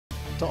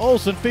to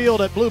Olson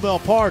Field at Bluebell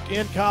Park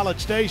in College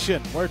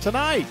Station, where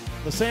tonight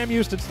the Sam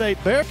Houston State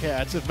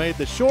Bearcats have made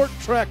the short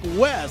trek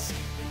west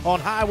on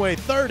Highway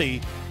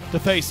 30 to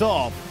face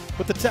off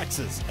with the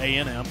Texas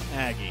A&M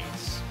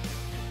Aggies.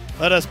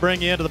 Let us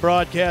bring you into the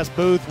broadcast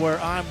booth where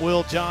I'm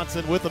Will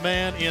Johnson with a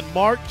man in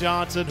Mark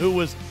Johnson, who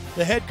was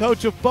the head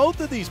coach of both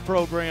of these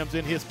programs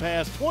in his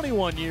past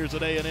 21 years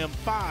at A&M,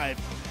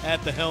 5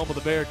 at the helm of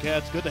the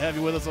Bearcats. Good to have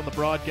you with us on the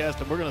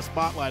broadcast, and we're going to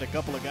spotlight a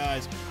couple of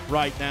guys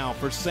right now.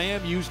 For Sam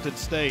Houston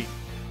State,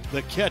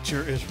 the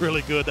catcher is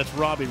really good. That's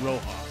Robbie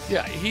Rojas.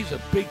 Yeah, he's a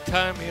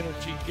big-time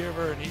energy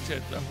giver, and he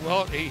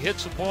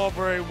hits the ball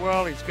very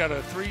well. He's got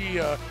a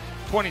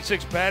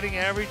 326 batting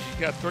average. He's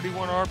got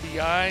 31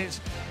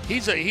 RBIs.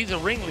 He's a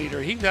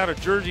ringleader. He's out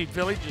of Jersey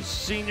Village. He's a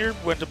senior,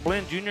 went to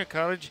Blinn Junior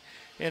College,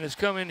 and has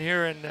come in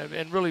here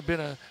and really been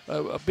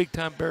a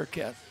big-time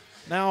Bearcat.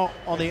 Now,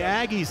 on the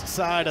Aggies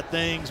side of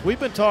things, we've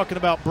been talking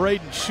about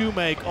Braden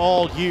Shoemake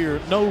all year.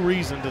 No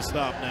reason to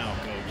stop now,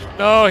 Coach.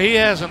 No, he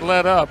hasn't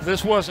let up.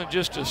 This wasn't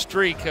just a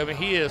streak. I mean,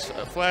 he is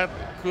a flat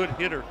good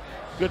hitter,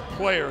 good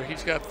player.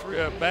 He's got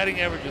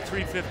batting average of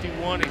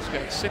 351. He's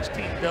got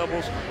 16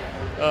 doubles,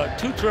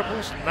 2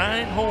 triples,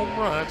 9 home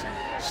runs,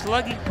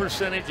 slugging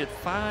percentage at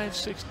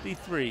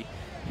 .563.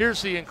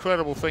 Here's the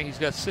incredible thing. He's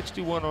got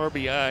 61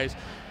 RBIs.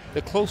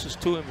 The closest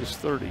to him is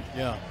 30.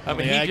 Yeah. I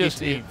mean,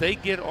 if they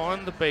get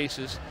on the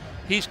bases,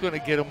 he's going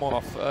to get them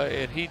off.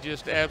 And he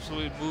just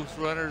absolutely moves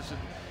runners and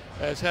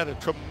has had a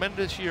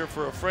tremendous year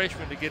for a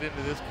freshman to get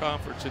into this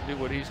conference and do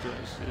what he's doing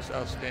is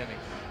outstanding.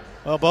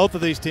 Well, both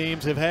of these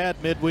teams have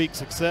had midweek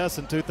success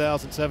in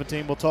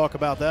 2017. We'll talk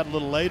about that a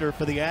little later.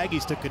 For the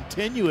Aggies to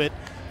continue it,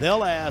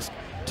 they'll ask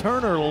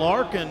Turner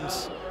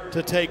Larkins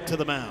to take to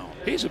the mound.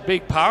 He's a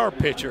big power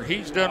pitcher.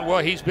 He's done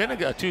well. He's been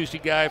a Tuesday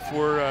guy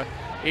for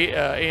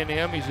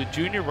A&M. He's a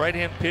junior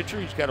right-hand pitcher.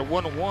 He's got a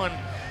 1-1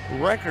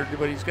 record,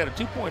 but he's got a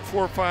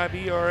 2.45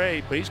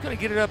 ERA. But he's going to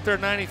get it up there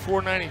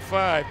 94,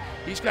 95.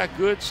 He's got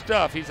good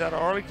stuff. He's out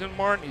of Arlington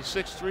Martin. He's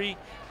 6'3",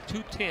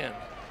 210.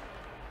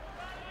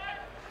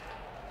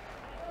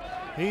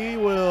 He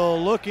will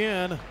look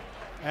in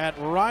at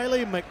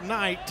Riley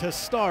McKnight to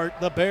start,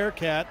 the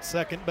Bearcat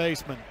second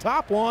baseman.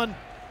 Top one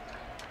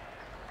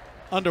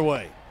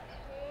underway.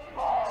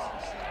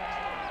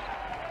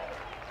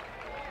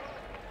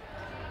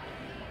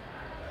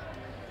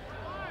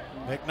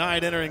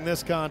 McKnight entering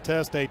this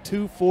contest, a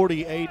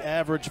 .248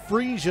 average.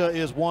 Frisia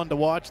is one to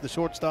watch, the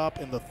shortstop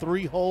in the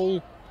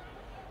 3-hole.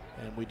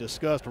 And we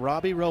discussed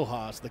Robbie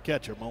Rojas, the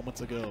catcher,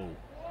 moments ago.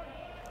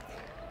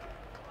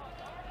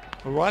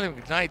 Well, Riley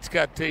McKnight's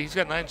he's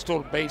got 9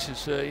 stolen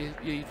bases.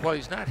 While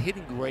he's not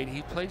hitting great,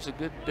 he plays a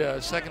good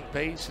second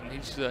base, and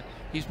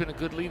he's been a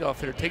good leadoff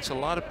hitter. Takes a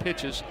lot of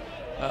pitches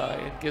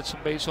and gets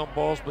some base on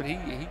balls, but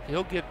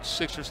he'll get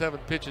 6 or 7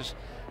 pitches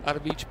out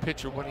of each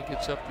pitcher when he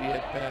gets up the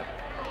at bat.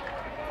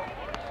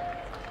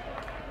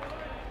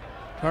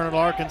 Turner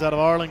Larkins out of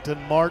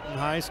Arlington Martin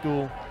High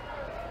School.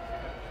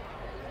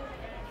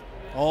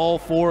 All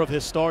 4 of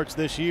his starts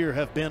this year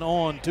have been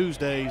on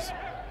Tuesdays.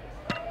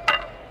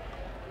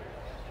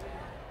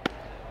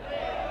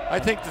 I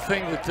think the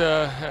thing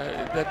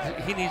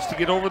that he needs to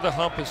get over the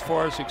hump as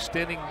far as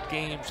extending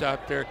games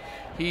out there.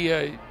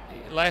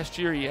 Last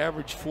year he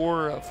averaged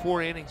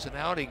 4 innings an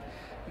outing.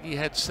 He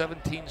had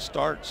 17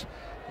 starts,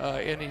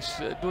 and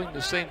he's doing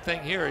the same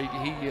thing here.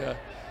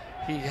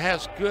 He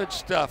has good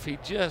stuff. He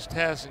just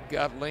hasn't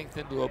got length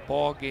into a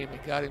ball game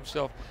and got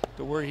himself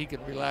to where he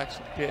can relax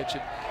and pitch.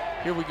 And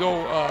here we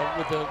go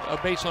with a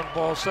base on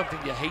ball, something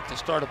you hate to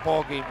start a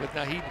ball game with.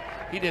 Now he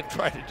didn't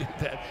try to do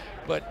that,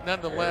 but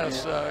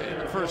nonetheless, in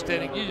the first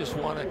inning, you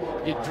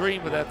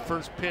dream of that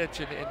first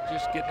pitch and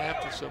just getting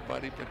after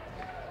somebody. But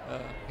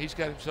he's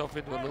got himself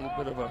into a little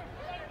bit of a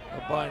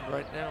bind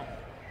right now.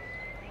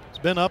 It's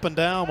been up and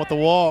down with the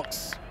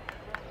walks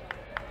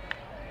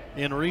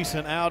in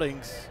recent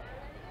outings.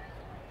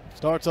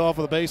 Starts off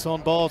with a base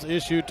on balls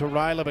issued to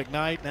Riley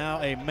McKnight.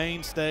 Now a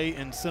mainstay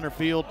in center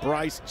field,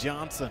 Bryce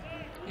Johnson.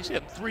 He's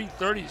had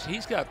 330s.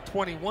 He's got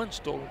 21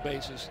 stolen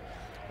bases.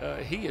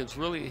 He is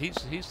really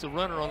he's the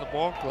runner on the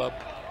ball club,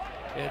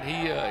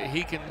 and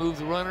he can move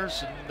the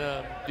runners,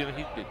 and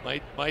he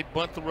might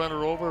bunt the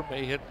runner over,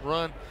 may hit and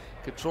run,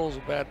 controls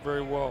the bat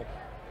very well.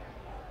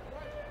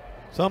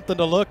 Something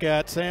to look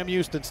at. Sam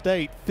Houston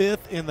State,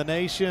 5th in the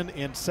nation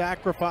in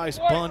sacrifice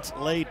bunts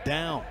laid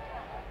down.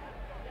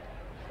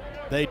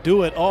 They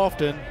do it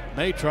often,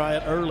 may try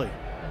it early.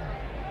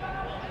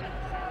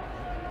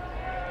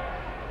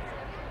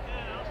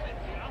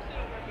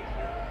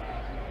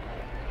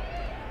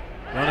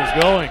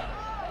 Runners going,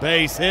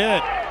 base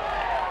hit.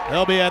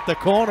 They'll be at the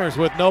corners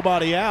with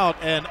nobody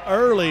out, an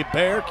early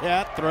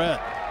Bearcat threat.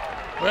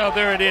 Well,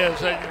 there it is.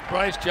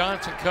 Bryce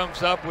Johnson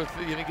comes up with,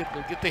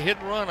 get the hit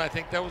and run. I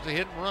think that was a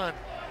hit and run.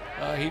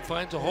 He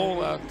finds a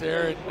hole out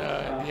there, and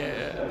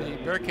the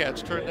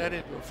Bearcats turn that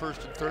into a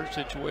first and third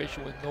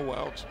situation with no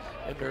outs,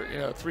 and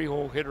they're a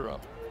 3-hole hitter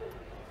up.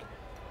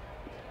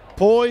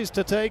 Poised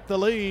to take the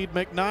lead,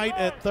 McKnight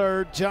at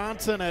third,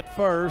 Johnson at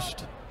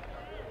first.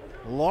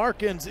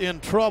 Larkins in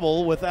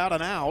trouble without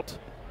an out.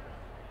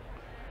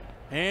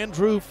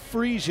 Andrew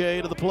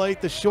Frigier to the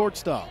plate, the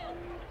shortstop.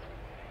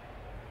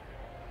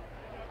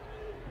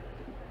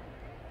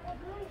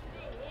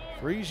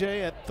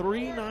 Frigier at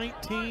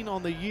 .319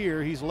 on the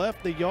year. He's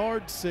left the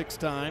yard 6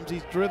 times.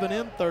 He's driven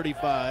in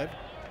 35.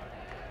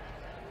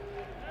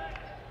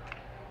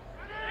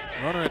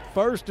 Runner at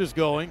first is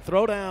going.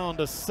 Throw down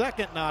to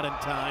second, not in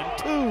time.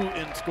 2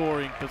 in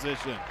scoring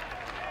position.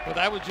 Well,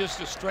 that was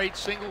just a straight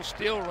single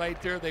steal right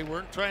there. They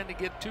weren't trying to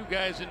get 2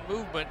 guys in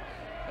movement.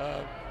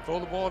 Throw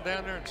the ball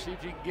down there and see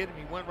if you can get him.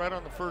 He went right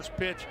on the first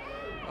pitch.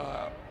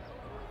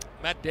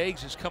 Matt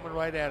Deggs is coming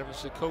right at him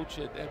as the coach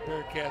at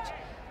Bearcats.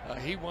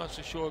 He wants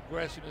to show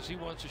aggressiveness. He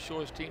wants to show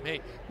his team,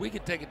 hey, we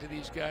can take it to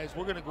these guys.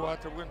 We're going to go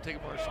out there. We're going to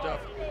take them our stuff.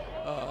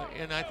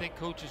 And I think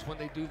coaches, when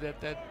they do that,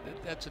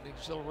 that's an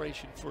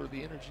exhilaration for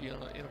the energy in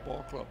a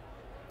ball club.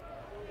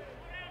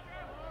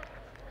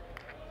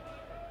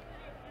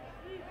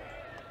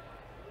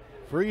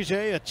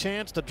 Frigier a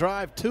chance to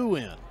drive 2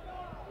 in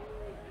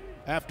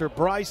after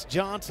Bryce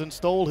Johnson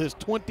stole his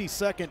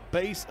 22nd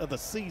base of the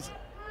season.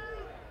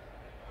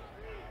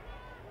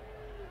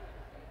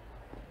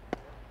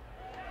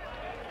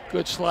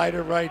 Good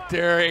slider right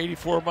there,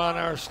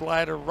 84-mile-an-hour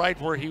slider, right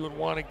where he would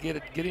want to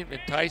get him,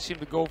 entice him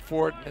to go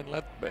for it, and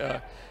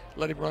then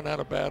let him run out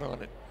of bat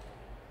on it.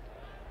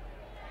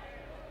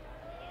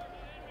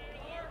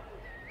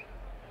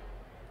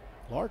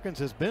 Larkins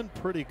has been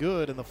pretty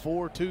good in the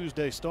 4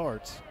 Tuesday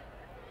starts.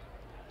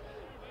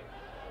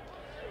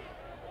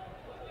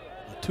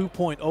 A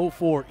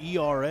 2.04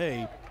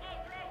 ERA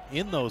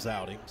in those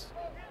outings.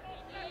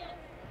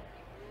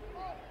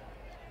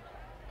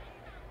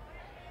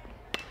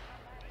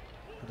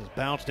 Just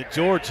bounced at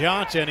George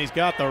Johnson. He's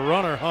got the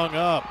runner hung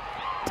up.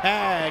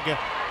 Tag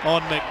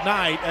on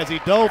McKnight as he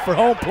dove for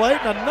home plate,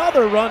 and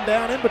another run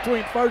down in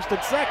between first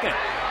and second.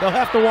 They'll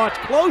have to watch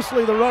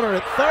closely the runner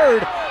at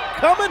third.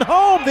 Coming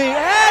home, the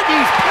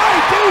Aggies play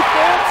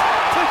defense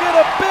to get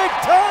a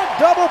big-time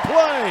double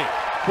play.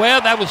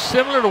 Well, that was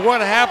similar to what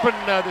happened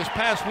this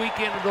past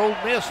weekend at Ole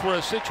Miss, where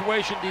a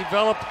situation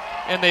developed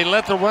and they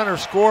let the runner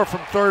score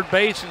from third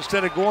base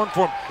instead of going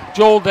for him.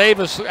 Joel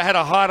Davis had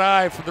a hot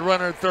eye for the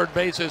runner at third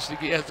base as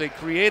they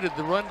created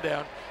the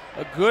rundown.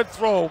 A good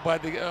throw by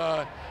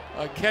the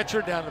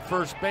catcher down to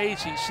first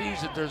base. He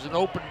sees that there's an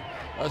open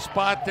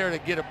spot there to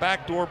get a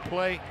backdoor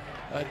play.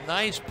 A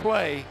nice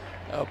play,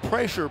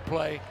 pressure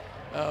play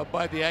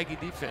by the Aggie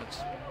defense.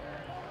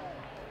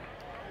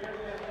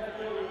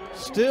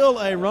 Still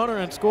a runner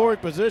in scoring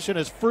position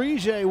as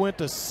Frigier went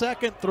to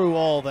second through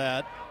all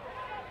that.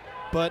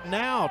 But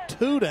now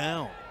 2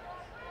 down.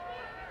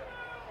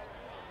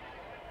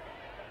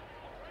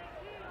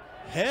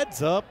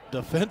 Heads up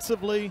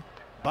defensively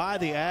by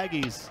the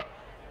Aggies.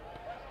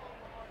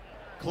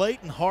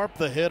 Clayton Harp,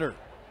 the hitter.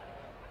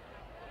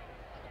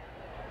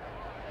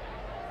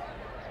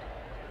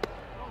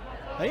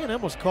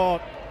 A&M was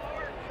caught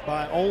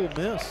by Ole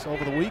Miss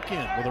over the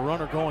weekend with a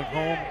runner going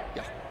home.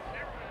 Yeah.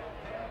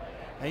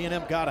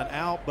 A&M got an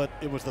out, but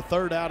it was the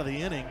 3rd out of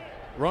the inning.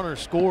 Runner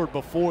scored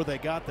before they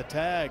got the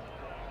tag.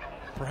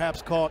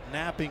 Perhaps caught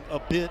napping a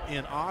bit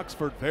in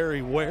Oxford,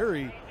 very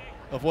wary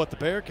of what the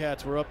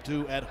Bearcats were up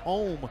to at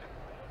home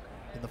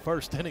in the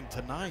first inning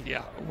tonight.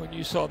 Yeah, when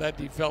you saw that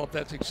develop,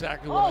 that's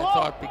exactly what I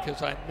thought,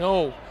 because I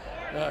know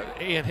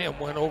A&M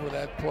went over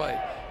that play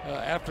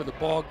after the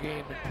ball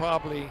game, and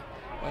probably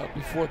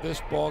before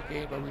this ball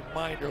game, a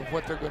reminder of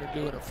what they're going to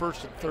do in a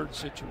first and third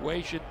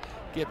situation.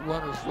 Get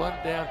runners run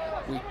down.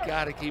 We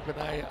got to keep an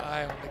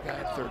eye on the guy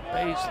at third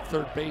base. The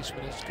third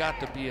baseman has got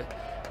to be a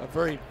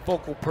very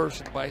vocal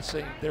person by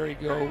saying there he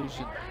goes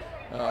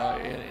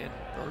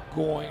or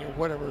going, or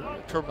whatever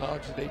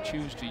terminology they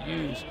choose to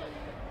use.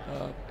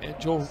 And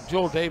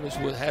Joel Davis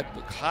had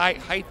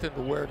heightened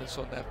awareness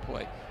on that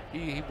play.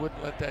 He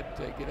wouldn't let that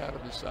get out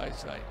of his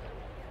eyesight.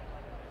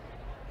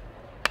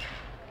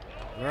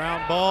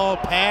 Ground ball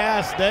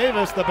past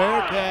Davis. The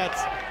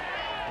Bearcats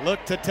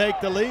look to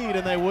take the lead,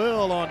 and they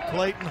will on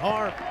Clayton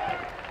Harp.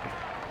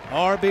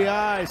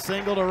 RBI,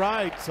 single to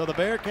right, so the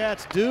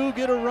Bearcats do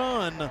get a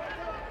run.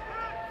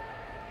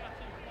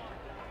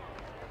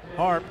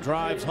 Harp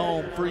drives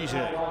home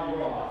Frigier.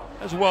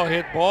 That's a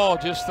well-hit ball.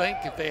 Just think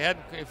if they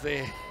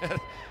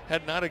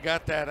had not have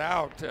got that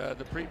out,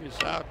 the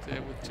previous out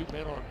with 2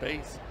 men on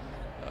base,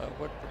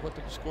 what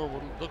the score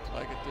would have looked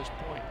like at this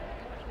point.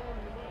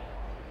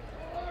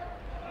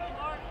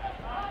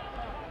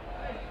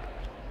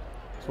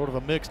 Sort of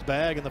a mixed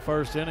bag in the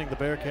first inning. The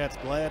Bearcats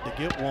glad to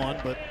get one,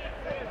 but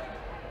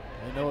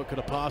they know it could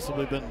have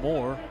possibly been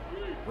more.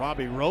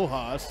 Robbie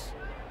Rojas,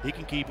 he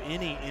can keep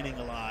any inning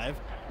alive.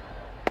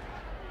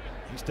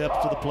 He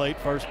steps to the plate,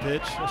 first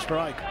pitch, a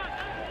strike.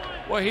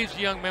 Well, he's a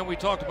young man. We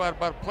talked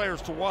about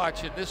players to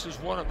watch, and this is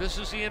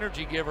the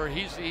energy giver.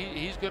 He's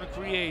going to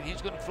create.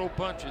 He's going to throw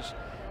punches,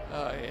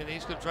 and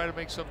he's going to try to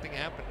make something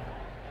happen.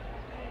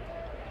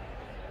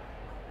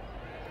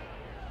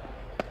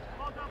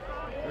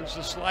 There's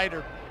the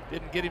slider.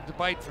 Didn't get him to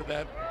bite for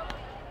that.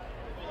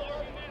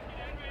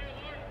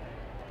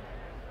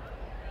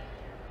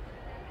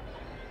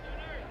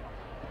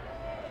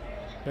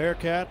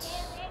 Bearcats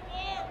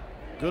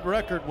good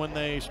record when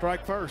they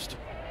strike first.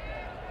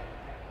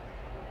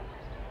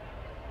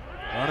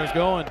 Runners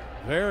going.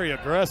 Very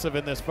aggressive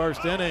in this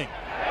first inning.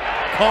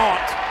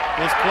 Caught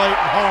is Clayton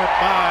Hart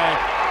by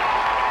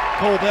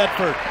Cole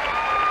Bedford.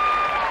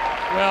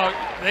 Well,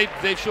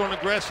 they've shown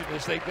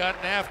aggressiveness. They've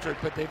gotten after it,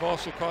 but they've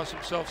also cost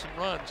themselves some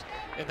runs.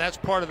 And that's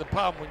part of the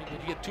problem. When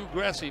you get too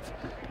aggressive,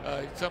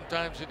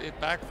 sometimes it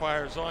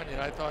backfires on you.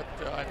 I thought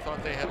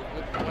they had a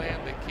good plan.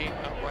 They came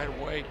out right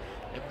away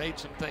and made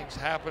some things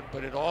happen,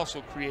 but it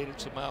also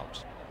created some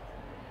outs.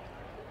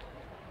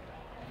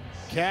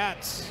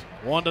 Cats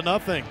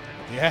 1-0.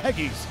 The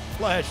Aggies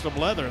flashed some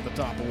leather at the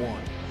top of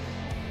one.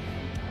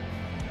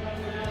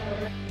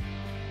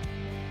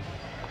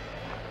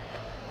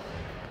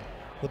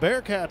 The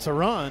Bearcats a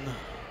run,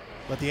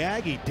 but the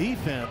Aggie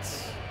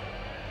defense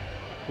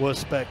was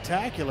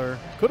spectacular.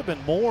 Could have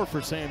been more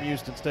for Sam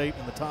Houston State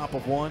in the top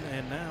of one,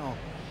 and now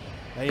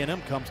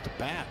A&M comes to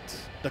bat.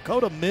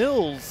 Dakota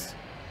Mills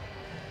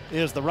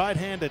is the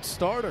right-handed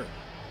starter.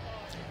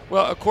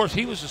 Well, of course,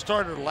 he was a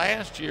starter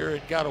last year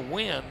and got a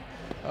win.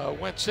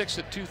 Went 6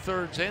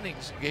 2/3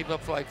 innings, gave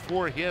up like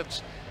 4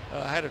 hits,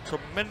 had a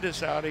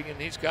tremendous outing,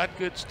 and he's got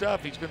good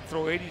stuff. He's going to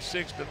throw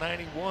 86 to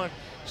 91.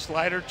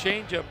 Slider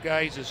changeup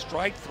guy. He's a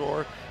strike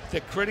thrower.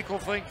 The critical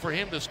thing for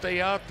him to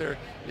stay out there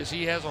is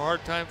he has a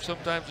hard time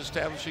sometimes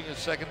establishing a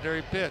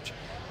secondary pitch.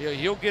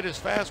 He'll get his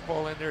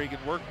fastball in there. He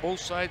can work both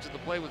sides of the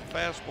play with the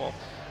fastball,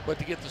 but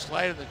to get the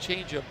slider and the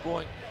changeup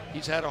going,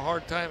 he's had a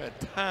hard time at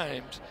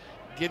times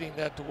getting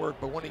that to work.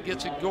 But when he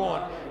gets it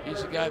going,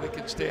 he's a guy that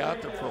can stay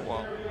out there for a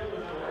while.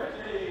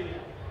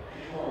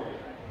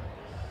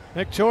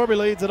 Nick Chorby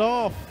leads it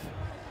off.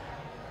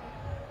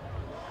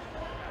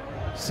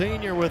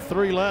 Senior with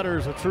 3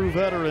 letters, a true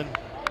veteran.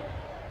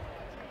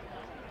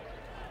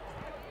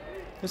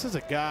 This is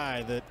a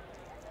guy that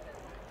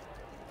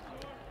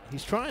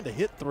he's trying to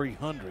hit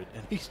 300,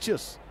 and he's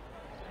just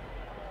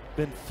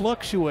been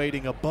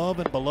fluctuating above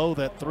and below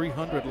that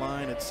 300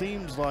 line. It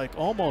seems like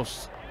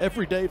almost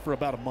every day for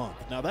about a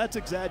month. Now that's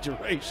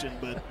exaggeration,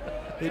 but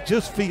it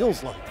just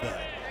feels like that.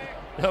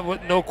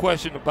 No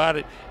question about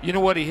it. You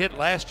know what he hit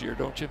last year,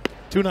 don't you?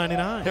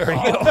 299. There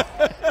you go.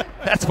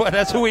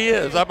 That's who he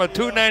is. I'm a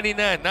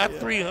 299, not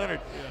 300.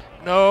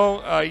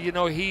 Yeah.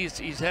 No,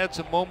 he's had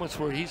some moments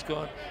where he's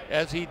gone,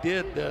 as he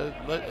did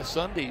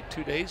Sunday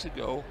 2 days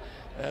ago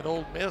at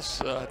Ole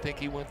Miss. I think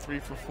he went 3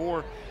 for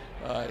 4.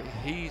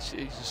 He's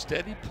a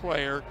steady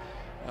player.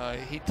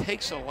 He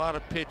takes a lot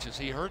of pitches.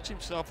 He hurts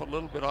himself a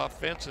little bit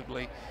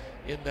offensively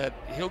in that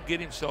he'll get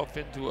himself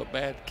into a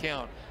bad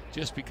count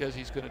just because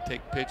he's going to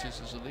take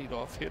pitches as a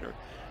leadoff hitter.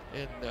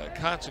 And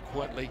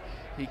consequently,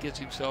 he gets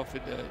himself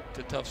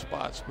into tough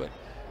spots. But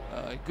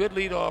a good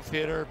leadoff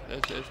hitter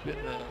has been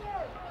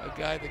a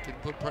guy that can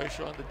put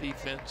pressure on the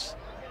defense.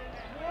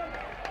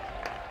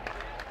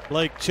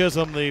 Blake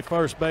Chisholm, the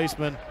first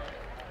baseman,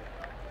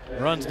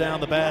 runs down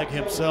the bag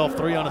himself,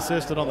 3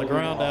 unassisted on the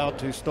ground out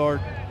to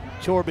start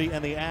Chorby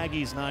and the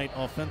Aggies' night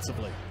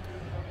offensively.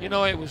 You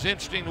know, it was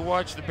interesting to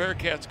watch the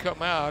Bearcats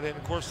come out, and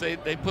of course they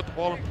put the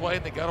ball in play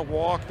and they got a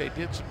walk. They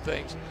did some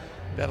things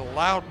that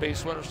allowed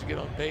base runners to get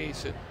on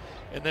base,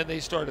 and then they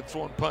started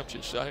throwing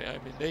punches. I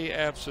mean, they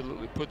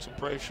absolutely put some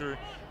pressure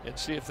and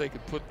see if they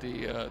could put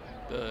the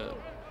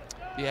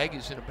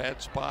Aggies in a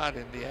bad spot,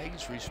 and the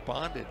Aggies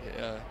responded.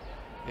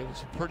 It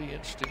was a pretty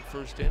interesting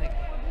first inning.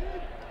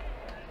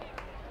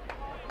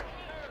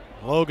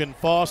 Logan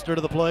Foster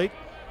to the plate.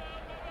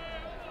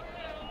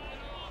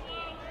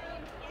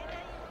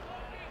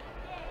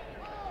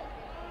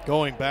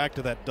 Going back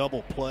to that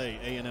double play,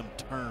 A&M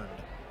turned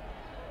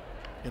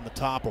in the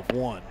top of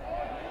one.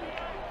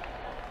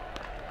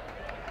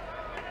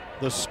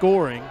 The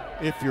scoring,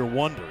 if you're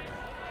wondering,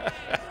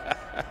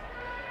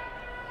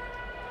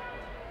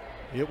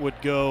 it would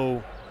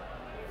go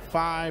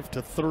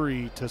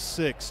 5-3 to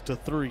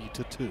 6-3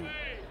 to 2.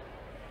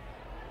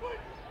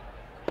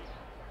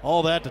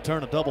 All that to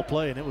turn a double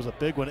play, and it was a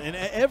big one. And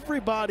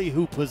everybody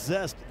who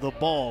possessed the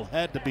ball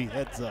had to be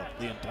heads up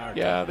the entire time.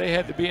 Yeah, they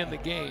had to be in the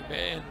game,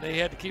 and they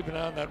had to keep an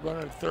eye on that runner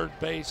at third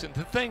base. And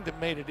the thing that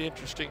made it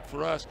interesting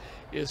for us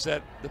is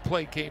that the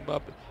play came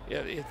up.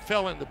 It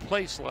fell into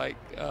place like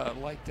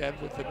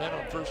that with the men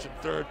on first and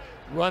third.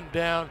 Run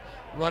down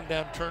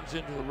turns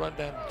into the run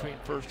down between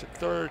first and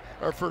third,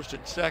 or first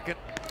and second,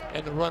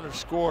 and the runner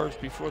scores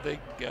before they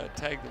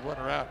tag the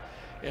runner out.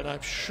 And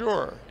I'm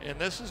sure, and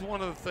this is one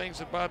of the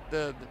things about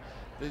the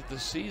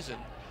season,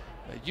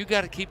 you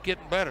got to keep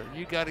getting better.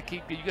 You got to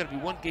be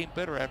one game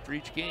better after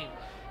each game,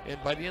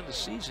 and by the end of the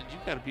season, you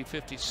got to be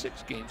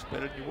 56 games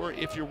better than you were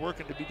if you're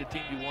working to be the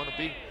team you want to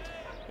be.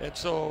 And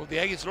so the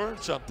Aggies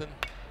learned something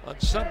on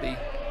Sunday.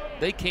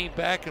 They came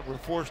back and were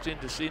forced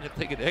into seeing if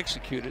they could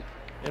execute it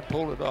and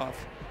pull it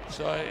off.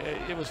 So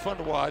it was fun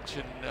to watch,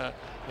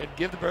 and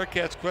give the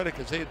Bearcats credit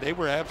because they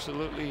were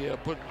absolutely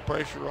putting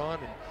pressure on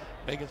and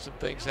making some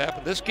things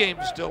happen. This game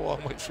is still a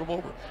long ways from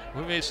over.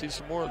 We may see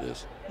some more of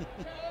this.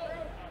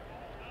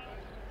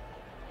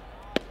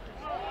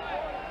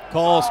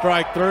 Call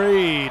strike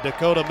 3,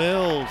 Dakota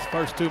Mills,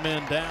 first 2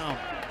 men down.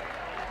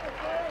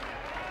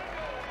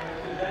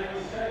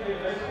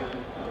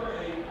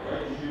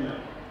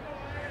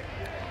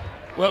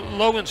 Well,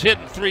 Logan's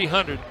hitting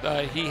 300.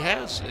 He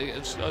has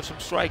some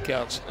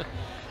strikeouts,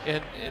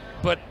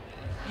 but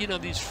you know,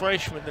 these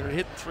freshmen that are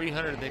hitting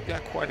 300, they've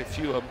got quite a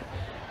few of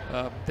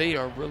them. They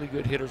are really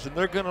good hitters, and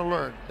they're going to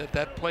learn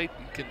that plate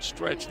can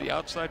stretch. The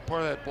outside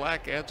part of that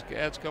black adds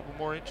a couple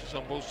more inches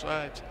on both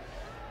sides.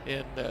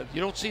 And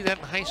you don't see that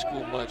in high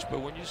school much,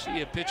 but when you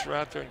see a pitcher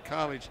out there in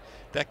college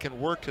that can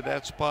work to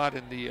that spot,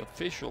 and the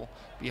official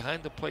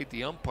behind the plate,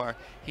 the umpire,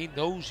 he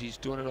knows he's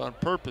doing it on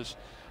purpose,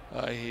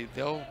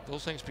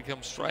 those things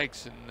become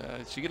strikes.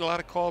 And so you get a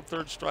lot of called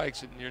third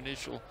strikes in your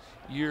initial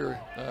year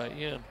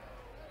in.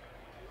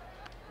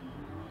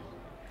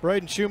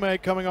 Braden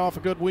Shoemake coming off a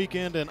good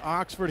weekend in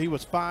Oxford. He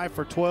was 5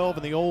 for 12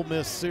 in the Ole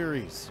Miss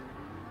series.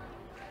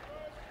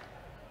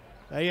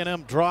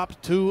 A&M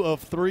dropped 2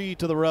 of 3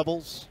 to the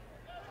Rebels.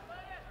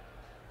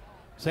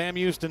 Sam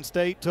Houston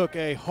State took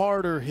a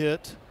harder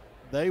hit.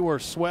 They were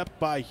swept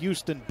by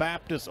Houston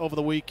Baptist over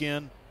the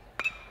weekend.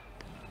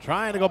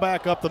 Trying to go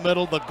back up the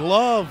middle. The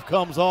glove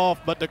comes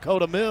off, but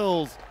Dakota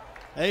Mills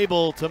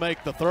able to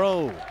make the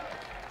throw.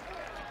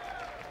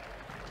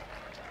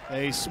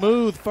 A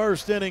smooth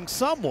first inning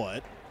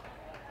somewhat.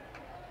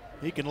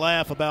 He can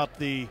laugh about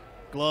the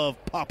glove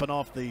popping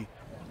off the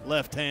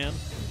left hand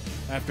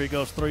after he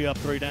goes 3 up,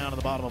 3 down in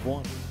the bottom of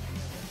 1.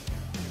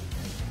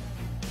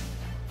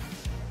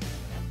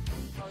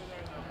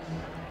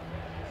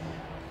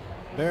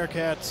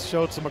 Bearcats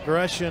showed some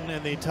aggression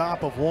in the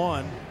top of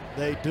 1.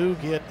 They do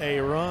get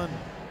a run.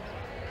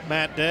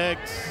 Matt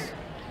Deggs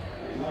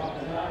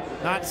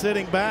not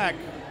sitting back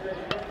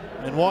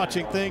and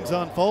watching things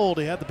unfold.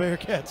 He had the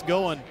Bearcats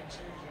going.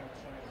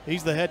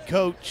 He's the head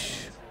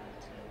coach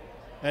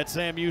at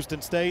Sam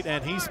Houston State,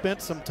 and he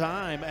spent some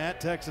time at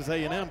Texas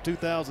A&M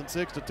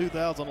 2006 to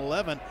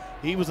 2011.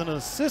 He was an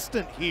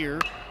assistant here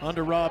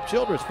under Rob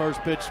Childress. First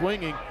pitch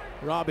swinging,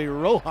 Robbie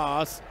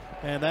Rojas.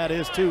 And that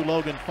is to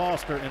Logan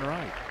Foster in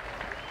right.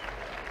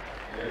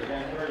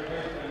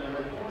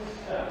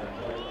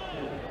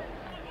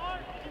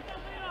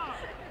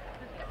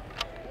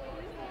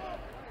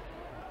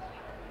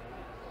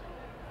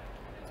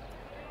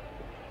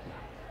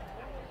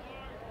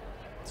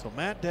 So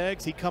Matt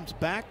Deggs, he comes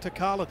back to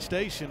College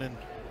Station, and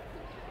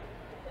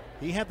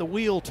he had the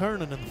wheel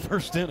turning in the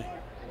first inning.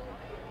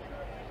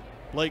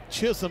 Blake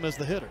Chisholm is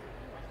the hitter.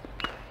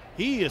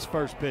 He is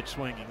first pitch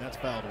swinging. That's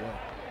fouled away.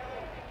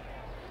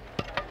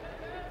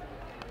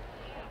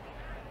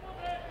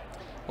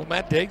 Well,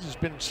 Matt Deggs has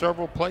been in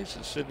several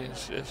places and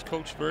has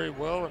coached very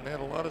well and had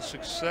a lot of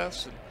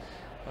success,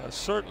 and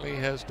certainly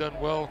has done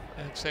well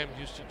at Sam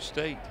Houston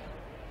State.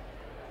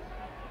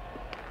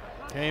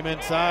 Came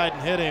inside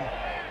and hit him.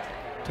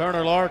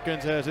 Turner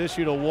Larkins has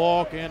issued a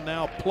walk and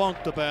now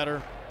plunked the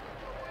batter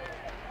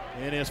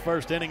in his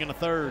first inning in the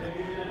third.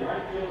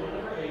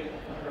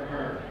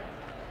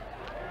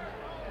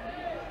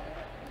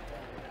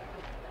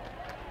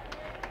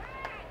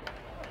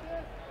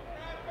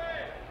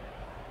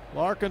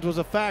 Larkins was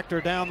a factor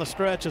down the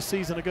stretch a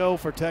season ago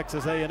for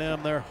Texas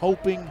A&M. They're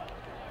hoping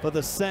for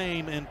the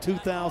same in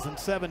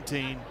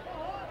 2017.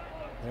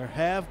 There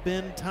have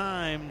been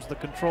times the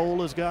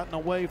control has gotten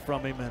away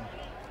from him, and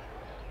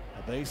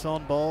a base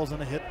on balls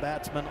and a hit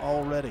batsman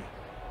already.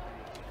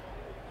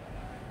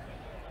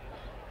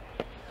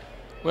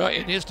 Well,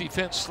 in his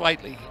defense,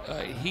 slightly.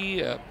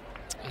 He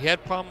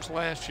had problems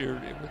last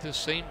year with this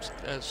same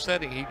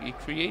setting. He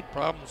created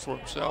problems for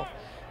himself.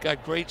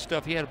 Got great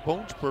stuff. He had a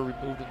bone spur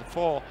removed in the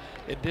fall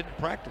and didn't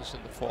practice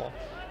in the fall.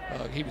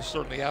 He was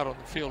certainly out on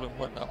the field and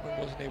whatnot, but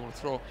wasn't able to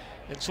throw.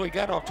 And so he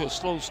got off to a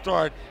slow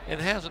start and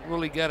hasn't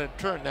really got a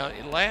turn. Now,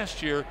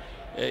 last year,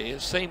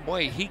 same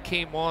way, he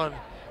came on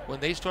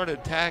when they started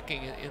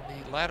attacking in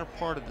the latter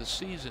part of the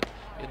season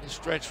in the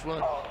stretch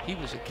run. He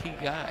was a key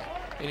guy,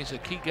 and he's a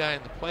key guy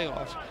in the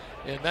playoffs.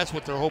 And that's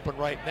what they're hoping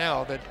right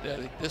now, that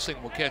this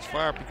thing will catch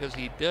fire, because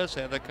he does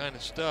have that kind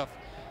of stuff.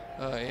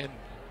 And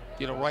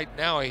you know, right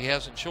now he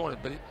hasn't shown it,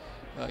 but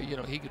you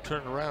know, he could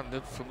turn around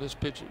from this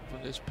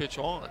pitch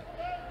on,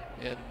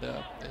 and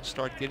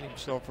start getting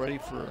himself ready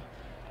for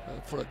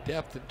a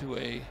depth into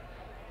a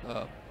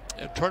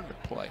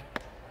tournament play.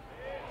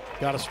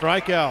 Got a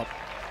strikeout.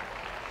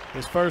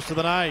 His first of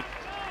the night.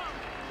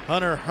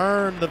 Hunter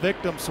Hearn, the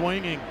victim,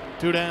 swinging.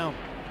 2 down.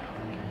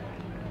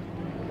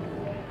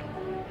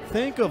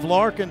 Think of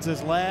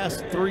Larkins'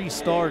 last 3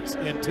 starts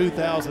in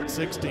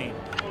 2016.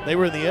 They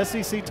were in the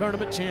SEC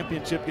Tournament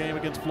Championship game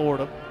against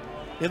Florida,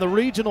 in the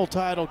regional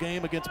title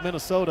game against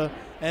Minnesota,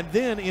 and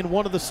then in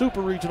one of the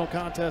super regional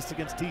contests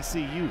against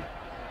TCU.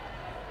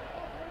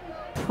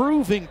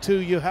 Proving to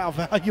you how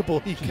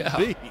valuable he can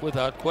be.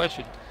 Without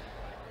question.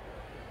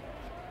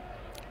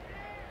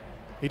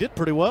 He did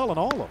pretty well in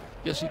all of them.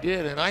 Yes, he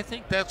did, and I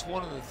think that's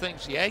one of the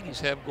things the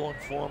Aggies have going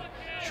for them.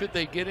 Should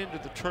they get into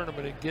the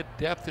tournament and get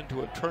depth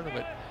into a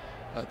tournament,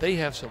 they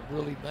have some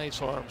really nice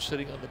arms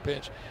sitting on the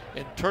bench.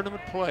 In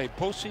tournament play,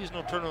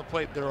 postseasonal tournament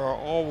play, there are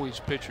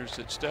always pitchers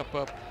that step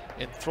up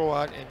and throw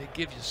out, and they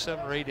give you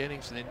 7 or 8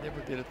 innings, and they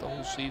never did it the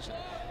whole season.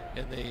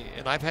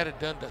 And I've had it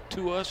done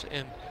to us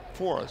and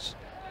for us.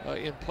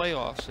 in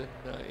playoffs, and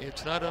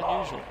it's not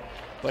unusual.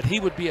 But he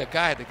would be a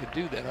guy that could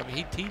do that. I mean,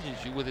 he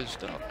teases you with his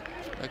stuff,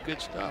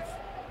 good stuff.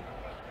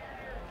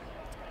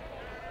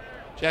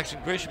 Jackson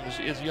Grisham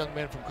is a young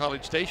man from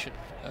College Station,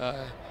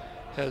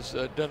 has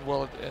done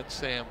well at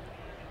Sam.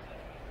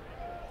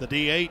 The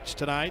DH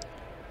tonight,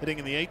 hitting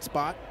in the 8th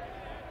spot.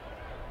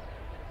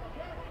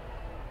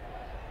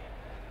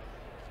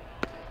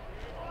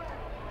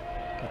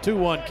 A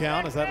 2-1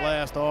 count as that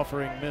last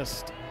offering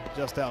missed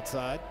just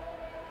outside.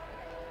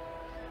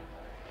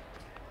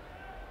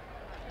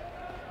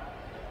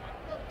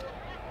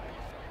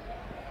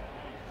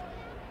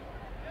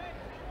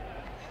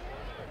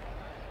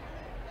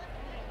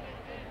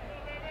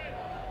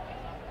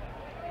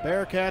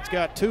 Bearcats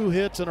got 2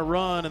 hits and a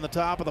run in the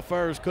top of the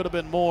first. Could have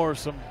been more.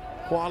 Some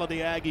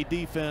quality Aggie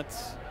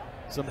defense,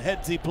 some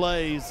headsy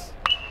plays.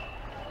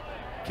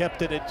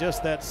 Kept it at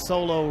just that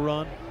solo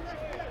run.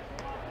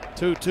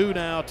 2-2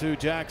 now to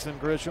Jackson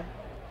Grisham.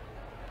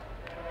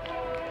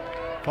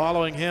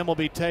 Following him will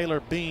be Taylor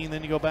Bean.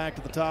 Then you go back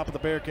to the top of the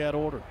Bearcat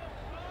order.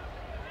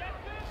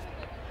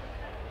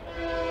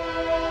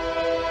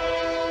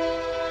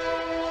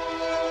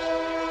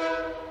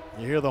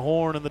 You hear the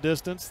horn in the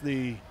distance.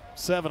 The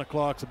 7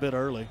 o'clock's a bit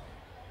early.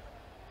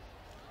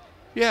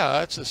 Yeah,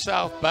 that's a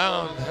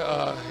southbound.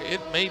 It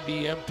may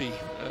be empty.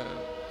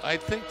 I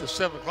think the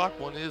 7 o'clock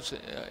one is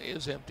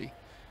empty.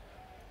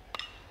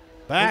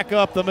 Back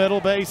up the middle,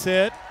 base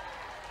hit.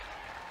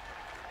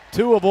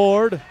 2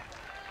 aboard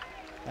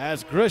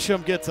as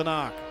Grisham gets a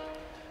knock.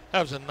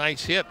 That was a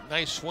nice hit,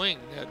 nice swing.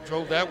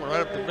 Drove that one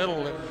right up the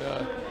middle, and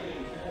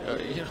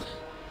you know,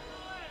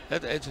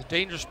 it's a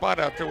dangerous spot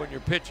out there when you're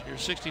pitching. You're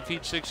 60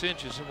 feet 6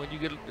 inches, and when you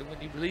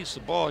release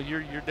the ball,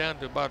 you're down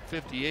to about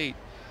 58,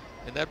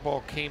 and that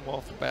ball came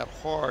off the bat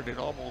hard and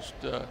almost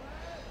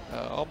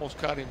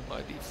caught him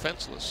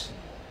defenseless.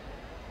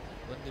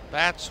 When the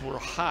bats were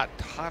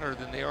hotter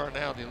than they are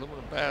now, the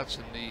aluminum bats,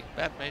 and the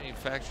bat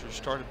manufacturers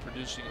started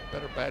producing a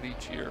better bat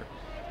each year,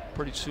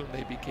 pretty soon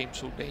they became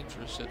so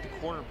dangerous that the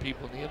corner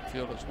people in the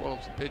infield, as well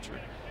as the pitcher,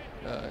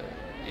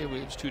 it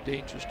was too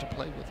dangerous to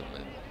play with them.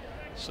 And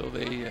so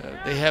they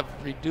have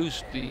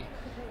reduced the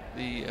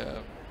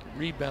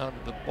rebound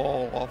of the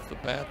ball off the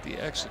bat, the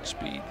exit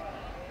speed,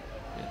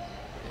 and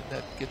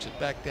that gets it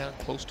back down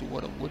close to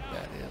what a wood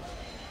bat is.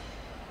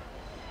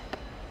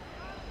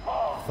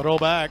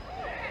 Throwback.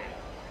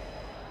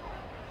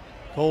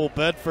 Cole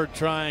Bedford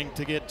trying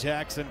to get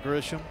Jackson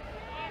Grisham.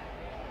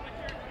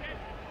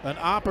 An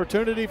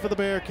opportunity for the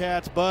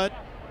Bearcats, but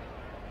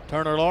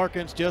Turner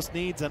Larkins just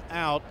needs an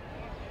out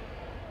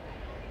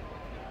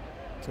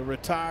to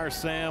retire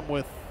Sam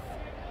with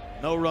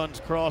no runs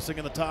crossing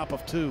in the top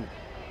of 2.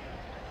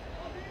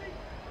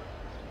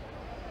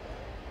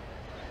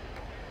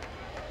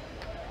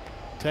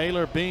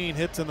 Taylor Bean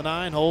hits in the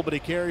 9 hole, but he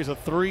carries a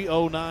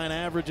 .309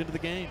 average into the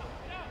game.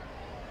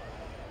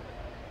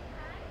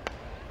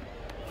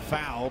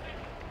 Fouled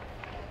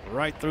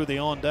right through the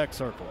on-deck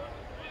circle.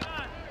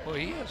 Well,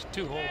 he has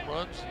 2 home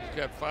runs. He's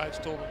got 5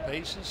 stolen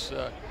bases.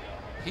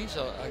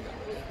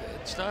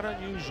 It's not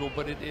unusual,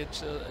 but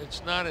it's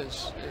not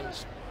as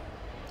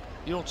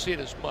you don't see it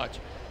as much.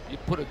 You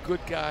put a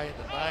good guy in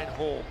the 9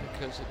 hole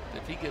because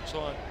if he gets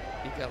on,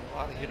 he's got a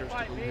lot of hitters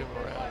to move him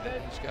around,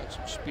 and he's got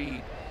some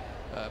speed.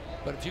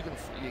 But if you can,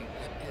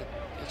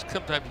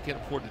 sometimes you can't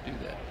afford to do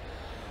that.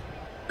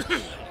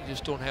 You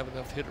just don't have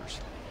enough hitters.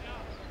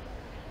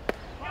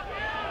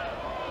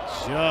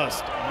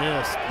 Just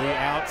missed the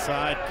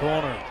outside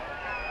corner.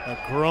 A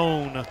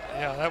groan.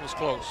 Yeah, that was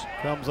close.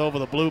 Comes over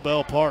the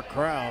Bluebell Park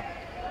crowd.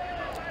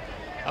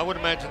 I would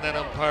imagine that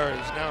umpire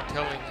is now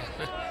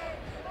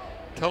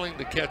telling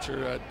the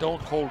catcher,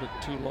 don't hold it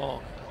too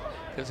long,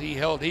 because he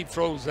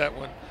froze that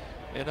one,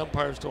 and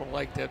umpires don't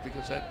like that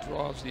because that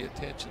draws the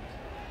attention.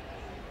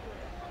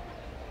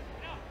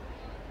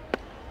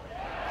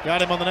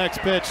 Got him on the next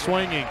pitch,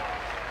 swinging.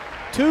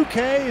 2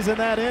 Ks in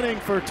that inning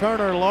for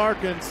Turner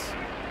Larkins.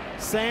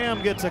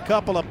 Sam gets a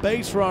couple of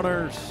base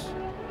runners,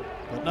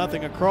 but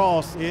nothing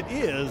across. It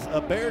is a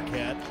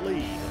Bearcat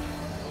lead.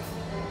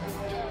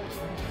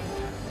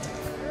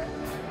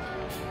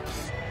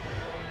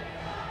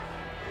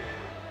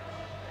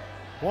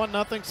 One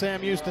 0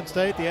 Sam Houston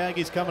State. The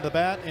Aggies coming to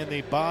bat in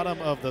the bottom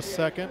of the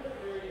 2nd.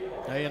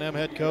 A&M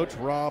head coach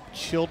Rob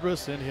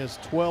Childress in his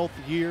 12th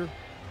year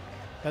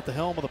at the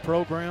helm of the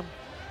program.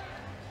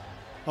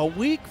 A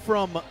week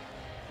from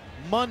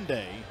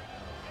Monday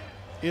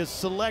is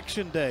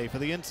selection day for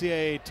the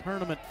NCAA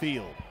tournament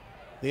field.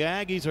 The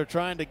Aggies are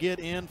trying to get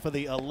in for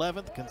the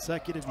 11th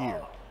consecutive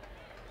year.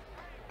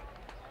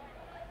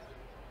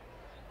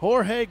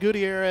 Jorge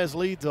Gutierrez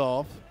leads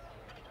off.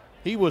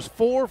 He was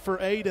 4 for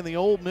 8 in the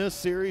Ole Miss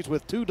series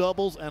with 2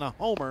 doubles and a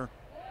homer.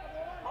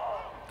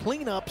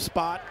 Cleanup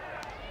spot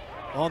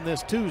on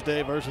this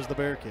Tuesday versus the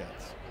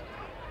Bearcats.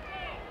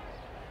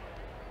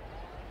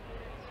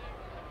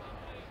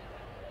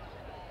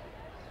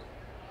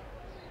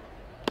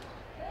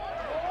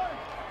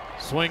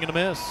 Swing and a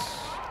miss.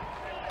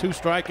 2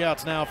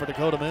 strikeouts now for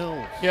Dakota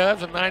Mills. Yeah,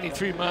 that's a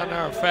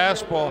 93-mile-an-hour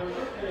fastball.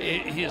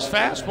 His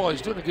fastball,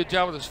 he's doing a good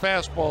job with his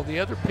fastball. The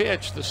other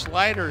pitch, the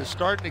slider, is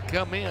starting to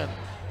come in,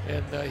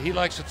 and he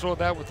likes to throw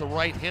that with the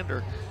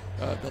right-hander.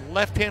 The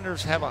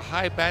left-handers have a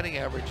high batting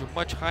average, a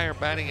much higher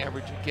batting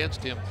average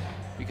against him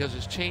because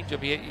his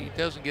changeup, he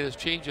doesn't get his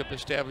changeup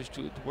established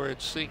to where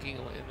it's sinking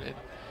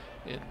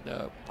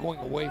and going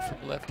away from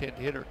the left-hand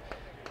hitter.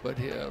 But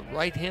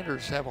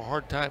right-handers have a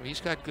hard time.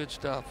 He's got good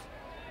stuff.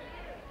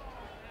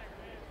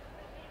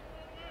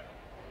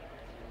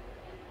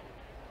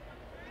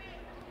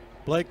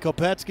 Blake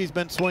Kopetsky's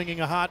been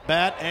swinging a hot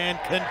bat and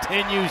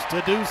continues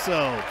to do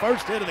so.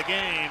 First hit of the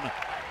game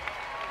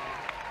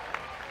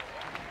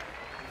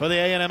for the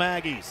A&M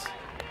Aggies.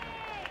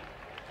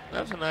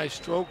 That's a nice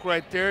stroke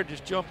right there.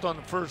 Just jumped on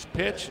the first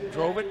pitch and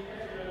drove it.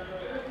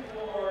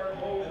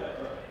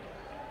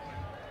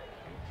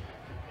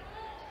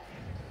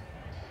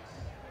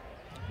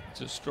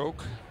 It's a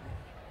stroke.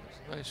 It's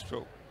a nice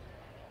stroke.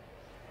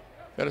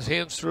 Got his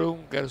hands through,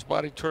 got his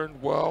body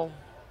turned well.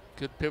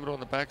 Good pivot on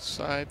the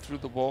backside through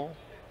the ball.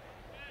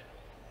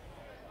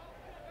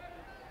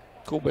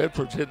 Cole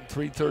Bedford's hitting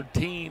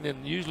 .313,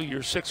 and usually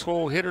your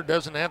 6-hole hitter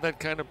doesn't have that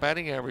kind of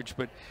batting average,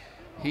 but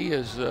he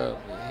has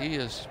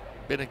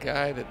been a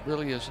guy that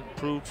really has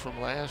improved from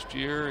last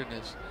year and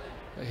has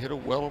hit a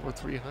well over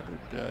 300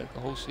 the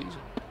whole season.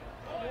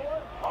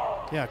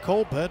 Yeah,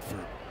 Cole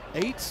Bedford,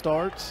 8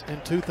 starts in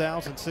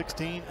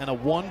 2016 and a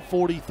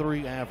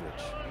 143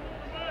 average.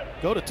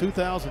 Go to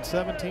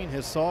 2017,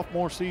 his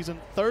sophomore season,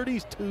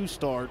 32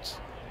 starts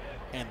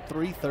and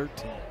 .313.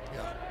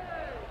 Yeah.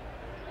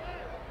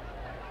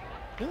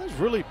 And there's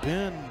really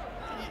been,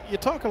 you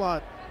talk a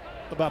lot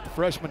about the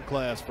freshman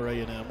class for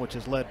A&M, which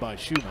is led by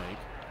Shoemake.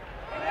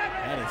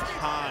 That is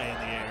high in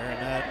the air,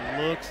 and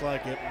that looks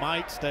like it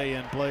might stay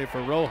in play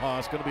for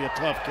Rojas. Going to be a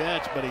tough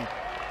catch, but he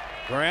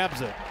grabs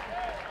it.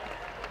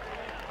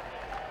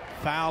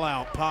 Foul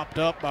out popped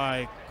up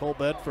by Cole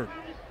Bedford.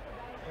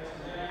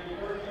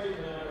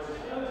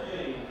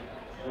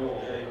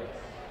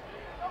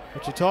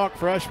 But you talk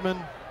freshmen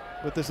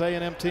with this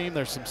A&M team,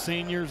 there's some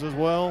seniors as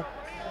well.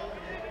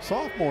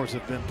 Sophomores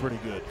have been pretty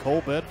good.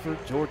 Cole Bedford,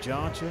 George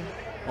Jancha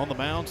on the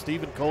mound,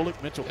 Stephen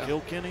Kolick, Mitchell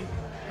Kilkenny.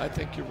 I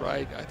think you're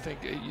right. I think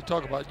you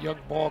talk about young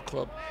ball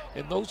club,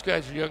 and those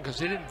guys are young because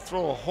they didn't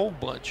throw a whole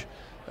bunch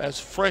as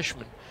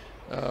freshmen.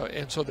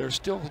 And so they're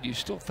still, you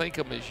still think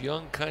of them as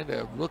young kind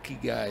of rookie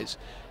guys,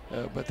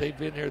 but they've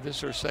been here, this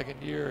is their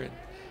second year,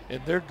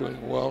 and they're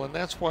doing well. And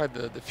that's why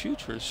the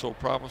future is so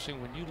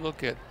promising when you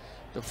look at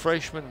the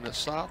freshmen and the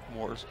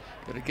sophomores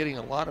that are getting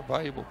a lot of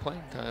valuable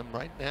playing time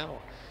right now.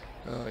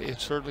 It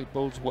certainly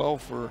bodes well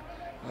for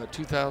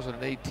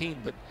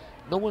 2018, but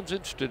no one's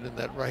interested in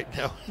that right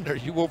now.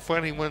 You won't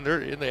find anyone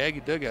there in the Aggie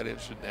dugout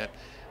interested in that.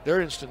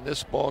 They're interested in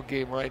this ball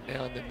game right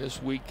now and then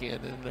this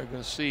weekend, and they're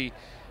going to see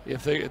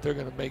if they're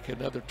going to make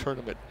another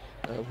tournament,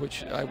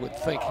 which I would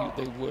think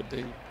they would.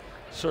 They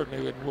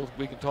certainly would.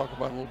 We can talk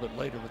about it a little bit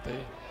later, but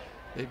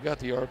they've got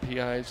the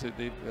RPIs,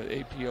 they've got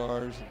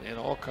APRs, and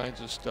all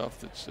kinds of stuff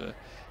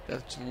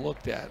that's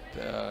looked at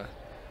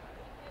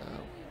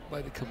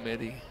by the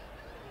committee.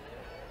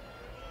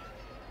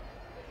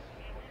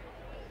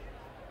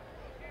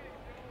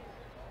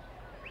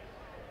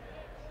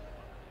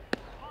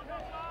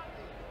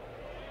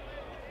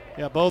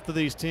 Yeah, both of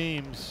these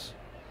teams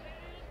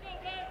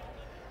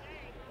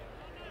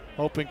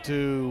hoping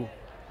to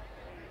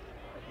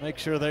make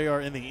sure they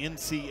are in the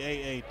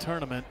NCAA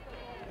tournament.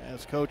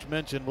 As Coach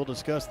mentioned, we'll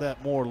discuss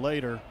that more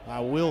later.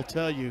 I will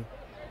tell you,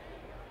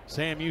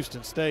 Sam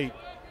Houston State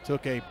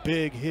took a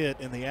big hit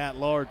in the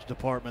at-large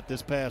department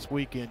this past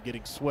weekend,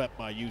 getting swept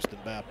by Houston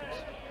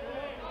Baptist.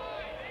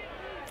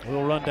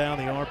 We'll run down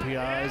the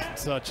RPIs and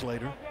such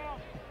later.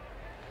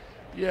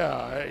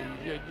 Yeah,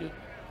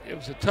 it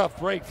was a tough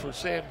break for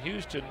Sam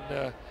Houston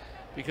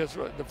because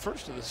the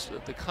first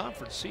of the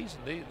conference season,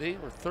 they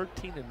were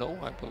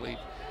 13-0, I believe,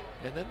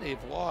 and then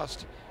they've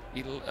lost.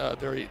 Now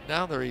they're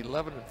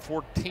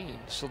 11-14,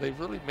 so they've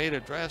really made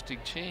a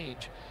drastic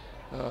change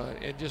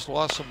and just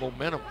lost some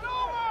momentum.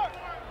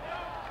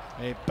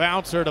 A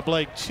bouncer to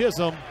Blake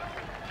Chisholm.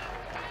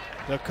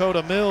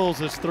 Dakota Mills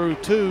is through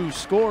 2,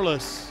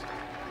 scoreless.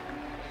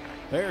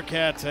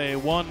 Bearcats a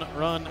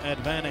 1-run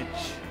advantage.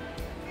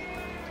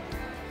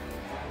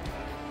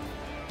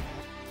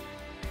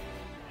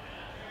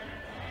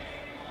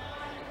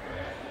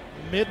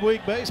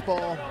 Midweek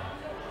baseball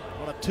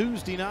on a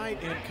Tuesday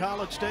night in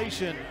College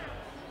Station.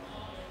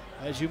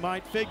 As you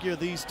might figure,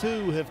 these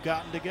two have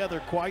gotten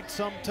together quite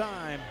some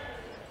time.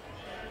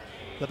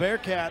 The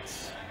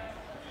Bearcats,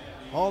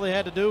 all they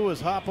had to do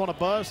was hop on a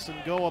bus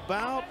and go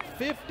about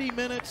 50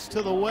 minutes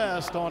to the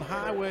west on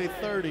Highway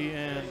 30,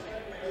 and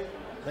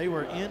they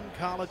were in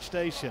College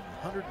Station.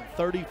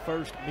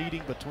 131st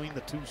meeting between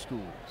the two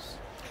schools.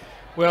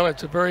 Well,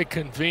 it's a very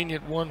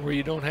convenient one where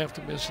you don't have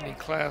to miss any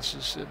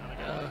classes,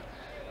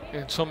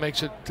 and so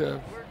makes it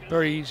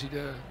very easy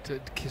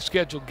to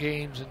schedule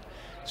games.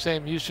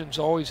 Sam Houston's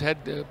always had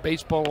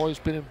baseball, always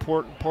been an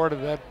important part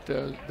of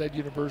that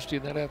university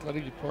and that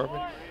athletic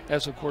department,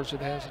 as of course it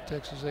has at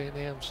Texas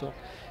A&M. So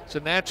it's a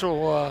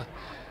natural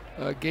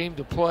game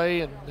to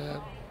play, and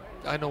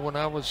I know when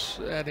I was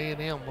at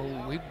A&M,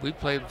 we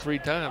played 3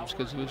 times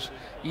because it was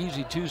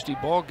easy Tuesday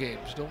ball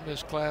games. Don't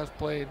miss class,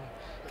 play, and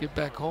get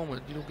back home,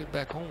 and you don't get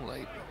back home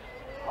late.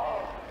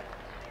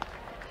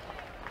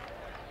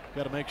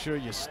 Got to make sure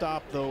you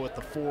stop, though, at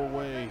the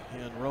 4-way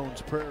in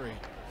Roans Prairie.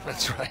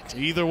 That's right.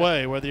 Either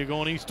way, whether you're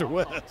going east or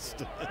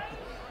west. I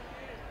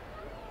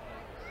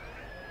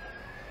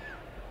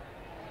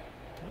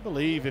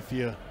believe if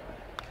you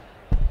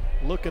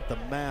look at the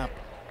map,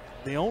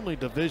 the only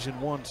Division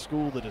I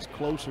school that is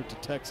closer to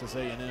Texas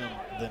A&M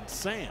than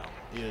Sam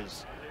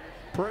is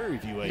Prairie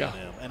View A&M. Yeah.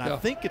 And I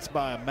think it's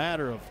by a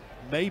matter of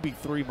maybe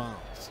 3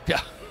 miles.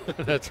 Yeah,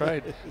 that's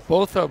right.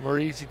 Both of them are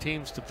easy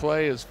teams to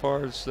play as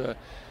far as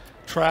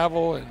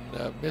travel and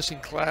missing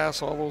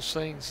class, all those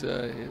things.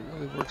 It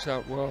really works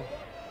out well.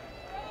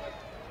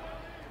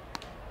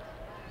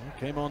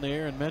 Came on the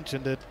air and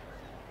mentioned it.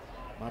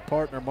 My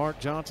partner, Mark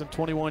Johnson,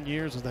 21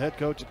 years as the head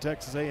coach at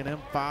Texas A&M,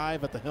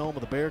 5 at the helm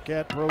of the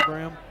Bearcat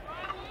program.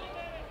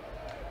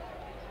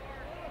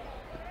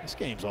 This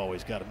game's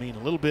always got to mean a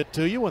little bit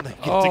to you when they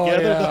get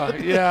together.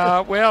 Yeah.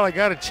 Well, I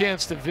got a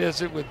chance to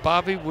visit with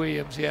Bobby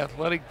Williams, the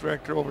athletic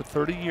director over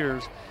 30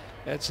 years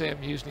at Sam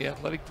Houston, the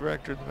athletic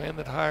director, the man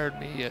that hired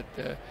me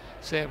at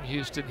Sam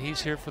Houston.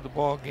 He's here for the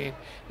ball game,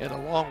 and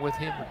along with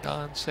him are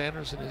Don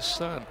Sanders and his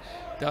son.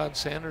 Don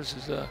Sanders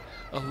is an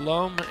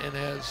alum and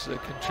has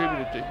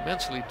contributed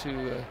immensely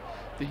to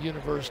the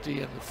university,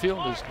 and the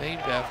field is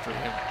named after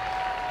him.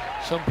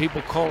 Some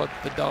people call it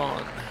the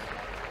Don.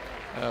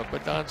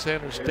 But Don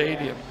Sanders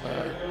Stadium,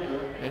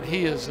 and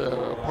he is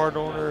a part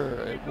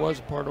owner, was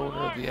a part owner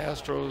of the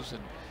Astros,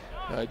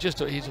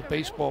 and he's a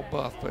baseball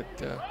buff,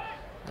 but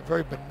a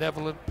very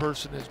benevolent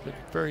person, has been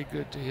very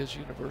good to his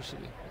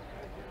university.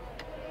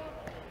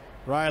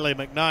 Riley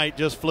McKnight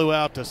just flew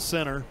out to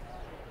center,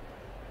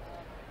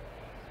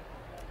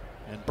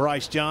 and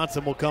Bryce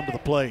Johnson will come to the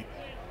plate.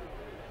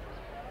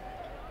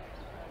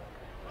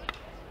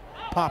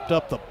 Popped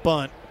up the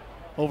bunt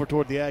over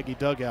toward the Aggie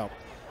dugout.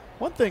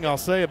 One thing I'll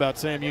say about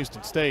Sam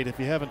Houston State, if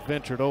you haven't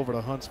ventured over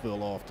to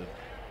Huntsville often,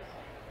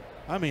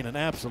 I mean, an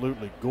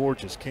absolutely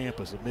gorgeous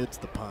campus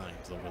amidst the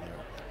pines over there.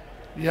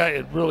 Yeah,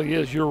 it really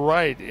is. You're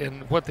right.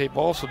 And what they've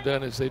also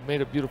done is they've made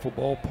a beautiful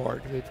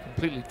ballpark. They've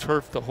completely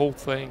turfed the whole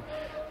thing.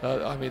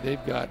 I mean,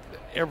 they've got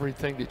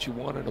everything that you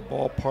want in a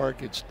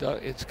ballpark.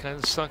 It's kind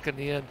of sunken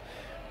in,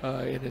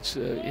 and it's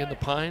in the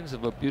pines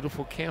of a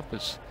beautiful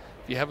campus.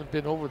 If you haven't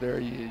been over there,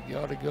 you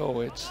ought to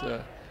go. It's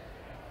a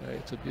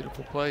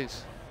beautiful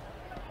place.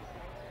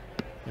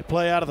 They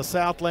play out of the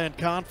Southland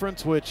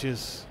Conference, which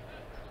has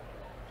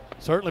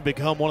certainly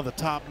become one of the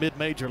top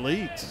mid-major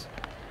leagues.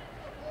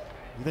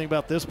 You think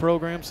about this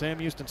program, Sam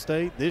Houston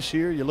State, this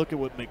year, you look at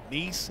what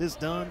McNeese has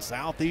done,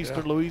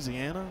 Southeastern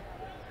Louisiana.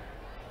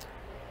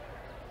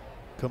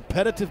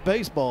 Competitive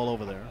baseball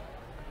over there.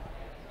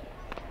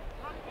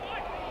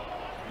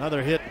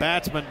 Another hit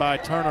batsman by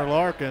Turner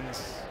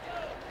Larkins.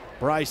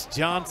 Bryce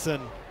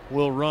Johnson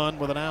will run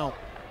with an out.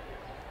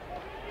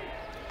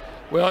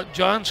 Well,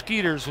 John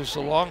Skeeters was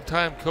a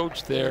longtime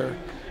coach there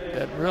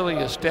that really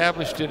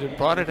established it and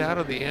brought it out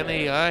of the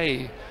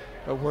NAIA,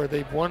 where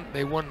they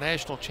won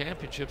national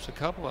championships, a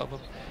couple of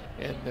them,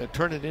 and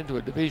turned it into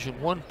a Division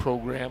I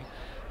program,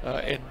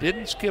 and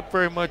didn't skip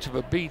very much of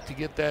a beat to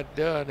get that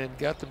done, and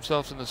got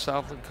themselves in the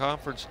Southland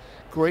Conference.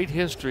 Great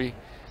history,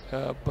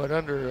 but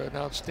under an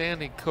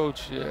outstanding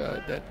coach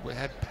that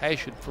had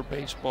passion for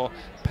baseball,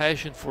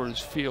 passion for his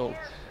field.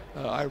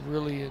 I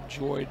really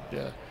enjoyed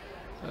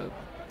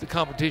the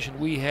competition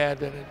we had,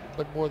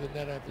 but more than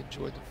that, I've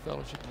enjoyed the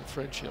fellowship and the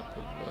friendship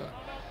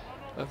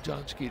of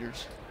John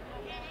Skeeters.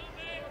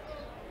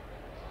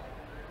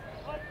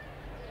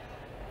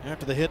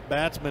 After the hit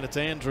batsman, it's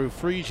Andrew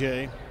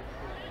Frege.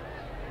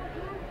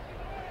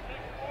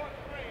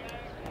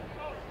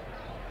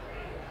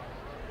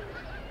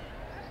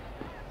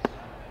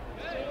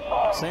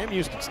 Sam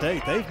Houston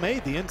State, they've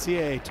made the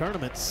NCAA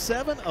tournament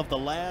 7 of the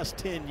last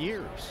 10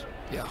 years.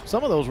 Yeah.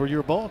 Some of those were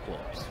your ball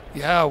clubs.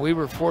 Yeah, we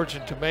were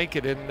fortunate to make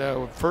it.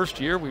 In first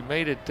year we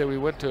made it, we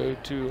went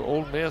to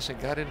Ole Miss and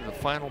got into the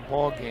final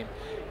ball game.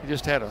 We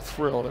just had a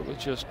thrill. It was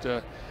just,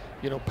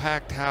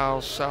 packed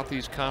house,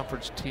 Southeast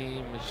Conference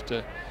team.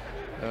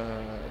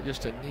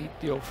 Just a neat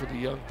deal for the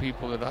young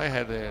people that I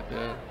had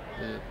the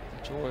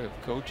joy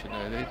of coaching.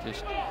 They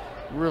just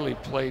really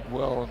played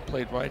well and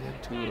played right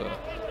into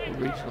a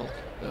regional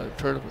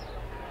tournament.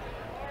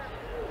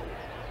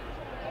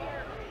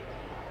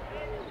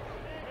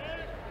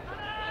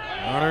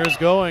 Runner is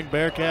going.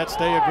 Bearcats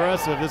stay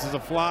aggressive. This is a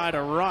fly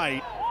to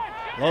right.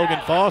 Logan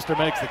Foster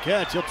makes the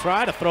catch. He'll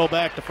try to throw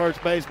back to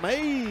first base.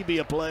 Maybe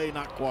a play,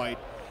 not quite.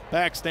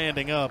 Back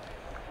standing up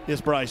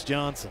is Bryce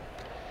Johnson.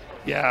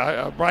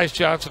 Yeah, Bryce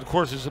Johnson, of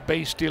course, is a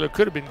base stealer.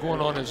 Could have been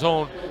going on his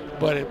own,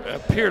 but it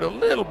appeared a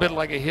little bit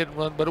like a hit and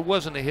run, but it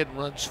wasn't a hit and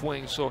run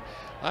swing. So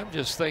I'm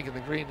just thinking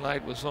the green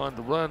light was on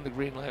to run, the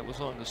green light was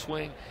on to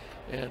swing,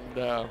 and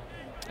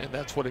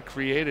that's what it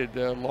created.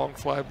 Long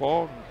fly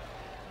ball,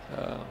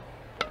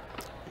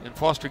 and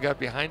Foster got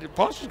behind it.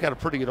 Foster's got a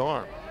pretty good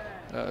arm,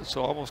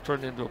 so almost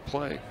turned into a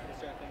play.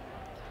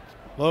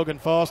 Logan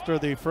Foster,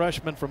 the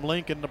freshman from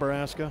Lincoln,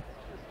 Nebraska.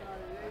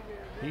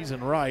 He's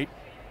in right.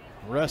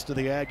 The rest of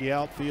the Aggie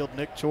outfield,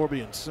 Nick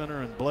Chorby in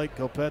center and Blake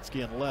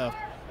Kopetsky in left.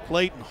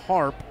 Clayton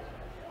Harp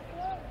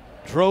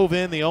drove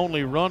in the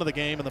only run of the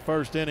game in the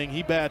first inning.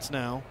 He bats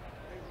now.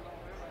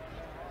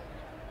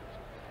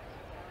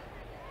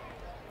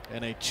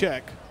 And a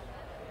check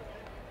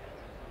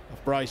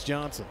of Bryce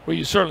Johnson. Well,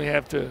 you certainly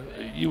have to,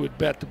 you would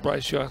bet that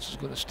Bryce Johnson's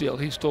going to steal.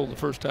 He stole the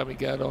first time he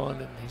got on,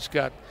 and he's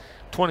got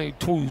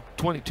 22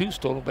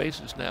 stolen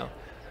bases now.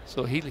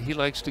 So he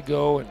likes to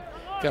go, and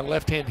got a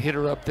left-hand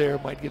hitter up there,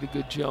 might get a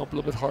good jump, a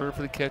little bit harder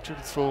for the catcher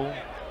to throw.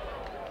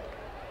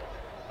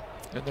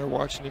 And they're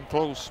watching him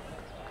close.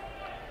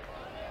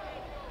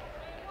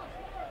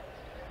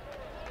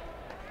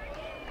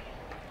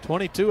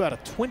 .22 out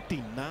of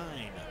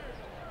 29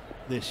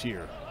 this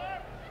year.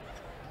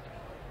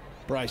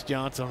 Bryce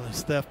Johnson on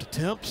his theft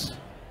attempts.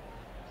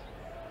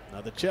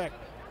 Another check.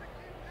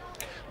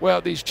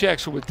 Well, these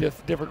checks are with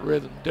different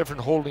rhythm,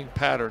 different holding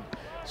pattern.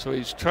 So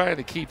he's trying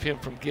to keep him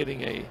from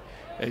getting a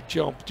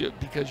jump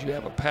because you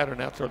have a pattern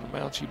out there on the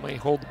mound. So you may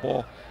hold the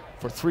ball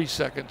for 3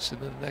 seconds,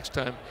 and then the next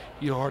time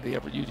you hardly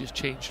ever, you just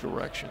change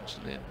directions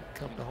and then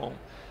come to home.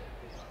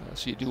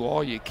 So you do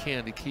all you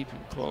can to keep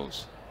him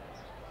close.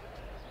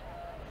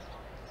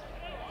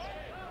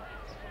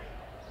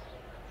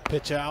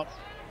 Pitch out.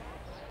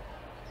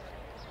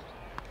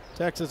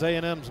 Texas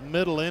A&M's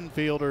middle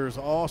infielders,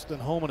 Austin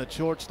Holman at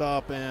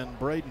shortstop and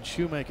Braden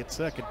Shoemake at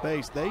second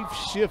base. They've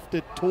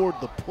shifted toward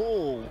the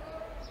pull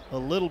a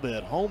little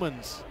bit.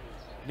 Holman's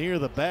near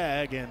the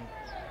bag, and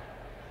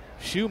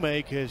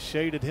Shoemake has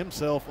shaded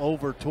himself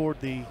over toward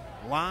the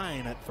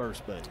line at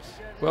first base.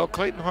 Well,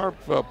 Clayton Harp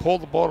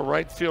pulled the ball to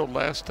right field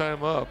last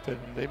time up, and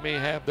they may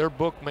have, their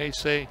book may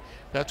say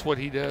that's what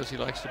he does. He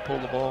likes to pull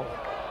the ball.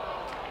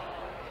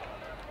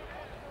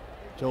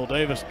 Joel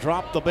Davis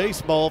dropped the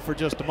baseball for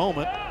just a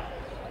moment.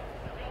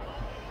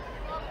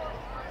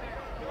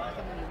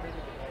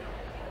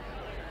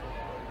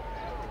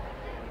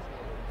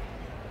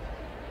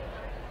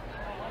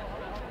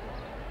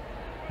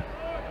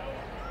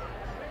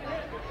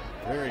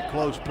 Very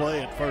close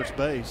play at first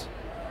base.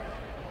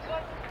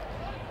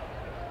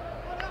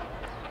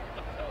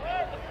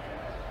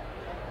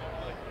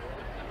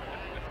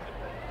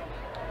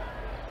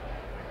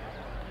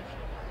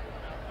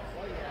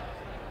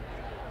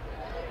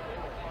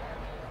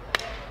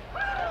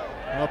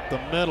 Up the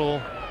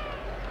middle,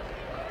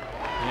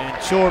 and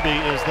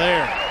Chorby is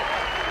there.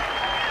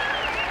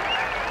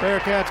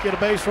 Bearcats get a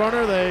base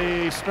runner.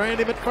 They strand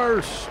him at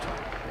first.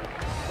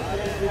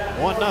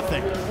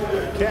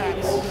 1-0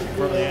 Cats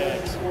for the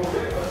Aggies.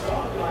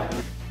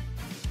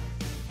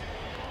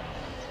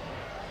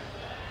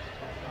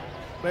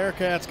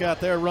 Bearcats got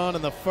their run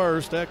in the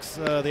first. The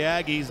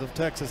Aggies of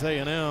Texas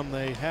A&M,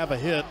 they have a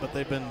hit, but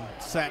they've been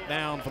sat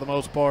down for the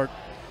most part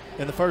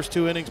in the first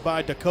 2 innings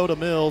by Dakota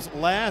Mills.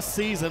 Last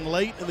season,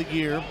 late in the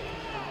year,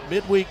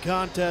 midweek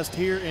contest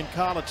here in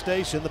College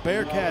Station, the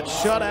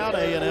Bearcats shut out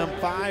A&M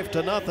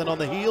 5-0 on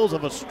the heels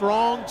of a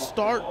strong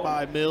start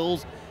by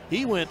Mills.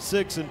 He went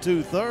 6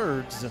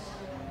 2/3.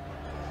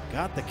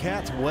 Got the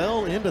Cats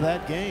well into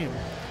that game.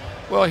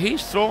 Well,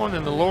 he's throwing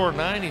in the lower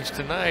 90s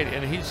tonight,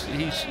 and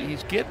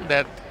he's getting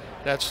that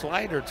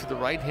slider to the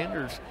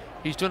right-handers.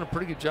 He's doing a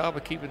pretty good job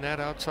of keeping that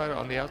outside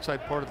on the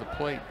outside part of the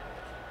plate.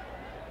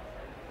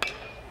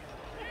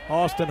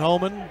 Austin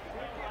Holman,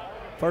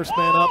 first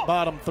man up,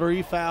 bottom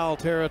 3, foul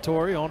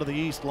territory onto the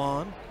east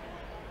lawn.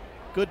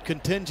 Good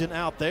contingent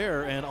out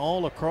there and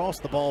all across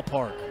the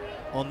ballpark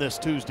on this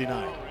Tuesday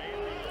night.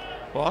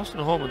 Well, Austin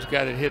Holman's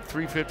got it hit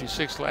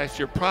 .356 last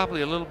year,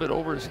 probably a little bit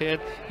over his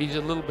head. He's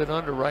a little bit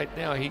under right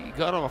now. He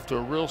got off to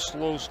a real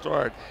slow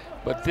start,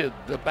 but the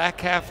back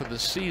half of the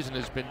season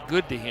has been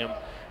good to him.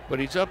 But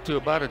he's up to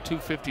about a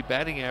 .250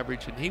 batting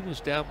average, and he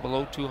was down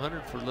below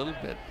 200 for a little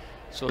bit.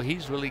 So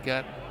he's really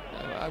got,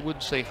 I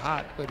wouldn't say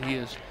hot, but he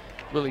has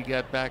really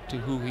got back to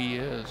who he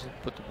is and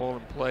put the ball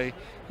in play.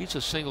 He's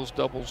a singles,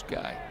 doubles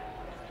guy,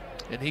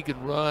 and he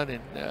can run,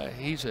 and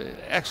he's an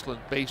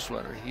excellent base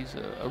runner. He's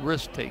a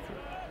risk taker.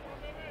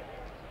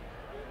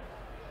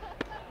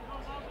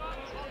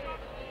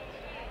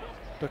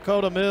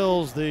 Dakota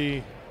Mills,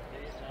 the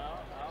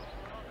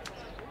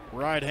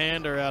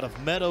right-hander out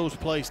of Meadows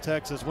Place,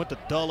 Texas, went to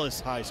Dulles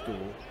High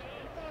School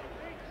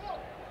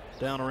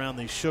down around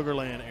the Sugar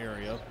Land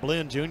area.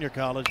 Blinn Junior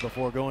College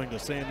before going to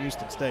Sam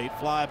Houston State.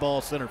 Fly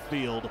ball center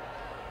field.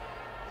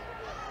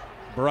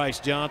 Bryce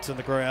Johnson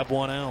the grab,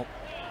 1 out.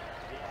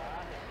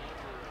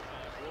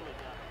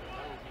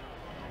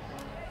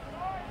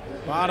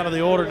 Bottom of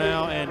the order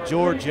now, and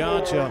George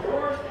Jancha.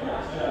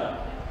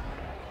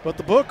 But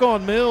the book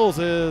on Mills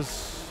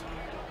is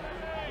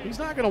he's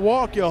not going to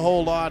walk you a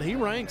whole lot. He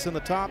ranks in the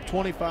top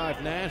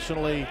 25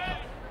 nationally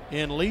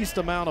in least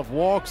amount of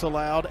walks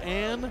allowed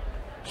and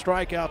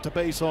strikeout to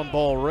base on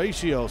ball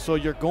ratio. So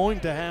you're going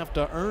to have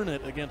to earn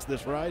it against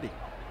this righty.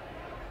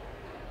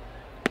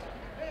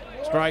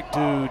 strike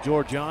to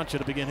George Jancha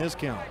to begin his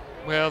count.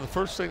 Well, the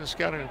first thing the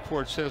scouting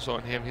report says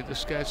on him,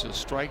 this guy's a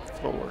strike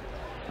thrower.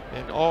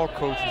 And all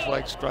coaches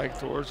like strike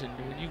throwers. And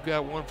when you've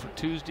got one for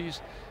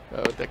Tuesdays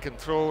that can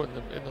throw in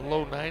the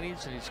low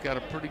 90s, and he's got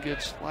a pretty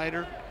good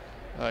slider,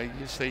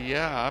 you say,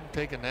 yeah, I'm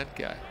taking that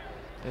guy.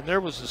 And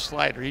there was a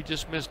slider. He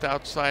just missed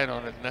outside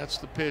on it, and that's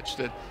the pitch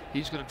that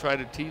he's going to try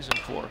to tease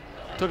him for.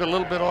 Took a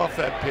little bit off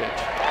that pitch.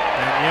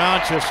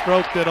 And Jancha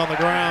stroked it on the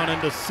ground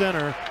into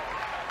center.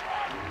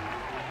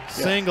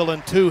 Single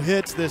and 2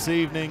 hits this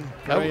evening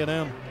for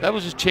A&M. That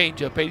was his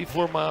changeup,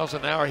 84 miles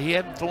an hour. He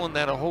hadn't thrown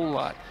that a whole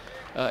lot.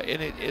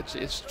 And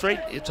it's straight.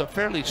 It's a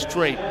fairly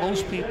straight.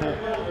 Most people,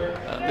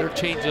 their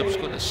changeup's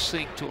going to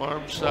sink to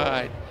arm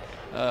side,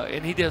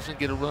 and he doesn't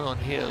get a run on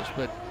his,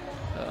 but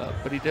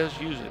he does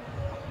use it.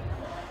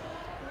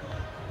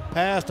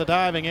 Pass to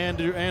diving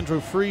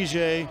Andrew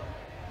Frisier,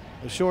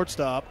 the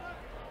shortstop.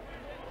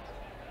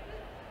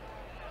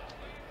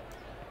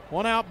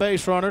 1 out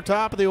base runner,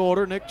 top of the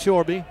order, Nick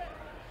Chorby.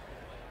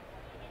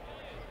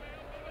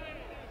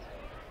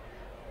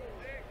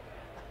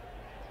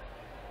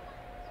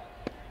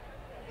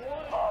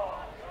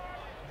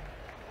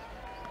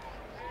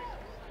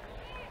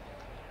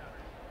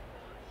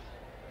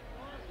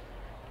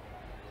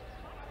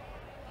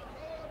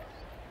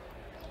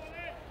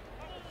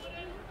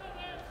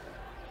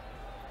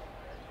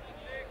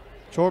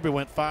 Chorby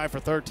went 5 for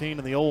 13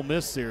 in the Ole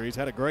Miss series,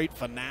 had a great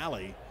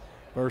finale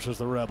versus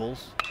the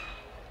Rebels.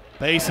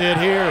 Base hit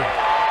here.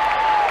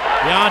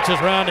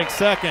 Jancha's rounding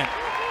second.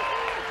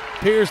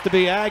 Appears to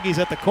be Aggies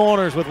at the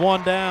corners with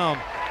 1 down.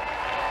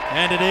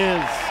 And it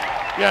is.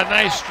 Yeah,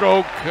 nice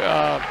stroke.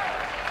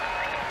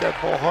 That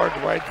ball hard to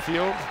right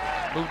field.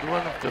 Moved the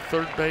run up to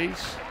third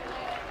base.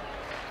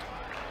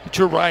 But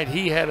you're right,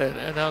 he had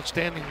an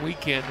outstanding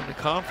weekend in the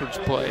conference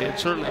play, and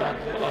certainly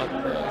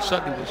on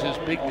Sunday was his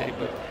big day,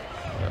 but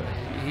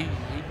he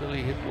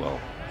really hit well.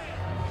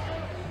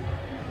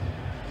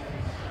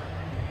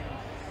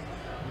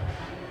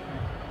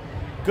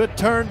 Good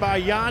turn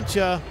by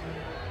Jancha.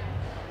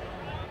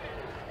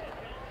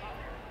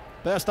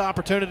 Best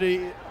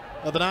opportunity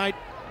of the night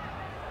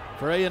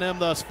for A&M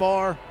thus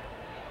far.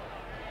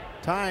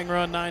 Tying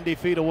run 90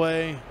 feet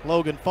away.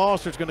 Logan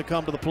Foster's going to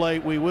come to the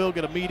plate. We will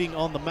get a meeting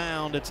on the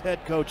mound. It's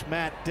head coach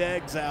Matt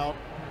Deggs out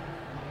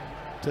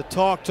to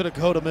talk to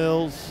Dakota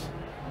Mills.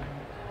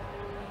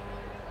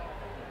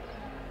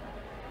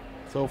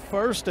 So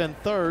first and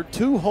third,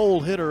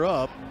 2-hole hitter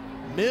up.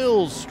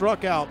 Mills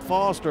struck out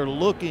Foster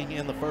looking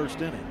in the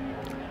first inning.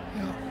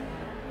 Yeah.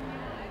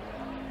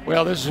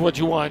 Well, this is what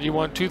you want. You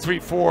want 2, 3,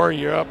 4.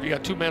 You're up. You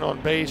got 2 men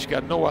on base. You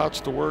got no outs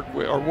to work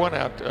with, or 1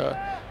 out,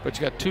 but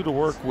you got 2 to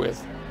work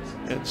with.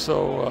 And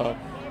so,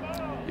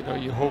 you know,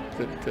 you hope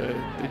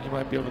that you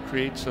might be able to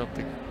create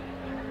something.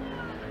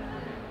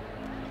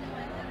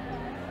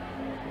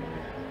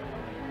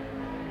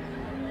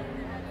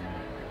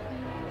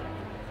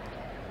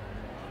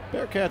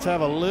 Bearcats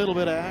have a little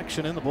bit of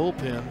action in the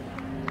bullpen.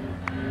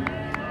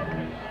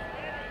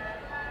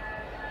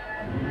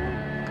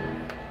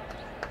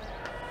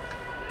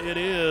 It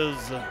is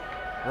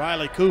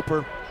Riley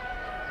Cooper.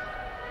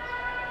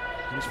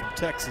 He's from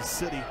Texas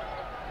City.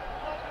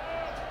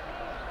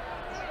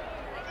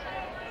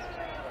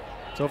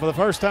 So for the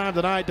first time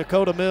tonight,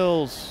 Dakota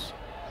Mills,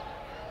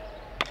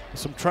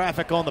 some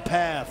traffic on the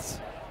paths.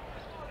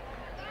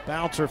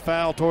 Bouncer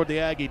foul toward the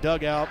Aggie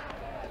dugout.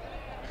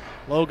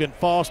 Logan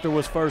Foster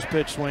was first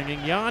pitch swinging.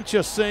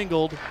 Jancha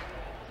singled,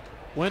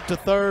 went to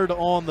third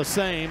on the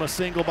same, a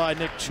single by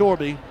Nick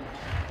Chorby.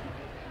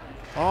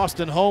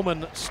 Austin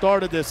Homan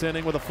started this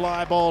inning with a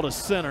fly ball to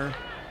center,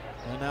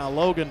 and now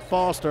Logan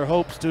Foster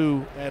hopes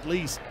to at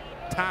least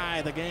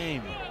tie the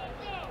game.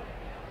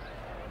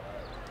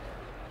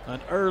 An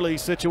early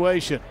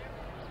situation.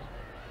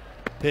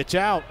 Pitch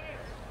out,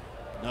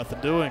 nothing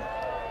doing.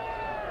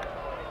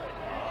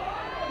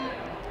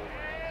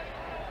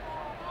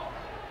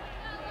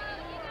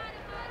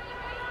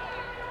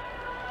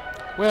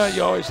 Well,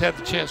 you always have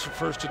the chance for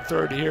first and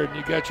third here, and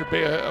you got your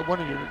one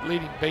of your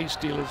leading base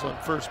stealers on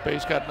first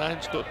base, got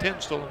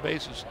 10 stolen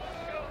bases,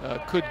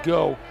 could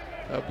go,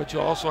 but you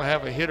also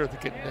have a hitter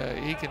that can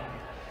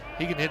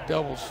he can hit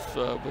doubles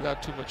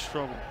without too much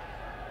trouble.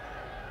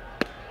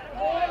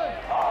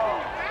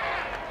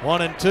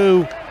 1-2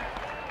 to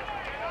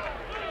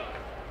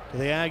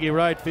the Aggie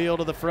right field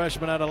of the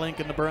freshman out of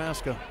Lincoln,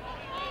 Nebraska.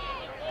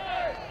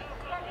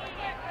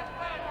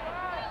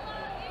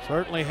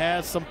 Certainly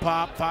has some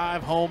pop,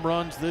 5 home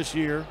runs this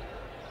year.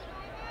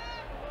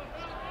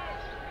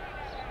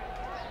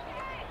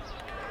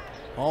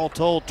 All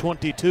told,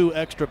 22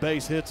 extra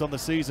base hits on the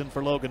season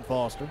for Logan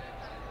Foster.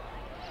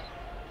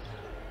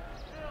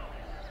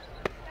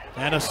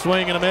 And a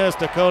swing and a miss.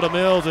 Dakota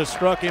Mills has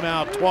struck him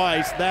out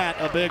twice. That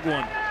a big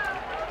one.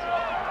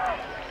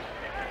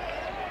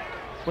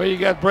 Well, you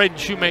got Braden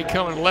Shoemake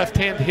coming,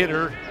 left-hand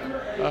hitter,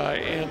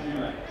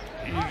 and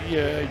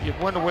you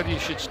wonder whether you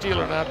should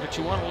steal or not, but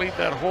you want to leave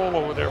that hole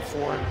over there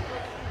for him,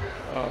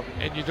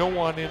 and you don't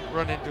want to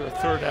run into a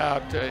third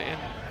out. And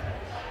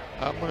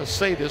I'm going to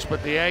say this,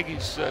 but the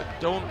Aggies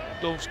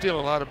don't steal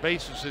a lot of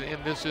bases,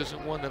 and this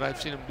isn't one that I've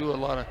seen them do a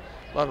lot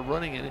of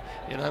running in,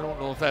 and I don't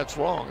know if that's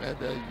wrong. And,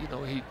 you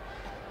know,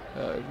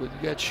 when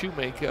you got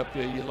Shoemake up,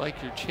 you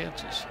like your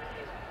chances.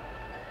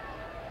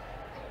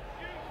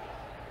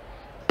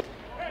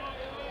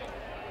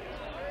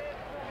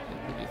 And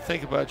when you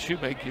think about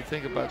Shoemake, you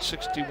think about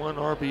 61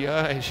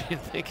 RBIs. You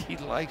think he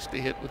likes to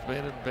hit with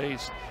man and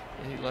base,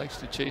 and he likes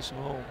to chase them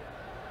home.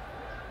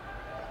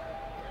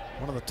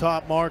 One of the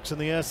top marks in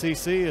the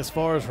SEC as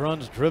far as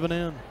runs driven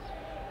in.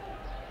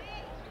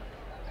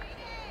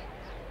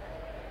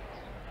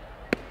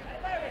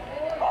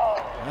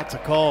 That's a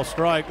call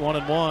strike,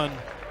 1-1.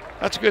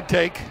 That's a good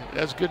take.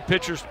 That's a good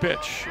pitcher's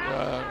pitch.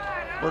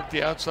 Work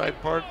the outside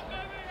part.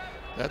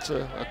 That's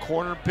a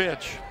corner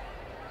pitch.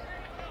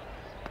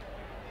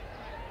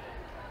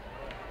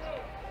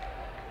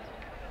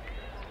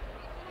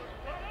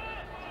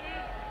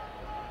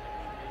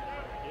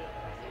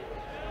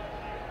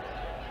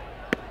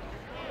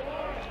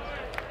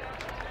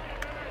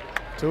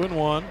 Two and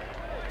one.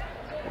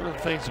 One of the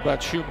things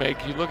about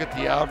Shoemake, you look at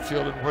the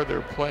outfield and where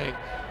they're playing,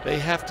 they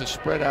have to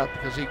spread out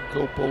because he can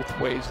go both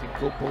ways. He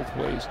can go both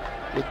ways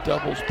with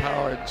doubles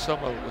power and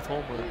some of it with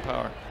home run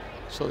power.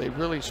 So they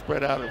really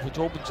spread out, which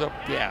opens up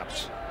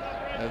gaps.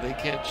 They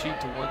can't cheat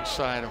to one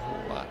side a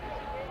whole lot.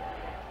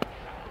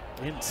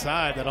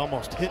 Inside, that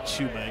almost hit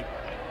Shoemake.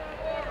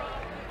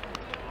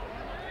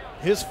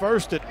 His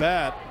first at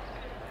bat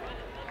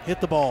hit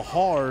the ball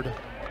hard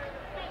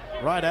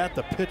right at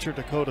the pitcher,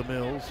 Dakota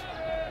Mills.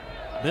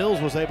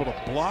 Mills was able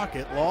to block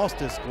it, lost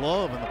his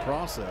glove in the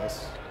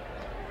process,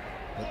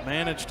 but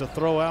managed to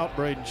throw out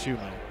Braden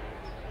Shoemake.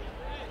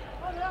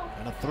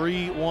 And a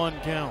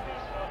 3-1 count.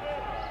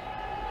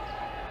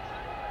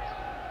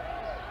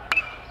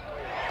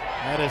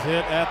 That is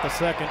hit at the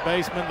second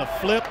baseman. The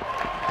flip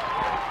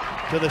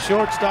to the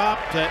shortstop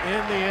to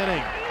end the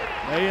inning.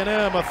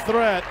 A&M a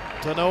threat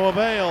to no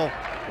avail.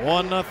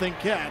 1-0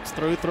 Cats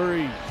through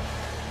 3.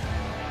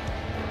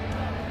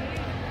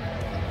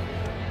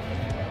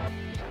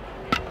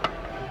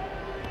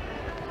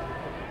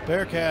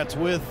 Bearcats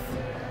with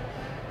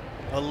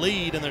a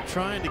lead, and they're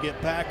trying to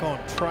get back on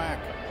track.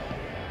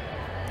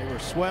 They were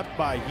swept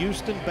by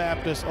Houston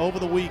Baptist over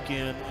the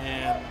weekend,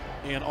 and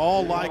in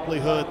all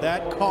likelihood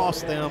that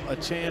cost them a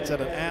chance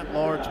at an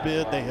at-large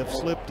bid. They have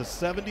slipped to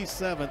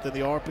 77th in the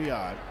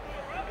RPI.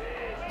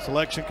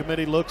 Selection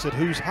committee looks at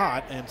who's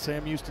hot, and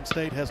Sam Houston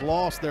State has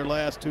lost their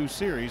last 2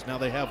 series. Now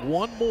they have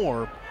one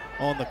more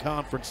on the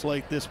conference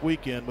slate this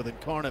weekend with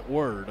Incarnate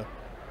Word.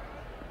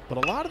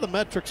 But a lot of the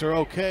metrics are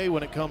okay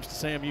when it comes to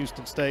Sam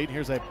Houston State.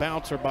 Here's a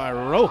bouncer by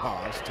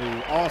Rojas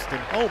to Austin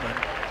Homan,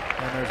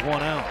 and there's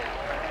one out.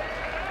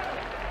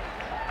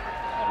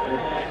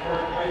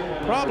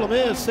 Problem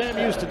is, Sam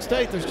Houston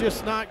State, there's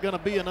just not going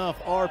to be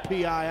enough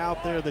RPI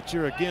out there that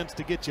you're against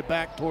to get you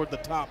back toward the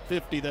top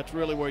 50. That's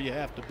really where you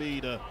have to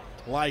be to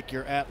like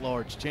your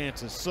at-large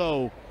chances.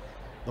 So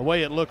the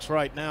way it looks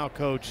right now,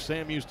 Coach,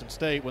 Sam Houston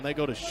State, when they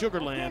go to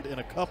Sugar Land in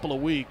a couple of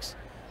weeks,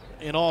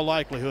 in all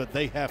likelihood,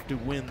 they have to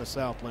win the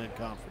Southland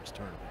Conference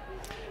tournament.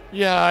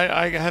 Yeah,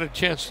 I had a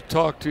chance to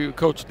talk to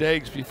Coach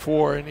Deggs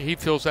before, and he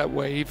feels that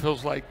way. He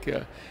feels like,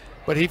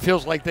 but he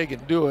feels like they can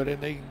do it,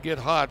 and they can get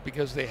hot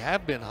because they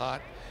have been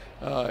hot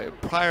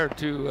prior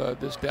to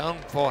this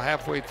downfall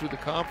halfway through the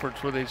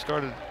conference where they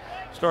started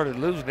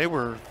losing. They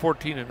were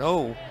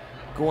 14-0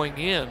 going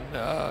in.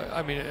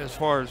 I mean, as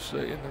far as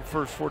in the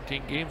first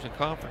 14 games in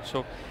conference,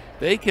 so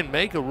they can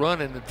make a run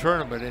in the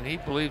tournament, and he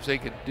believes they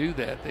can do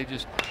that.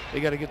 They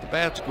got to get the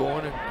bats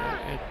going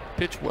and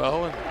pitch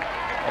well and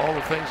all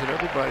the things that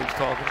everybody's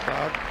talking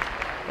about.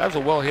 That was a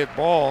well-hit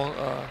ball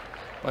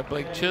by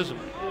Blake Chisholm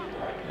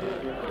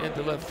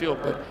into left field,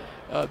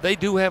 but they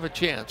do have a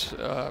chance.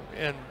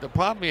 And the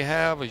problem you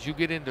have is you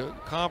get into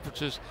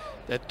conferences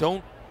that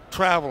don't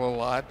travel a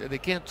lot. They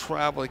can't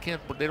travel.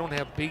 They don't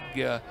have big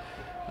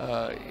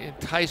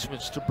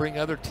enticements to bring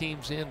other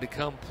teams in to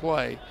come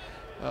play.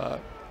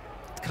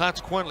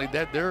 Consequently,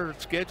 that their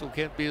schedule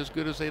can't be as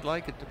good as they'd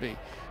like it to be.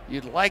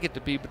 You'd like it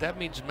to be, but that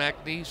means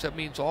McNeese, that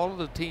means all of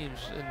the teams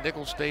in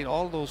Nicholls State,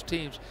 all of those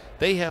teams,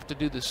 they have to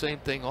do the same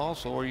thing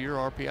also, or your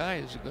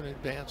RPI isn't going to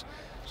advance.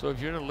 So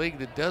if you're in a league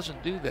that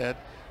doesn't do that,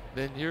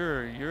 then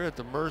you're at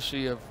the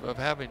mercy of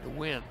having to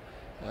win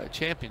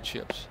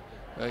championships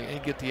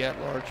and get the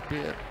at-large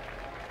bid.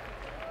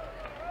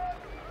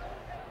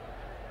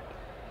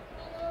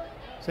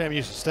 Sam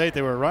Houston State,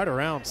 they were right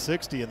around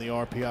 60 in the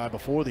RPI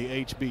before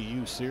the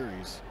HBU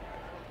series.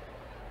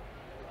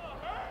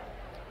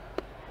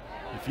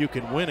 If you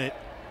can win it,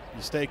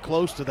 you stay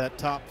close to that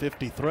top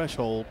 50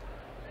 threshold.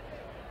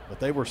 But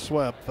they were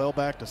swept, fell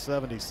back to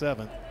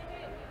 77th.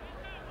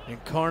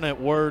 Incarnate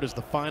Word is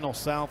the final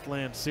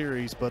Southland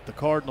series, but the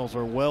Cardinals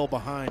are well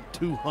behind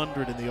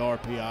 200 in the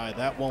RPI.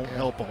 That won't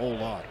help a whole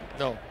lot.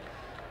 No,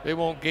 they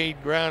won't gain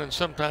ground, and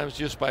sometimes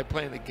just by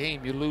playing the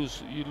game, you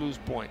lose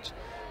points.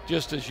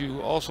 Just as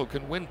you also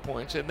can win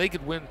points, and they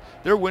could win.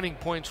 They're winning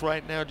points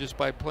right now just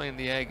by playing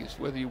the Aggies.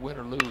 Whether you win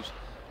or lose,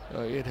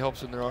 it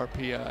helps in their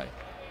RPI.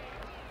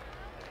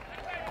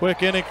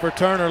 Quick inning for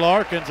Turner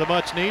Larkins, a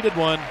much needed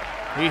one.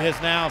 He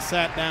has now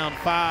sat down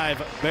 5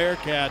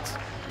 Bearcats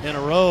in a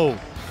row.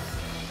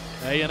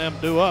 A&M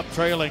due up,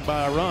 trailing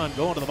by a run,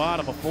 going to the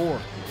bottom of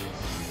 4.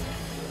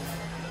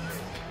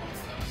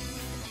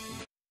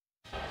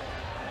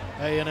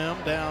 A&M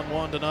down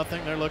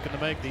 1-0. They're looking to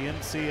make the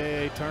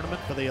NCAA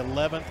tournament for the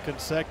 11th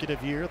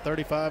consecutive year.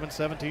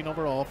 35-17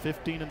 overall,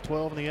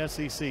 15-12 in the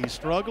SEC.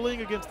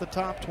 Struggling against the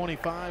top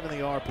 25 in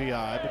the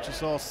RPI, but you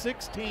saw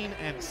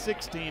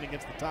 16-16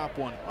 against the top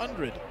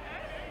 100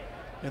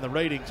 in the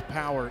ratings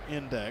power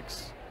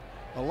index.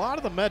 A lot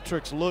of the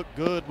metrics look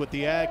good with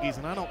the Aggies,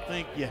 and I don't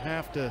think you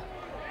have to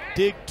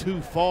dig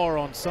too far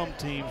on some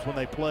teams when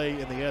they play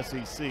in the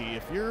SEC.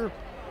 If you're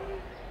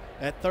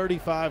at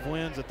 35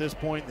 wins at this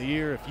point in the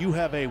year, if you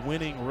have a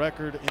winning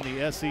record in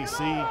the SEC,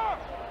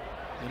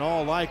 in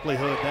all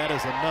likelihood that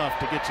is enough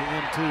to get you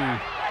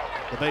into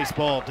the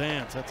baseball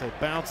dance. That's a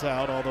bounce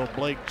out, although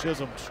Blake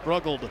Chisholm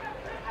struggled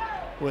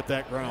with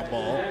that ground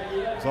ball.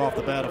 It was off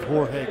the bat of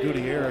Jorge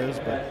Gutierrez.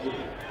 But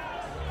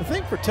the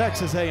thing for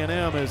Texas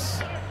A&M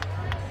is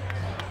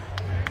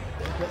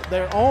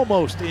they're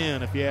almost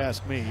in, if you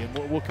ask me,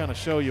 and we'll kind of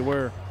show you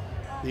where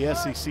the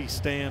SEC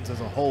stands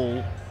as a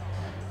whole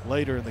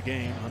later in the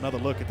game. Another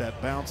look at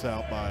that bounce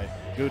out by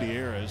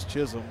Gutierrez.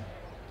 Chisholm,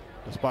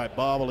 despite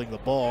bobbling the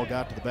ball,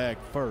 got to the bag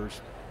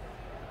first.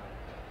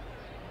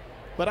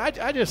 But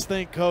I just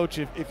think, Coach,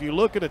 if you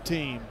look at a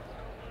team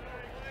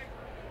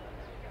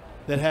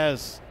that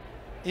has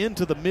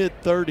into the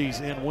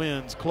mid-30s in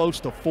wins, close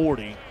to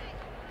 40,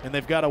 and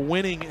they've got a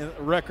winning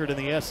record in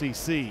the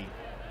SEC,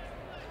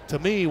 to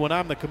me, when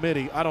I'm the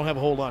committee, I don't have a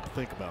whole lot to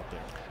think about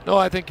there. No,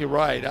 I think you're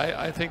right.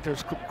 I think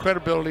there's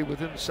credibility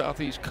within the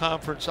Southeast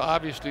Conference.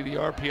 Obviously, the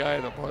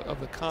RPI of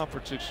the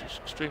conference is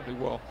extremely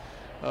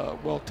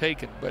well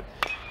taken. But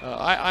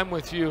I'm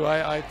with you.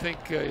 I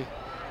think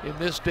in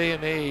this day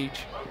and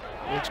age,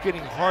 it's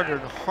getting harder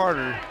and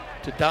harder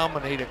to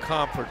dominate a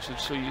conference. And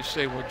so you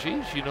say, well,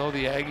 geez, you know,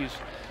 the Aggies,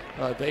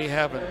 they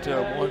haven't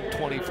won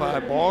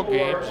 25 ball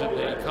games in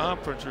the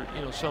conference, or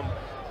some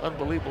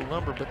unbelievable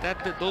number. But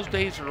those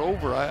days are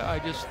over. I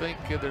just think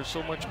there's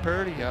so much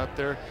parity out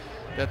there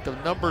that the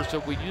numbers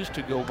that we used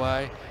to go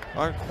by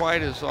aren't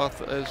quite as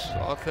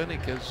authentic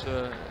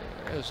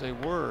as they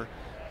were.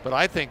 But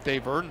I think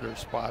they've earned their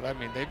spot. I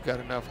mean, they've got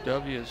enough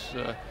W's.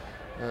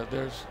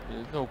 There's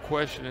no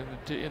question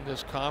in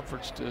this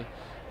conference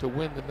to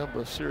win the number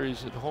of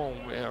series at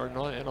home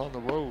and on the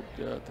road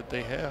that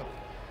they have.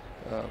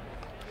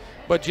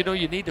 But you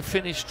need to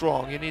finish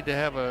strong. You need to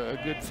have a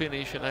good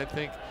finish, and I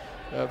think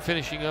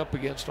finishing up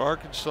against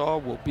Arkansas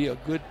will be a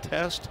good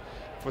test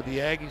for the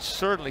Aggies.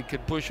 Certainly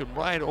could push them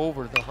right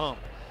over the hump.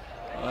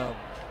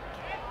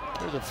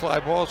 There's a fly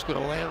ball. It's going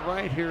to land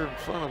right here in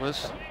front of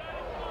us.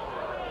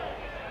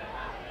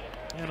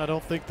 And I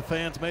don't think the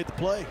fans made the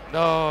play.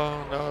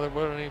 No, there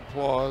wasn't any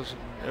applause,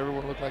 and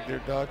everyone looked like they're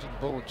dodging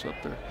bullets up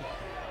there.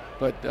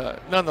 But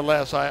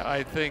nonetheless,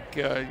 I think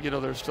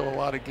there's still a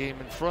lot of game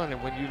in front.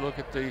 And when you look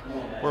at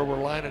where we're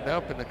lining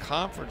up in the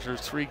conference,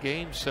 there's 3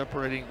 games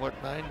separating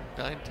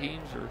nine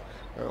teams or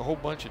a whole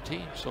bunch of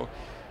teams. So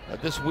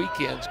this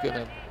weekend's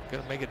gonna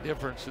make a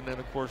difference. And then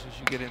of course, as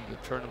you get into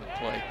tournament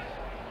play,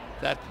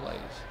 that plays.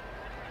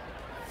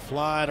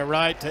 Fly to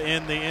right to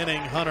end the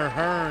inning. Hunter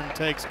Hearn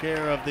takes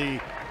care of the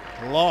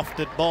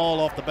lofted ball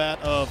off the bat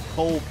of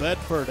Cole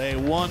Bedford. A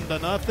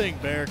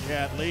 1-0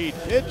 Bearcat lead.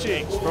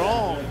 Pitching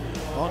strong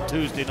on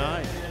Tuesday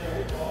night.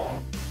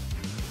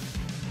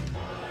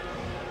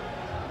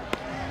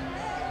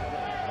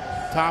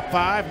 Top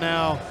 5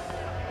 now.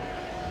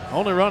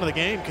 Only run of the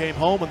game came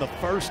home in the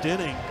first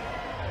inning.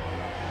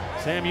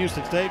 Sam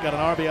Houston State got an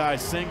RBI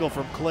single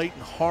from Clayton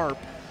Harp.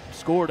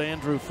 Scored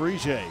Andrew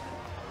Frege.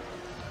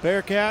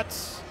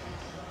 Bearcats,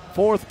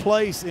 4th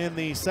place in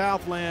the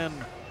Southland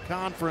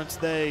Conference.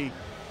 They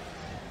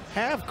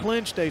have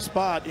clinched a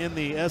spot in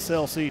the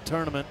SLC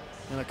tournament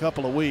in a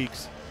couple of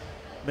weeks.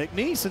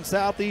 McNeese and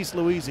Southeast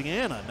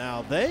Louisiana,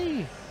 now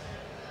they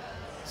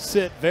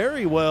sit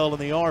very well in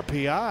the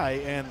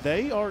RPI, and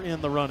they are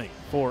in the running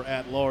for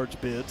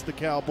at-large bids, the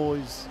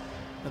Cowboys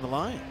and the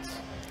Lions.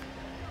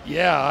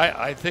 Yeah,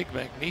 I think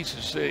McNeese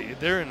is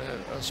they're in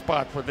a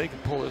spot where they can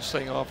pull this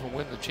thing off and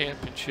win the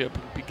championship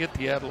and get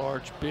the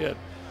at-large bid.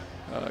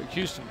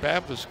 Houston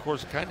Baptist, of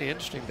course, kind of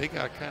interesting. They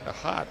got kind of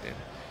hot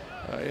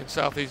in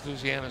Southeast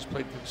Louisiana, has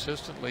played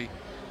consistently.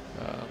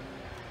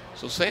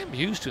 So Sam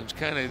Houston's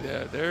kind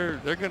of they're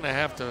going to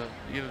have to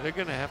they're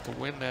going to have to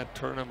win that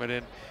tournament.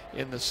 And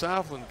in the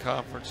Southland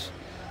Conference,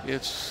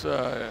 it's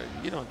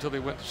until they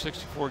went to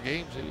 64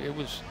 games,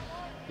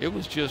 it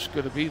was just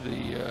going to be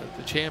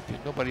the champion.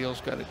 Nobody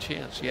else got a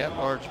chance. The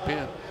at-large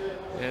bid,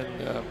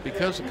 and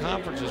because the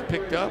conference has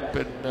picked up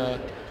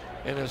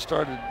and has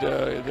started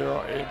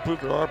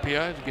improved their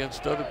RPIs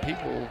against other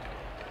people,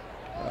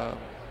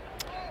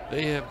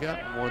 they have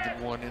gotten more than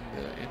one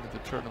into the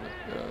tournament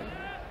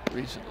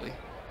recently.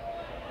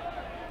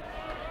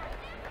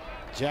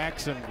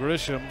 Jackson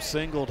Grisham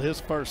singled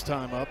his first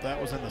time up. That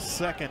was in the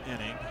 2nd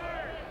inning.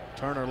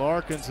 Turner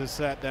Larkins has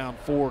sat down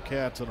 4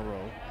 Cats in a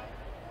row.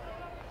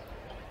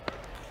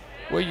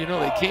 Well, you know,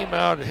 they came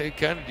out,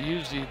 kind of to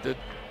use the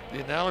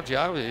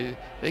analogy,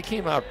 they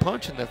came out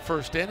punching that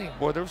first inning.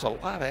 Boy, there was a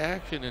lot of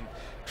action and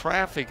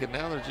traffic, and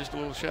now there's just a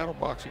little shadow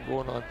boxing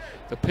going on.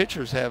 The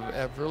pitchers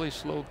have really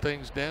slowed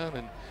things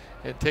down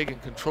and taken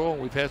control,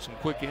 and we've had some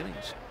quick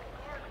innings.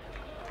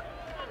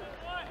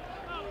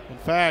 In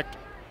fact,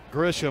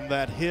 Grisham,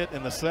 that hit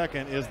in the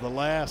second, is the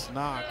last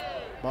knock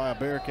by a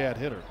Bearcat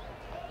hitter.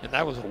 And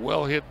that was a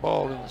well-hit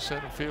ball in the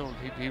center field.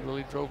 He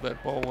really drove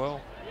that ball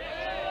well.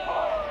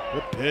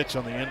 Good pitch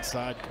on the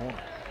inside corner.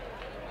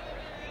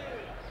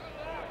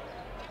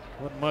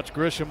 Wasn't much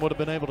Grisham would have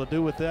been able to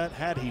do with that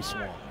had he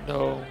swung.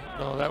 No,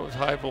 that was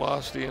high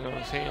velocity and on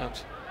his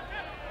hands.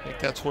 I think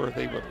that's where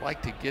they would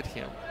like to get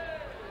him.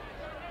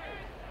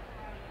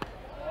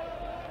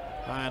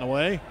 High and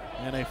away,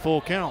 and a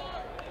full count.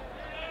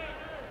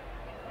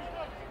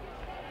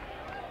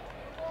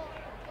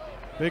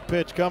 Big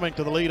pitch coming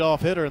to the leadoff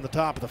hitter in the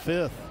top of the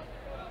fifth.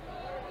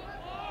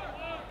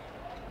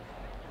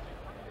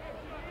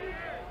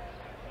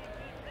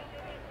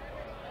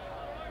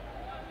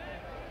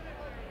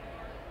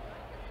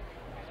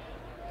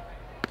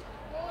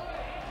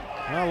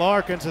 Well,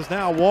 Larkins has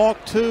now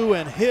walked 2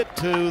 and hit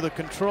 2. The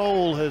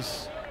control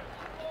has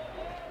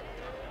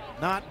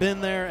not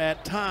been there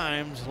at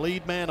times.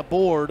 Lead man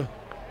aboard. And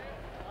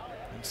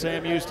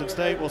Sam Houston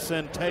State will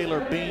send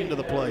Taylor Bean to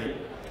the plate.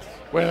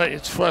 Well,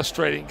 it's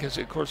frustrating because,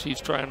 of course,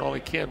 he's trying all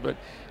he can, but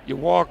you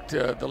walked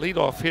the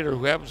leadoff hitter,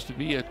 who happens to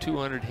be a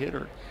 200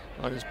 hitter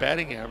on his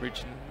batting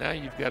average, and now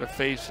you've got to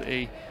face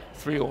a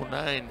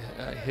 309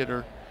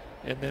 hitter,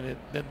 and then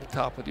the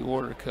top of the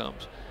order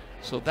comes.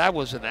 So that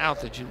was an out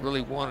that you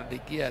really wanted to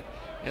get.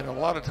 And a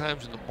lot of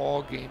times in the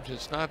ball games,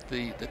 it's not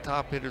the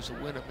top hitters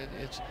that win them.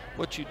 It's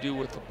what you do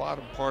with the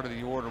bottom part of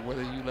the order,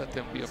 whether you let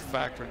them be a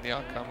factor in the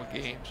outcome of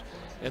games.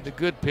 And the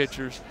good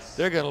pitchers,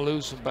 they're going to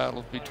lose some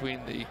battles between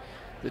the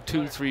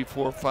 2, 3,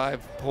 4,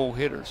 5 pole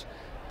hitters,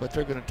 but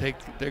they're going to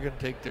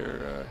take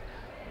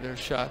their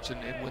shots and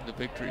win the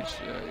victories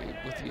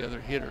with the other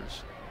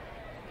hitters.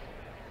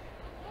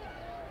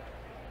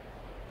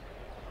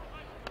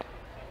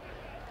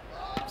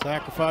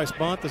 Sacrifice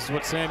bunt. This is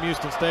what Sam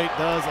Houston State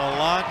does a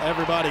lot.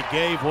 Everybody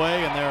gave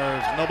way, and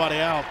there's nobody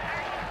out.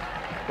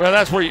 Well,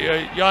 that's where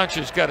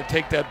Jancha's got to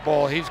take that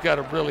ball. He's got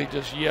to really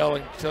just yell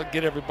and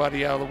get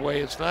everybody out of the way.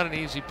 It's not an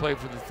easy play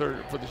for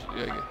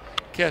the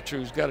catcher,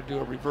 who's got to do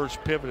a reverse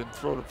pivot and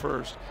throw to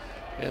first.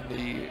 And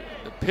the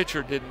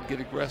pitcher didn't get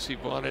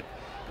aggressive on it.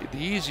 The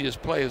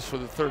easiest play is for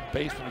the third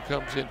baseman who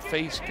comes in,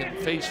 can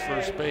face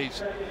first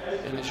base,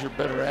 and is your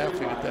better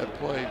athlete at that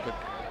play. But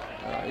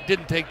it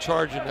didn't take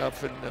charge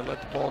enough and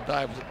let the ball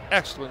die. It was an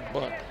excellent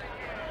bunt.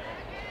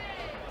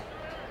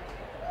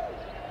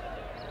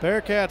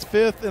 Bearcats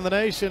 5th in the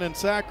nation in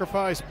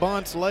sacrifice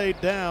bunts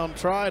laid down.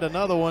 Tried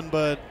another one,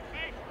 but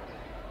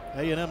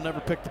A&M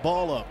never picked the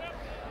ball up.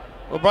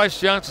 Well, Bryce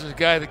Johnson's a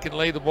guy that can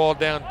lay the ball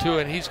down too,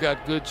 and he's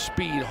got good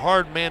speed.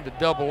 Hard man to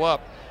double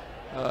up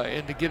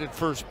and to get at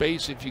first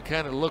base. If you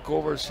kind of look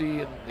over, see,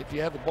 and if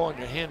you have the ball in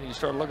your hand and you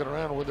start looking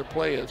around where their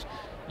play is,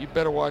 you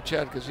better watch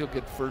out, because he'll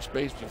get first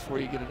base before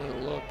you get another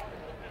look.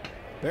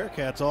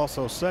 Bearcats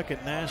also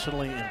second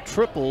nationally in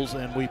triples,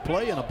 and we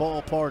play in a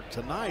ballpark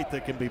tonight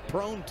that can be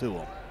prone to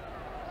them.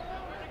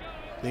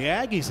 The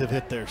Aggies have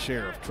hit their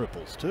share of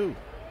triples too.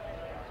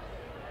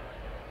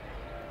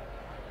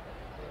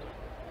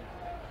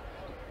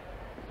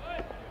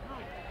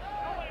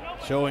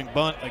 Showing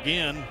bunt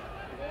again.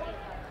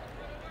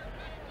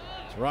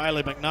 It's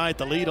Riley McKnight,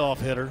 the leadoff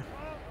hitter.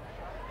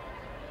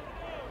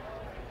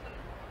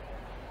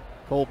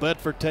 Cole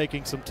Bedford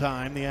taking some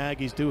time. The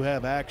Aggies do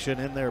have action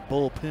in their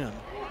bullpen.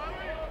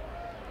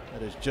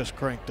 That is just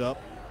cranked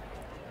up.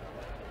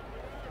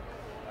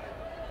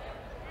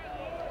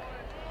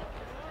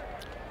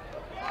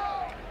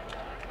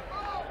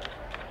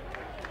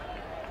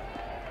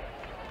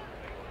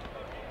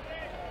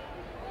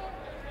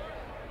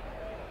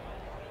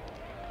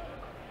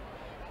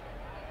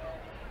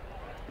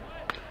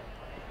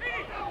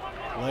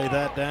 Lay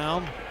that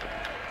down.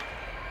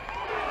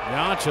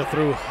 Jancha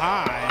threw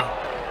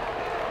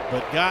high,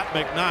 but got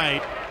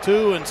McKnight.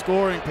 2 in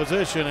scoring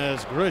position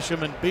as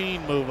Grisham and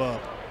Bean move up.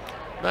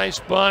 Nice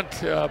bunt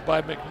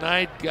by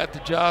McKnight. Got the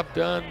job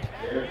done.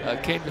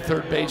 Came to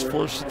third base,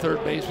 forced the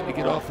third baseman to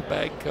get off the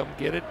bag and come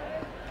get it.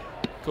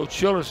 Coach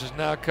Childress is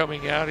now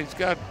coming out. He's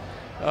got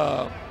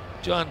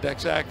John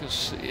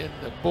Dexakis in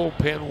the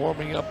bullpen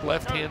warming up,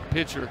 left-hand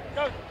pitcher.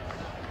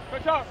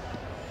 Good job.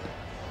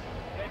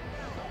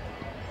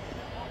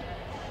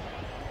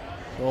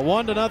 So a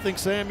 1-0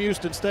 Sam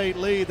Houston State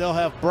lead. They'll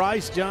have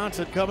Bryce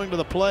Johnson coming to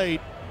the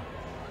plate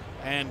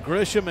and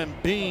Grisham and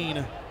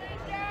Bean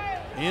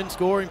in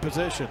scoring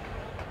position.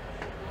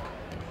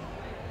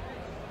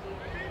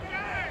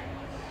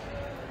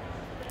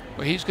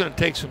 Well, he's going to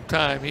take some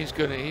time. He's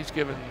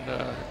giving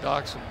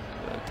Doc some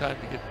time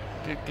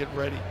to get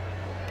ready.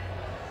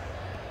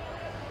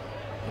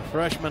 The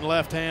freshman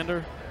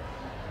left-hander.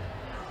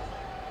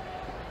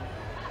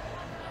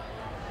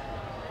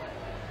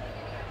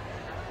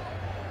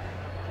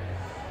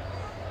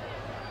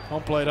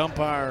 Home plate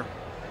umpire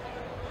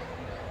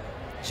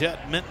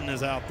Jet Minton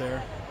is out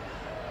there.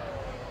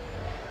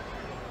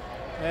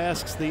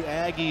 Asks the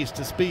Aggies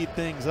to speed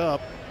things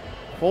up.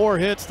 4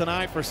 hits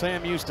tonight for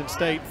Sam Houston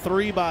State,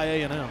 3 by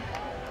A&M.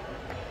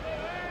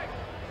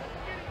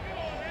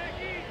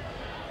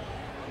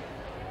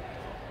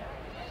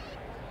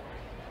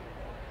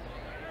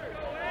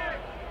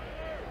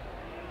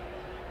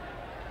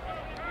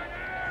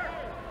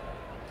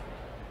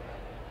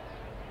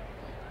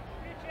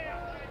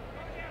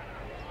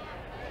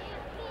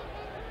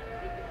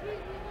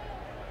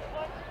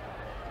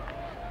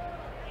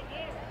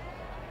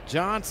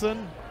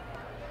 Johnson,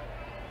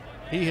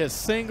 he has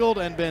singled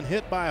and been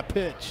hit by a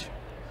pitch.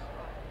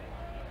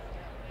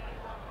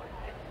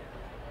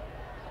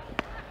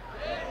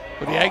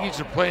 But the Aggies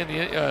are playing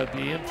the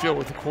infield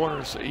with the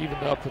corners even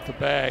up with the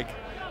bag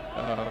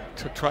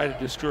to try to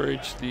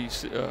discourage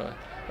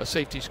a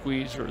safety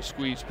squeeze or a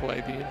squeeze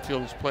play. The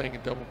infield is playing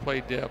in double play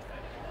depth,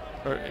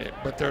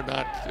 but they're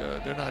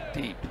not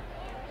deep.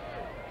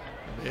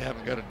 They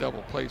haven't got a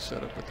double play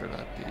setup, but they're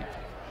not deep.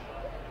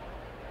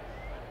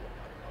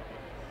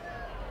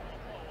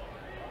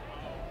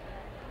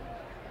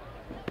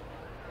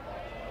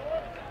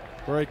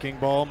 Breaking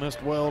ball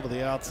missed well to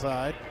the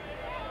outside.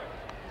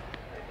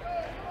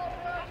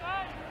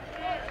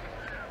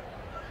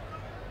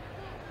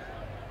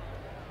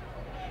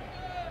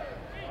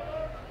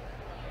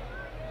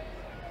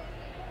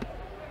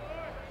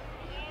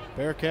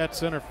 Bearcat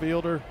center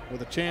fielder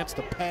with a chance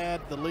to pad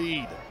the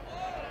lead.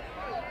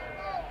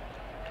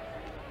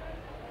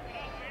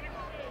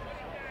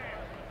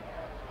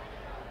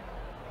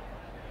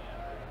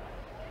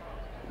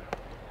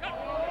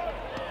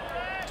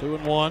 Two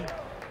and one.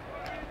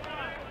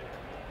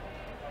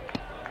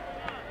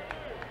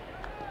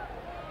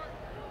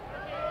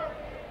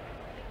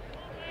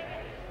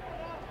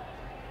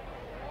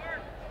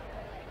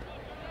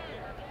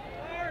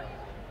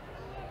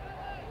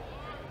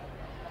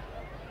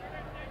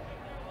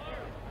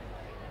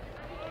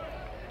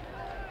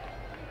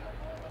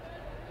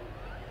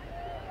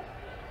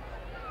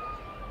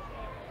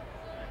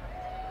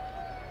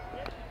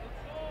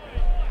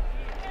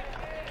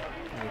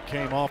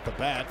 Came off the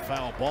bat,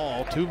 foul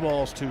ball. 2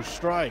 balls, 2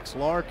 strikes.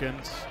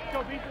 Larkins,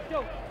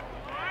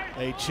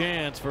 a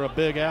chance for a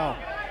big out.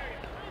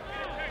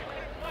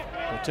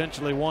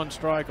 Potentially 1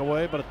 strike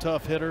away, but a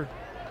tough hitter.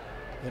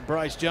 And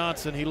Bryce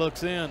Johnson, he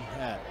looks in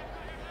at.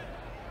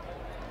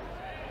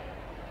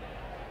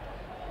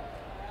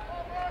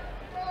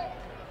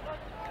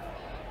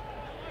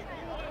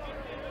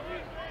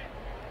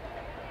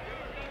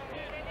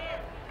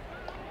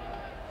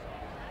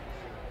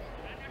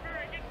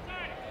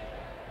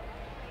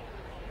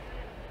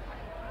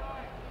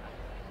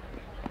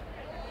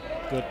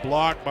 Good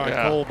block by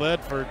Cole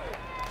Bedford.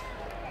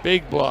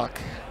 Big block.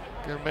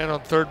 Got a man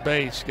on third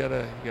base. Got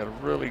to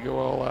really go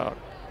all out.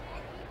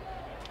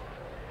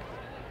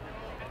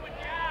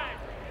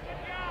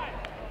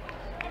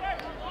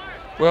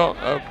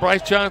 Well,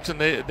 Bryce Johnson,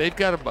 they've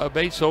got a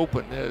base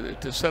open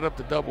to set up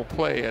the double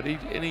play at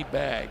any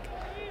bag.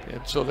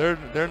 And so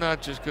they're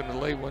not just going to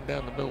lay one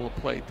down the middle of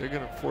the plate. They're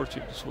going to force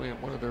him to swing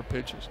one of their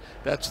pitches.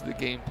 That's the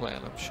game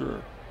plan, I'm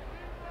sure.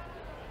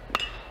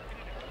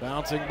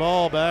 Bouncing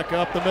ball back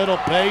up the middle,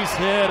 base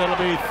hit. It'll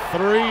be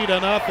 3-0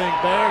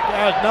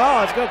 Bearcats.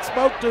 No, it's got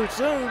spoke too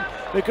soon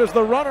because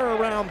the runner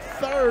around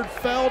third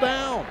fell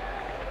down.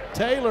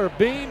 Taylor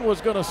Bean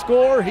was going to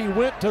score. He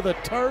went to the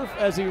turf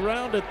as he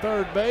rounded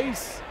third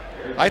base.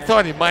 I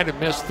thought he might have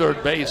missed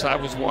third base. I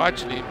was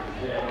watching him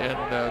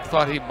and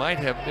thought he might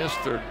have missed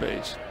third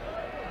base.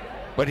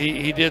 But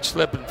he did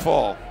slip and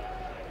fall.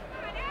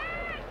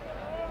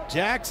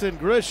 Jackson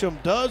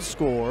Grisham does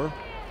score.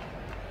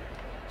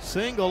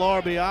 Single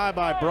RBI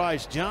by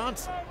Bryce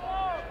Johnson.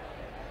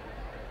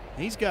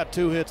 He's got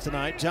 2 hits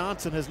tonight.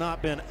 Johnson has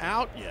not been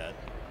out yet.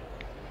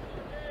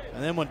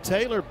 And then when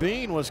Taylor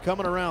Bean was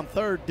coming around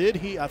third,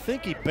 I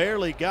think he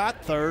barely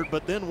got third,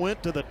 but then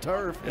went to the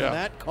turf, and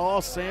that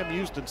cost Sam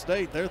Houston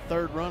State their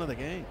 3rd run of the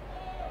game.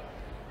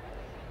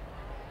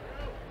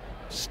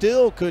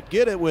 Still could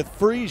get it with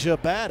Frisia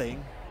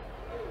batting.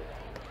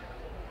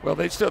 Well,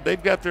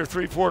 they've got their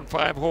 3, 4, and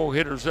 5 hole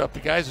hitters up. The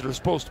guys that are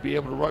supposed to be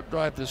able to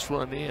drive this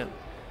run in.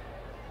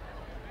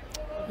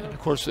 And of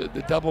course,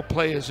 the double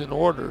play is in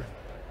order.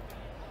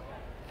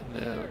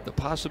 And the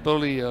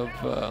possibility of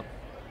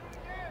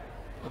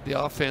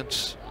the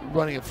offense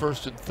running at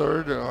first and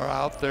third are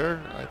out there.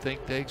 I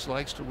think Diggs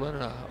likes to run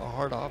a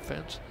hard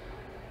offense.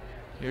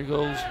 Here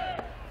goes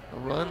a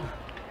run.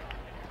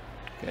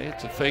 Okay,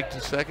 it's a fake to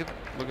second.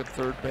 Look at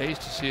third base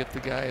to see if the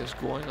guy is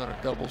going on a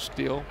double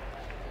steal.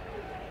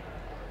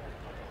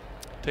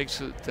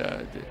 Takes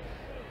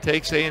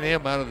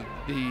A&M out of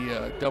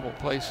the double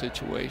play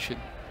situation.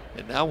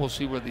 And now we'll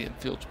see where the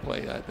infield's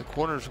play. The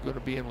corners are going to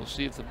be in. We'll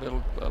see if the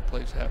middle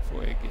plays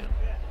halfway again.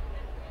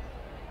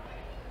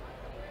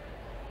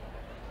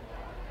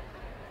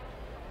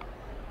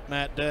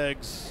 Matt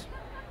Diggs,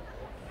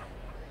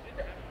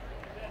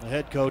 the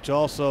head coach,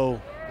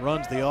 also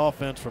runs the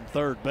offense from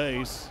third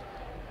base.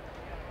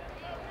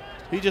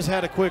 He just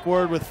had a quick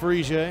word with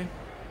Frisia.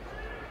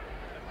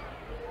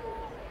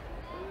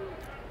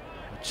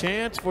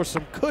 chance for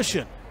some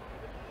cushion.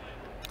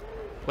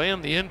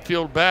 Playing the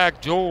infield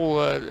back,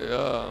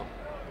 Joel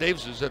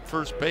Davis is at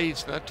first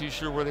base. Not too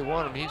sure where they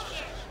want him. He's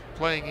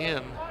playing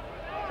in.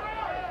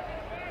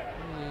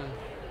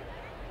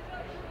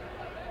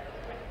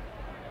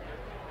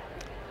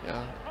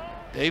 Yeah,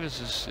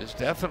 Davis is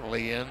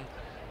definitely in,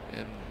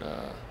 and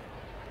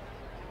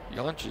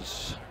Yonch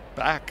is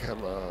back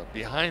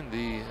behind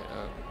the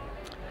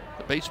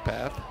base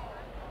path.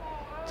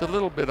 It's a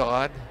little bit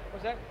odd.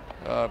 What's that?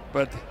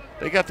 But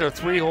they got their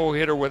 3-hole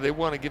hitter where they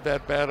want to give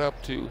that bat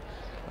up to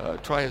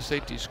try a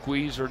safety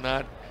squeeze or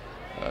not.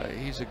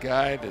 He's a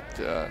guy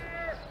that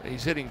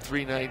he's hitting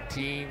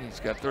 .319. He's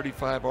got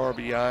 35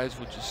 RBIs,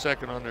 which is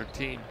second on their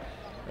team.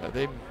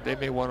 They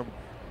may want to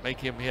make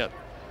him hit,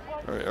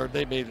 or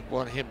they may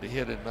want him to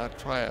hit and not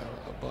try a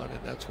bunt, and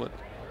that's what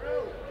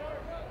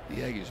the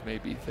Aggies may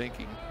be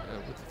thinking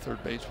with the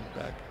third baseman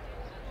back.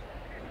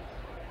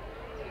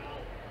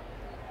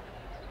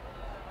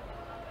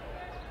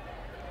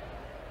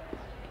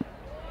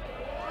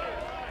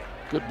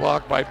 Good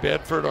block by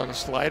Bedford on a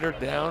slider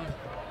down.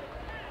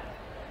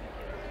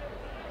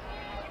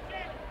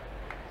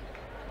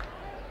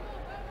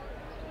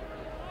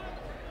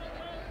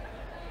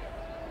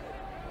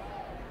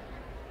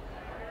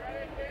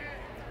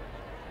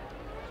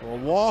 So a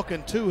walk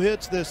and 2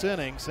 hits this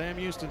inning. Sam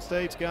Houston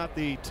State's got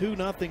the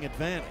 2-0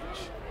 advantage.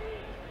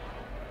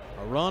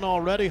 A run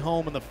already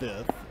home in the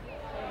 5th.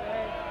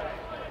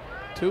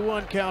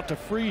 2-1 count to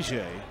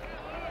Frege.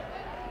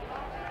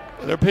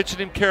 They're pitching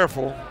him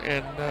careful,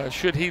 and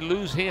should he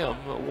lose him,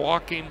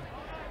 walking,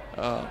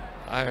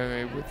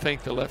 I would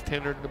think the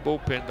left-hander in the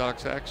bullpen,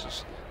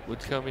 Doxakis, would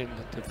come in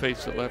to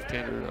face the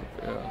left-hander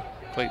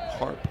of Clayton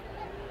Harp.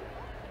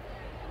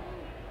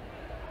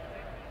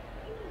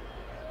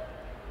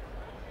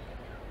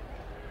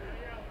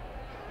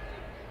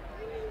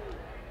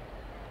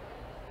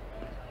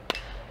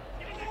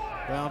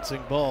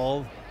 Bouncing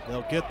ball.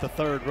 They'll get the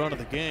 3rd run of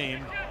the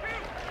game.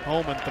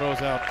 Holman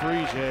throws out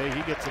Frege.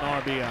 He gets an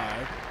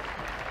RBI.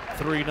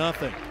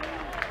 3-0.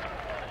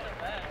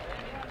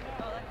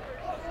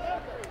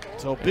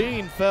 So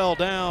Bean fell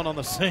down on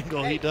the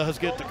single. He does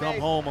get to come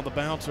home on the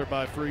bouncer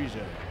by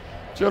Frege.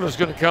 Jonas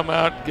going to come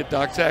out and get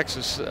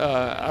Doxakis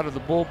out of the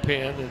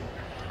bullpen,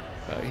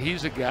 and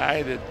he's a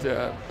guy that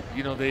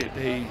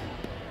they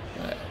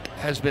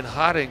has been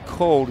hot and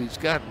cold. He's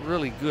got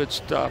really good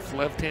stuff,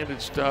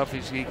 left-handed stuff.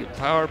 He can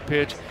power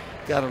pitch.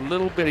 Got a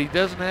little bit.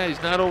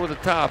 He's not over the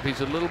top.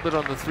 He's a little bit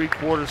on the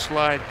 3/4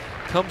 slide.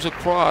 Comes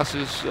across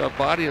his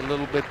body a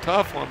little bit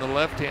tough on the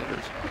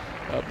left-handers,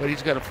 but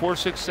he's got a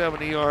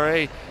 4.67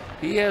 ERA.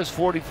 He has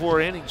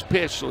 44 innings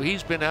pitched, so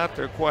he's been out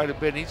there quite a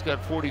bit. And he's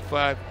got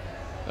 45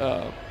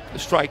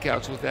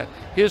 strikeouts with that.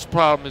 His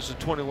problem is the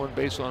 21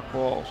 base on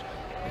balls,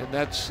 and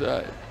that's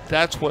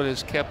what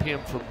has kept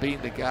him from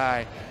being the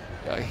guy.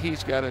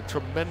 He's got a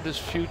tremendous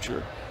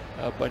future,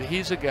 but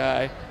he's a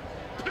guy,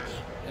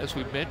 as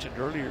we mentioned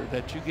earlier,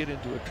 that you get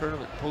into a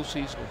tournament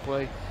postseason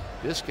play.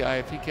 This guy,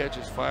 if he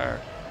catches fire,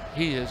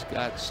 he has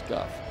got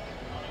stuff.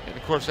 And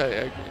of course,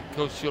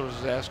 Coach Childers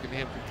is asking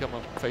him to come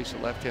up and face the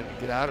left-hander and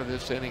get out of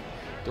this inning.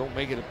 Don't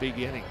make it a big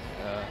inning.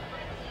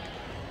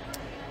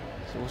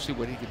 So we'll see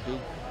what he can do.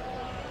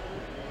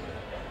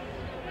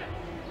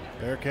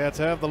 Bearcats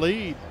have the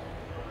lead.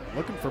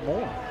 Looking for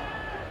more.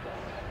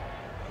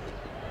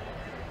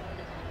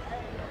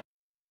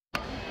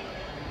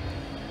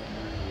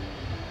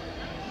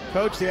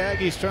 Coach, the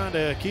Aggies trying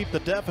to keep the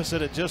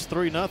deficit at just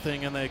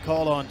 3-0, and they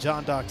call on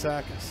John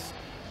Doxakis.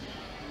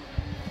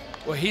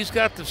 Well, he's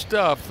got the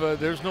stuff.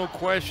 There's no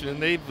question.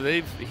 And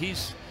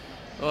he's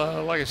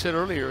like I said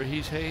earlier,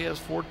 he has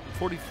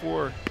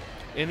 44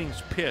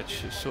 innings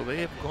pitched, so they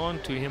have gone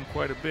to him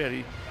quite a bit.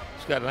 He's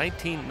got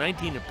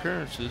 19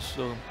 appearances,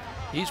 so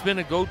he's been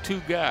a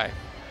go-to guy.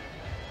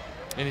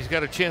 And he's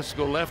got a chance to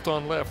go left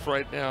on left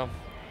right now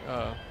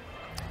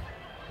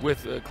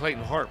with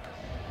Clayton Harp.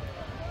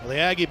 Well, the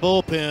Aggie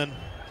bullpen,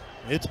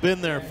 it's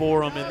been there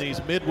for them in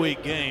these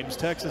midweek games.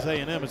 Texas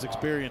A&M has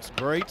experienced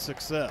great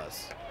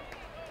success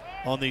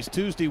on these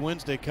Tuesday,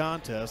 Wednesday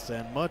contests,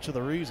 and much of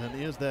the reason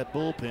is that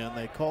bullpen.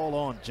 They call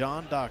on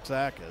John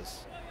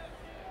Doxakis.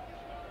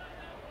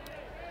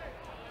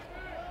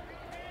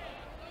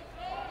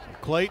 So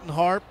Clayton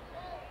Harp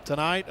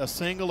tonight, a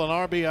single, an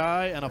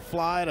RBI, and a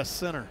fly to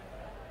center.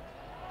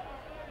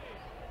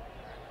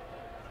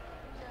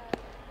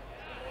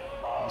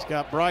 He's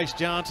got Bryce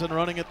Johnson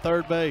running at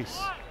third base.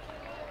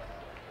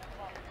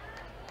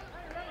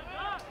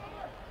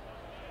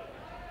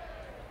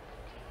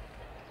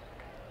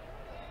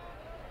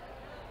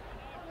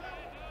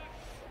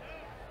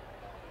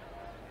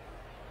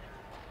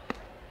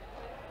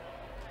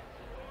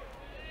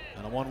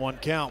 And a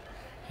 1-1 count.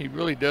 He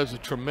really does a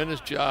tremendous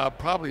job,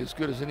 probably as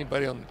good as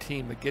anybody on the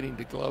team, at getting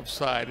to glove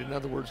side. In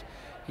other words,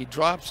 he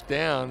drops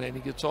down and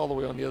he gets all the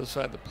way on the other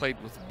side of the plate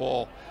with the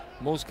ball.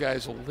 Most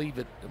guys will leave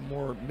it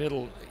more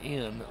middle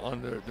in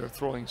on their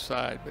throwing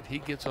side, but he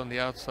gets on the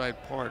outside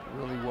part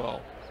really well.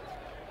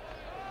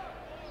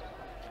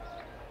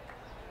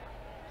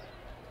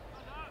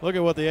 Look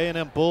at what the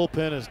A&M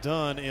bullpen has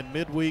done in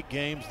midweek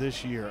games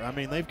this year. I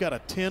mean, they've got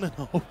a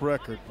 10-0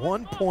 record,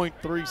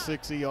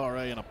 1.36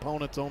 ERA, and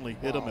opponents only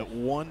hit them at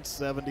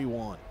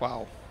 171.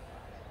 Wow.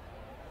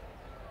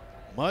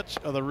 Much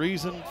of the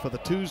reason for the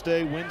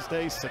Tuesday,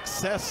 Wednesday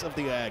success of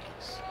the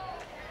Aggies.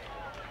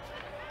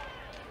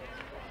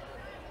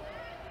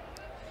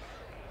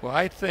 Well,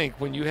 I think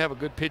when you have a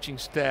good pitching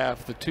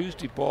staff, the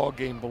Tuesday ball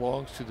game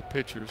belongs to the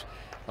pitchers.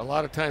 A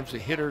lot of times the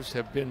hitters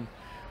have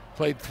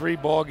played 3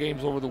 ball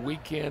games over the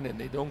weekend and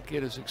they don't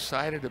get as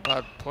excited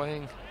about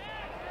playing.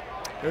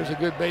 There's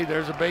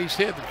a base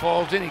hit that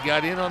falls in. He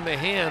got in on the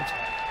hands,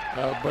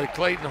 but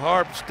Clayton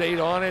Harp stayed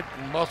on it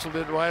and muscled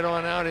it right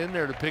on out in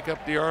there to pick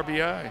up the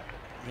RBI.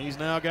 He's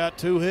now got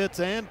 2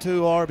 hits and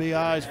 2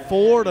 RBIs,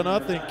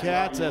 4-0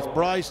 Cats as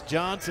Bryce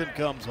Johnson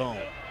comes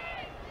home.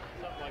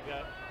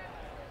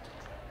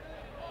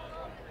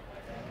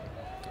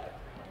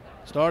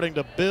 Starting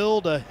to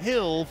build a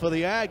hill for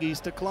the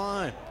Aggies to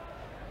climb.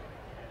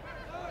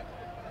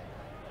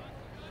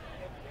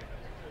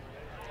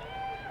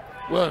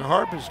 Well, and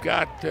Harp has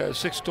got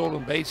 6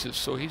 stolen bases,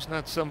 so he's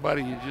not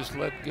somebody you just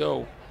let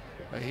go.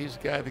 He's a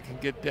guy that can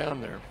get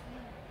down there.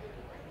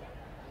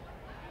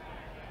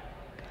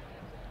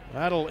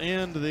 That'll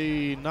end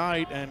the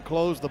night and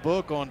close the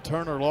book on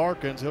Turner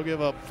Larkins. He'll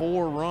give up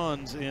 4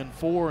 runs in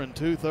 4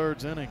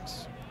 2/3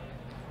 innings.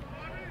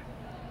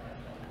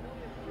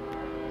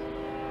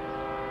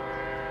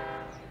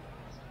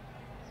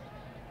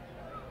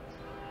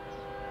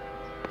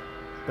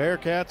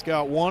 Bearcats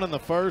got 1 in the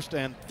first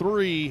and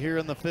 3 here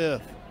in the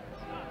 5th.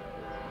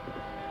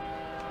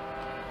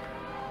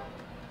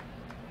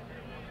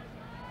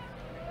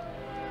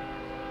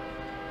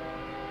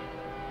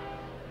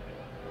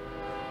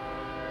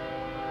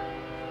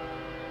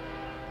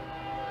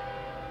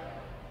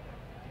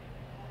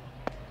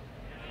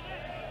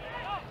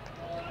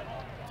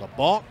 It's a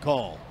balk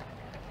call.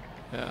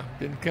 Yeah,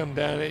 didn't come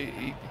down.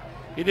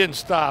 He didn't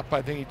stop.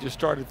 I think he just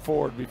started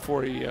forward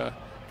before he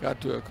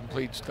got to a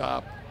complete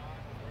stop.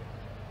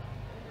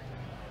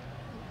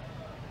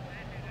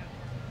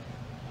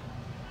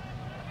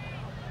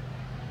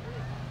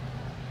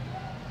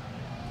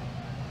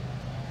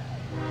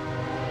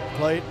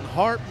 Clayton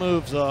Hart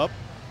moves up.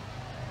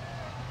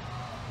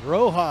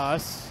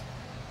 Rojas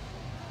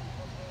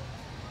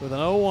with an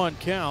 0-1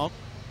 count,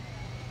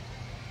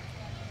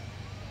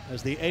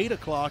 as the 8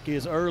 o'clock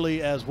is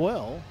early as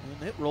well,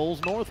 and it rolls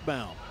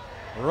northbound.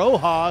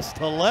 Rojas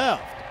to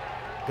left,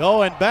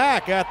 going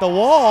back at the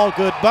wall.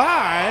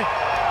 Goodbye.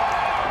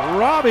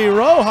 Robbie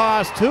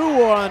Rojas,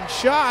 2-1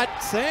 shot.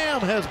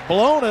 Sam has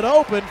blown it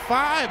open,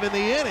 5 in the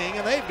inning,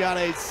 and they've got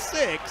a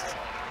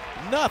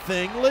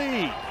 6-0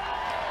 lead.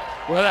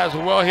 Well, that was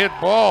a well-hit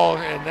ball,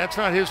 and that's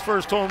not his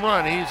first home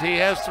run. He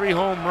has 3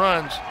 home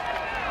runs.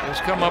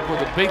 He's come up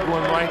with a big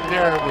one right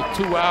there with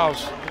 2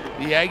 outs.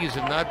 The Aggies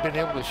have not been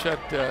able to shut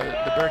the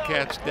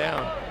Bearcats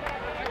down.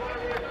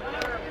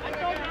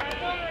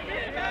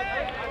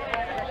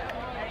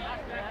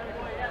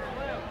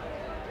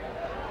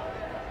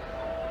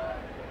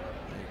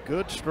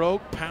 Good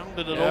stroke,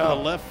 pounded it over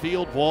the left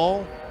field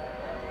wall.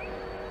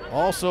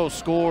 Also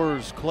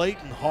scores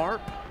Clayton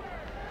Harp.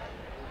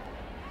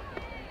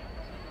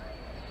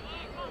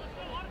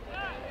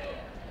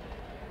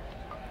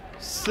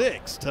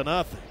 Six to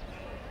nothing.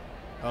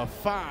 A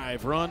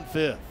 5-run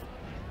 5th.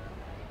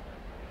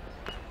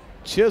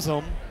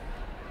 Chisholm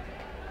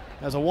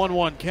has a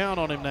 1-1 count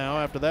on him now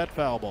after that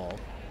foul ball.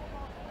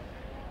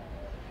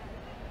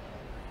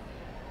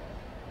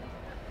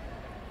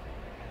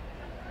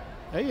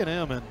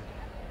 A&M in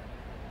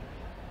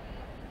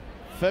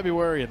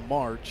February and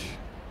March,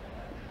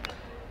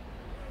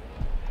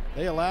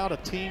 they allowed a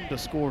team to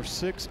score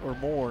 6 or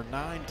more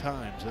 9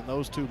 times in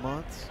those 2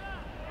 months.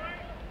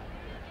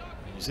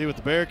 You see what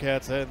the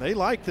Bearcats had. They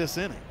like this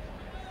inning.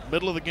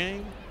 Middle of the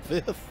game,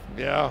 5th.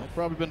 Yeah. They've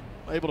probably been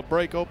able to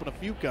break open a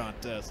few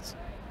contests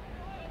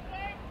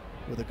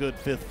with a good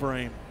 5th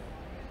frame.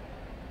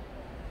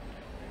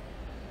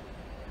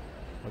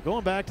 Well,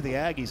 going back to the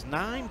Aggies,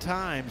 9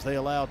 times they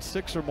allowed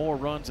 6 or more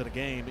runs in a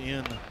game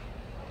in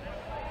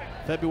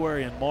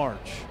February and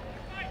March.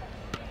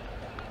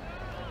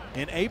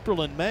 In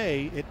April and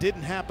May, it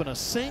didn't happen a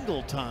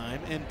single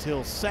time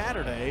until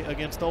Saturday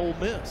against Ole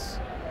Miss.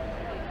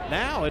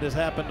 Now it has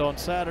happened on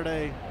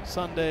Saturday,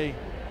 Sunday,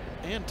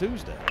 and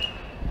Tuesday.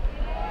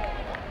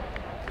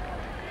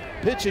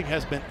 Pitching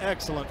has been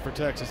excellent for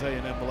Texas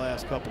A&M the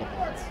last couple of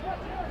months.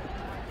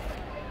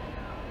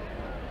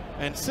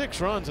 And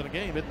 6 runs in a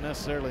game isn't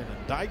necessarily an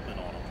indictment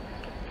on them.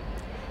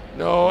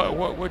 No,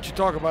 what you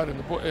talk about in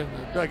the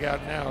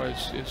dugout now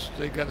is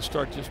they got to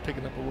start just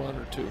picking up a run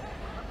or 2.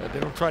 They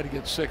don't try to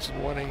get 6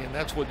 in 1 inning, and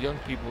that's what young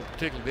people,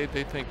 particularly,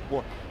 they think,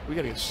 boy, we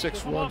got to get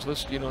 6 runs.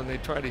 Let's, and they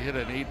try to hit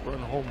an 8-run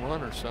home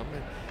run or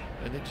something,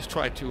 and they just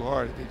try too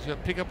hard. They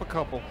just pick up a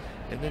couple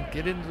and then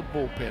get into the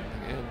bullpen,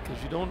 and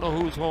because you don't know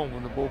who's home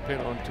in the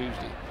bullpen on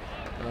Tuesday,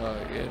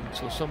 and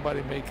so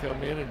somebody may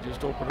come in and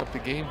just open up the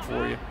game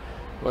for you,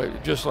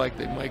 but just like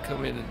they might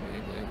come in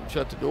and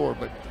shut the door.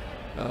 But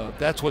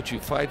that's what you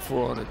fight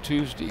for on a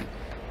Tuesday.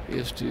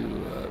 is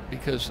to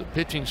because the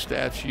pitching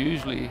staffs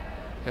usually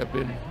have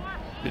been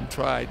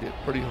tried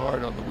pretty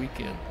hard on the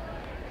weekend.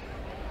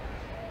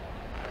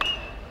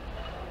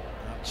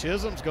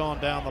 Chisholm's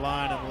gone down the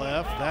line and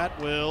left. That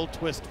will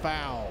twist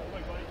foul.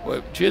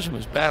 Well, Chisholm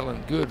is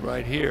battling good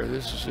right here.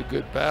 This is a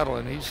good battle,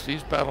 and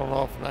he's battling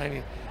off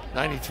 90,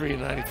 93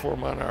 and 94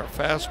 mile-an-hour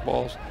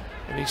fastballs,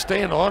 and he's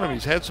staying on him.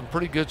 He's had some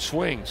pretty good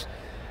swings.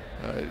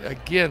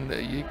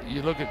 Again,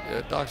 you look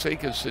at Dox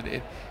Akins,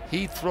 and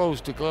he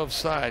throws to glove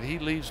side. He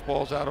leaves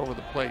balls out over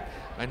the plate.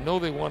 I know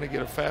they want to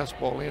get a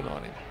fastball in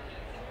on him.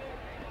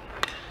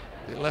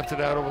 They left it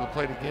out over the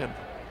plate again.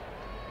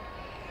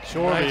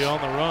 Shorty Nice.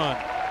 on the run.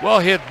 Well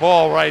hit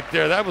ball right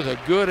there. That was a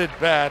good at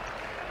bat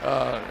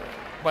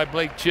by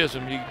Blake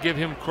Chisholm. You give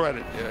him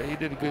credit. Yeah, he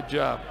did a good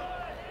job.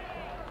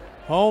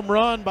 Home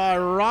run by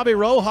Robbie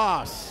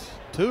Rojas.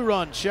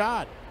 2-run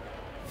shot.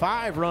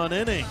 5-run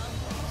inning.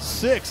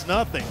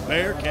 6-0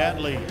 Bearcat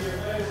lead.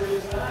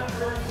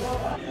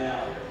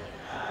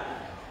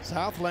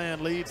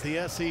 Southland leads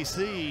the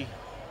SEC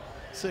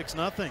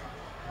 6-0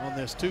 on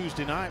this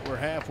Tuesday night. We're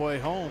halfway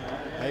home.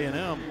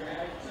 A&M.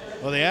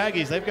 Well, the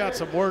Aggies, they've got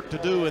some work to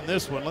do in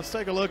this one. Let's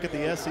take a look at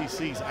the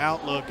SEC's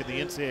outlook at the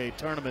NCAA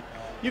tournament.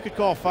 You could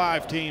call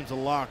 5 teams a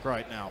lock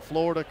right now: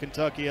 Florida,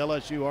 Kentucky,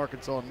 LSU,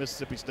 Arkansas, and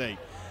Mississippi State.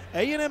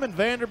 A&M and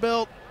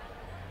Vanderbilt,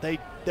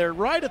 they're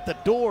right at the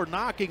door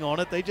knocking on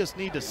it. They just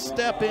need to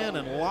step in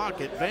and lock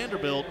it.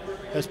 Vanderbilt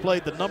has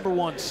played the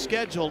 #1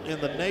 schedule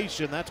in the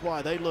nation. That's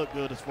why they look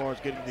good as far as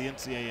getting to the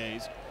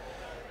NCAAs.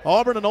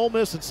 Auburn and Ole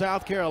Miss in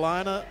South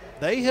Carolina,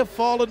 they have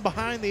fallen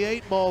behind the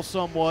 8 ball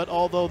somewhat,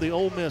 although the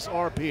Ole Miss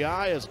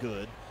RPI is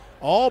good.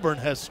 Auburn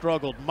has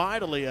struggled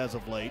mightily as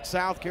of late.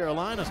 South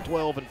Carolina's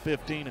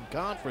 12-15 in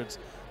conference.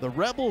 The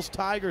Rebels,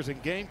 Tigers,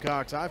 and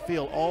Gamecocks, I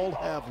feel, all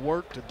have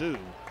work to do.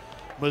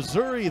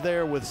 Missouri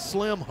there with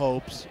slim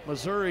hopes.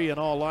 Missouri, in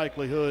all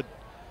likelihood,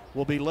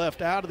 will be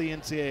left out of the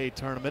NCAA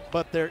tournament,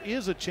 but there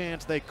is a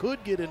chance they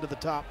could get into the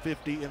top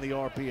 50 in the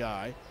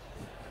RPI.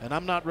 And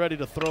I'm not ready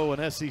to throw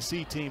an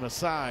SEC team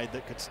aside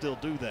that could still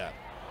do that.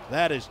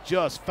 That is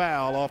just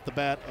foul off the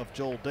bat of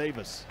Joel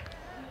Davis.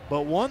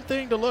 But one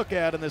thing to look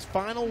at in this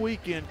final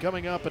weekend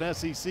coming up in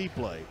SEC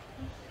play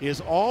is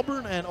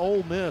Auburn and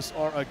Ole Miss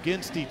are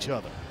against each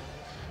other.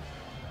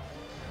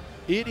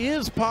 It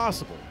is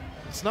possible.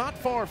 It's not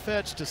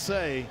far-fetched to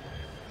say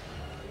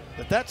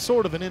that that's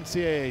sort of an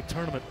NCAA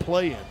tournament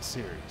play-in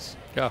series.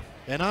 Yeah.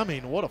 And I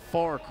mean, what a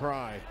far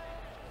cry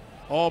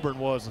Auburn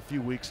was a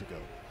few weeks ago.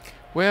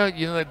 Well,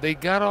 you know, they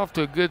got off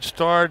to a good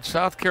start.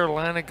 South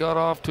Carolina got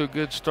off to a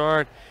good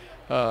start.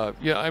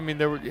 Yeah, I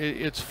mean,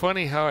 it's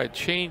funny how it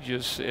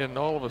changes, and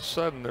all of a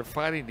sudden they're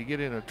fighting to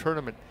get in a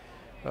tournament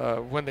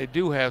when they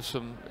do have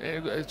some.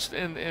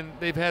 And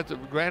they've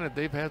had, granted,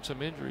 they've had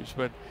some injuries,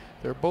 but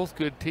they're both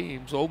good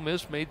teams. Ole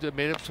Miss made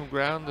up some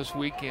ground this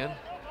weekend.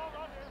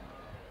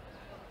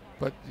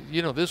 But,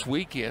 you know, this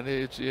weekend,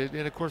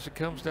 and of course it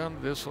comes down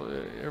to this,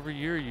 every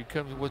year you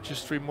come with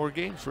just 3 more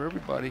games for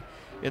everybody,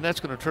 and that's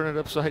going to turn it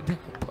upside down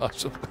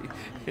possibly.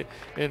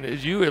 And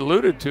as you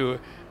alluded to,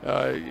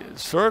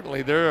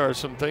 certainly there are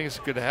some things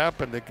that could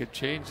happen that could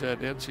change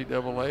that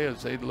NCAA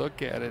as they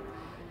look at it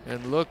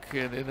and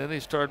then they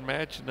start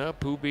matching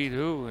up who beat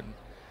who,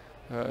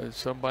 and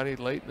somebody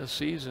late in the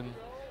season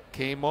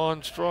came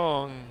on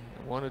strong,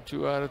 won a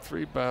 2 out of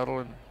 3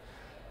 battle,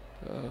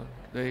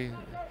 and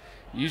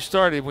you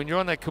started, when you're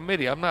on that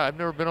committee, I've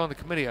never been on the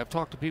committee, I've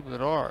talked to people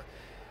that are,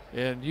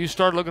 and you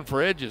start looking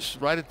for edges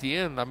right at the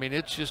end. I mean,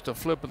 it's just a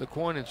flip of the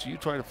coin, and so you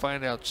try to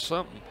find out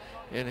something.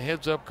 And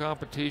heads-up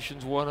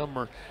competitions, one of them,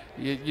 or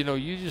you know,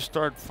 you just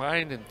start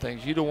finding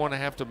things. You don't want to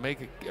have to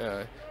make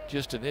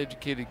just an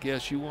educated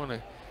guess. You want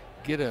to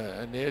get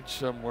an edge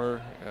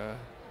somewhere.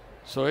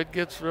 So it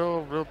gets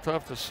real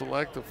tough to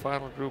select the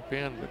final group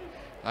in, but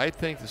I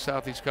think the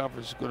Southeast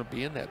Conference is going to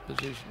be in that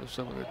position of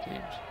some of their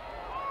teams.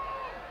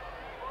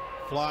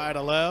 Fly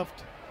to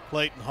left,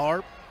 Clayton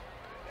Harp.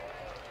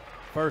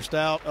 First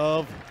out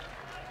of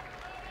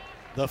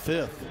the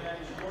 5th.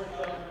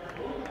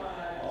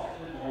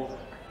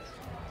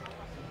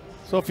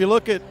 So if you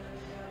look at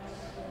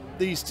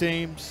these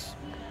teams,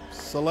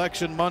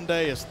 Selection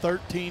Monday is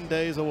 13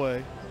 days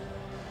away.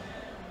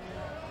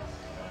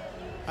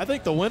 I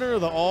think the winner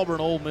of the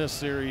Auburn-Ole Miss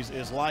series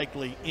is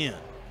likely in.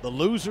 The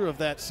loser of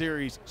that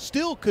series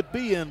still could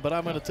be in, but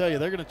I'm going to tell you,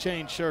 they're going to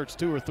change shirts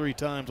 2 or 3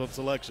 times on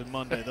Selection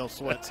Monday. They'll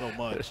sweat so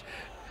much.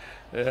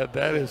 Yeah,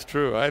 that is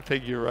true. I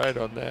think you're right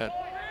on that.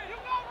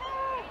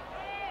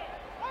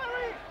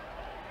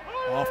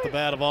 Off the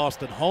bat of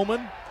Austin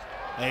Homan.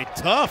 A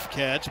tough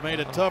catch, made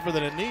it tougher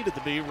than it needed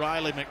to be.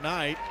 Riley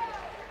McKnight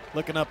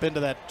looking up into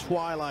that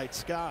twilight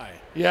sky.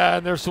 Yeah,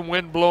 and there's some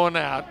wind blowing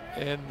out,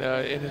 and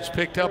it's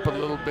picked up a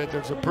little bit.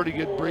 There's a pretty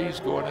good breeze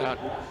going out,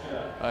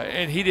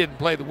 and he didn't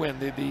play the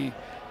wind.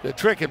 The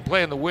trick in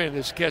playing the wind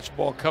is catch the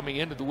ball coming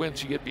into the wind,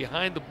 so you get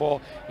behind the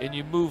ball and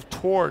you move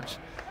towards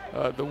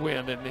the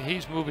wind, and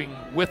he's moving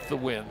with the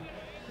wind,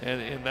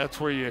 and that's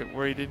where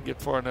he didn't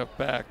get far enough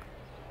back.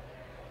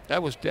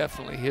 That was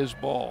definitely his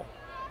ball.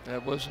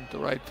 That wasn't the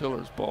right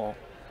fielder's ball.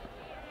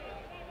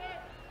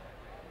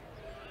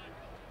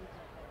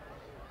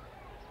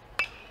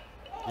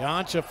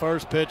 Yoncha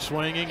first pitch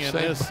swinging, and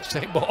this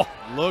same ball.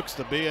 looks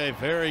to be a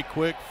very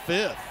quick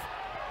fifth.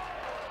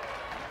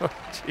 Oh,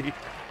 gee.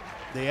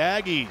 The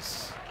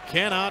Aggies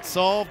cannot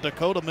solve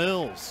Dakota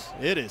Mills.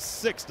 It is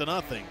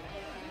 6-0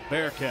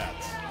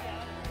 Bearcats.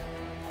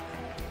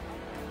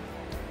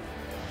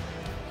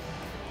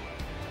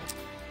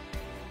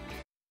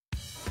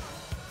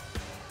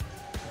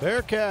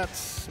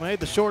 Bearcats made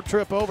the short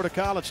trip over to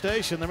College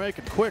Station. They're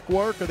making quick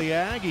work of the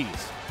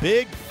Aggies.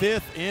 Big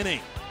fifth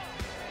inning.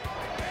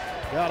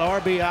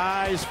 Got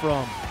RBIs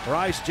from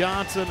Bryce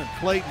Johnson and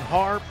Clayton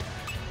Harp,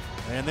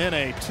 and then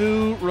a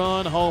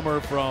 2-run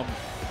homer from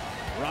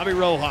Robbie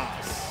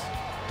Rojas.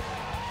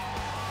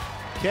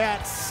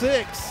 Cats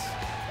 6,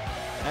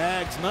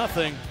 Ags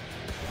nothing.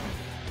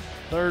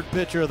 Third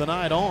pitcher of the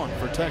night on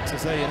for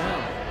Texas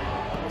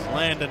A&M. It's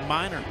Landon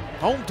Minor,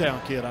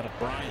 hometown kid out of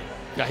Bryan.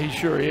 Yeah, he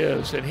sure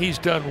is, and he's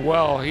done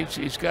well.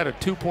 He's got a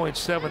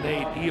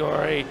 2.78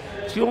 ERA.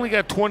 He only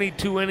got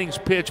 22 innings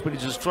pitched, but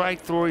he's a strike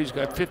thrower. He's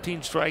got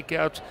 15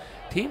 strikeouts.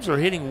 Teams are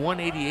hitting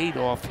 188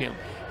 off him.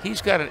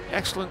 He's got an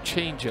excellent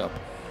changeup.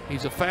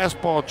 He's a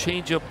fastball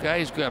changeup guy.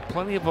 He's got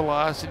plenty of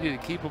velocity to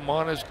keep him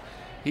honest.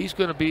 He's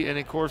going to be, and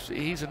of course,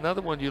 he's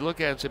another one you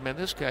look at and say, man,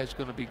 this guy's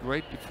going to be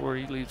great before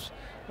he leaves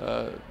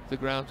the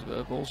grounds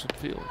of Olsen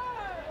Field.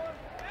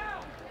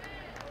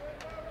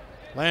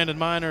 Landon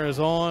Minor is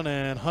on,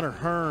 and Hunter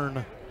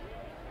Hearn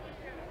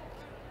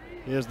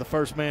is the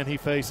first man he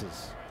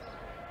faces.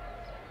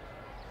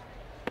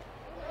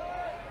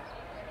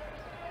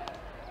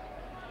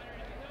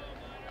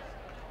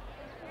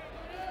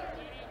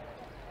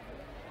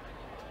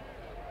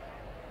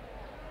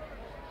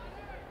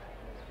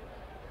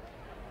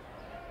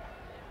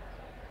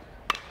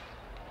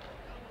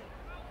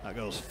 That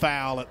goes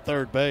foul at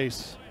third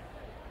base.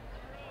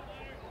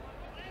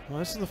 Well,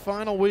 this is the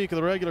final week of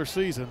the regular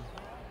season.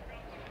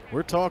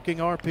 We're talking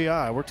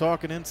RPI. We're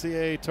talking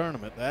NCAA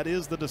tournament. That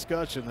is the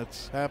discussion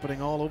that's happening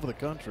all over the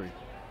country.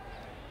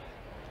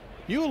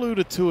 You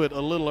alluded to it a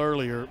little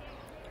earlier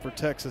for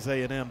Texas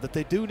A&M that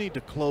they do need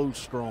to close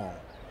strong.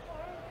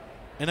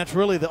 And that's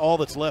really all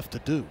that's left to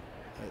do.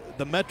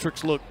 The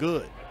metrics look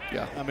good.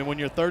 Yeah. I mean, when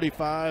you're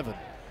 35-17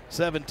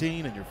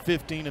 and you're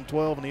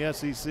 15-12 in the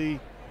SEC,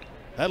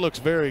 that looks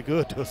very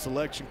good to a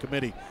selection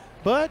committee.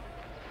 But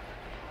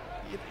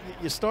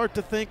you start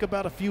to think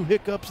about a few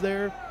hiccups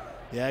there.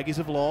 The Aggies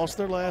have lost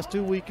their last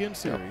 2 weekend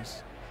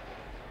series.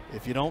 Yep.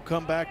 If you don't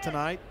come back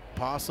tonight,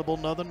 possible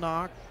another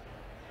knock.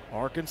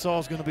 Arkansas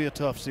is going to be a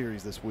tough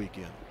series this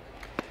weekend.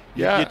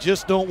 Yeah. You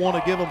just don't want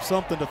to give them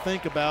something to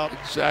think about.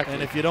 Exactly.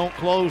 And if you don't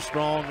close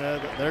strong,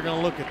 they're going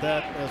to look at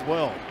that as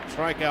well.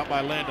 Strikeout by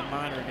Landon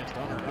Minor against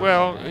Hunter.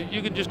 Well,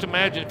 you can just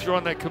imagine if you're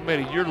on that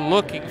committee, you're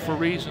looking for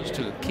reasons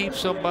to keep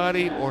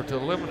somebody or to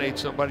eliminate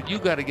somebody. You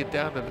got to get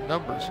down to the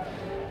numbers.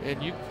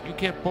 And you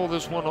can't pull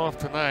this one off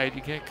tonight.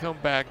 You can't come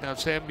back. Now,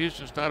 Sam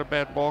Houston's not a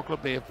bad ball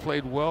club. They have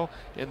played well,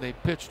 and they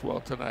pitched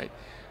well tonight.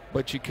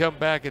 But you come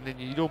back, and then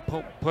you don't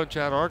punch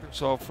out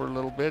Arkansas for a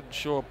little bit and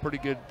show a pretty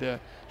good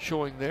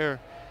showing there.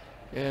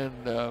 And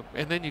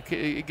then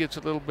it gets a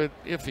little bit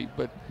iffy.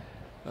 But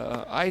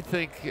I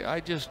think, in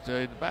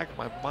the back of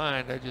my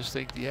mind, I just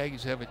think the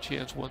Aggies have a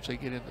chance once they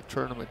get in the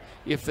tournament,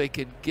 if they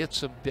can get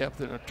some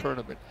depth in a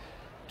tournament,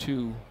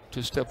 to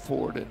step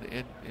forward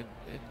and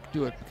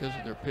do it because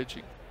of their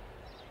pitching.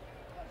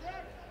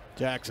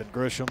 Jackson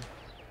Grisham.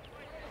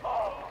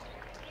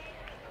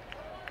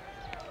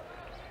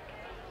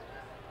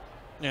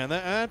 Yeah, and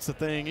that's the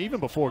thing. Even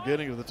before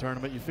getting to the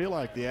tournament, you feel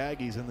like the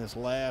Aggies in this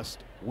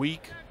last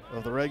week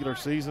of the regular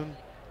season,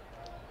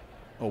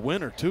 a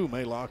win or two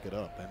may lock it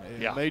up.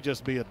 And it may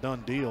just be a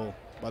done deal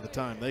by the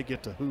time they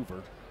get to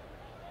Hoover.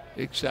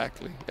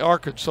 Exactly.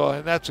 Arkansas,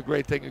 and that's a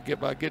great thing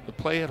about getting to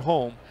play at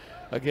home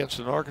against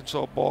an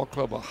Arkansas ball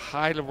club, a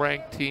highly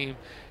ranked team.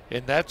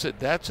 And that's an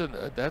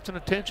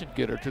attention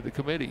getter to the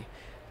committee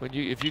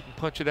if you can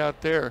punch it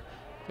out there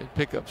and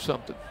pick up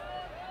something.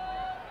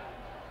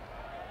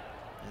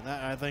 And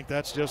I think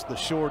that's just the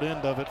short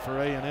end of it for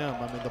A&M.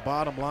 I mean, the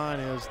bottom line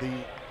is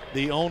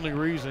the only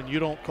reason you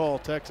don't call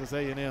Texas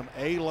A&M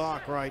a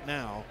lock right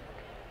now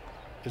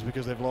is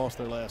because they've lost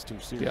their last 2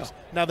 series. Yeah.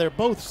 Now they're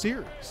both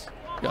series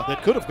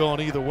that could have gone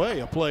either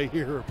way, a play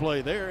here or a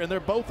play there, and they're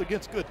both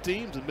against good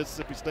teams in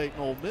Mississippi State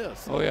and Ole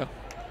Miss. Oh yeah.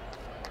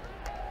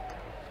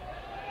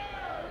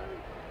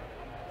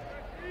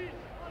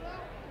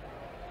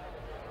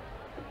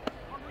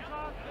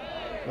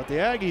 But the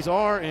Aggies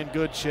are in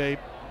good shape.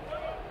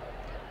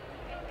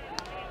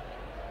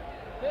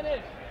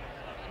 Finish.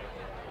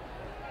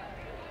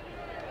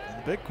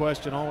 And the big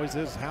question always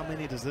is, how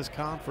many does this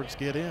conference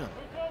get in?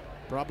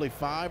 Probably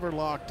 5 are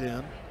locked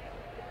in.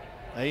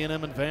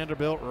 A&M and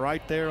Vanderbilt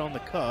right there on the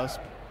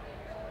cusp.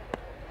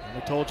 And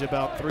we told you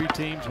about 3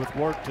 teams with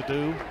work to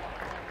do.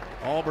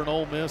 Auburn,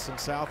 Ole Miss, and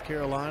South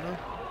Carolina.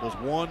 Does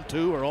 1,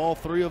 2, or all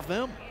 3 of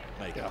them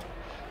make it?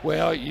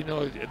 Well,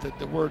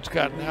 the word's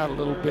gotten out a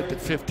little bit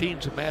that 15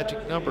 is a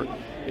magic number.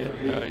 And,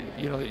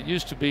 it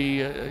used to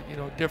be,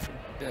 different.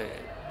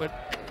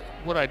 But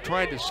what I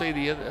tried to say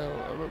a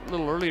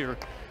little earlier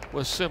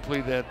was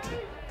simply that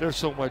there's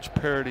so much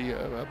parity.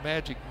 A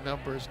magic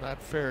number is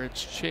not fair.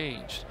 It's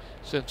changed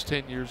since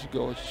 10 years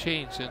ago. It's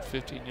changed since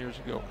 15 years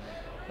ago.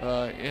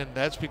 And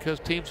that's because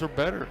teams are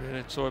better,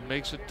 and so it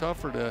makes it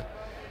tougher to,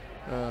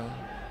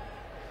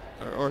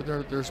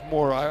 there's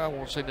more. I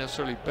won't say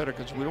necessarily better,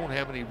 because we don't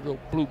have any real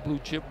blue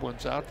chip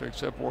ones out there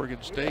except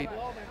Oregon State.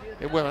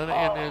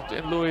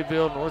 And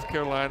Louisville, North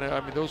Carolina.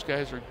 I mean, those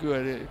guys are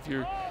good.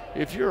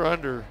 If you're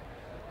under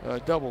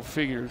double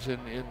figures in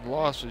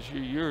losses,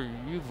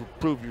 you've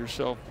proved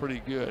yourself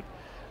pretty good.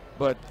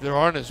 But there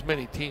aren't as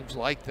many teams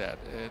like that,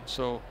 and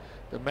so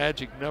the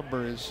magic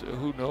number is,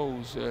 who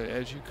knows,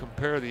 as you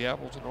compare the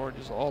apples and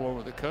oranges all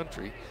over the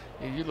country.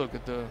 And you look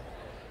at the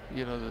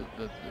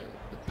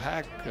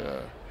Pac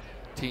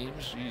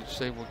teams, you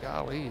say, well,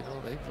 golly,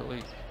 they've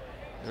really,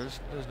 there's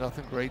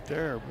nothing great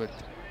there. But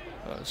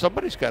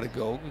somebody's got to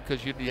go,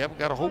 because you haven't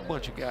got a whole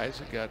bunch of guys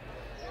that got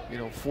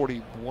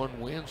 41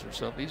 wins or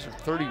something. These are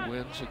 30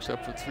 wins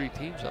except for 3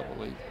 teams, I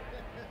believe.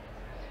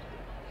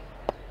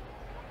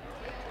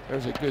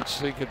 There's a good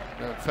sinking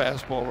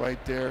fastball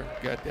right there.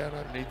 Got down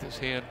underneath his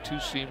hand,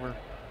 2-seamer.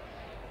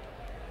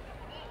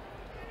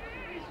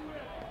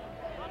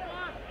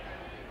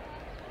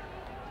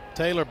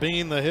 Taylor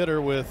Bean, the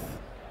hitter, with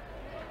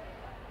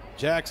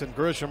Jackson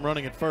Grisham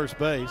running at first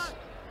base.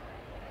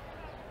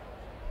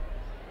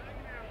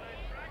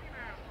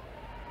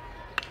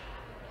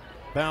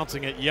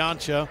 Bouncing at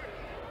Yancha.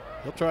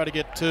 He'll try to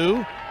get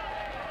 2.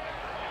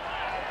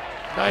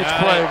 Nice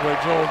play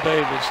by Joel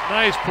Davis.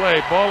 Nice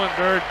play. Ball and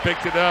dirt,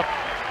 picked it up.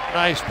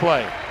 Nice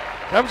play.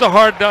 That was a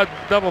hard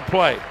double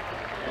play.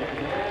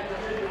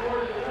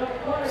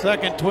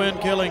 Second twin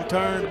killing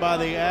turn by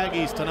the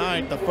Aggies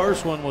tonight. The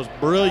first one was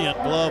brilliant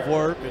glove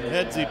work and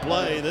headsy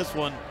play. This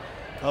one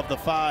of the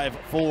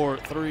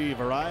 5-4-3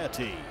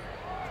 variety.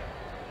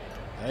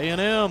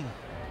 A&M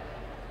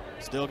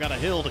still got a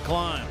hill to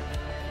climb.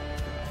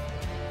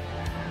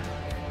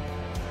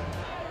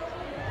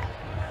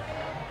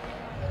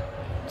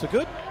 It's a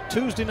good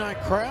Tuesday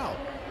night crowd.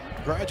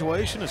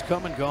 Graduation has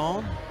come and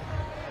gone.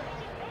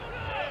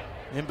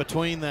 In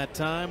between that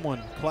time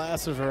when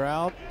classes are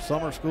out,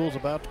 summer school's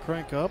about to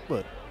crank up,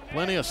 but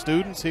plenty of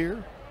students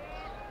here.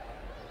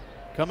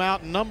 Come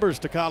out in numbers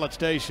to College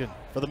Station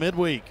for the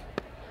midweek.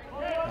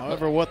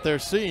 However, what they're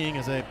seeing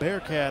is a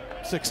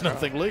Bearcat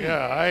 6-0 lead.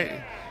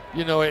 Yeah,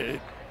 as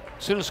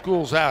soon as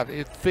school's out,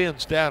 it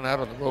thins down out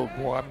on the road.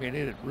 Boy, I mean,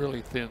 it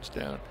really thins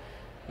down.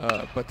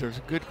 But there's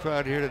a good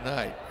crowd here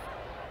tonight.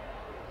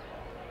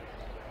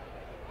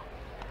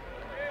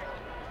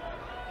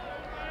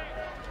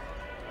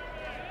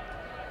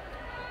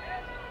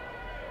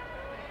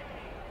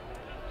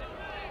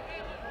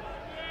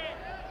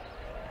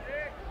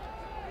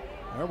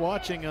 They're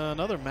watching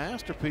another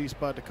masterpiece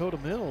by Dakota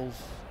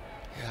Mills.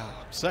 Yeah.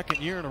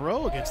 Second year in a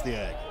row against the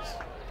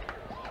Aggies.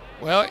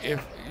 Well,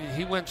 if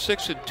he went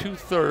 6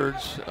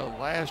 2/3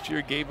 last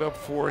year, gave up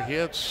 4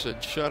 hits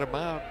and shut him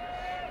out,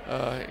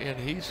 and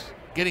he's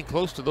getting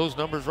close to those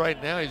numbers right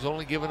now. He's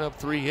only given up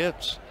 3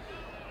 hits,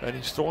 and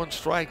he's throwing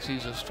strikes.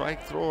 He's a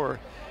strike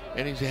thrower,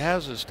 and he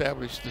has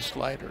established the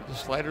slider. The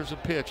slider's a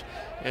pitch,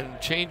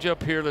 and change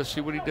up here. Let's see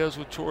what he does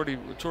with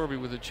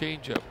Torby with a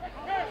change up.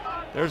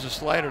 There's a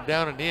slider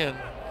down and in.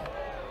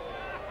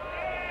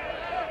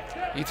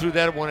 He threw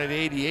that one at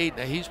 88.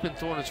 Now he's been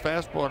throwing his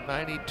fastball at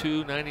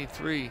 92,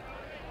 93.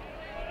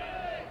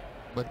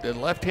 But the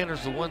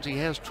left-handers are the ones he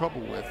has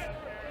trouble with.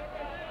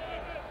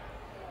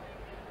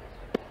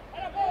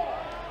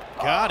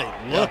 Got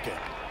him looking.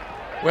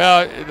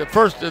 Well,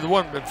 the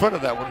one in front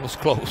of that one was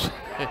close.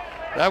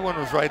 That one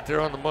was right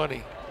there on the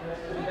money.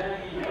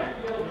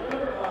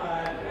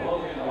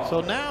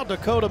 So now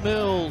Dakota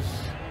Mills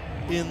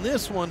in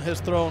this one has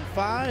thrown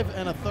 5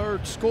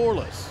 1/3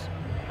 scoreless.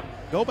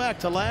 Go back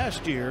to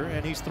last year,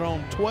 and he's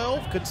thrown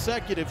 12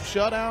 consecutive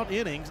shutout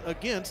innings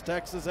against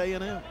Texas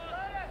A&M.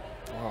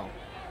 Wow.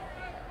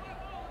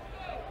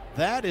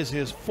 That is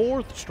his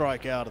 4th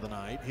strikeout of the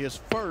night, his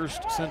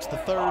 1st since the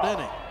 3rd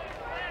inning.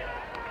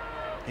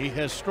 He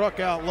has struck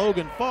out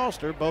Logan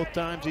Foster both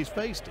times he's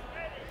faced him.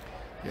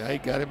 Yeah, he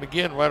got him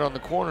again right on the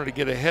corner to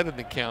get ahead in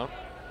the count.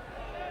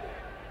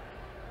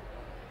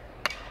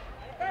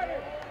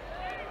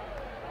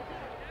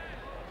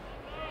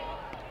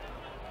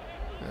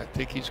 I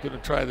think he's going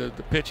to try the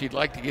pitch he'd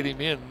like to get him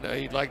in.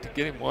 He'd like to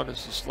get him one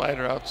as the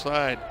slider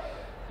outside,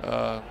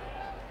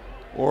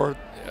 or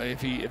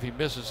if he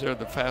misses there,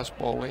 the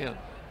fastball in.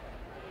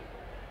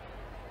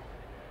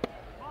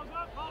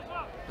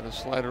 And a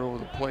slider over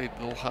the plate,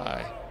 a little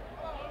high.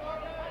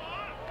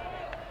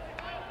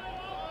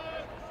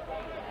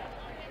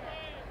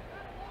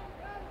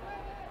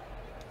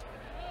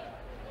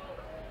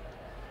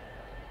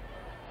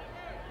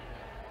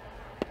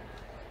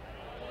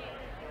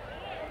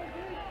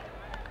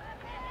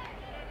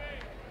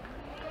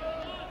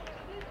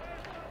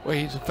 Well,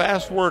 he's a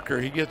fast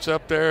worker. He gets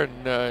up there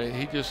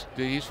and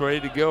he's ready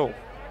to go.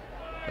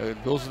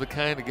 Those are the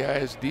kind of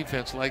guys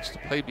defense likes to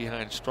play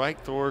behind. Strike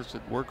throwers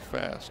that work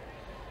fast.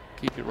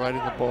 Keep it right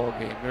in the ball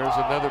game. There's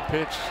another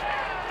pitch.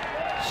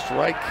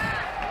 Strike.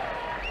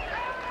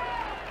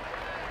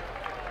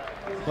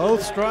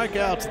 Both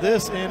strikeouts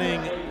this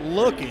inning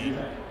looking.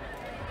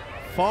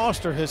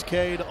 Foster has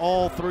K'd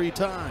all 3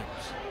 times.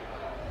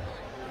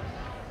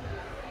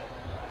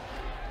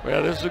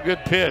 Well, this is a good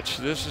pitch.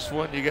 This is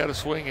one you got to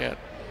swing at.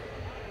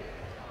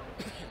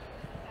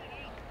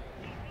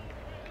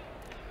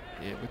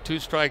 Yeah, with 2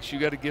 strikes, you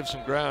got to give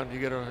some ground.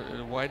 You got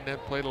to widen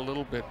that plate a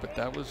little bit. But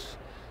that was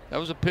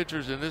a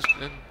pitcher's it was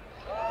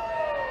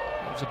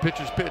a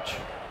pitcher's pitch.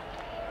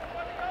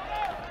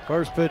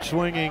 First pitch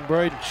swinging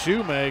Braden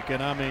Shoemake,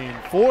 and I mean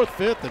 4th,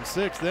 5th, and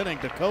 6th inning,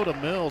 Dakota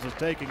Mills is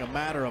taking a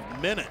matter of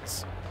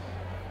minutes.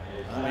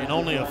 I mean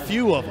only a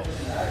few of them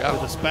to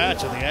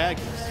dispatch of the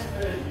Aggies.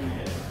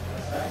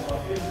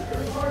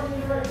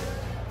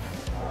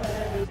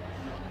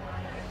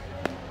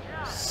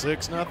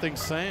 Six 0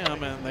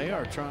 Sam, and they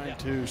are trying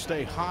to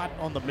stay hot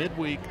on the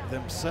midweek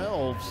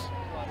themselves.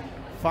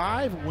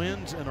 5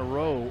 wins in a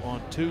row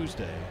on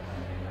Tuesday,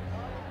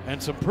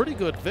 and some pretty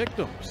good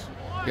victims.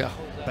 Yeah.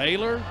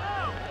 Baylor,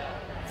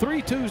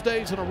 3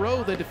 Tuesdays in a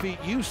row they defeat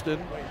Houston,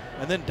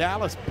 and then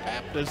Dallas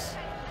Baptist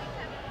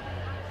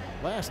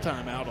last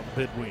time out on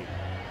midweek.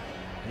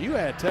 You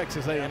add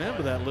Texas A&M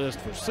to that list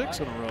for 6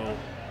 in a row.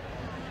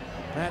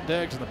 Matt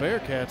Deggs and the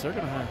Bearcats are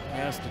going to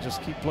ask to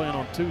just keep playing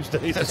on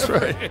Tuesdays. That's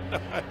right.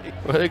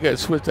 Well, they got to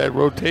switch that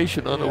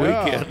rotation on the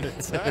weekend.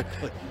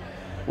 Exactly.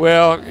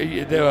 Well,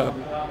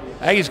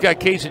 Aggies got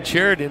Kason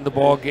Sheridan in the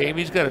ball game.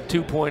 He's got a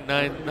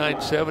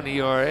 2.997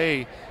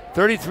 ERA.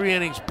 33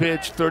 innings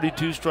pitched,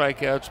 32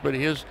 strikeouts, but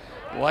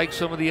like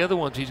some of the other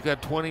ones, he's got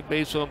 20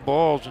 base on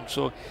balls, and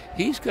so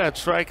he's got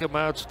strike him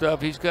out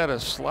stuff. He's got a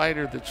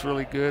slider that's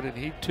really good, and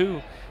he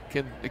too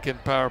can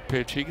power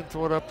pitch. He can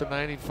throw it up to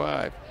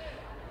 95.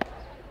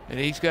 And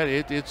he's got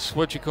it's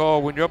what you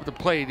call, when you're up at the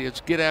plate,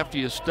 it's get after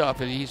your stuff.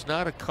 And he's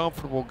not a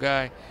comfortable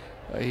guy.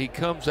 He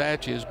comes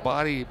at you, his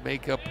body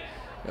makeup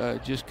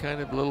just kind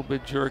of a little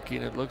bit jerky,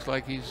 and it looks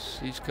like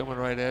he's coming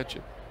right at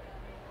you.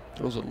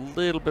 Throws a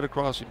little bit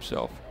across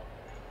himself.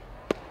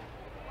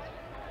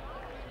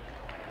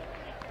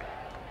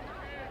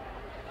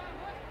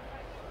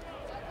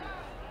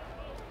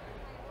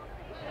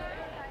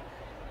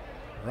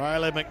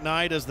 Riley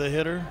McKnight is the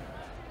hitter.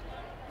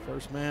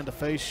 First man to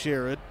face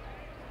Sherrod.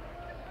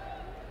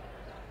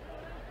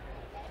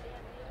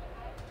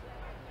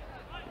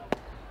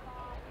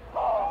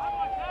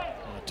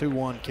 A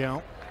 2-1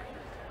 count.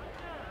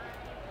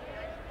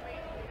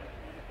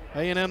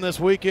 A&M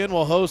this weekend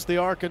will host the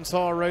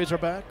Arkansas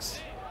Razorbacks.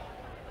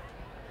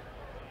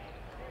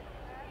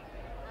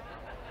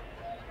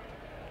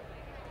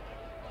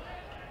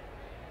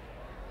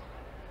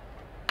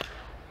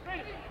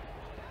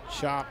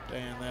 Chopped,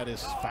 and that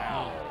is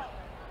foul.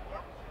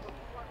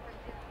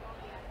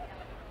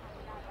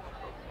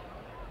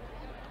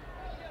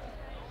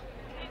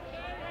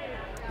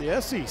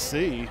 The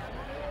SEC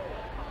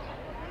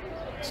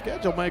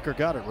schedule maker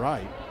got it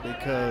right,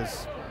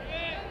 because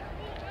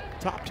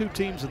top 2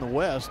 teams in the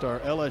West are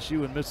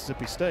LSU and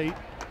Mississippi State.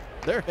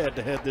 They're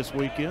head-to-head this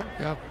weekend.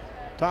 Yep.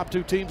 Top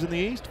 2 teams in the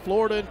East,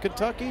 Florida and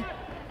Kentucky,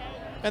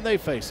 and they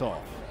face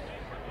off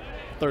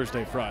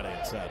Thursday, Friday,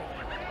 and Saturday.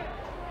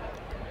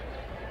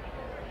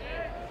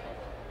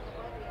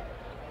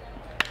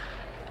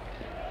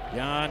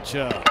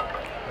 Yancha,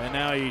 and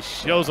now he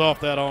shows off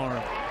that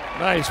arm.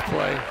 Nice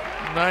play.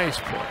 Nice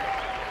play.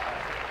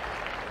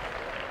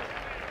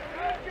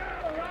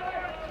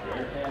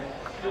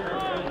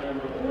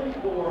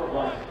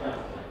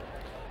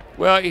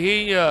 Well,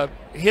 he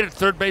hit it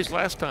third base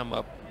last time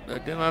up.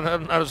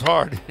 Not as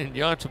hard. And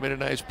Yancha made a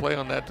nice play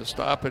on that to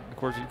stop it. Of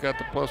course, he's got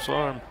the plus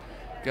arm.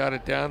 Got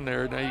it down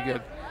there. Now you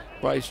got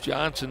Bryce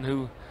Johnson,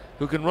 who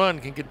can run,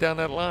 can get down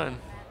that line.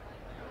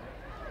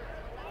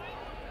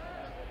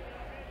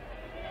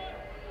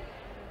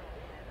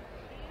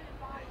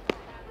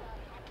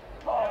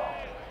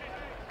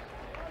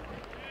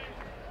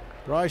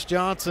 Bryce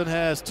Johnson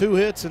has 2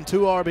 hits and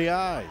 2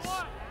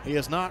 RBIs. He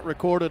has not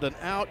recorded an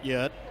out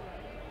yet.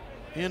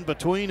 In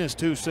between his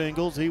 2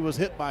 singles, he was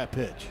hit by a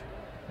pitch.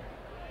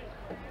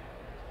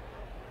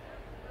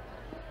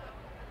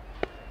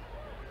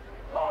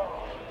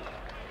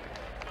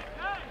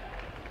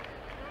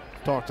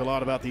 Talked a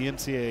lot about the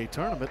NCAA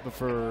tournament, but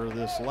for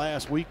this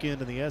last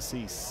weekend in the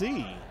SEC,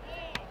 you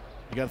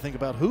got to think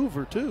about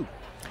Hoover too.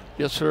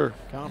 Yes, sir.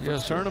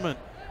 Conference tournament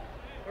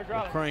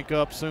will crank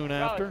up soon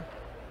after.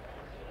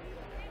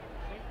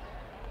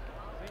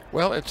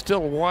 Well, it's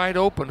still wide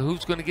open.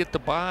 Who's going to get the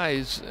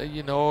buys?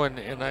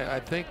 And I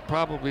think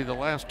probably the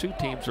last 2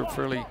 teams are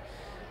fairly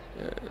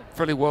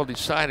well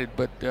decided.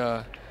 But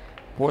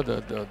boy,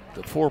 the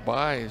 4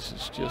 buys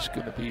is just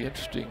going to be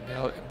interesting.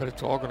 But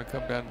it's all going to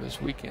come down to this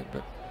weekend.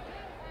 But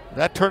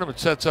that tournament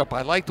sets up.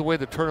 I like the way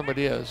the tournament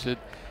is.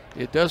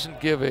 It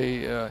doesn't give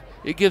it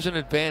gives an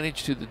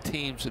advantage to the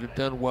teams that have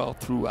done well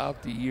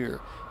throughout the year,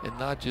 and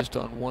not just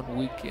on one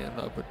weekend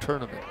of a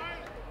tournament.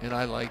 And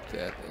I like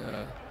that.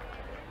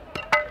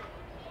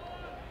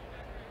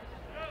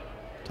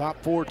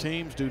 Top 4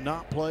 teams do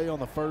not play on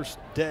the first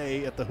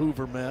day at the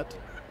Hoover Met.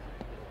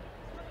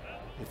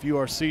 If you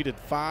are seeded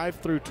 5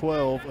 through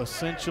 12,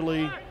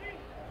 essentially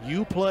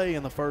You play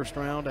in the first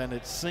round, and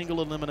it's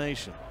single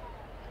elimination.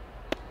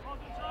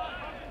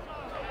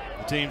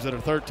 The teams that are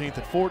 13th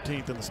and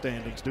 14th in the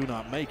standings do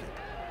not make it.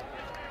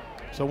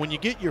 So when you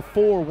get your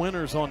 4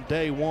 winners on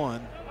day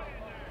 1,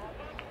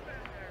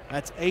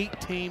 that's 8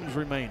 teams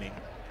remaining,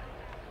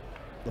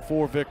 the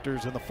 4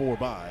 victors and the 4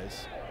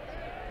 byes.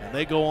 And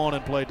they go on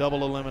and play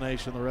double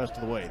elimination the rest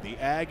of the way. The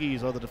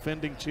Aggies are the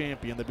defending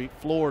champion. They beat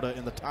Florida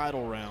in the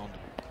title round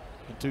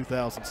in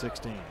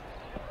 2016.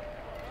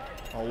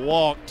 A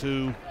walk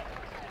to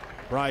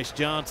Bryce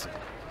Johnson.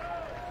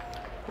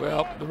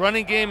 Well, the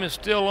running game is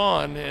still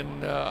on,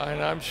 and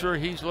I'm sure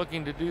he's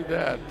looking to do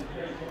that.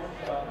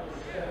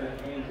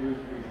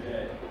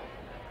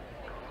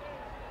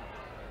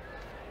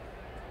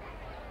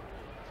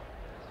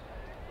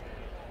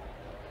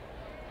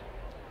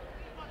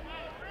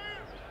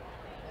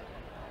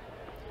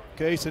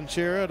 Kason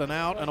Sherrod, an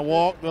out and a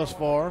walk thus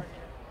far.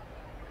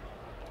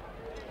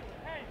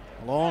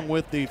 Along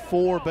with the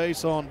 4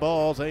 base on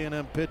balls,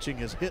 A&M pitching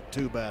has hit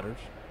 2 batters.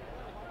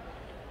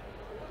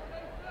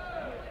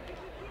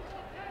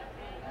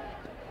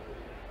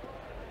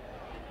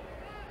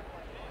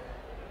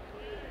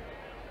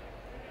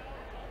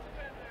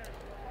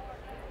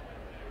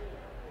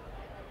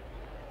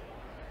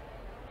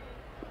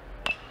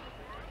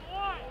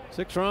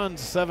 Six runs,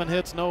 7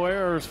 hits, no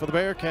errors for the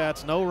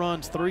Bearcats. No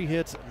runs, 3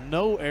 hits,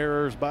 no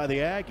errors by the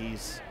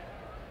Aggies.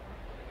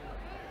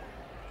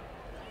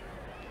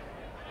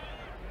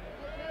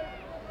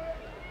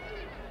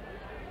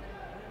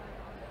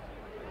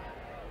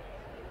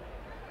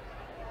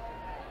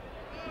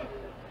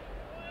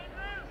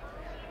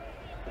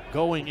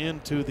 Going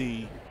into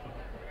the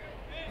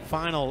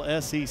final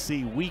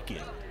SEC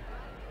weekend,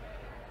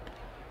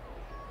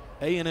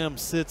 A&M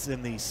sits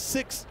in the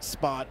 6th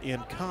spot in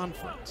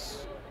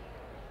conference.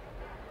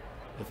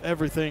 If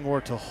everything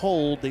were to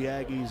hold, the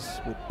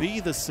Aggies would be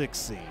the 6th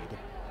seed.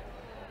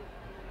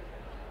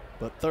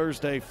 But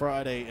Thursday,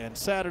 Friday, and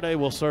Saturday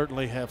will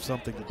certainly have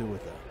something to do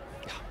with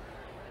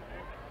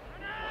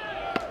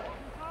that.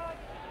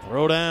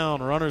 Throw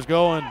down, runners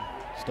going,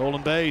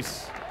 stolen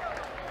base.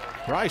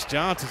 Bryce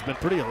Johnson's been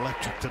pretty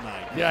electric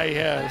tonight. Yeah, he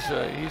has.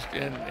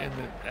 And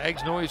the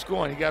Ags know he's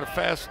going. He got a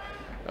fast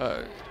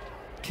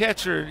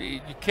catcher.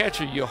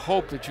 You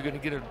hope that you're going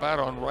to get it about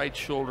on right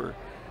shoulder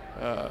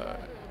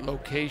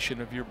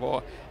location of your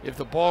ball. If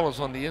the ball is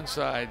on the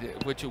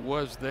inside, which it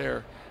was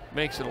there,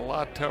 makes it a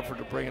lot tougher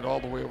to bring it all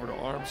the way over to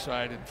arm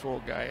side and throw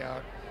a guy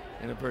out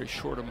in a very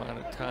short amount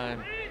of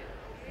time.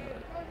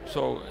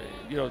 So,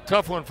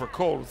 tough one for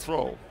Cole to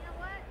throw.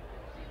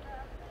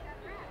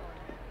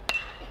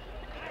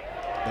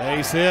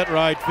 Base hit,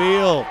 right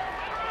field.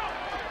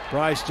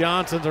 Bryce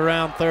Johnson's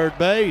around third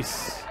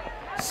base.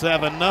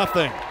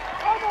 7-0.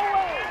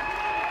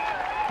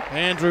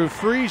 Andrew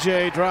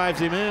Frege drives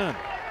him in.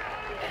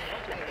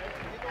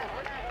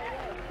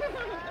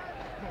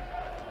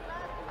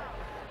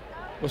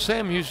 Well,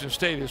 Sam Houston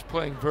State is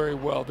playing very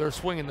well. They're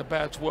swinging the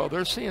bats well.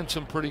 They're seeing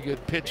some pretty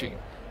good pitching.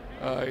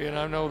 And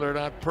I know they're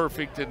not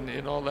perfect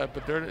and all that,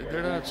 but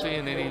they're not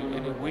seeing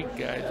any weak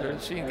guys. They're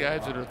seeing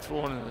guys that are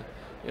throwing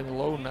in the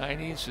low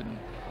 90s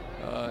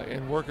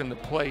and working the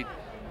plate.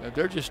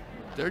 They're just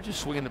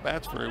swinging the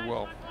bats very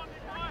well.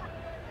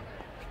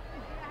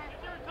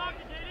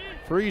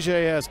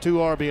 Frege has 2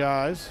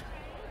 RBIs.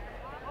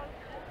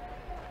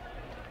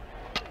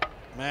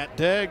 Matt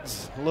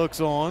Deggs looks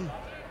on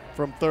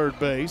from third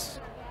base.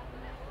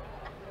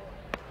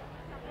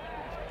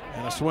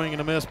 And a swing and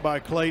a miss by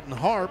Clayton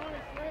Harp.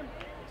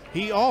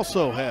 He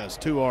also has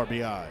 2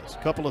 RBIs,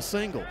 a couple of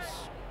singles.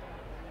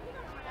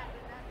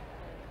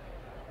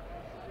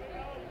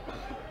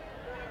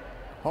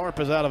 Harp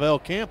is out of El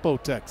Campo,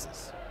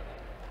 Texas.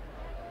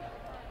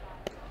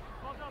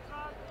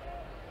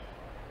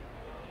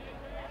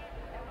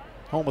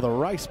 Home of the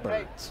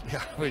Ricebirds.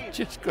 Yeah, I was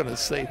just going to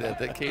say that.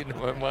 That came to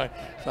my mind.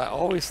 So I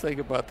always think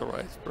about the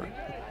Ricebird.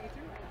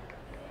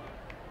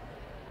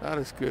 Not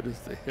as good as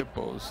the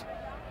Hippos,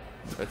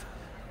 but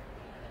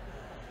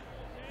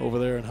over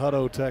there in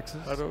Hutto,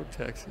 Texas. Hutto,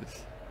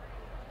 Texas.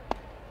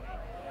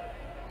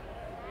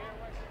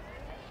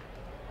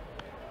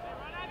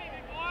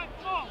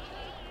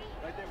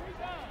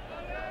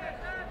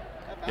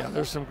 Yeah,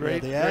 there's some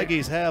great. The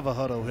Aggies have a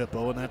Hutto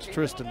Hippo, and that's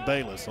Tristan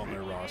Bayless on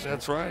their roster.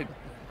 That's right.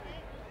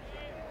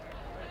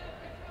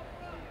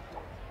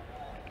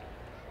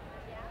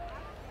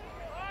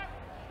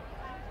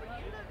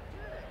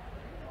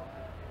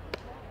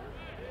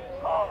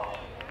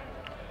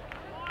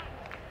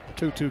 A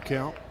 2-2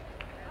 count.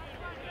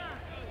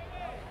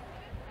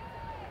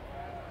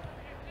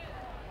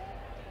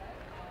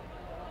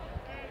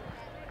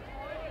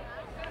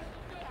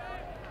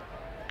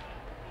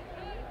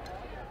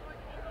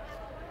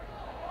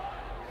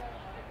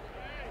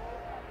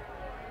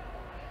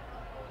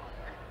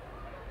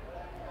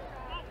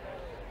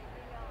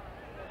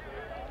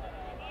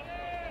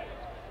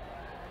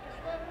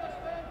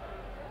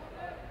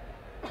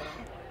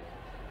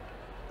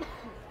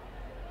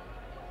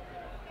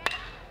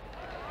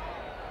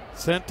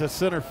 Sent to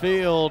center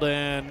field,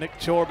 and Nick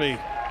Chorby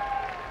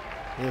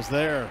is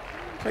there.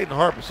 Clayton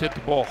Harpus hit the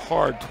ball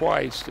hard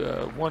twice,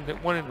 one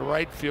into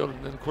right field,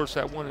 and then, of course,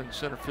 that one in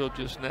center field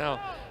just now.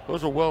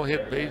 Those are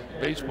well-hit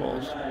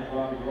baseballs.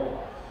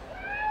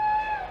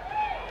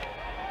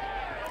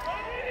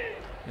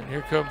 And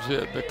here comes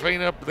the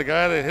cleanup of the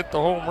guy that hit the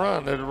home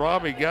run. That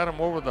Robbie got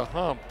him over the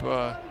hump.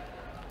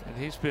 And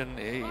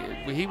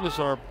he was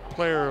our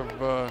player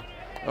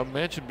of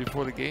mention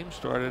before the game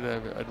started,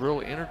 a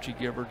real energy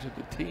giver to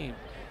the team.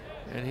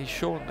 And he's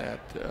shown that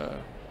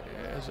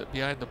as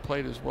behind the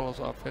plate as well as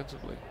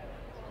offensively.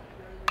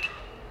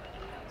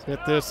 Let's hit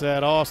this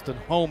at Austin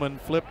Homan,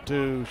 flip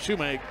to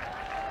Shoemake.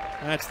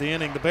 That's the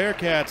inning. The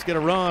Bearcats get a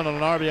run on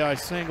an RBI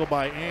single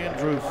by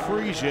Andrew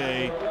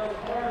Frigier.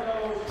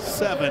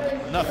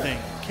 7-0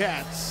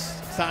 Cats.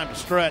 It's time to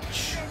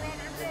stretch.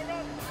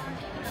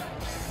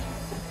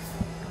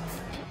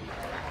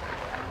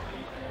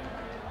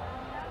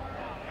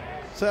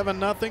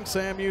 (7-0)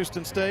 Sam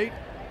Houston State.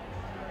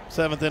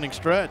 7th inning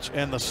stretch,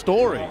 and the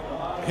story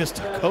is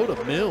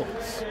Dakota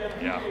Mills.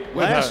 Yeah.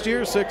 Last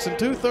year, 6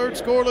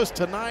 2/3 scoreless.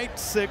 Tonight,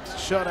 6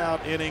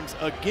 shutout innings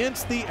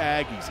against the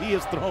Aggies. He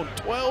has thrown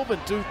 12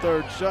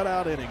 2/3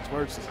 shutout innings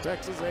versus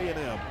Texas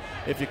A&M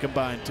if you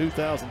combine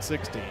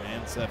 2016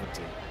 and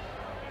 17.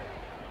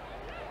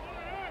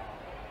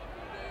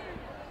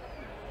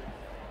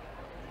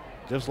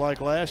 Just like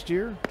last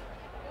year,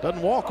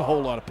 doesn't walk a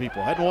whole lot of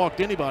people. Hadn't walked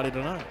anybody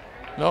tonight.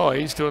 No,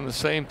 he's doing the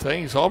same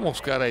thing. He's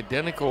almost got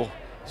identical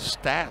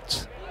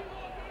stats.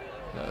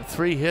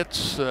 3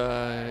 hits.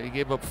 He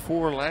gave up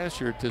 4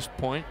 last year at this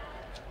point.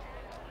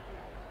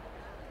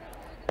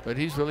 But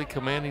he's really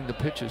commanding the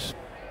pitches.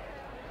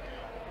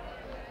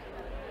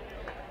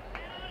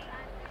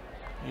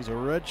 He's a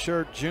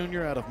redshirt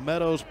junior out of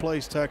Meadows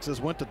Place, Texas.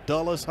 Went to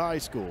Dulles High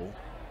School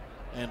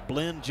and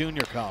Blinn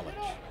Junior College.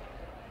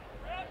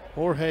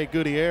 Jorge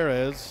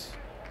Gutierrez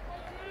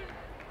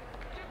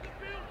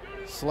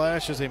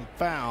slashes him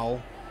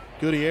foul.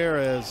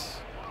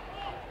 Gutierrez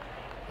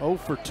 0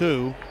 for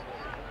 2.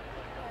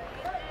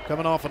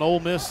 Coming off an Ole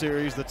Miss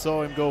series that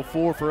saw him go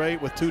 4 for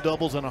 8 with 2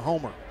 doubles and a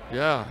homer.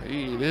 Yeah,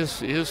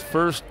 his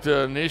first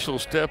initial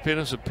step in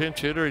as a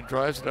pinch hitter. He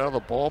drives it out of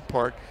the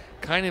ballpark.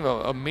 Kind of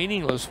a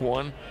meaningless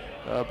one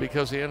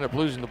because he ended up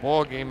losing the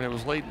ball game and it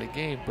was late in the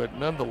game. But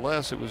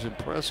nonetheless, it was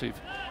impressive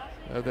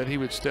that he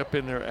would step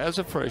in there as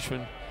a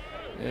freshman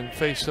and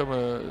face some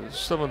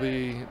of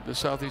the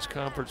Southeast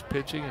Conference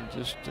pitching and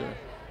just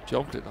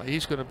jumped it.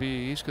 He's going to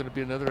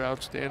be another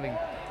outstanding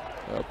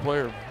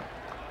player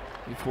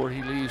before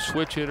he leaves.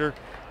 Switch hitter,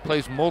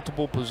 plays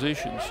multiple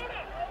positions.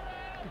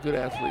 Good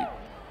athlete.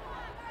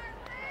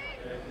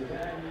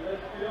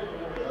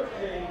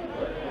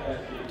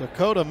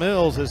 Dakota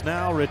Mills has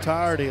now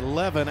retired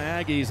 11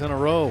 Aggies in a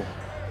row.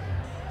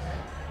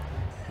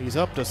 He's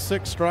up to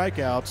 6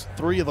 strikeouts.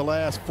 3 of the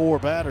last 4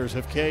 batters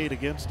have K'd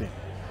against him.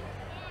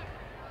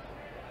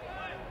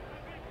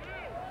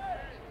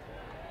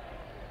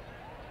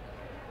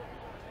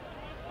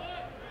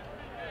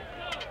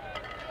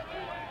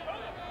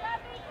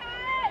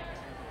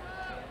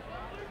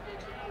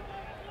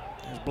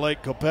 There's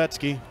Blake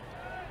Kopetsky.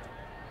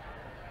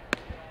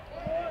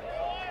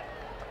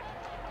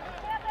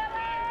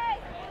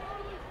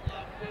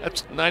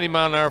 That's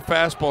 90-mile-an-hour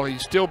fastball.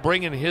 He's still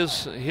bringing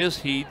his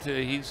heat.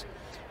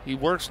 He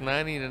works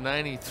 90 to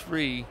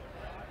 93,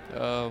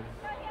 but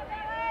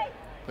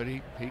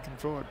he can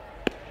throw it.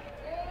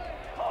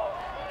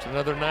 It's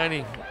another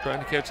 90, trying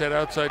to catch that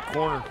outside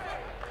corner.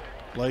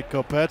 Blake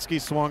Kopetsky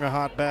swung a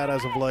hot bat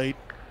as of late.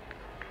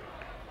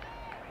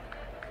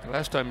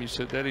 Last time you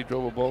said that, he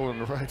drove a ball in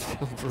the right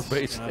field for a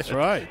base hit. That's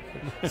right.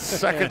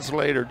 Seconds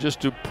later,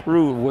 just to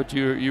prove what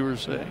you were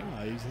saying.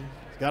 Yeah, he's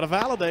got to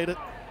validate it.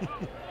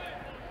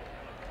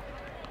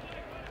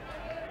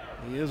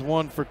 He is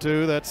 1 for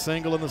 2. That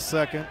single in the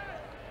second.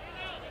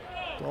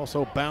 It's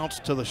also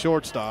bounced to the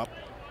shortstop.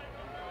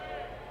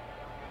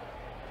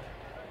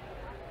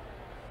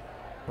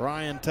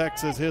 Bryan,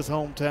 Texas, his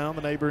hometown,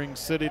 the neighboring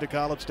city to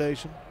College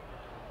Station.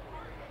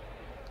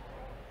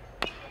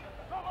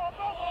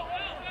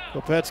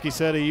 Kopetsky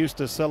said he used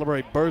to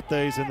celebrate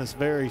birthdays in this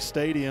very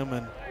stadium,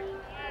 and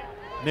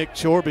Nick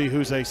Chorby,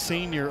 who's a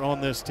senior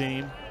on this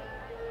team,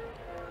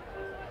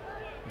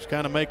 was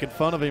kind of making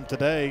fun of him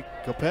today.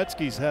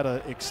 Kopetsky's had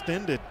an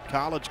extended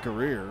college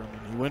career. I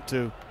mean, he went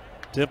to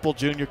Temple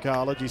Junior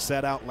College. He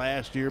sat out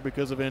last year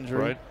because of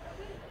injury. Right.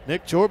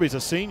 Nick Chorby's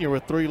a senior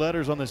with 3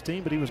 letters on this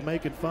team, but he was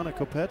making fun of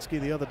Kopetsky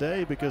the other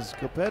day because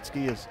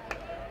Kopetsky is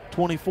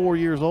 24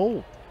 years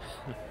old.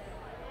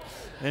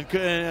 And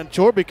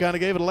Chorby kind of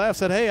gave it a laugh,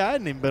 said, hey, I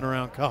hadn't even been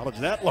around college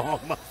that long,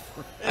 my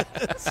friend.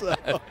 So,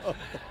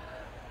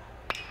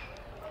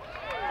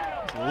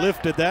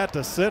 lifted that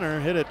to center,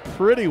 hit it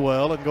pretty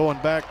well, and going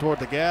back toward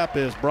the gap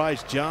is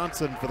Bryce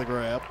Johnson for the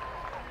grab.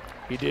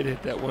 He did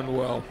hit that one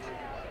well.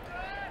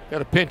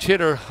 Got a pinch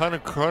hitter, Hunter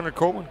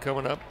Coleman,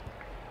 coming up.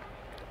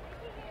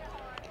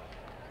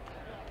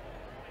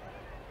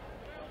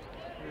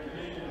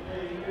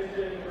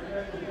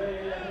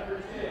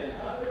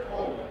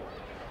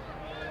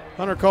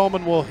 Hunter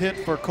Coleman will hit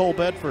for Cole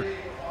Bedford.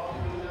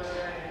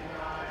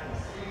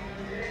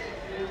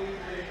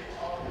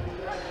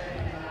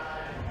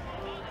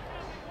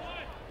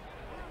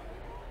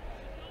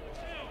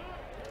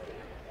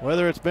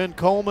 Whether it's been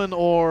Coleman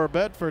or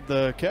Bedford,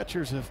 the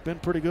catchers have been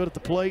pretty good at the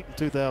plate in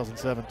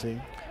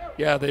 2017.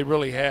 Yeah, they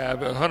really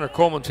have. Hunter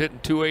Coleman's hitting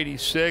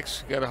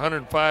 286, got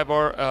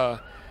 105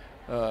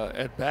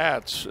 at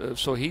bats,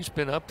 so he's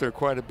been up there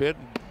quite a bit.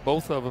 And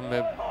both of them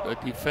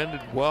have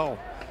defended well.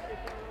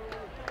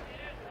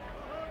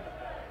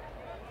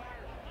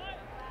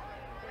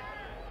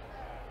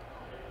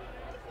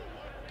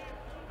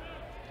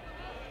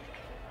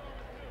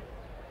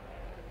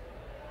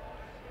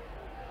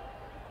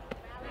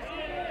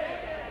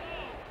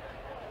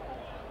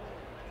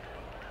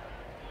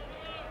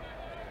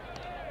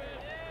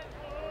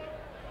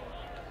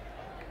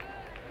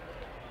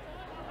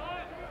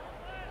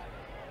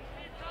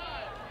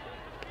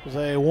 It was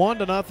a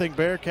 1-0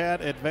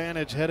 Bearcat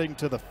advantage heading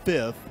to the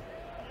 5th.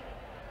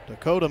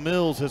 Dakota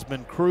Mills has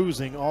been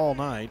cruising all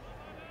night.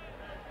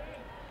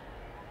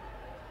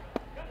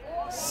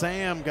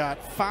 Sam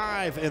got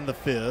 5 in the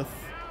 5th.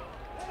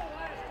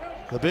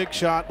 The big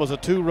shot was a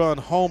 2-run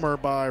homer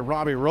by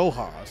Robbie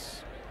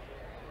Rojas.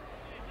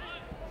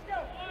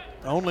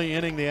 The only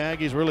inning the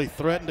Aggies really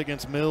threatened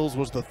against Mills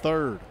was the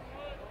 3rd.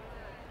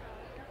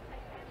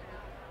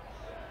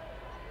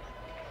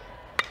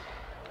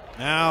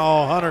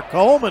 Now Hunter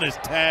Coleman has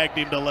tagged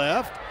him to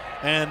left,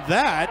 and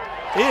that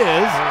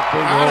is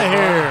out of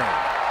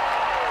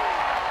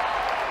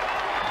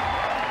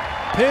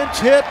here. Pinch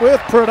hit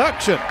with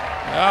production.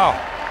 Wow.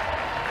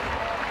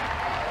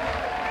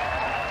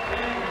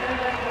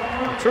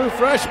 True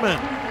freshman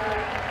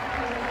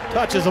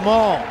touches them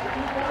all.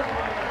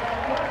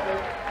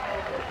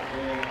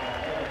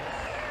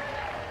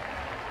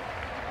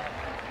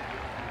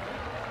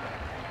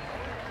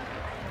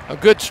 A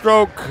good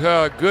stroke,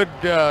 good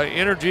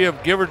energy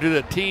of giver to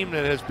the team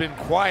that has been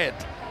quiet.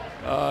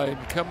 And you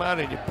come out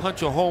and you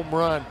punch a home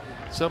run.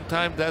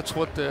 Sometimes that's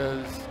what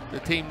the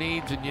team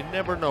needs, and you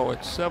never know.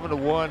 It's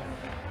 7-1.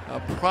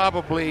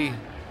 Probably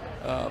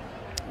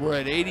we're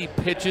at 80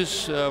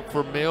 pitches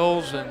for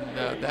Mills, and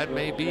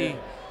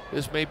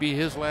this may be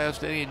his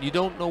last inning, and you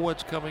don't know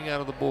what's coming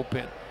out of the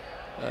bullpen.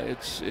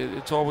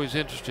 It's always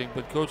interesting,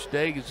 but Coach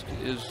Daig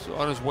is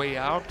on his way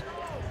out.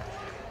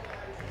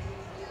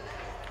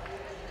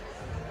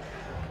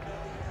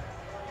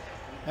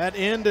 That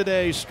ended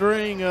a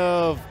string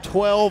of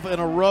 12 in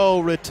a row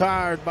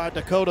retired by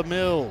Dakota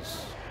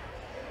Mills.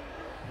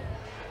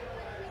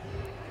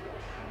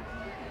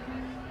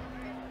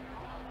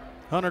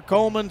 Hunter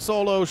Coleman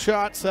solo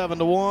shot,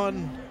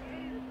 7-1.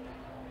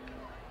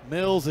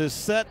 Mills is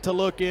set to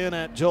look in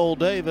at Joel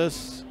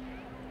Davis.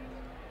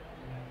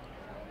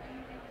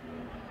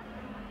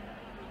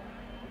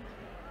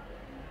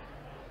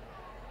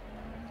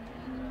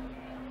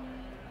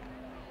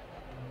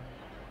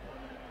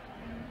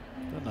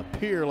 Doesn't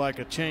appear like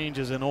a change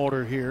is in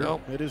order here.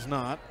 Nope. It is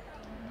not.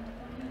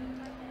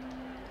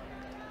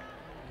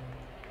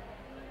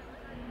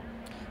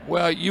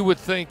 Well, you would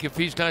think if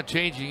he's not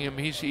changing him,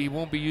 he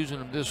won't be using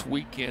him this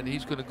weekend.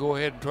 He's going to go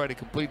ahead and try to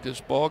complete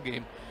this ball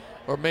game,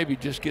 or maybe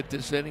just get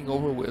this inning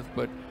over with.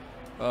 But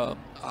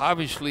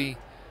obviously,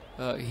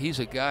 he's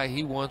a guy,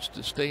 he wants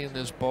to stay in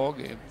this ball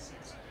game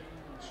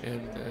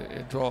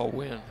and draw a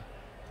win.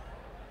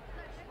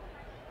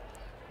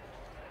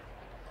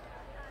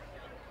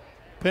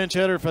 Pinch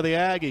hitter for the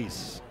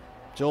Aggies.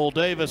 Joel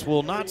Davis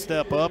will not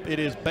step up. It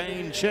is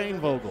Bane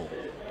Shainvogel.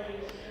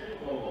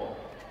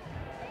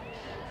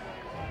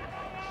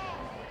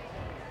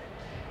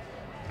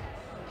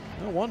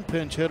 Well, one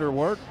pinch hitter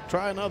worked.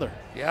 Try another.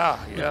 Yeah,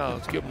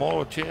 let's give them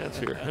all a chance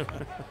here.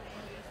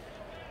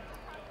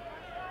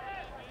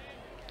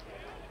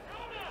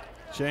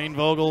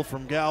 Shainvogel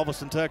from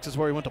Galveston, Texas,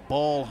 where he went to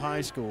Ball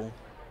High School.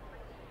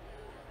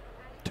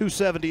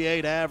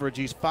 278 average.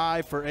 He's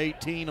 5 for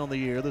 18 on the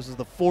year. This is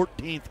the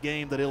 14th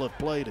game that he'll have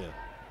played in.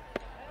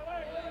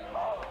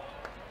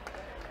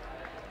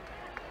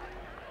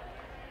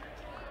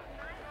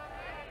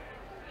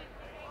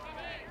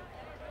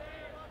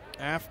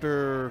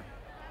 After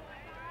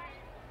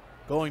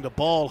going to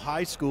Ball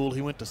High School,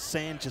 he went to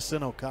San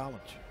Jacinto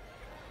College.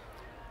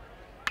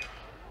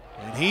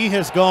 And he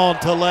has gone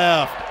to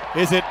left.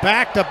 Is it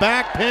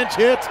back-to-back pinch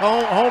hits,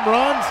 home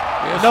runs?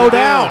 Yes, no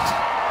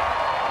doubt.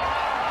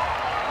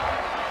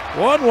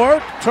 One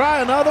worked,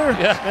 try another,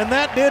 yeah. And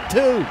that did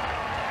too.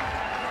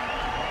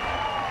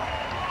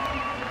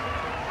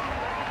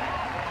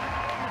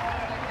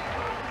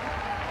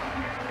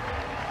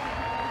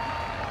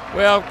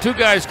 Well, two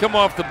guys come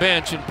off the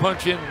bench and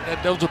punch in.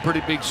 Those are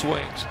pretty big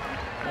swings.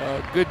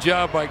 Good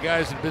job by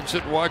guys that have been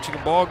sitting watching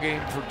a ball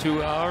game for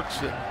 2 hours,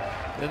 and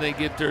then they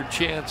get their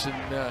chance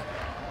and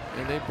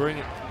they bring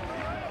it.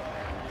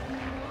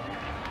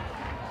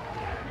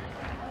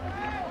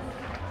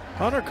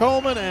 Hunter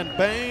Coleman and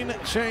Bane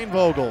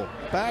Shainvogel,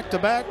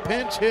 back-to-back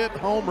pinch hit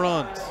home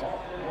runs.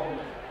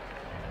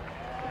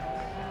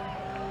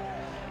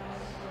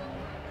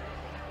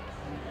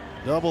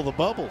 Double the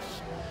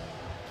bubbles.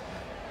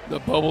 The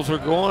bubbles are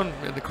going,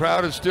 and the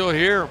crowd is still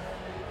here.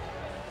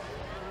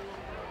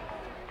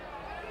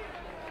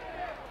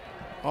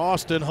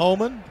 Austin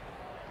Holman,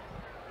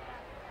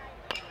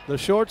 the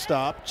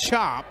shortstop,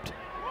 chopped.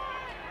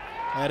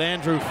 at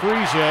Andrew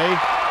Frege.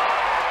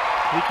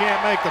 He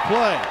can't make the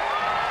play.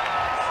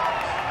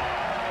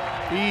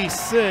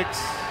 E6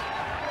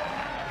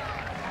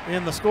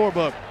 in the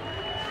scorebook.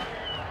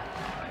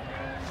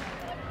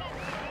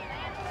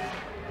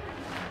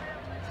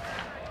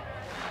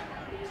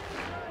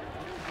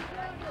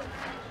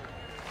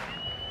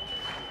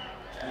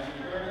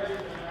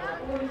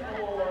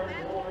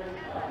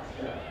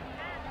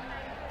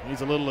 He's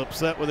a little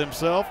upset with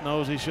himself,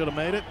 knows he should have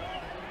made it.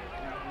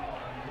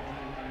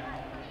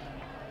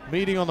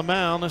 Meeting on the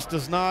mound. This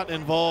does not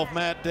involve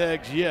Matt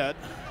Deggs yet.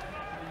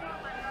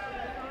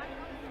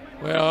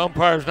 Well,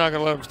 umpire's not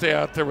going to let him stay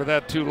out there with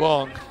that too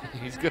long.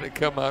 He's going to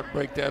come out and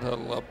break that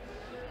huddle up.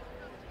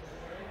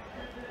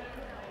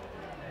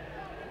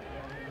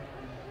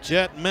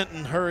 Jet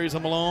Minton hurries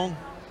him along.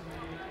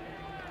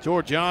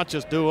 George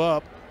Yoncha's due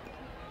up.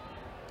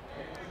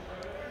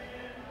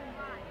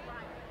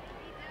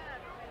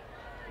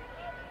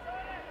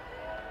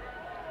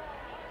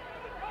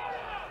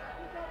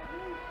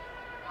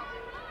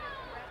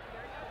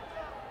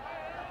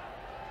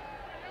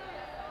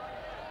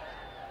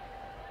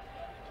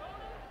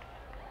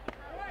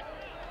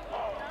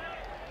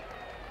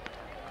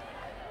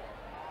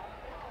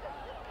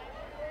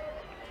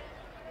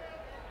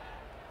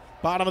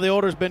 Bottom of the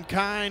order's been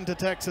kind to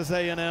Texas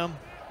A&M.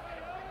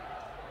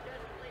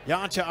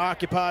 Yoncha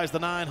occupies the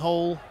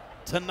 9-hole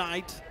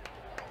tonight.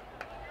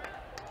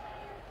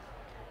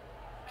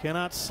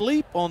 Cannot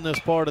sleep on this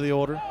part of the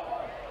order.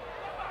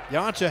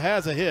 Yoncha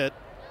has a hit,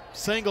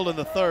 singled in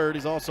the third.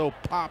 He's also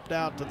popped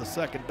out to the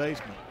second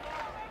baseman.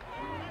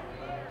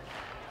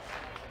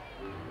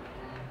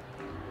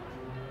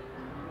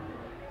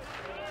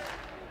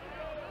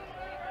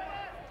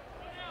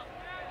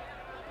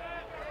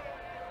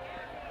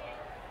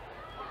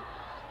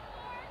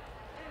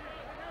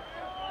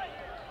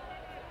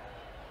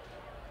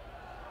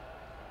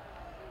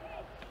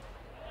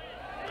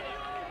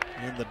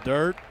 In the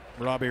dirt,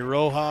 Robbie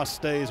Rojas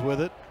stays with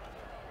it.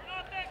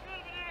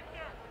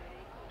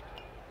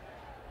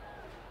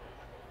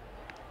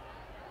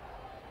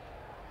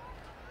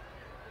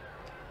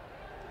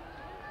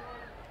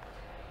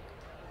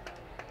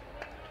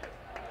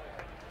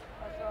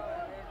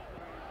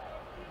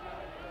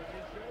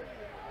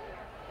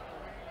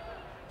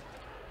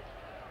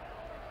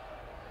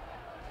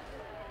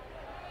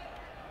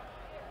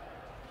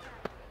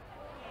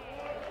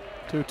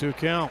 Two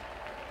count.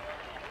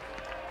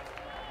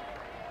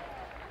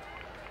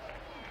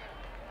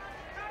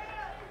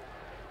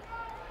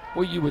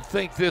 Well, you would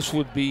think this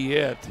would be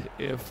it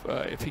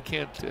if he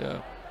can't,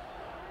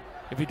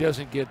 if he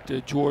doesn't get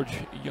George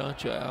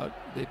Yoncha out.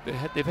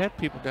 They've had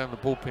people down the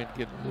bullpen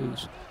getting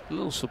loose. A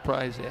little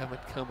surprised they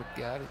haven't come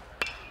and got it.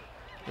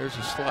 There's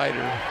a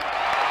slider.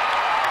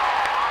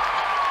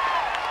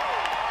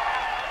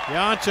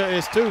 Yoncha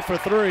is 2 for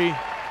 3.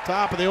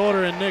 Top of the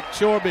order, and Nick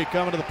Chorby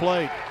coming to the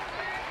plate.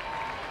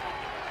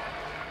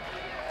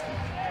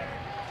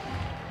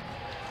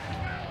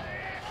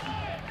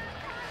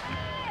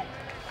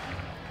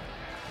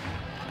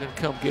 Gonna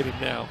come get him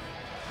now.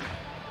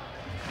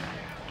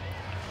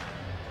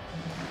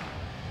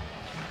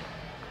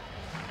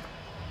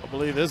 I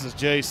believe this is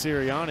Jay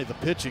Sirianni, the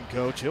pitching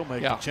coach. He'll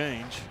make the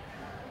change.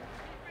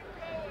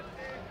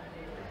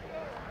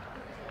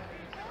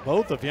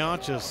 Both of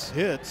Yoncha's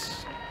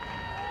hits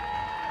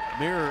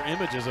mirror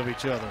images of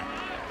each other.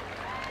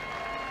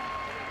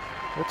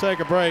 We'll take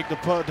a break.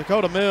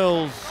 Dakota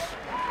Mills,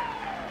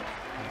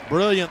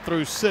 brilliant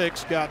through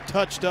 6, got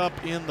touched up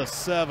in the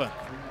 7th.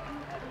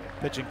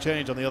 Pitching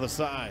change on the other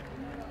side.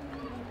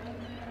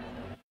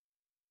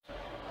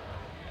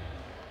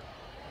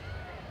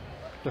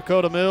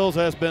 Dakota Mills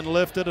has been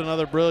lifted.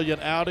 Another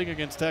brilliant outing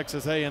against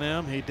Texas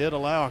A&M. He did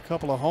allow a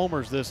couple of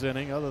homers this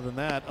inning. Other than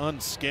that,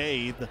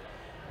 unscathed.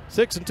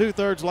 6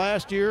 2/3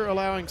 last year,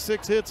 allowing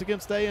 6 hits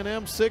against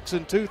A&M. 6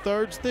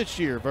 2/3 this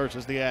year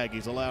versus the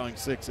Aggies, allowing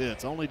 6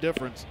 hits. Only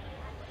difference,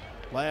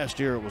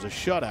 last year it was a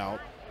shutout.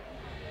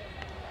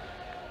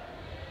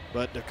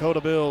 But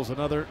Dakota Mills,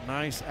 another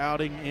nice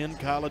outing in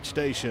College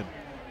Station.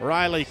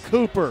 Riley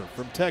Cooper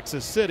from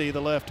Texas City, the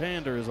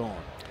left-hander, is on.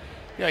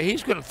 Yeah,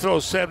 he's going to throw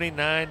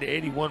 79 to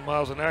 81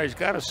 miles an hour. He's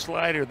got a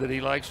slider that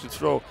he likes to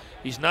throw.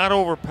 He's not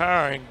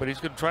overpowering, but he's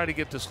going to try to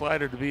get the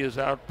slider to be his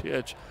out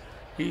pitch.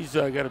 He's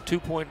got a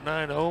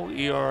 2.90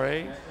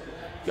 ERA.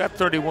 Got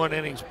 31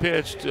 innings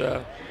pitched,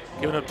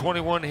 giving up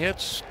 21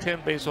 hits,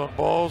 10 base on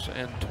balls,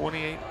 and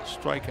 28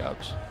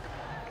 strikeouts.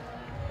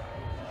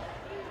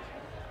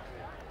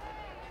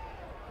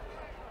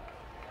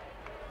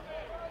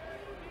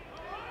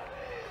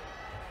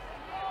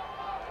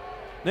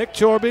 Nick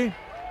Chorby,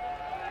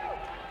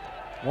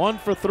 1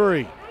 for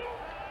 3.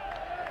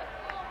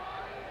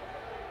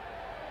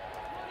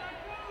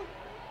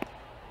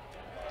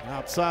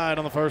 Outside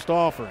on the first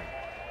offering.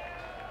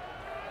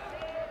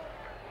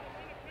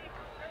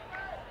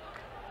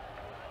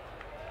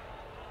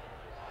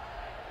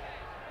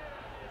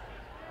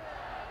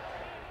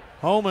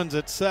 Homans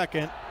at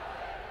second.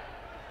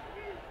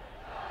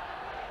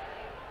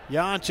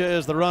 Yoncha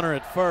is the runner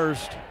at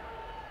first.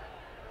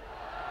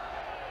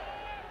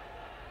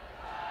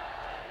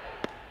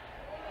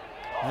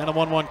 And a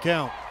 1-1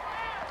 count.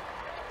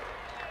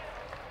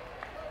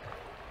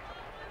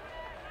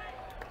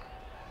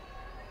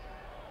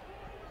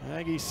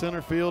 Aggie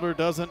center fielder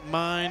doesn't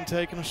mind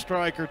taking a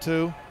strike or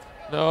two.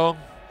 No.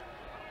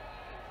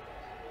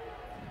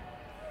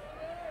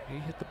 He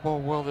hit the ball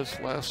well this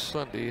last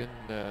Sunday,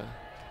 and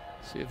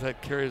see if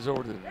that carries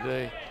over to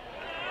today.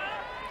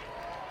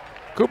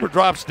 Cooper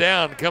drops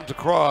down, comes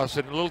across,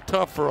 and a little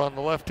tougher on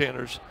the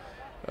left-handers.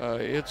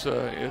 It's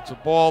a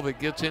ball that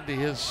gets into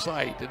his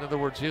sight. In other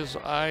words, his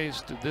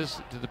eyes to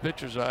the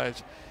pitcher's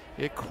eyes,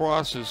 it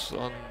crosses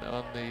on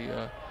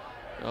the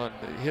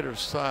hitter's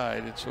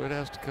side, and so it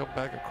has to come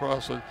back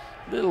across a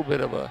little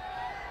bit of a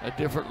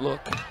different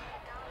look.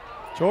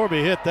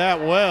 Chorby hit that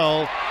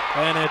well,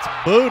 and it's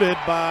booted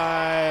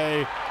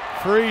by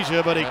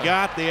Frisia, but he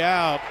got the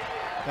out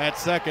at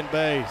second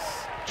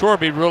base.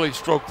 Chorby really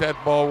stroked that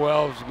ball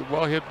well. It was a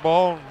well-hit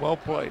ball and well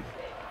played.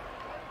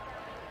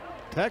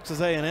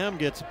 Texas A&M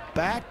gets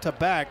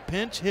back-to-back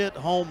pinch hit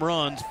home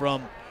runs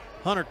from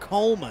Hunter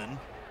Coleman,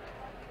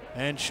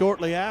 and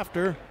shortly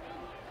after,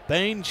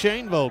 Bane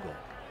Shainvogel.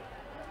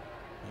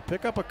 They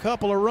pick up a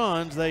couple of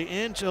runs. They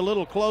inch a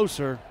little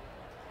closer.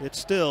 It's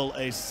still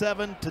a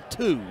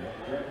 7-2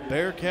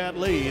 Bearcat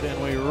lead,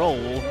 and we roll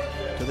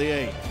to the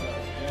 8th.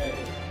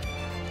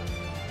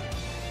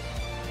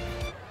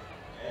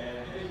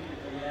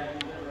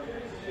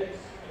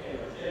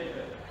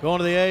 Going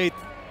to the 8th.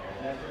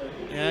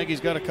 The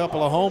Aggies got a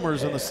couple of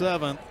homers in the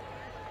 7th,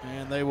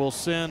 and they will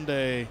send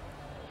a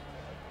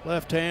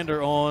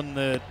left-hander on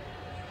that.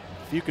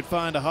 If you could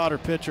find a hotter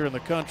pitcher in the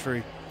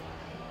country,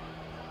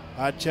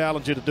 I'd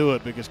challenge you to do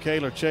it, because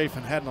Kaylor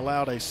Chafin hadn't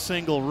allowed a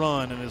single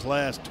run in his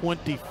last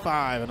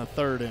 25 and a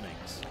third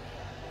innings.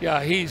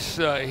 Yeah, he's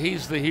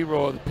the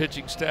hero of the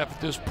pitching staff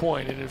at this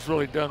point, and has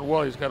really done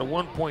well. He's got a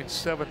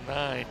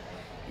 1.79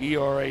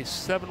 ERA,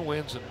 7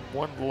 wins and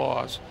 1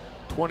 loss,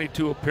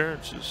 22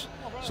 appearances.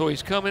 So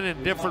he's come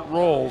in different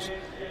roles,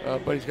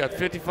 but he's got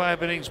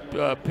 55 innings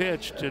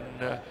pitched and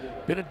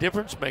been a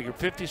difference maker.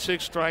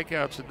 56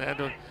 strikeouts in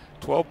that,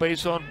 12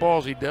 base on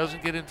balls. He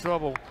doesn't get in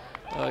trouble.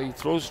 He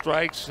throws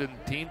strikes, and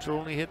teams are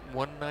only hitting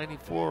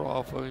 194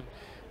 off of him.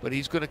 But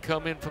he's going to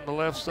come in from the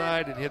left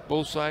side and hit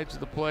both sides of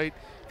the plate.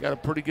 Got a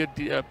pretty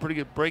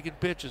good breaking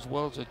pitch as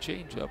well as a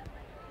changeup.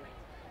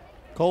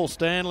 Cole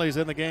Stanley's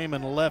in the game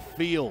in left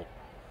field.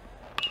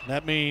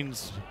 That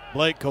means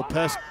Blake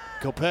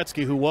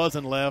Kopetsky, who was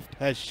in left,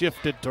 has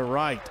shifted to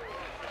right.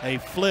 A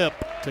flip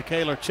to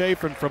Kaylor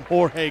Chafin from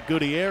Jorge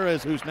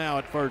Gutierrez, who's now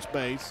at first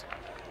base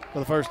for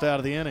the first out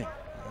of the inning.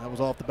 That was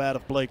off the bat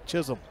of Blake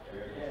Chisholm.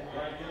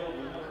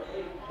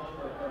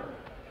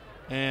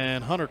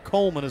 And Hunter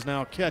Coleman is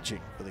now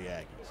catching for the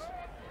Aggies.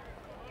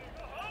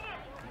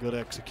 Good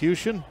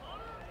execution.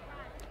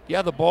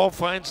 Yeah, the ball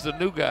finds the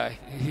new guy.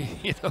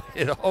 You know,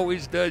 it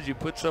always does. You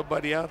put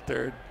somebody out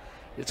there,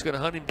 it's going to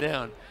hunt him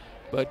down.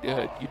 But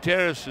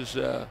Gutierrez is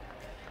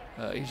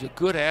he's a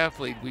good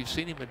athlete. We've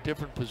seen him at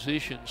different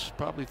positions,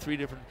 probably 3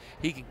 different.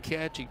 He can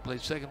catch. He can play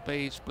second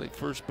base, play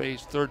first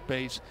base, third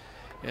base,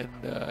 and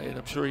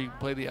I'm sure he can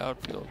play the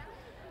outfield.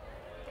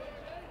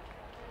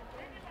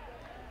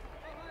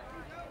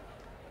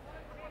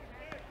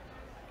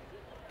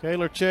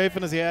 Kaylor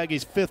Chafin is the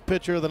Aggies' 5th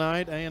pitcher of the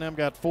night. A&M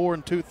got 4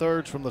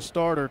 2/3 from the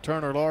starter,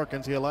 Turner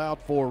Larkins. He allowed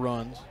 4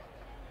 runs.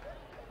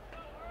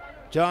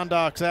 John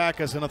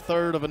Doxakis in a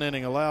third of an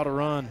inning allowed a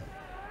run.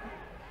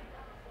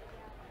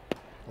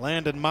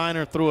 Landon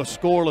Minor threw a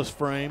scoreless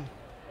frame.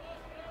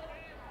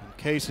 And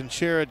Kaysen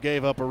Sherrod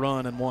gave up a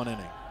run in 1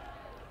 inning.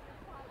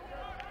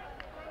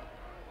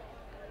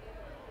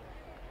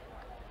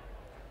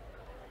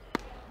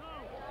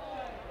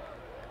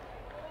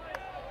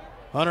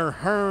 Hunter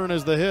Hearn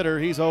is the hitter.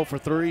 He's 0 for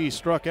 3. He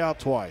struck out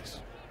twice.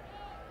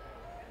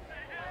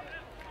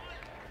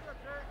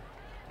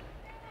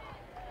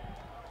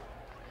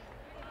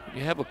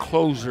 You have a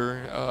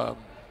closer.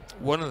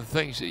 One of the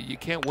things that you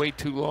can't wait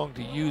too long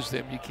to use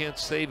them. You can't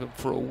save them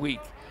for a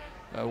week.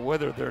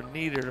 Whether they're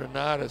needed or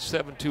not, a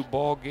 7-2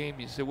 ball game,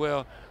 you say,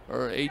 well,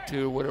 or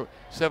 8-2, whatever,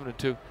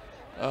 7-2.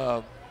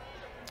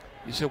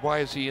 You say, why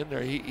is he in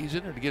there? He's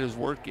in there to get his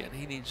work in.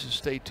 He needs to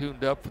stay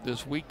tuned up for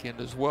this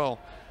weekend as well.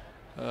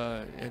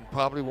 And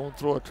probably won't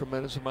throw a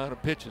tremendous amount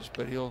of pitches,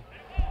 but he'll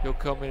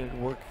come in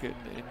and work and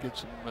get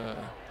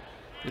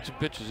some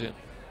pitches in.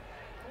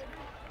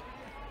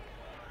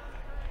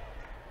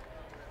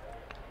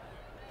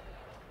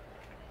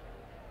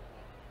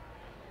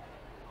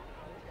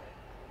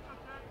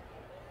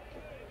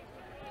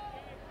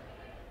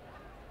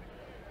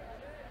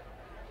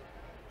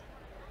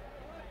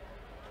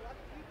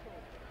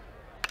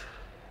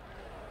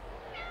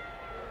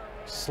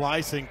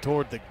 Slicing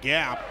toward the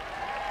gap.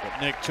 But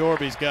Nick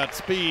Chorby's got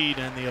speed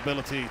and the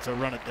ability to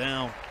run it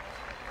down.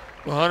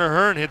 Well, Hunter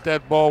Hearn hit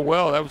that ball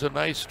well. That was a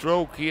nice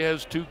stroke. He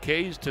has 2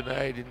 Ks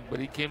tonight,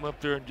 but he came up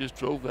there and just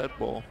drove that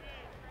ball.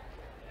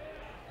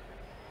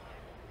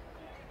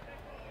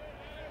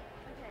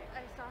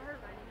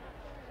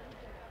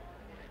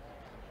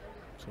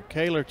 So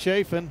Kaylor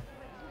Chafin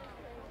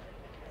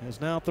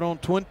has now thrown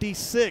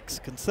 26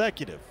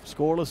 consecutive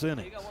scoreless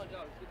innings.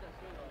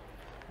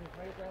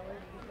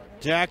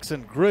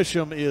 Jackson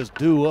Grisham is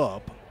due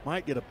up.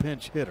 Might get a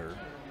pinch hitter.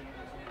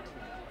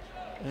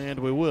 And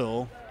we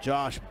will.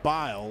 Josh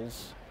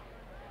Biles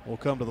will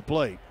come to the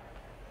plate.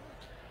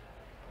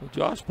 Well,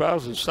 Josh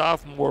Biles is a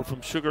sophomore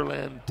from Sugar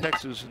Land,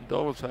 Texas, in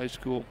Dulles High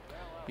School.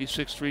 He's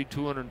 6'3",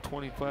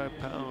 225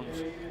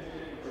 pounds.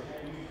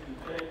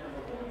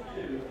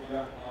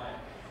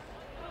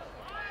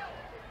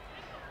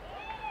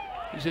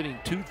 He's hitting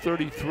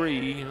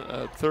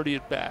 .233, 30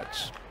 at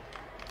bats.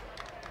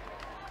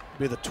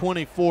 Be the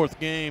 24th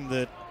game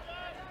that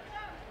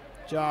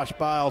Josh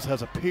Biles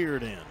has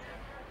appeared in.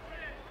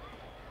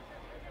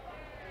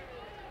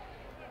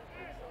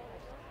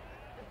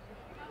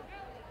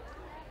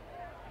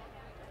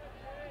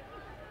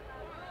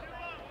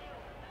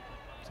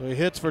 So he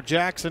hits for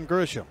Jackson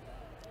Grisham.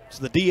 It's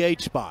the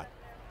DH spot.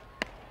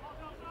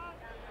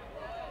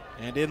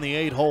 And in the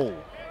 8 hole.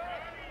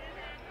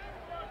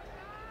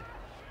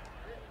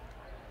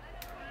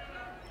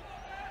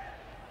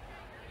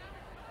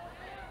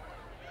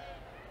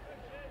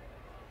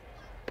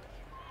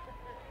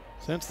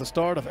 Since the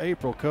start of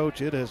April,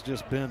 Coach, it has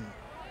just been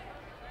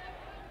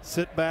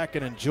sit back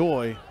and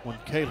enjoy when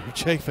Kaylor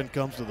Chafin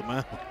comes to the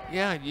mound.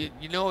 Yeah,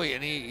 you know,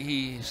 and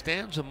he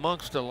stands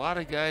amongst a lot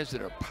of guys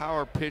that are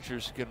power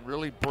pitchers who can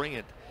really bring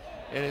it.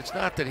 And it's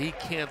not that he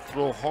can't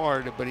throw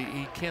hard, but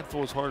he can't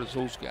throw as hard as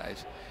those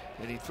guys.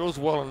 And he throws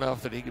well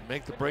enough that he can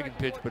make the breaking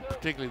pitch, but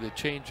particularly the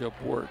changeup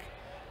work.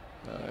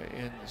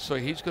 And so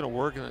he's going to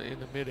work in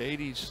the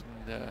mid-80s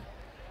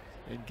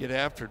and get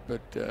after it.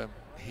 But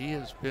he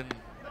has been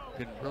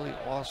really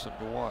awesome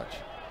to watch.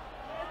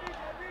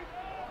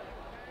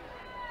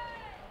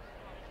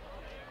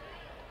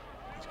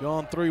 It's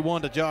gone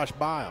 3-1 to Josh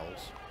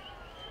Biles.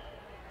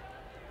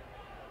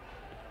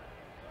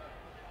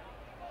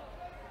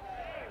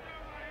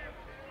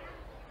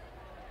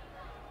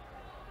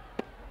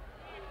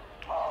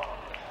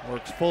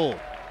 Works full.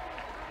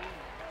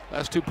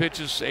 Last 2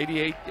 pitches,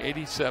 88,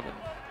 87.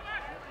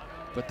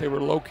 But they were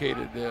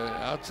located.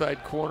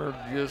 Outside corner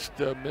just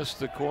missed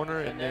the corner,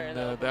 and then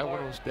that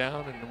one was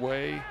down and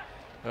away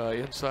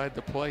inside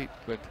the plate,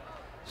 but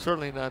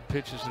certainly not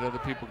pitches that other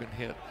people can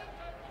hit.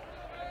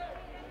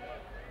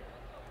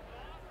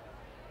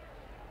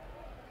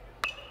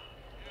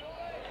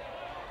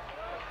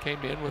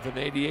 Came in with an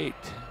 88.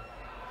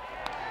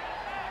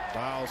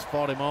 Biles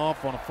fought him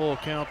off on a full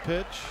count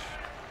pitch.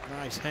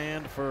 Nice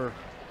hand for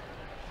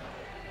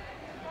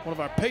one of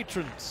our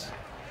patrons.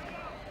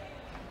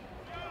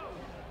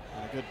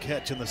 And a good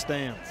catch in the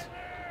stands.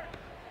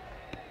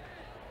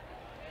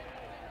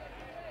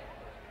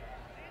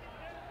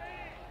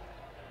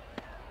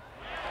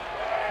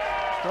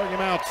 Struck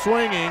him out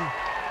swinging.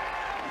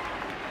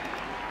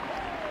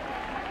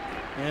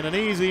 And an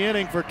easy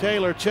inning for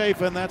Kaylor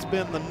Chafin. That's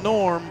been the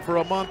norm for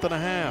a month and a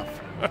half.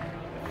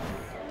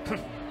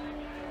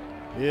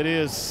 It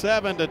is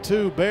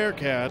 7-2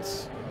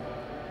 Bearcats.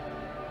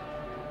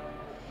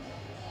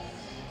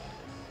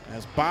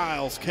 As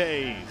Biles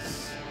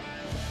K's.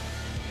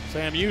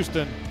 Sam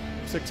Houston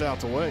 6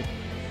 outs away.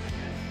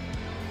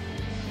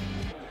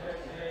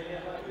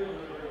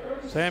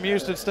 Sam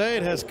Houston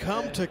State has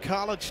come to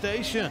College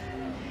Station.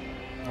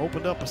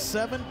 Opened up a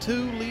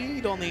 7-2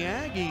 lead on the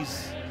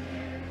Aggies.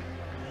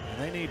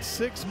 And they need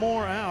 6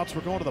 more outs.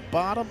 We're going to the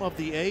bottom of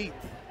the 8th.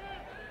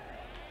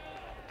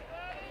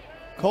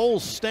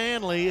 Cole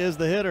Stanley is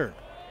the hitter.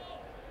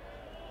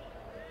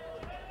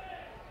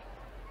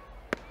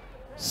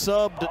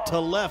 Subbed to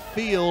left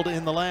field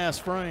in the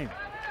last frame.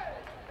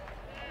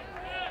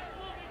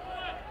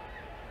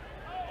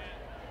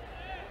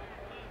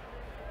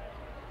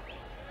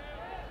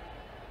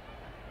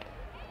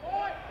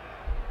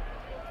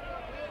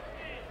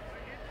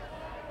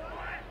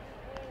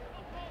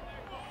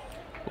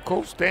 Well,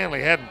 Cole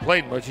Stanley hadn't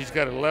played much. He's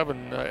got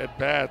 11 at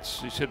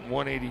bats. He's hitting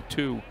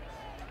 182.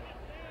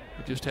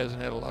 He just hasn't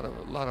had a lot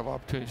of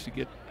opportunities to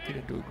get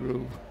into a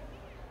groove.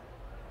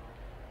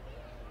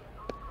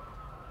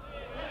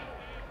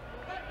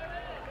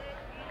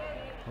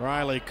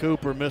 Riley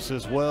Cooper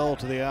misses well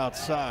to the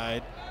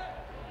outside.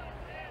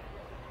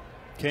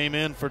 Came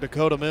in for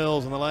Dakota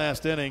Mills in the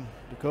last inning.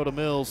 Dakota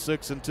Mills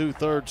 6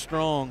 2/3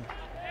 strong.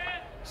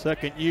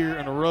 Second year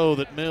in a row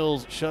that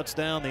Mills shuts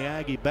down the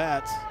Aggie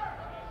bats.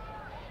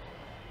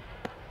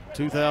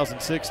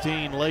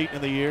 2016, late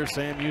in the year,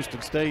 Sam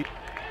Houston State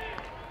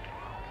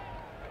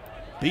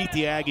beat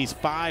the Aggies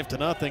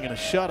 5-0 in a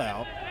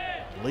shutout.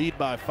 Lead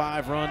by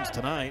 5 runs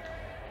tonight.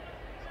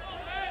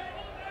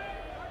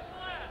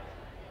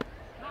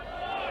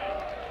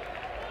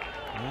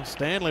 Well,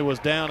 Stanley was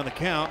down in the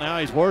count. Now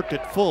he's worked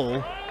it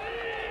full.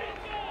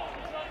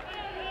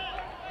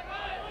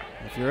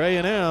 If you're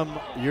A&M,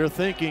 you're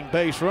thinking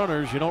base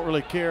runners. You don't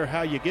really care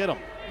how you get them.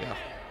 Yeah.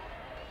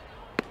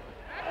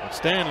 But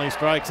Stanley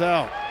strikes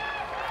out.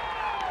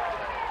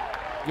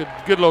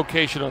 Good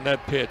location on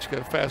that pitch.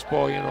 Got a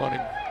fastball in on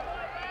him.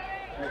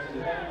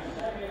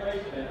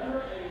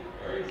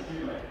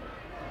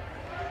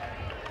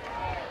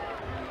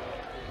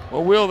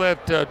 Well, Will,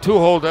 that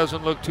 2-hole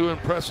doesn't look too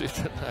impressive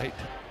tonight.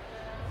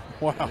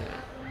 Wow.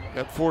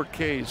 Got 4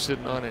 Ks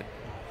sitting on it.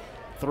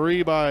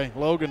 3 by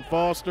Logan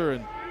Foster,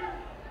 and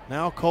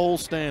now Cole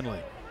Stanley.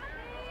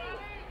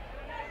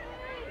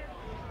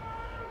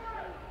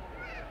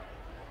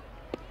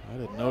 I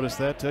didn't notice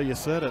that till you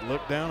said it.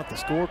 Looked down at the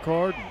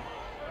scorecard, and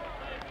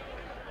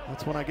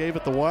that's when I gave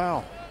it the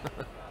wow.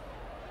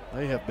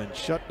 They have been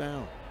shut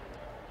down.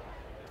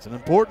 It's an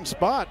important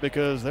spot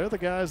because they're the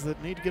guys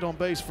that need to get on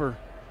base for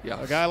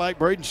a guy like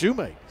Braden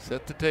Shoemake.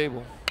 Set the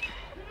table.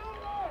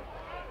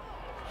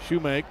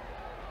 Shoemake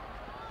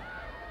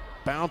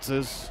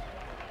bounces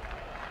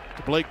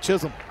to Blake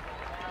Chisholm.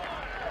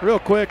 Real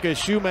quick, as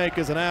Shoemake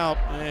is an out,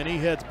 and he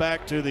heads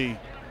back to the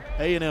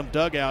A&M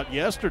dugout.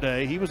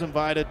 Yesterday, he was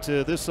invited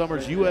to this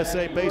summer's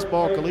USA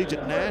Baseball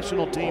Collegiate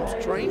National Team's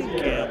training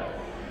camp,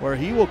 where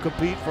he will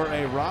compete for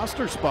a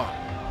roster spot.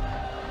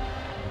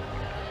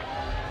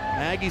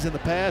 Aggies in the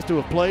past who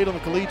have played on the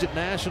collegiate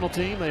national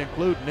team, they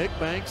include Nick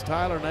Banks,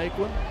 Tyler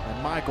Naquin,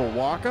 and Michael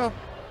Waka.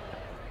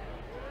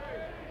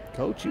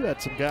 Coach, you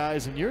had some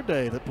guys in your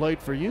day that played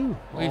for you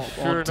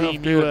on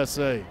Team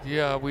USA.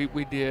 Yeah, we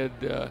did.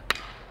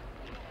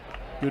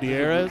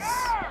 Gutierrez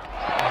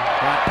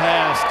got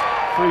past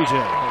Frege.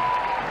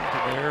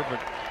 There, but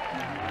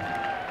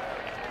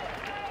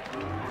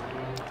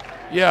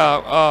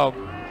yeah,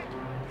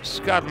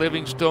 Scott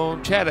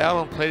Livingstone, Chad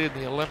Allen played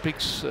in the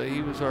Olympics.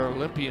 He was our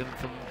Olympian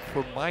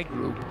from my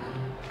group.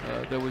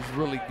 That was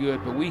really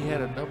good. But we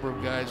had a number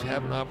of guys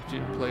have an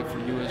opportunity to play for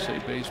USA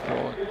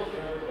Baseball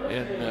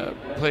and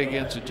play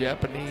against the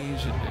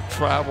Japanese and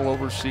travel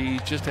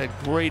overseas. Just had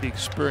great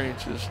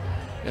experiences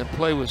and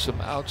play with some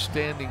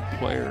outstanding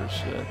players.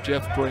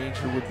 Jeff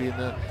Granger would be in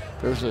the.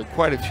 There's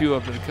quite a few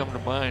of them that come to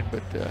mind,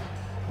 but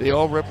they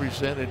all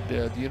represented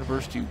the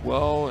university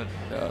well, and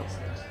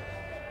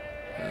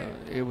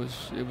it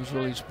was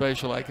really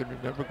special. I can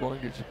remember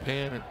going to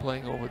Japan and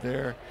playing over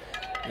there,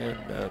 and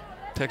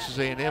Texas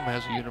A&M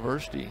has a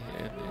university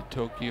in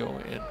Tokyo,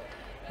 and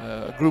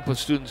a group of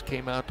students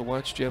came out to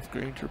watch Jeff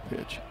Granger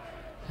pitch.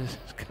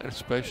 It's kind of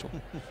special.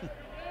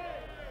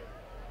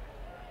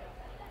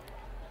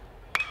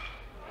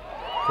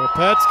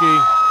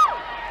 Kopetsky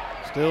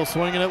still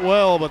swinging it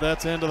well, but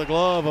that's into the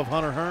glove of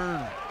Hunter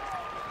Hearn.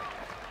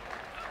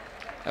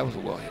 That was a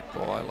well-hit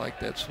ball. I like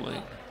that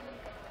swing.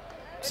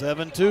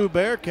 7-2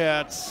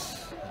 Bearcats.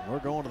 We're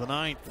going to the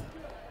 9th.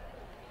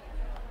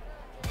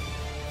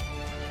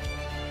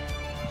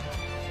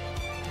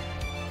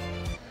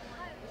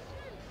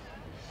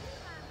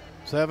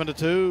 Seven to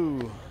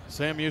 2,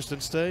 Sam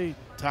Houston State,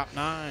 top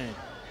 9.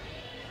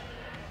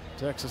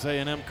 Texas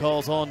A&M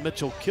calls on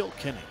Mitchell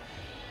Kilkenny.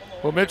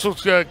 Well,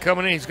 Mitchell's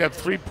coming in. He's got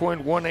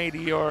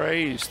 3.18 ERA.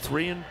 He's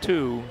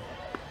 3-2,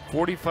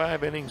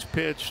 45 innings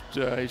pitched.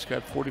 He's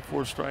got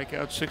 44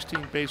 strikeouts,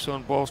 16 base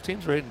on balls.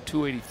 Teams are hitting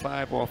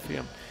 285 off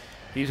him.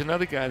 He's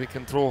another guy that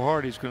can throw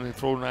hard. He's going to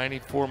throw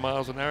 94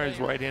 miles an hour. He's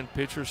right-hand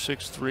pitcher,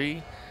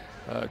 6'3",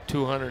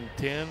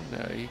 210.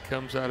 He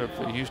comes out of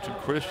Houston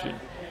Christian.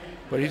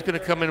 But he's going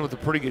to come in with a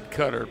pretty good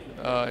cutter.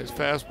 His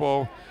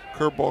fastball,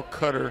 curveball,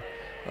 cutter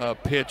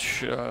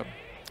pitch.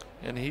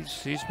 And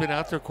he's been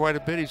out there quite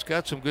a bit. He's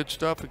got some good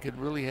stuff and can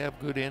really have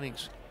good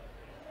innings.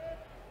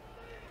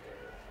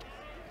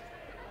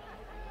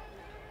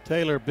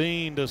 Taylor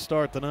Bean to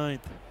start the 9th.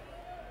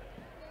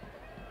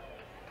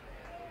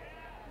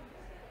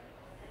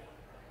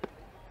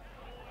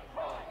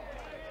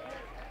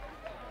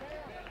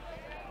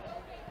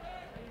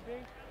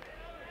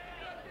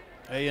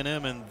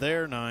 A&M in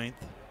their 9th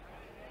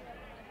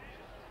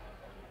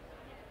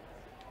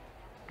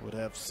would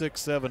have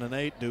 6, 7, and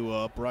 8 due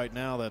up. Right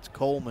now that's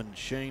Coleman,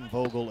 Shane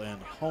Vogel, and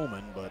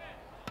Homan, but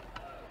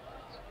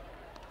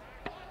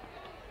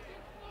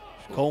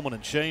Coleman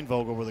and Shane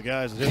Vogel were the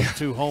guys that hit the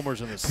 2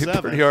 homers in the 7th.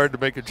 Pretty hard to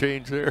make a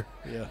change there.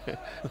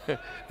 Yeah.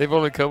 They've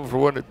only come for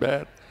 1 at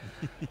bat.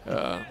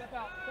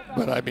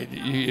 But I mean,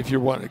 if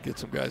you want to get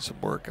some guys some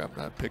work, I'm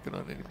not picking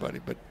on anybody,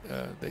 but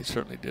they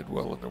certainly did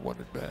well in their 1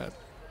 at bat.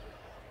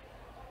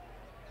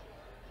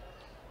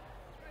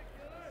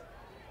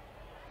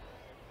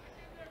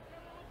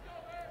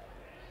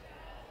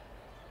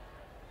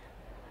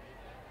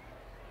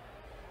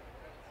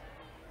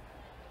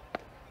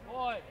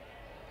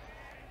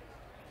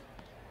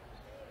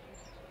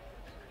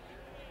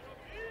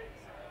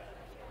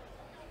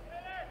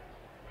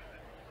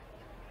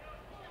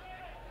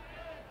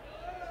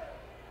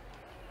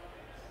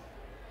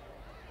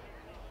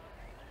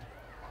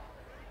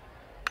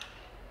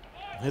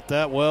 Hit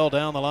that well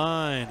down the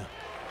line.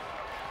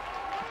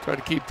 Try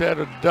to keep that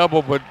a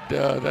double, but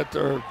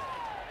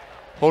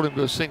hold him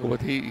to a single,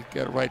 but he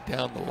got it right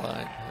down the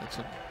line. That's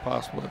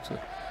impossible. It's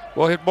a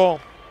well-hit ball.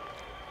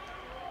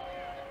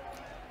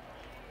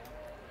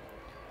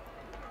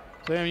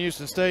 Sam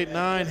Houston State,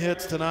 9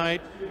 hits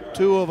tonight,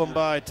 2 of them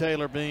by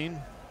Taylor Bean.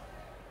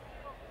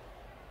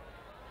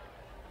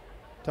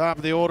 Top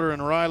of the order,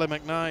 and Riley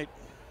McKnight.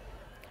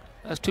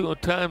 That's 2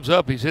 times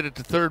up. He's hit it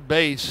to third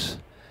base.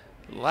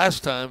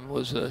 Last time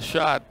was a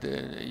shot.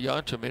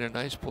 Yancha made a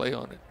nice play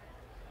on it.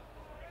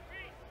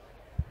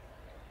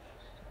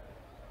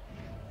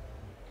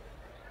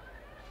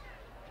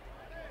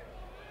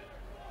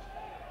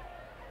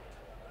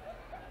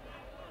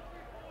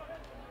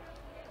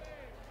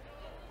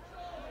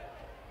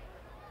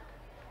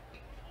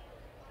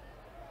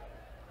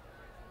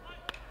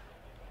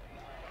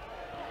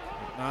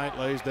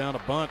 lays down a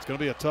bunt. It's going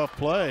to be a tough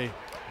play.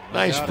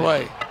 Nice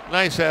play.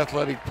 Nice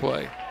athletic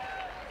play.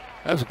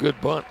 That was a good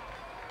bunt.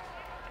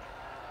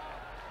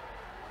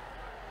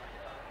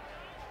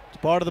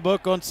 It's part of the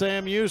book on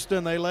Sam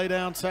Houston. They lay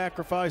down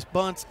sacrifice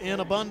bunts in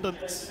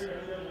abundance.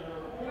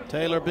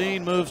 Taylor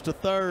Bean moves to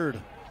third.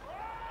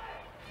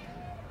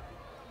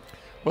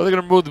 Well, they're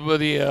going to move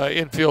the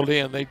infield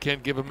in. They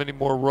can't give him any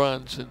more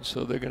runs, and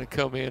so they're going to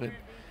come in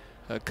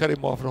and cut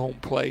him off at home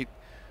plate.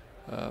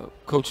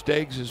 Coach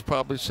Deggs is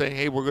probably saying,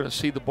 hey, we're going to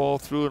see the ball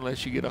through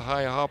unless you get a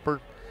high hopper.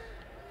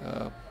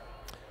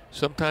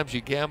 Sometimes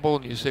you gamble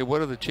and you say,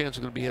 what are the chances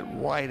going to be hit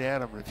right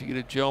at him? And if you get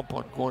a jump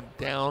on going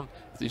down,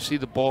 if you see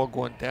the ball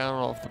going down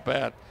off the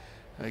bat,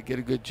 get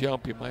a good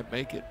jump, you might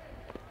make it.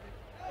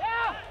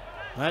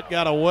 That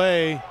got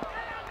away,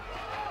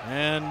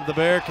 and the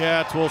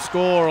Bearcats will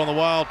score on the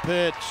wild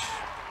pitch.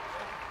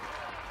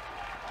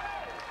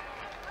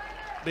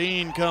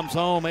 Bean comes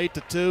home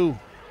 8-2.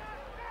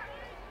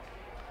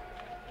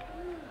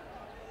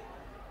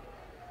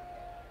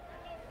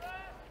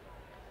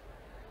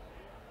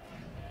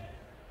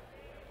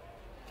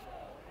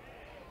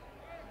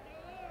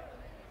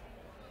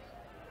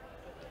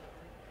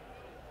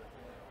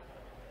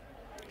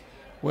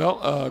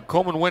 Well,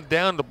 Coleman went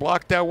down to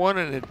block that one,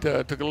 and it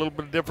took a little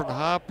bit of different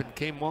hop and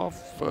came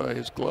off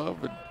his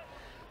glove and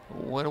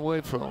went away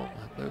from him.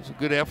 It was a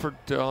good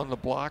effort on the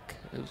block.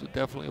 It was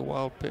definitely a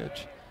wild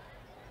pitch.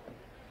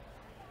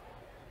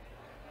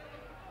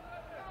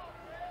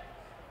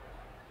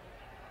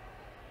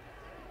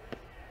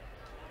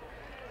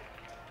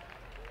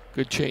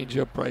 Good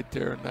changeup right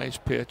there. Nice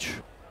pitch.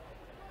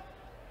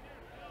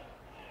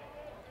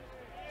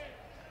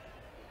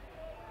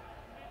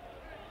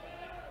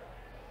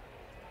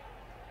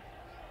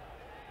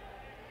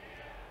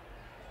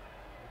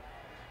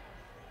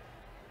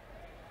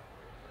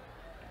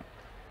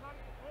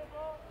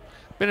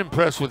 Been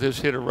impressed with this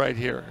hitter right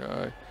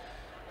here,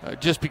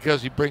 just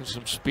because he brings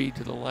some speed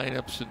to the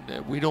lineups,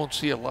 and we don't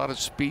see a lot of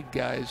speed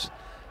guys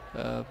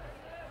that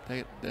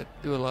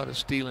do a lot of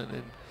stealing.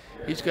 And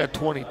he's got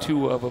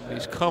 22 of them.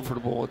 He's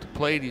comfortable at the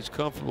plate. He's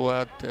comfortable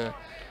out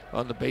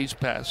on the base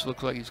pass.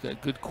 Looks like he's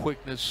got good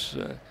quickness.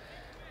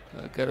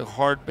 Got a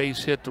hard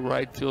base hit to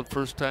right field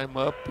first time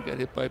up. He got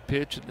hit by a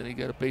pitch, and then he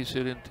got a base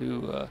hit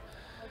into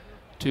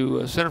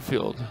to center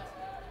field,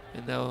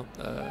 and now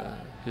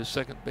his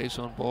second base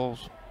on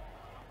balls.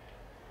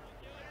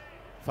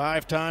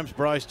 5 times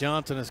Bryce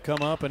Johnson has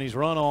come up, and he's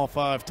run all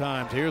 5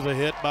 times. Here's a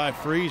hit by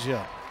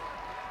Frisia.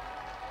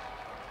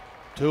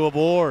 2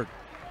 aboard.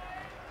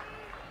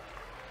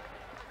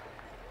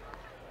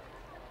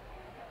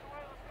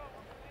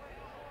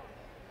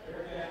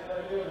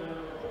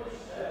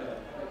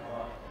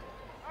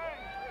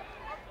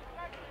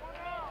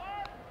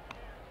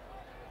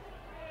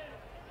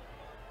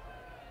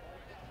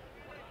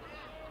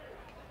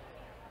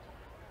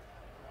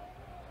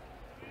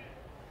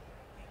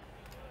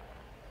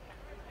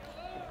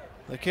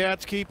 The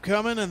Cats keep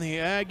coming, and the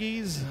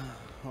Aggies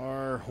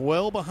are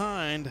well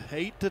behind,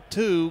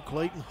 8-2.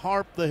 Clayton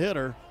Harp, the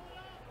hitter.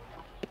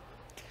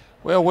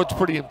 Well, what's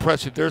pretty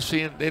impressive, they're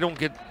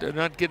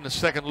not getting a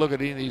second look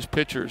at any of these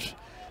pitchers,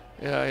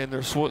 and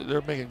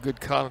they're making good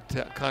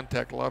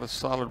contact. A lot of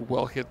solid,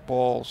 well-hit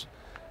balls.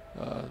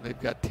 They've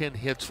got 10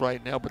 hits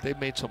right now, but they've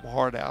made some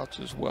hard outs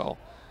as well.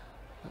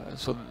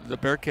 So the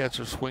Bearcats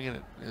are swinging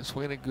it. They're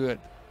swinging it good.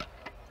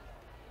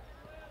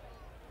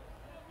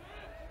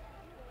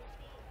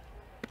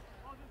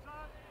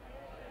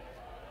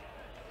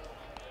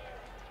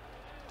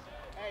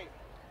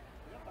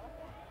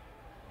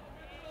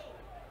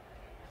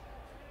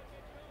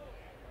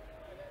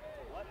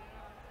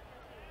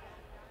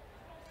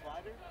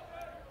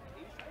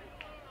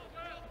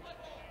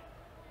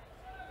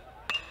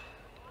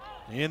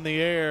 In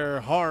the air,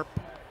 Harp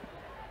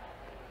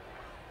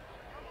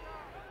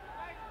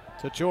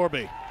to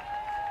Chorby.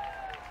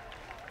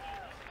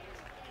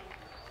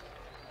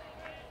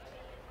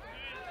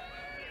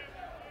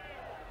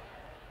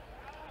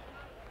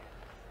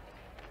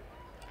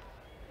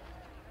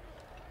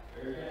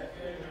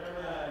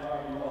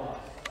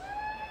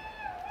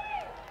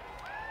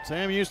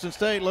 Sam Houston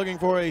State looking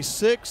for a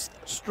 6th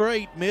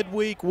straight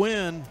midweek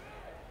win.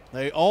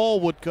 They all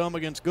would come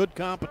against good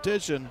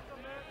competition.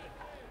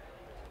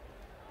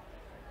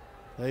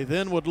 They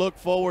then would look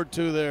forward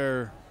to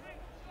their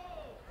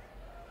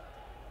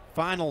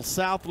final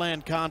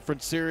Southland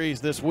Conference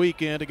series this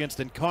weekend against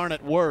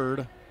Incarnate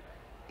Word.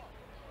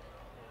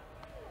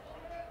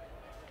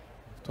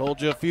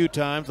 Told you a few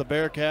times, the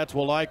Bearcats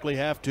will likely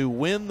have to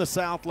win the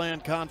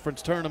Southland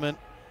Conference tournament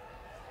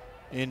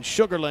in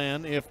Sugar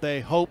Land if they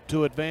hope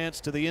to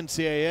advance to the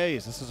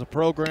NCAAs. This is a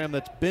program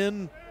that's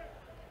been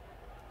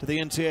to the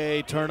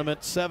NCAA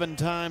tournament 7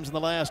 times in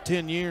the last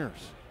 10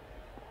 years.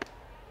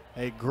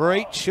 A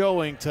great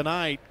showing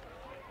tonight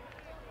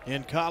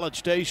in College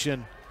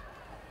Station.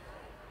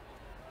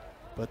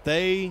 But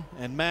they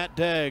and Matt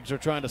Deggs are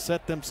trying to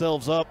set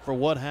themselves up for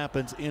what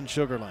happens in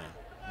Sugar Land.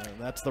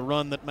 That's the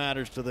run that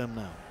matters to them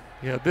now.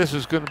 Yeah, this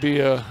is going to be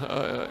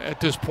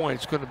at this point,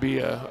 it's going to be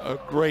a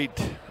great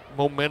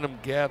momentum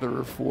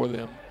gatherer for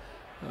them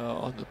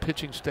on the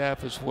pitching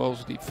staff as well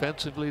as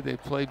defensively. They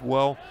played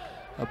well,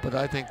 but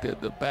I think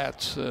that the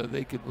bats,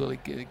 they could really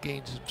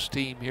gain some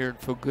steam here and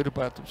feel good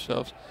about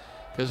themselves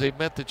because they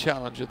met the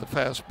challenge of the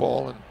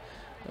fastball,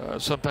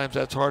 and sometimes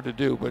that's hard to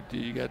do, but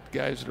you got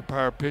guys that are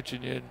power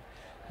pitching you,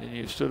 and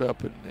you stood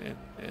up and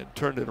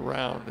turned it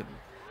around, and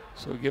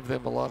so give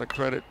them a lot of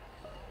credit.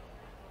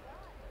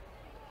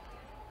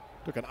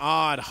 Took an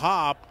odd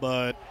hop,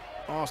 but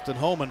Austin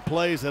Holman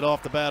plays it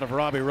off the bat of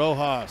Robbie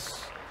Rojas.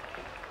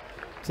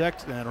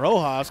 And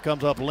Rojas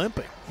comes up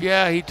limping.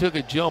 Yeah, he took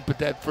a jump at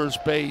that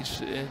first base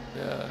and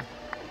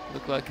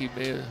looked like he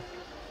may have,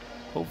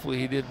 hopefully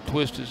he didn't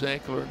twist his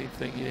ankle or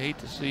anything. You hate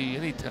to see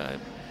any time,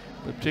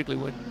 but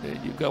particularly when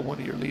you've got one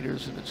of your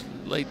leaders and it's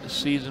late in the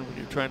season when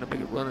you're trying to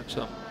make a run at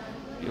something,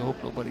 you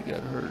hope nobody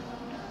got hurt.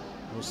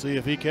 We'll see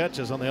if he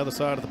catches on the other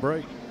side of the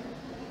break.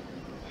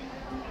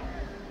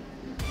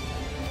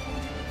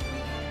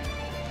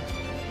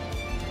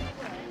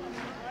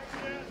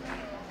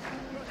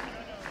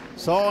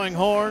 Sawing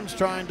horns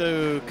trying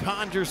to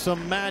conjure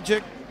some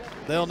magic.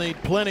 They'll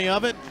need plenty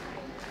of it.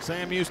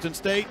 Sam Houston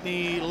State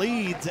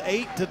leads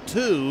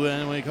 8-2,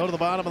 and we go to the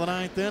bottom of the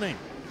ninth inning.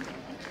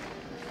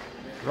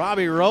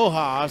 Robbie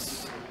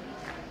Rojas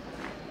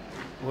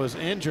was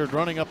injured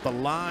running up the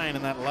line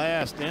in that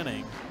last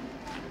inning.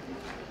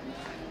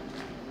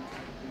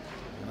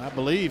 And I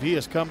believe he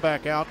has come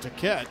back out to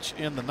catch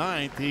in the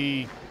ninth.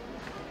 He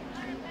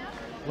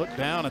looked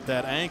down at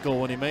that ankle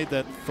when he made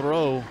that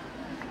throw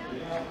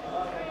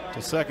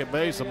to second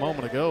base a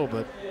moment ago,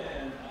 but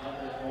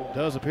it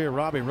does appear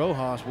Robbie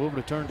Rojas will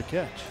return to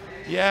catch.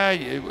 Yeah,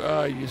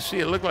 you see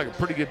it looked like a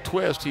pretty good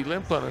twist. He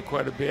limped on it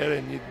quite a bit,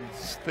 and you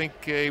think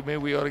maybe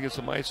we ought to get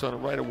some ice on it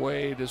right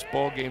away. This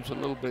ball game's a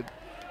little bit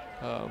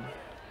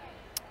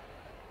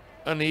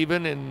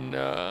uneven, and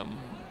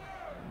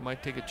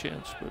might take a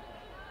chance, but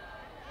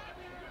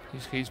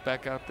he's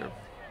back out there.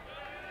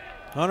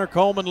 Hunter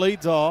Coleman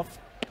leads off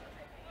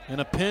in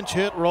a pinch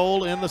hit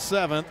roll in the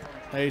seventh.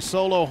 A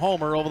solo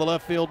homer over the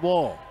left field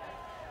wall.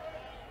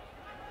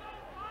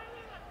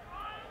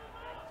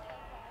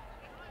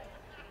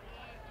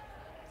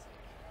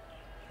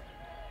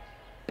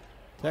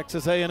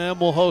 Texas A&M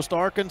will host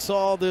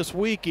Arkansas this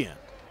weekend.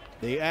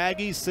 The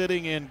Aggies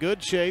sitting in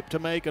good shape to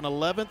make an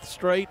 11th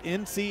straight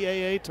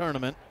NCAA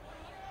tournament.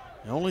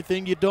 The only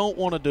thing you don't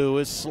want to do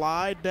is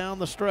slide down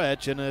the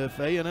stretch, and if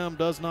A&M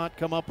does not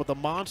come up with a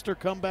monster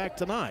comeback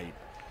tonight,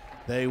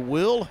 they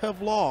will have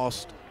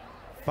lost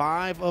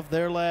 5 of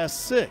their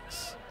last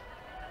 6.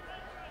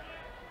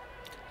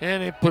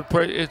 And it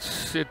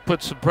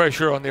puts some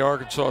pressure on the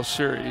Arkansas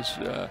series.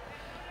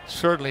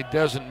 Certainly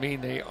doesn't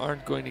mean they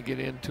aren't going to get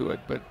into it,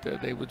 but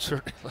they would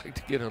certainly like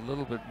to get a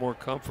little bit more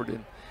comfort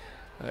in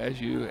as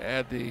you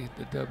add the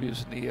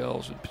W's and the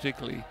L's, and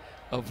particularly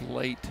of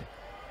late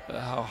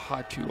how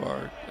hot you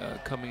are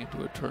coming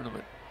into a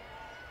tournament.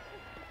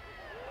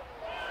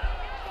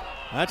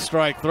 That's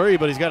strike 3,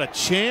 but he's got a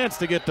chance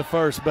to get to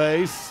first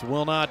base.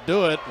 Will not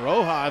do it.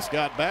 Rojas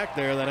got back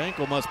there. That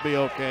ankle must be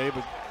okay,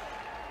 but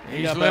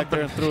he got back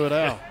there and threw it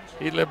out.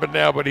 He's limping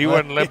now, but he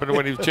wasn't limping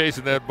when he was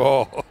chasing that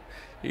ball.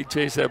 He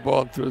chased that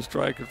ball and threw a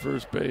strike at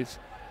first base.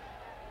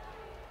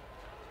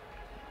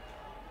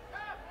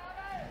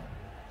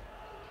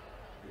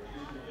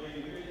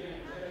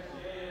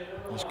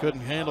 Just couldn't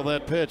handle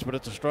that pitch, but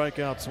it's a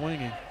strikeout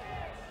swinging.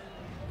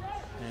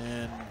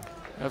 And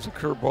that's a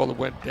curveball that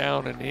went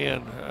down and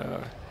in,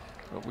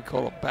 what we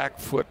call a back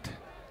foot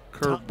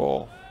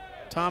curveball.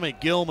 Tommy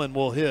Gilman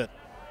will hit.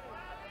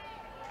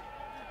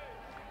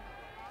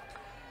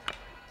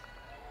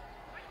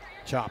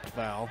 Chopped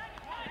foul.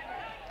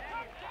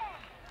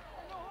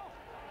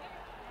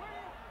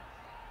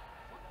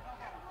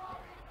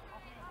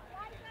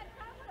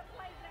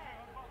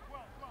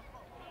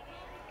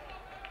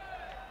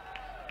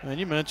 And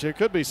you mentioned there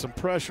could be some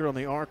pressure on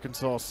the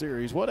Arkansas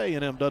series. What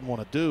A&M doesn't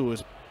want to do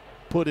is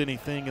put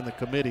anything in the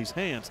committee's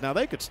hands. Now,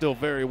 they could still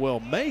very well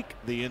make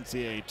the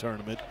NCAA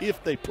tournament.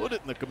 If they put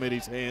it in the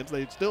committee's hands,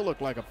 they'd still look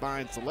like a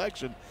fine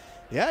selection.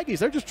 The Aggies,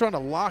 they're just trying to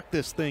lock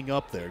this thing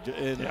up there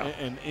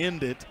and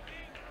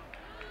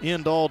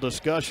end all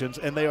discussions,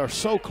 and they are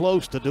so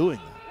close to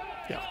doing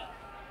that.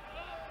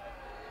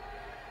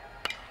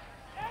 Yeah.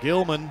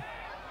 Gilman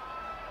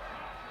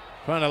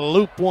trying to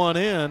loop one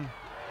in,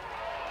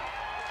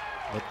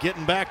 but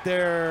getting back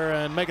there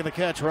and making the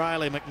catch,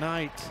 Riley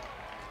McKnight.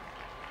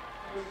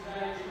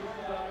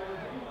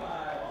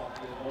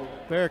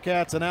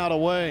 Bearcats an out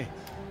away.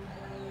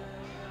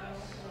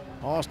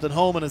 Austin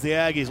Holman is the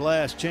Aggies'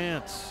 last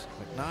chance.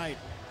 McKnight.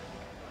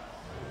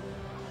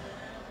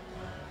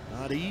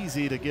 Not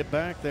easy to get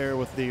back there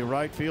with the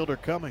right fielder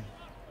coming.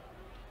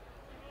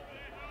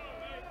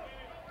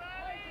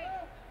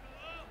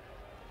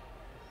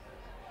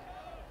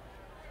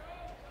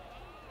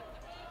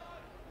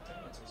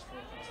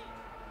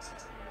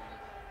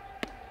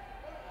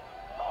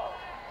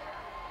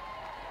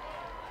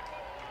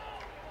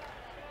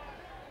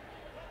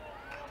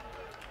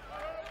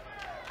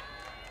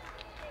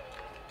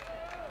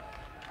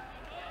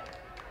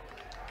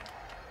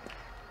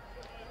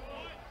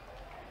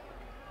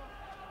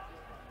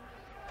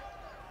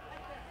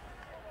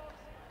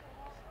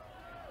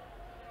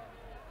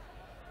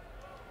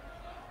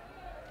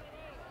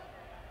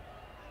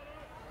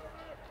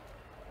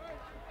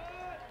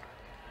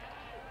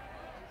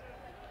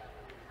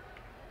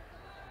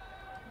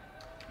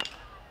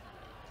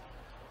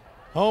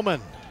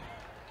 Homan,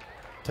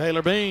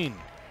 Taylor Bean.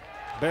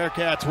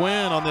 Bearcats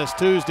win on this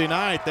Tuesday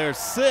night. Their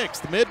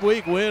 6th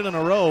midweek win in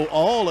a row,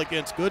 all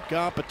against good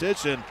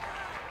competition.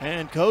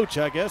 And, Coach,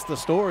 I guess the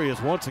story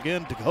is once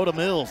again Dakota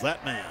Mills,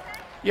 that man.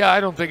 Yeah, I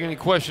don't think any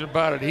question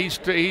about it. He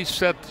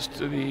set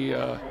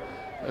the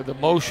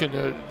motion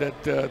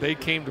that they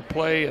came to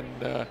play,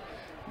 and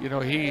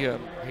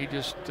he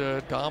just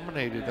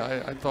dominated.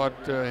 I thought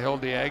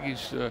held the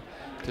Aggies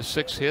to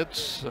 6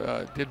 hits,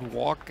 didn't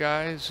walk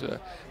guys.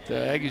 The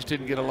Aggies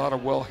didn't get a lot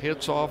of well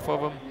hits off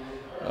of him.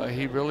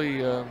 He really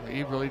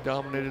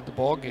dominated the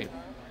ball game.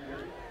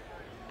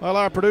 Well,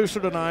 our producer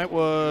tonight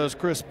was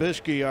Chris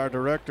Bischke. Our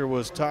director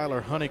was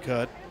Tyler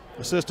Honeycutt.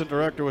 Assistant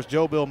director was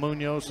Joe Bill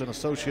Munoz, and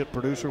associate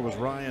producer was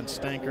Ryan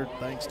Stankert.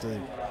 Thanks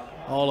to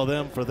all of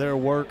them for their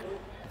work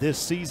this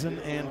season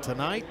and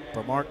tonight.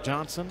 For Mark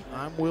Johnson,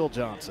 I'm Will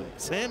Johnson.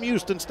 Sam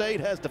Houston State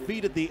has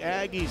defeated the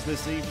Aggies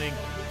this evening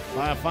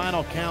by a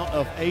final count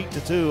of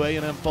 8-2.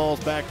 A&M falls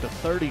back to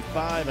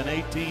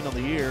 35-18 on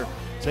the year.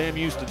 Sam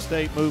Houston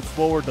State moves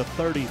forward to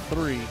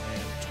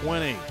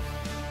 33-20.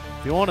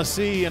 If you want to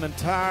see an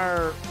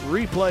entire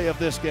replay of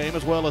this game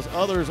as well as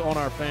others on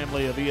our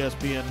family of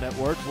ESPN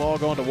networks,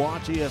 log on to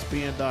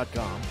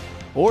watchespn.com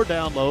or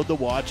download the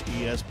Watch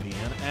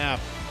ESPN app.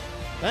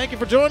 Thank you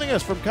for joining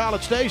us from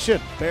College Station.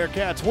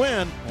 Bearcats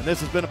win, and this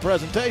has been a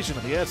presentation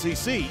of the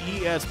SEC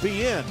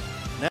ESPN.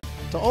 Now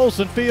to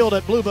Olsen Field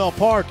at Bluebell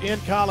Park in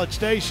College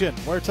Station,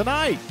 where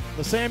tonight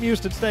the Sam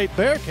Houston State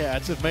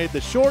Bearcats have made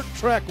the short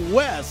trek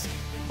west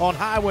on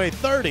Highway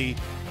 30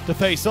 to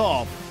face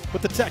off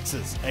with the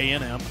Texas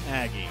A&M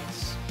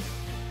Aggies.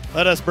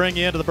 Let us bring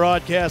you into the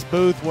broadcast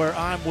booth where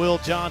I'm Will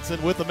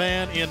Johnson with the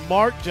man in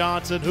Mark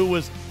Johnson, who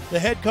was the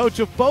head coach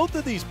of both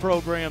of these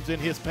programs in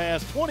his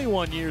past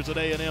 21 years at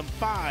A&M,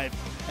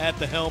 5 at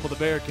the helm of the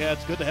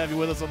Bearcats. Good to have you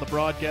with us on the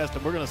broadcast,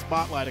 and we're going to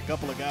spotlight a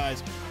couple of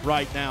guys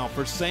right now.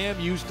 For Sam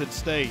Houston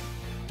State,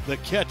 the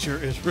catcher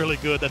is really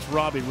good. That's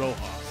Robbie Rojas.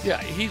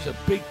 Yeah, he's a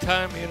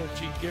big-time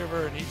energy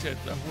giver, and he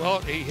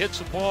hits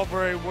the ball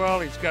very well.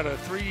 He's got a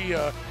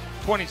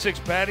 326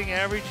 batting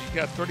average. He's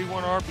got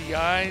 31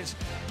 RBIs.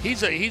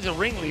 He's a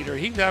ringleader.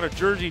 He's out of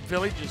Jersey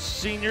Village. He's a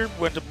senior,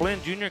 went to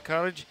Blinn Junior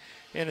College,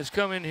 and has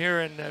come in here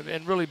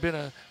and really been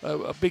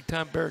a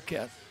big-time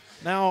Bearcat.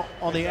 Now,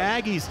 on the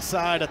Aggies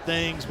side of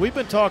things, we've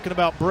been talking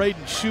about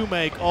Braden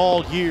Shoemake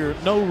all year.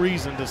 No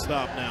reason to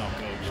stop now,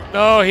 Coach.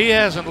 No, he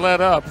hasn't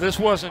let up. This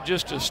wasn't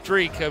just a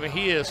streak. I mean,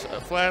 he is a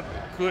flat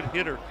good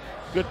hitter,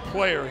 good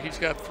player. He's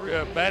got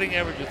a batting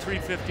average of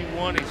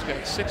 351. He's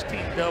got 16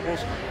 doubles,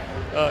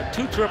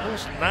 2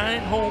 triples, 9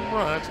 home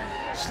runs,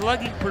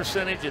 slugging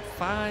percentage at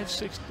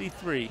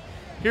 .563.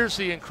 Here's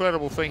the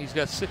incredible thing. He's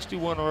got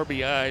 61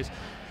 RBIs.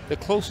 The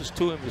closest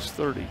to him is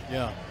 30.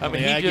 Yeah. I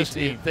mean,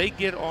 if they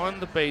get on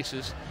the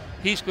bases,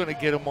 he's going to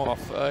get them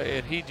off.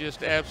 And he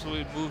just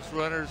absolutely moves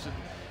runners and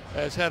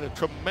has had a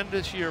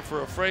tremendous year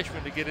for a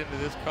freshman to get into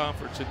this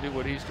conference and do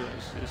what he's doing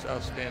is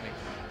outstanding.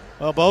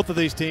 Well, both of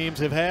these teams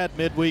have had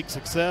midweek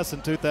success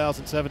in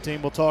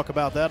 2017. We'll talk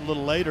about that a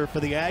little later.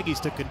 For the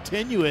Aggies to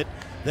continue it,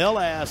 they'll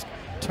ask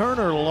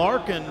Turner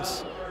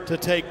Larkins to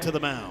take to the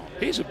mound.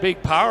 He's a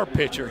big power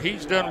pitcher.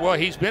 He's done well.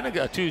 He's been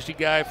a Tuesday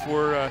guy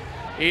for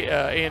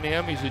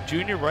A&M. He's a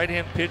junior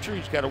right-hand pitcher.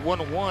 He's got a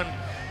 1-1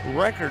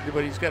 record,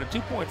 but he's got a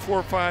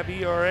 2.45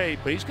 ERA.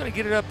 But he's going to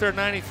get it up there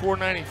 94,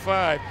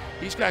 95.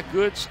 He's got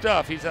good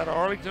stuff. He's out of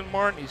Arlington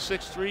Martin. He's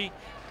 6'3",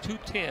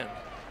 210.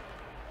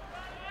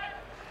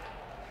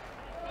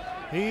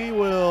 He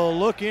will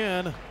look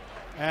in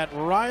at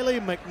Riley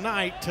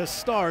McKnight to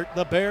start,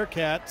 the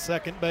Bearcat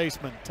second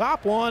baseman.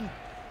 Top one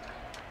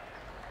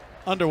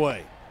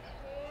underway.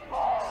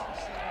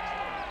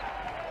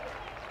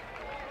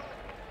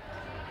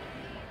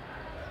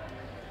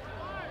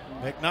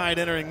 McKnight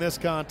entering this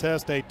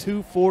contest, a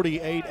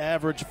 .248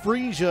 average.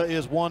 Frisia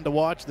is one to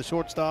watch, the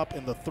shortstop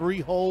in the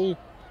 3-hole.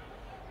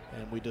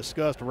 And we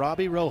discussed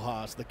Robbie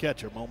Rojas, the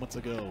catcher, moments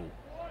ago.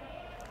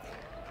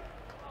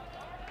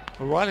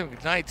 Well, Riley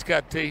McKnight's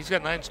he's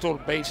got 9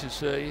 stolen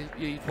bases.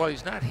 While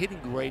he's not hitting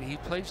great, he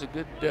plays a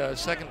good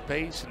second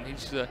base, and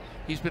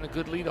he's been a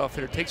good leadoff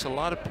hitter. Takes a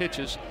lot of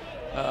pitches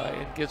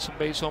and gets some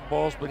base on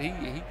balls, but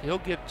he'll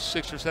get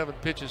 6 or 7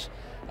 pitches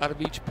out of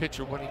each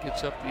pitcher when he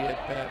gets up the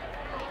at bat.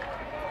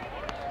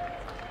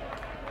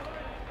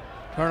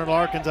 Turner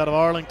Larkins out of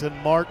Arlington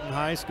Martin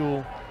High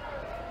School.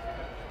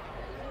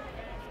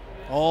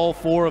 All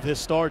 4 of his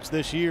starts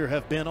this year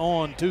have been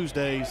on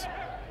Tuesdays.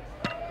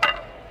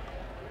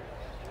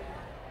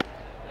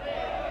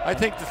 I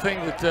think the thing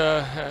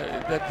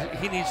that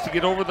he needs to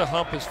get over the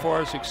hump as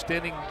far as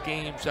extending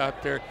games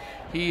out there.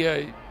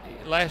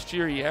 Last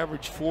year he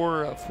averaged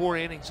 4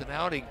 innings an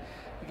outing.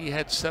 He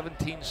had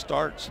 17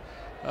 starts,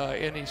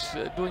 and he's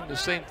doing the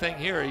same thing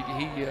here.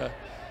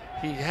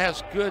 He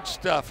has good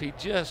stuff. He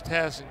just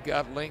hasn't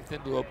got length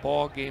into a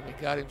ball game and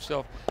got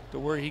himself to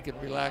where he can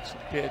relax and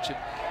pitch. And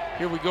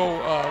here we go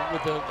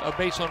with a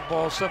base on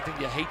ball, something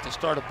you hate to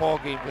start a ball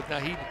game with. Now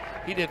he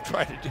didn't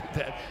try to do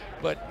that,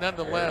 but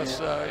nonetheless,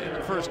 in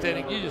the first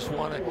inning,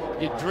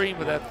 you dream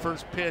of that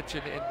first pitch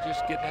and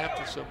just getting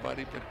after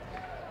somebody. But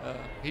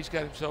he's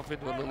got himself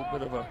into a little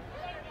bit of a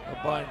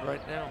bind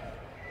right now.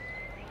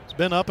 It's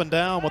been up and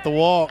down with the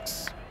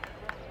walks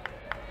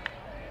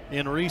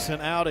in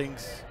recent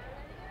outings.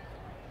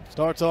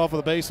 Starts off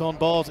with a base on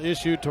balls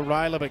issued to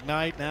Riley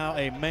McKnight, now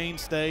a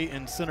mainstay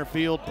in center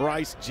field,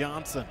 Bryce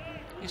Johnson.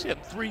 He's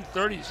had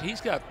 330s.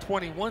 He's got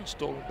 21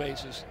 stolen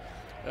bases.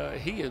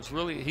 He is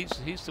really,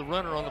 he's the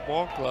runner on the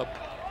ball club,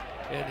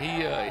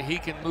 and he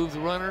can move the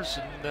runners,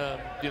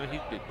 and he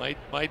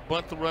might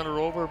bunt the runner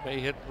over, may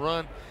hit and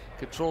run,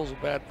 controls the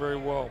bat very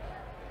well.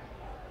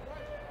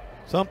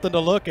 Something to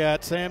look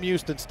at. Sam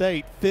Houston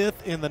State,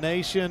 5th in the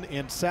nation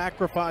in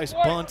sacrifice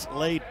bunts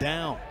laid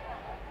down.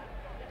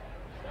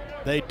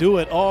 They do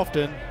it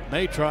often,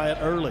 may try it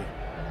early.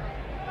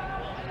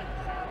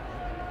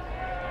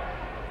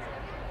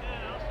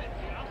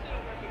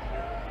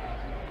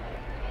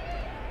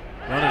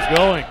 Runners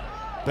going,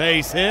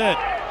 base hit.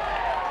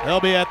 They'll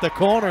be at the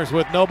corners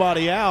with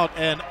nobody out,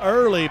 an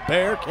early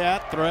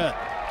Bearcat threat.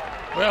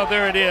 Well,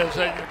 there it is.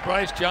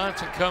 Bryce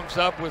Johnson comes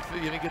up with,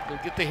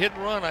 get the hit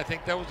and run. I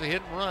think that was a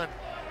hit and run.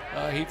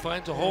 He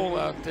finds a hole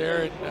out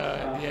there,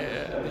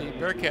 and the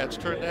Bearcats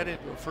turn that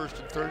into a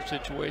 1st and 3rd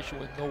situation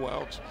with no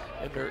outs,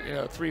 and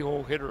they're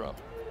 3-hole hitter up.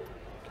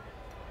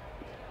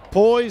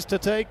 Poised to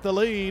take the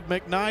lead,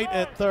 McKnight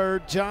at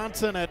 3rd,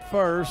 Johnson at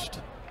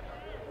 1st.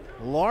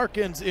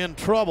 Larkins in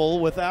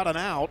trouble without an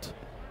out.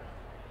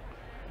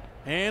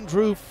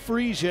 Andrew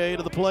Frege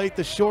to the plate,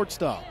 the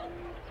shortstop.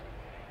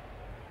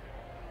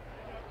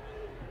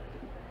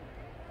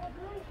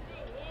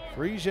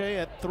 Frege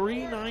at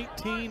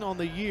 .319 on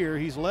the year.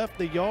 He's left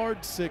the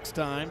yard 6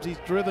 times. He's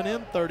driven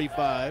in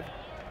 35.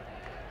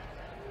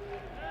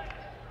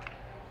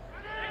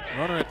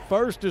 Runner at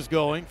 1st is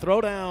going.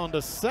 Throw down to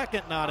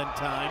 2nd, not in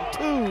time.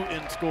 2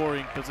 in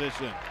scoring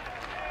position.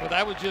 Well,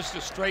 that was just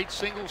a straight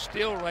single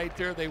steal right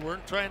there. They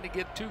weren't trying to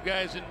get 2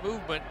 guys in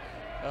movement.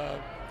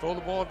 Throw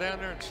the ball down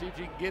there and see if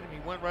you can get him.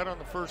 He went right on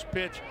the first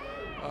pitch.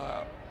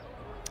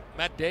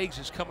 Matt Daggs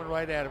is coming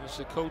right at him as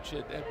the coach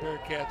at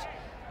Bearcats.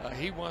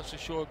 He wants to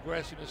show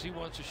aggressiveness. He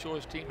wants to show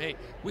his team, hey,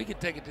 we can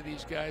take it to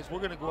these guys. We're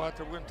going to go out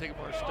there. We're going to take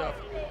them our stuff.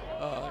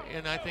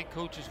 And I think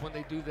coaches, when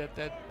they do that,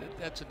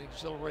 that's an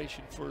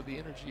exhilaration for the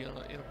energy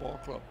in a ball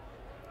club.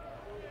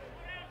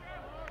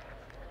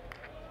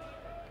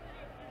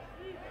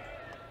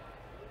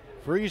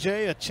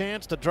 Frege a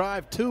chance to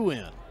drive 2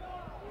 in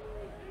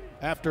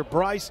after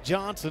Bryce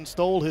Johnson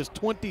stole his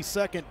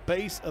 22nd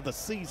base of the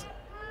season.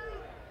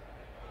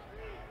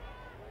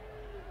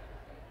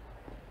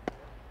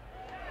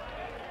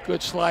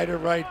 Good slider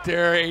right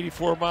there,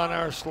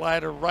 84-mile-an-hour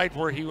slider, right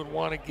where he would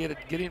want to get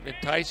him,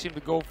 entice him to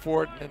go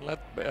for it, and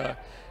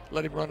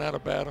let him run out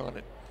of bat on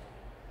it.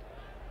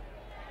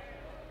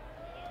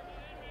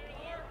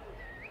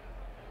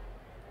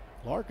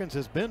 Larkins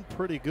has been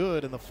pretty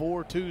good in the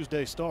 4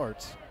 Tuesday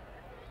starts.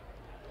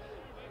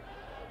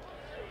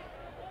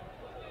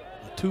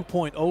 A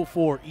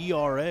 2.04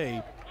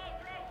 ERA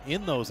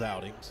in those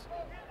outings.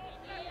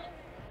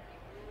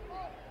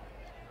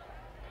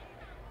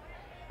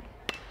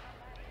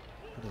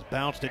 Just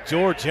bounced at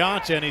George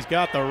Johnson. He's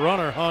got the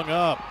runner hung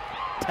up.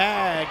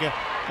 Tag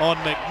on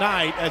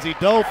McKnight as he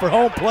dove for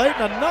home plate,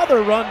 and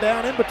another run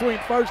down in between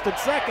 1st and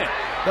 2nd.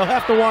 They'll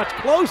have to watch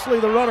closely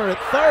the runner at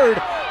 3rd.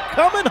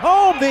 Coming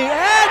home, the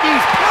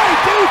Aggies play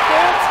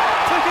defense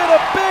to get a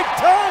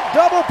big-time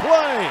double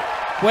play.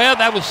 Well,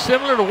 that was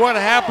similar to what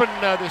happened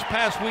this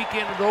past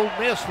weekend at Ole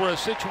Miss, where a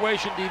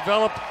situation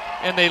developed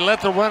and they let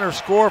the runner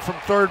score from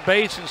 3rd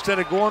base instead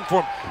of going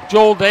for him.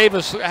 Joel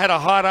Davis had a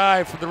hot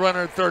eye for the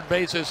runner at 3rd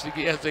base as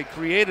they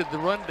created the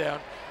rundown.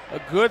 A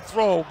good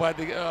throw by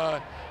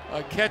the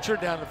catcher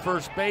down to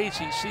 1st base.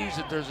 He sees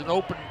that there's an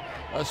open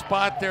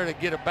spot there to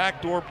get a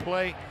backdoor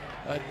play.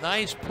 A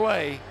nice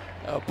play,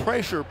 a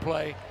pressure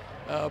play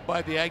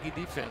by the Aggie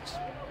defense.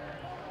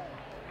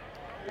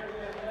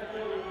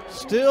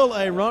 Still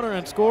a runner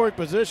in scoring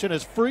position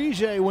as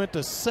Frege went to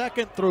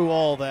 2nd through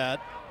all that,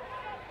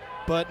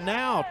 but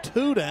now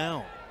 2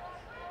 down.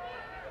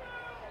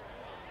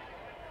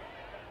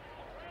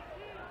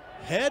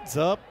 Heads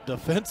up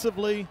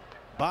defensively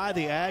by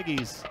the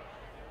Aggies.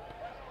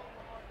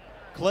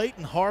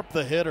 Clayton Harp,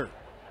 the hitter.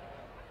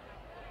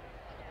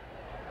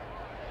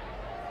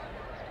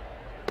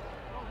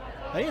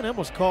 A&M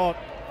was caught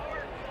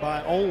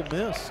by Ole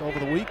Miss over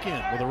the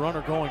weekend with a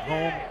runner going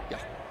home. Yeah.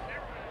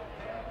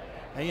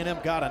 A&M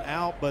got an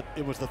out, but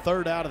it was the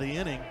 3rd out of the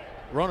inning.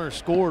 Runner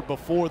scored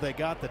before they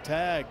got the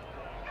tag.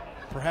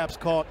 Perhaps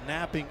caught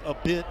napping a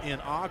bit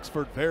in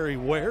Oxford, very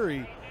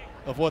wary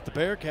of what the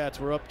Bearcats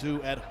were up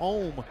to at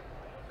home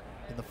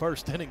in the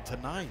 1st inning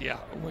tonight. Yeah,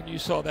 when you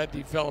saw that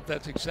develop,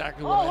 that's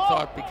exactly what I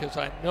thought, because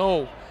I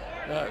know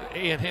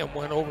A&M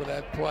went over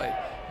that play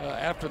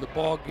after the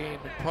ball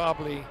game, and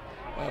probably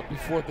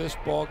before this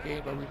ball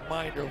game, a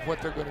reminder of what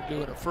they're going to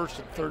do in a 1st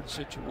and 3rd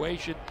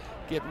situation.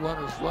 Get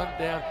runners run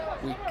down.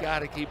 We got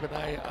to keep an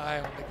eye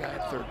on the guy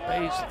at 3rd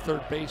base. The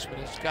 3rd baseman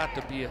has got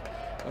to be a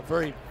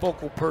very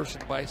vocal person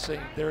by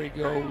saying there he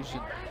goes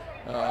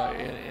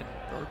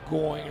or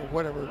going, or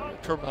whatever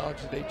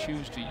terminology they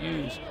choose to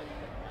use.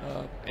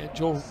 And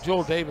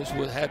Joel Davis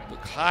had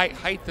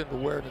heightened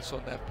awareness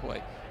on that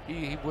play.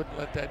 He wouldn't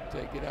let that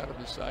get out of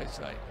his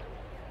eyesight.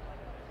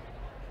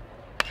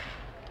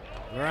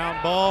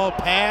 Ground ball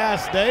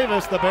pass.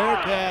 Davis. The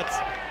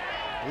Bearcats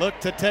look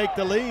to take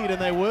the lead,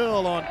 and they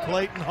will on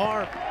Clayton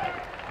Harp.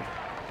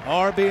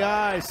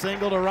 RBI,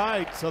 single to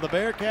right. So the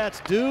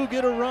Bearcats do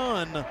get a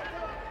run.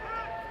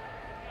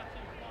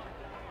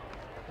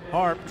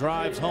 Harp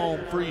drives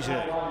home Friese.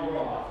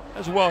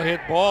 That's a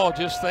well-hit ball.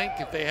 Just think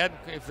if they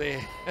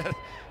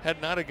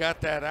had not have got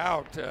that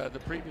out,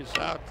 the previous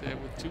out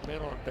with 2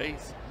 men on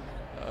base,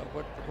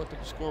 what the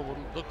score would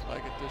have looked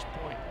like at this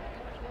point.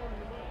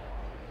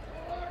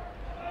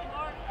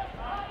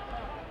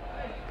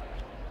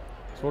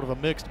 Sort of a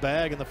mixed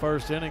bag in the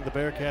first inning. The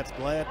Bearcats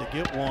glad to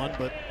get one,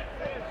 but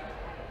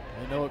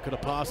they know it could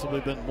have possibly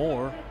been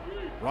more.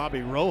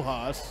 Robbie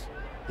Rojas,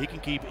 he can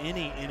keep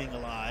any inning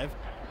alive.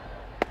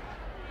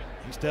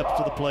 He steps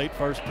to the plate,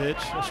 first pitch,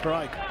 a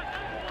strike.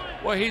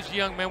 Well, he's a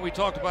young man we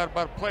talked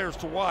about players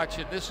to watch,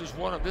 and this is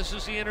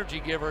the energy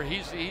giver.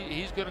 He's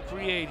going to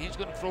create, he's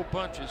going to throw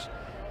punches,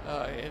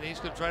 and he's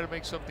going to try to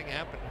make something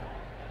happen.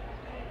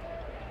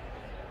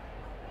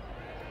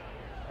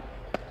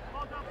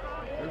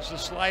 There's the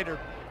slider.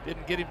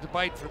 Didn't get him to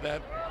bite for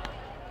that.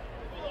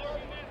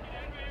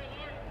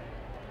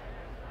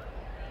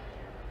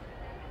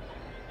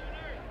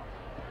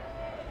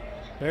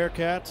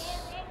 Bearcats,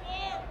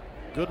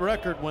 good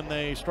record when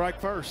they strike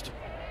first.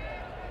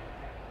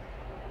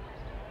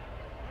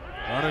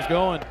 Runners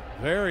going.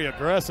 Very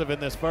aggressive in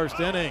this first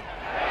inning.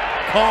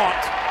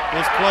 Caught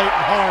is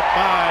Clayton Harp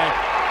by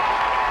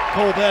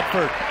Cole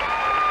Bedford.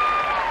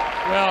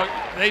 Well,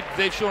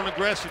 they've shown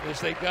aggressiveness.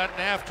 They've gotten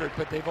after it,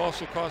 but they've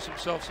also cost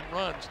themselves some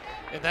runs.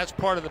 And that's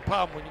part of the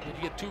problem. When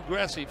you get too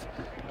aggressive,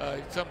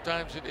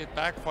 sometimes it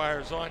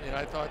backfires on you.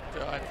 I thought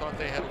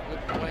they had a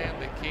good plan.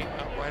 They came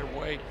out right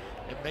away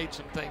and made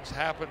some things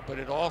happen, but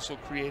it also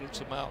created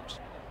some outs.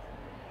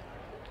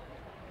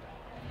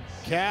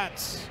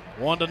 Cats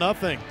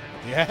 1-0.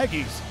 The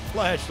Aggies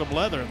flashed some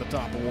leather at the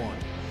top of one.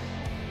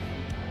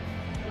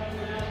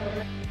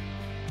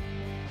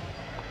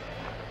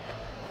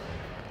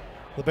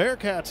 The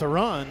Bearcats a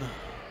run,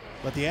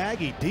 but the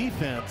Aggie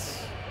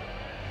defense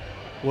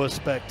was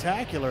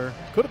spectacular.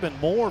 Could have been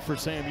more for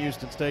Sam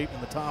Houston State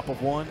in the top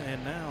of one,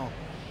 and now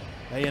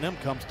A&M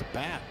comes to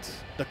bat.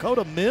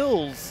 Dakota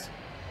Mills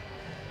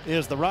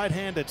is the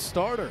right-handed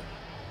starter.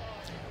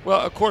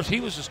 Well, of course, he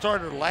was the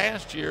starter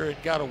last year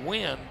and got a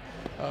win.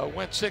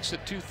 Went 6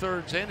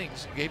 2/3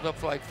 innings, gave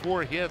up like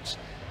 4 hits,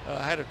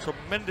 had a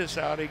tremendous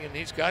outing, and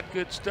he's got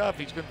good stuff.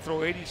 He's going to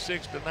throw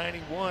 86 to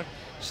 91.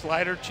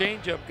 Slider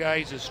changeup guy.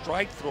 He's a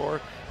strike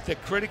thrower. The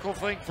critical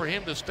thing for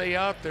him to stay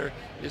out there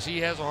is he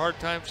has a hard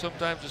time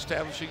sometimes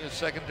establishing a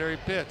secondary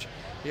pitch.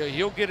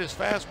 He'll get his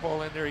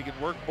fastball in there. He can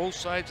work both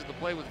sides of the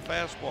play with the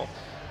fastball,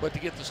 but to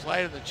get the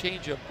slider and the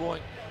changeup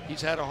going,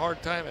 he's had a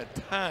hard time at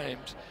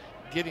times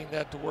getting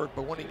that to work.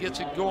 But when he gets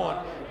it going,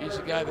 he's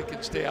a guy that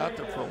can stay out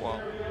there for a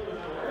while.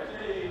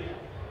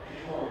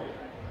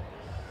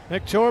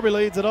 Nick Chorby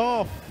leads it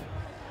off.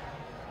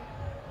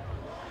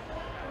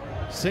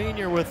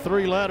 Senior with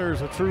 3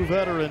 letters, a true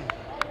veteran.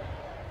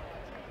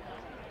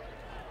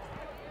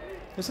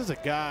 This is a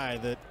guy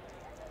that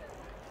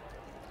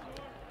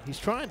he's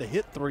trying to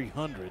hit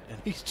 300, and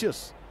he's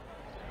just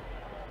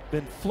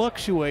been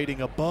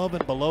fluctuating above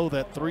and below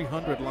that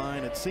 300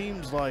 line. It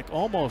seems like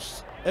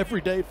almost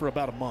every day for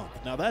about a month.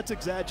 Now that's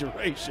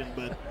exaggeration,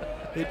 but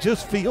it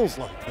just feels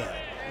like that.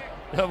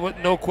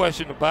 No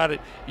question about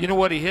it. You know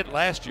what he hit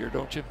last year,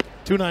 don't you?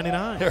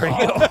 299. There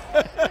you go.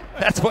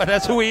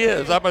 That's who he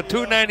is. I'm a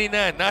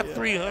 299, not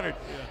 300.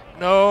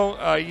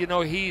 No, you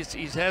know,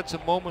 he's had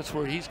some moments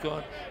where he's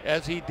gone,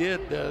 as he did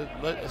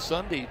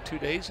Sunday 2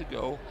 days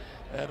ago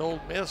at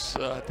Ole Miss.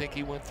 I think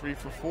he went 3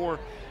 for 4.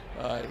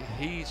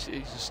 He's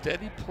a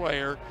steady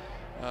player.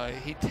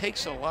 He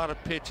takes a lot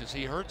of pitches.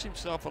 He hurts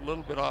himself a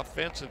little bit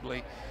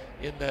offensively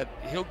in that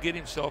he'll get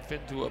himself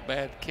into a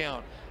bad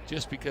count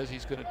just because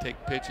he's going to take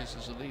pitches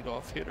as a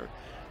leadoff hitter.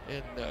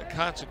 And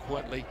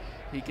consequently,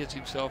 he gets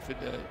himself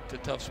into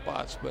tough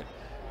spots. But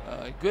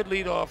good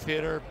leadoff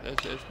hitter,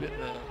 has been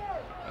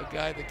a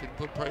guy that can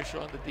put pressure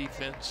on the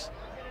defense.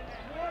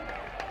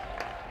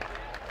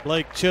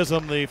 Blake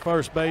Chisholm, the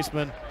first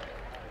baseman,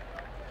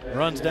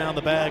 runs down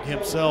the bag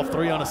himself,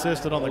 3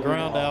 unassisted on the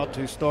ground out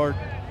to start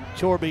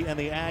Chorby and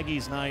the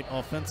Aggies' night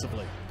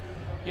offensively.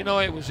 You know,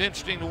 it was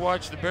interesting to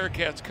watch the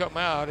Bearcats come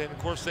out, and of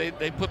course they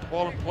put the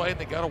ball in play and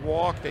they got a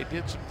walk. They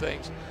did some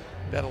things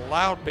that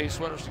allowed base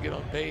runners to get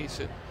on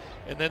base,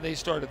 and then they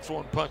started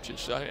throwing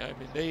punches. I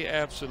mean, they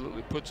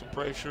absolutely put some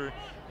pressure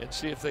and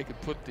see if they could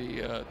put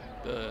the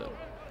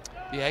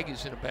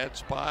Aggies in a bad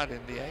spot, and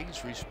the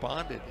Aggies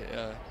responded.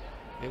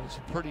 It was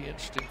a pretty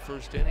interesting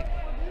first inning.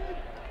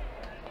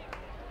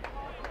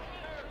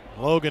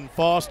 Logan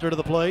Foster to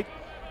the plate.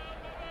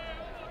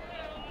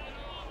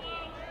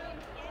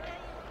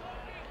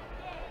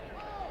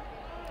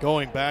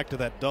 Going back to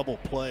that double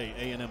play,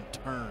 A&M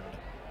turned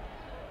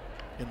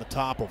in the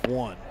top of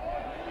one.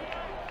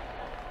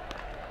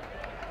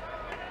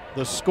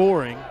 the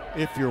scoring,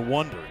 if you're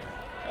wondering.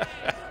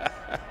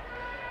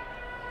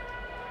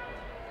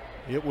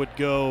 It would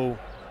go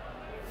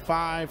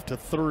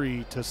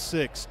 5-3 to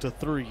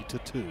 6-3 to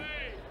 2.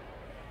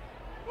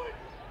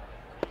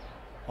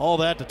 All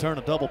that to turn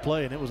a double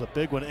play, and it was a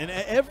big one. And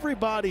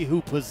everybody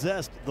who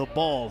possessed the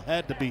ball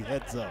had to be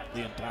heads up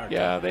the entire time.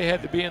 Yeah, they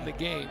had to be in the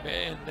game,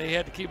 and they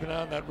had to keep an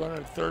eye on that runner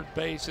at third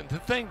base. And the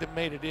thing that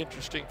made it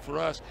interesting for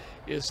us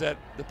is that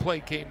the play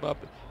came up.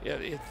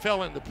 It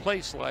fell into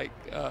place like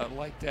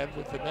that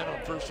with the men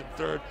on first and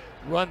third.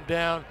 Run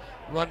down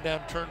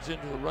turns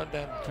into a run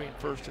down between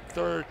first and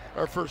third,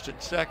 or first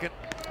and second,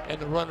 and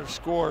the runner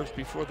scores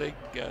before they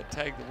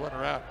tag the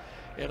runner out.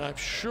 And I'm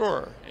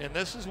sure, and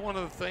this is one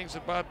of the things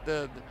about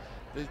the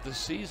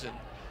season,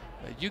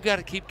 you got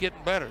to keep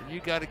getting better.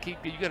 You got to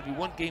be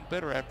one game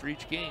better after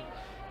each game,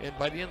 and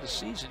by the end of the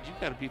season, you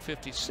got to be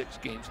 56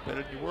 games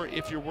better than you were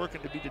if you're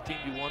working to be the team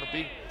you want to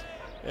be.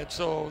 And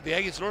so the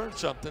Aggies learned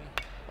something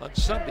on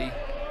Sunday.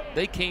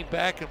 They came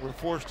back and were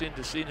forced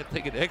into seeing if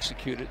they could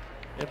execute it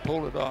and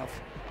pull it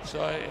off.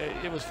 So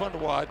it was fun to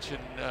watch,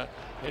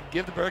 and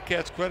give the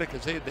Bearcats credit,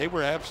 because they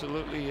were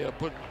absolutely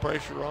putting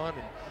pressure on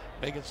and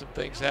making some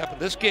things happen.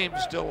 This game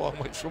is still a long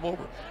ways from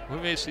over. We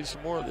may see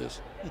some more of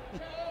this.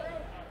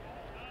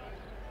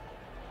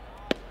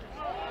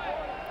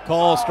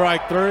 Call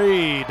strike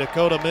 3,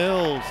 Dakota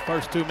Mills,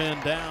 first 2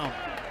 men down.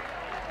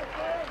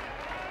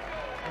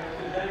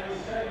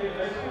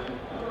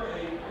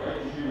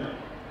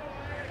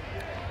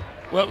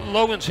 Well,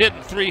 Logan's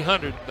hitting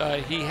 300.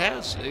 He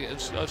has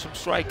some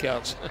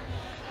strikeouts,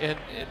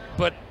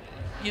 but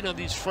you know,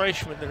 these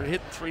freshmen that are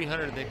hitting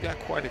 300, they've got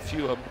quite a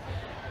few of them.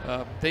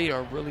 They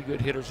are really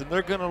good hitters, and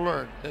they're going to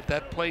learn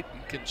that plate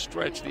can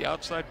stretch. The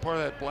outside part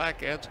of that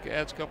black adds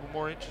a couple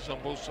more inches on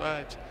both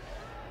sides.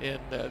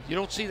 And you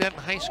don't see that in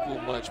high school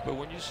much, but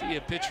when you see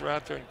a pitcher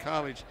out there in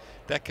college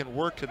that can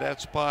work to that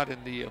spot,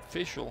 and the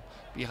official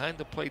behind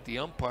the plate, the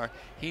umpire,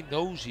 he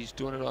knows he's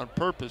doing it on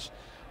purpose,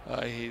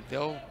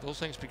 those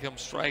things become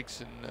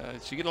strikes.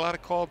 And so you get a lot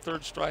of called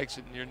third strikes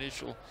in your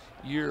initial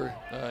year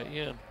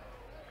in.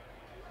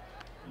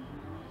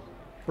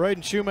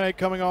 Braden Shoemake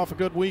coming off a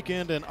good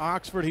weekend in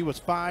Oxford. He was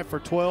 5 for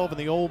 12 in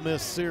the Ole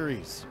Miss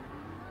series.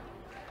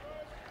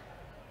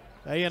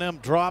 A&M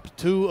dropped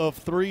 2 of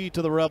 3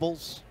 to the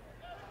Rebels.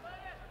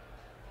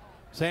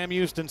 Sam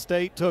Houston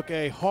State took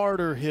a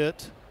harder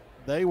hit.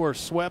 They were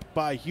swept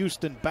by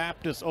Houston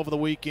Baptist over the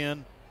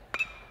weekend.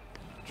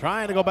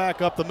 Trying to go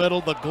back up the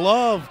middle. The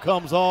glove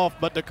comes off,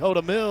 but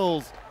Dakota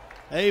Mills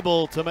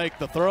able to make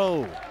the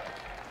throw.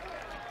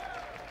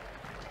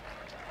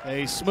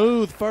 A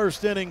smooth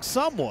first inning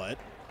somewhat.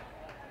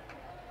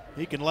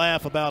 He can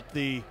laugh about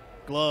the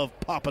glove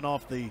popping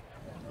off the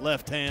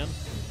left hand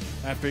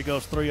after he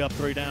goes 3 up,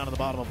 3 down in the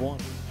bottom of 1.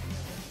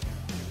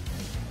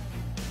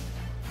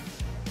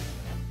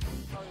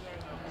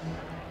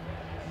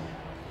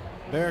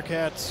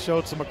 Bearcats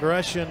showed some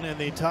aggression in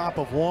the top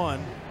of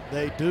 1.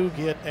 They do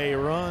get a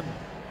run.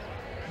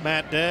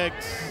 Matt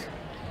Deggs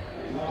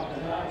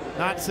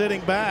not sitting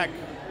back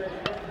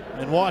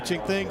and watching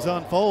things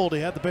unfold.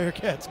 He had the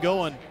Bearcats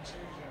going.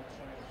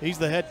 He's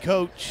the head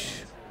coach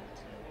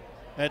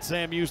at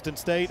Sam Houston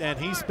State, and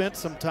he spent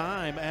some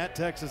time at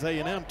Texas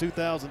A&M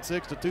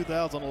 2006 to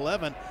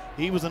 2011.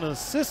 He was an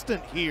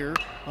assistant here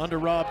under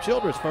Rob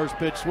Childress. First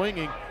pitch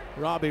swinging,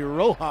 Robbie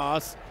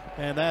Rojas,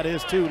 and that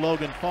is to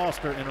Logan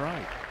Foster in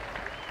right.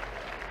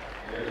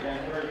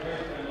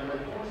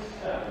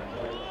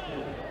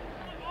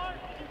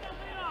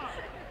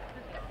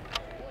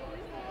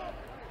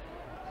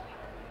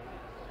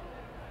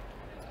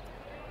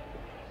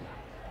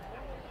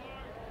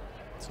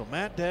 So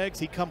Matt Deggs,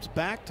 he comes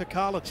back to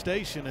College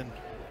Station, and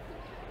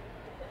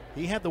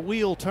he had the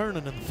wheel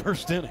turning in the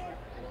first inning.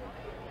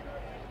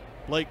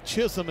 Blake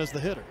Chisholm is the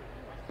hitter.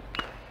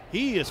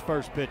 He is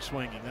first pitch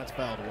swinging. That's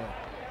fouled away.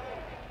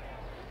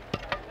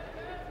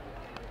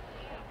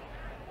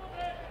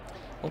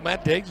 Well,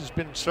 Matt Deggs has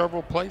been in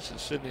several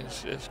places and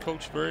has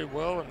coached very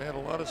well and had a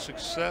lot of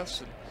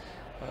success,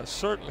 and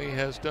certainly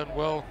has done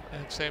well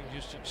at Sam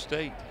Houston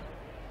State.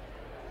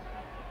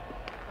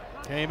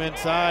 Came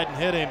inside and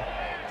hit him.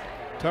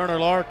 Turner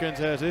Larkins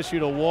has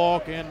issued a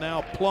walk and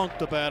now plunked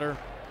the batter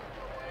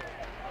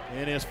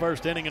in his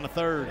first inning in the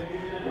third.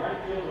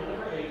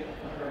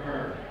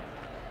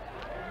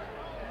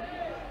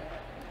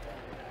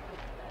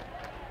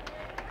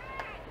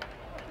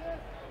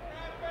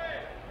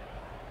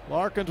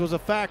 Larkins was a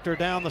factor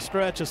down the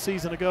stretch a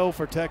season ago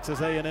for Texas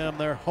A&M.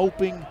 They're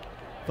hoping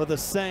for the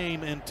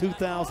same in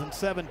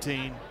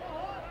 2017.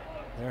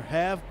 There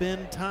have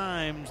been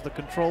times the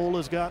control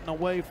has gotten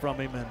away from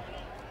him, and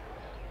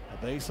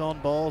a base on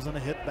balls and a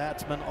hit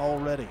batsman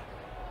already.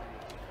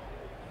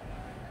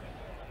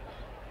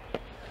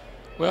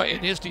 Well, in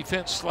his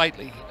defense,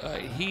 slightly.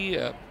 He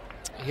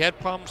had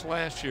problems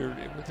last year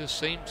with this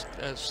same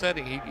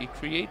setting. He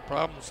created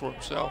problems for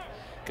himself.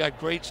 Got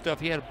great stuff.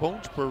 He had a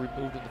bone spur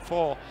removed in the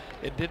fall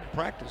and didn't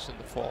practice in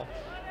the fall.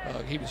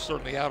 He was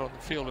certainly out on the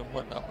field and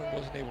whatnot, but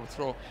wasn't able to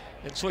throw.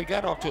 And so he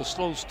got off to a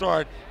slow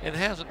start and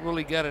hasn't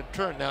really got a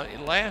turn. Now,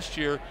 last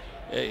year,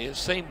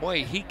 same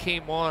way. He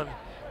came on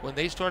when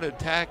they started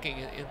attacking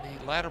in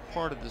the latter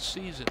part of the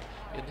season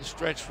in the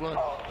stretch run.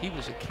 He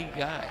was a key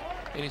guy,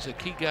 and he's a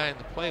key guy in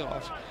the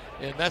playoffs.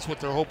 And that's what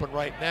they're hoping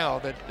right now,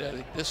 that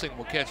this thing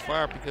will catch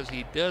fire, because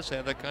he does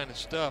have that kind of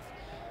stuff.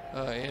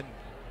 And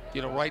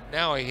right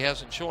now he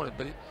hasn't shown it,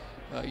 but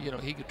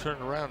he could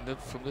turn around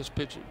from this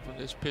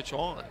pitch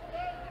on,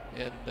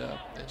 and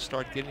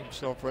start getting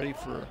himself ready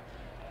for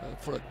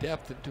a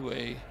depth into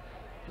a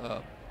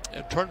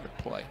tournament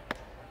play.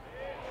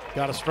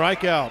 Got a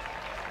strikeout.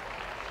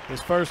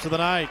 His first of the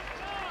night.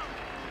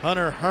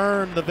 Hunter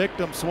Hearn, the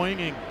victim,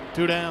 swinging.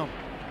 2 down.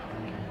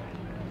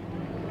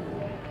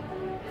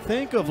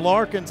 Think of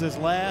Larkins'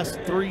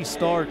 last 3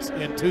 starts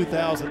in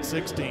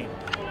 2016.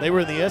 They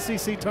were in the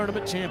SEC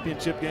Tournament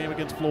Championship game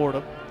against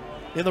Florida,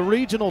 in the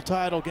regional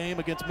title game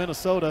against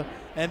Minnesota,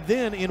 and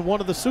then in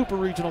one of the super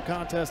regional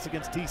contests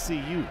against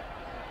TCU.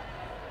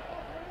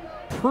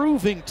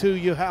 Proving to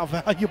you how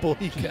valuable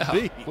he can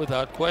be.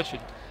 Without question.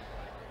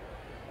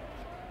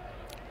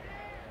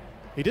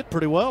 He did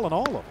pretty well in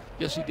all of them.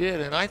 Yes, he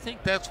did, and I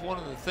think that's one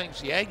of the things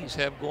the Aggies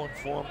have going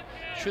for them.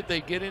 Should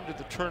they get into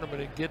the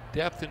tournament and get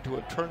depth into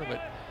a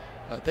tournament,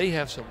 they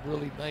have some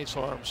really nice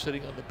arms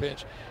sitting on the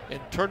bench. In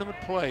tournament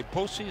play,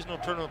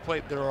 postseasonal tournament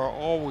play, there are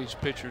always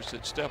pitchers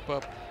that step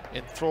up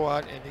and throw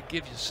out, and they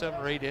give you 7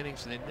 or 8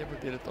 innings, and they never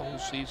did it the whole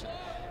season.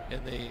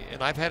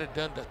 And I've had it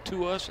done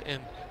to us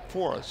and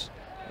for us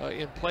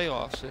in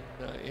playoffs, and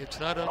it's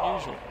not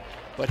unusual.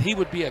 But he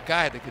would be a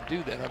guy that could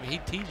do that. I mean, he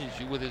teases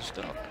you with his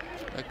stuff,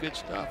 good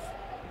stuff.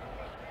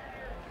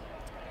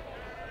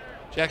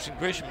 Jackson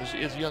Grisham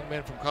is a young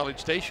man from College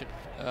Station,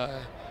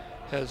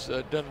 has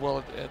done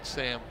well at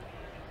Sam.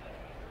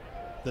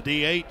 The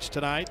DH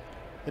tonight,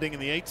 hitting in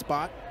the 8th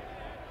spot.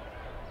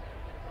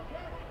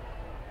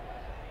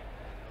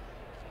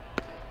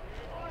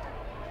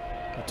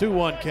 A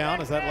 2-1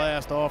 count as that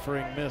last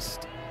offering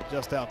missed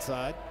just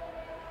outside.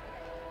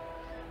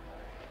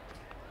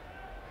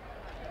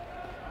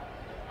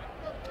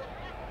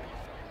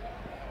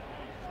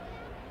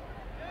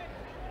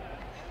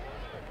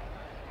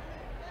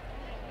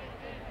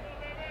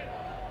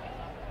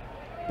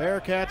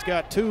 Bearcats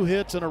got 2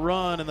 hits and a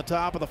run in the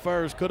top of the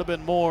first. Could have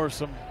been more.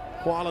 Some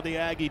quality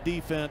Aggie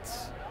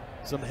defense,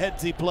 some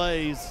headsy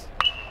plays.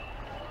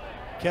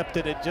 Kept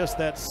it at just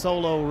that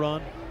solo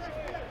run.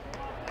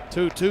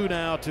 2-2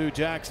 now to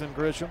Jackson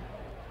Grisham.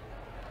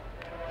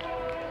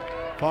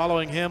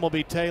 Following him will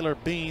be Taylor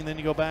Bean. Then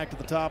you go back to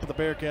the top of the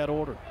Bearcat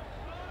order.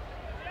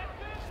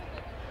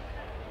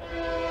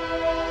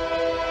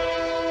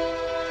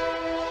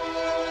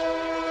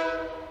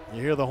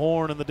 You hear the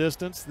horn in the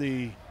distance.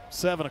 The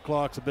 7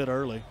 o'clock's a bit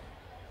early.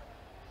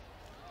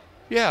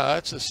 Yeah,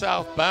 that's a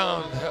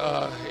southbound.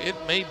 It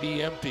may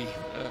be empty.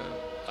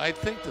 I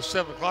think the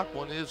 7 o'clock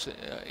one is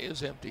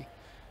empty.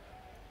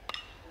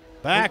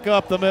 Back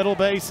up the middle,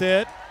 base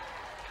hit.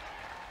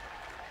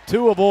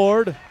 2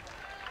 aboard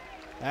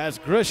as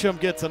Grisham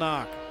gets a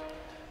knock.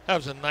 That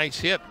was a nice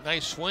hit,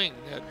 nice swing.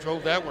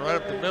 Drove that one right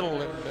up the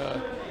middle, and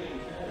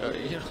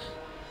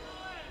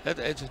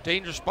it's a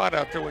dangerous spot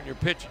out there when you're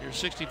pitching. You're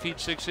 60 feet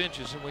 6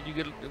 inches, and when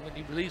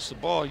you release the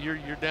ball, you're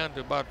down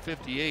to about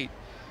 58,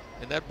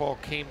 and that ball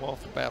came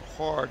off the bat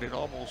hard and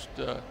almost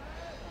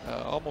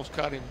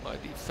caught him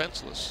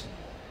defenseless.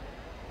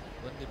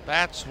 When the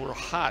bats were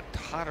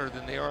hotter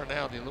than they are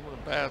now, the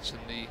aluminum bats,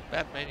 and the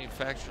bat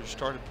manufacturers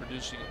started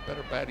producing a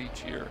better bat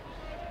each year,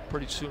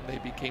 pretty soon they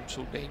became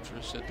so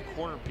dangerous that the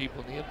corner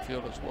people in the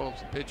infield, as well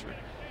as the pitcher,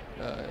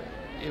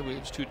 it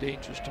was too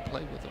dangerous to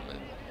play with them. And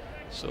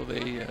so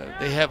they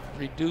have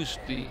reduced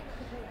the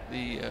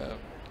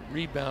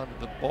rebound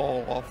of the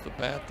ball off the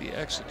bat, the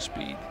exit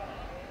speed,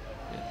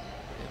 and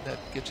that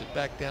gets it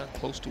back down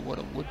close to what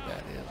a wood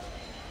bat is.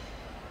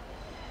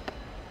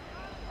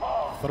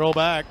 Throw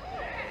back.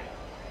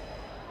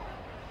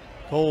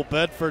 Cole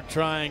Bedford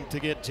trying to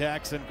get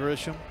Jackson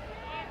Grisham.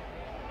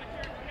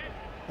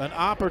 An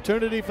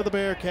opportunity for the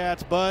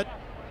Bearcats, but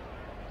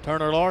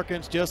Turner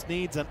Larkins just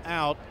needs an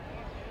out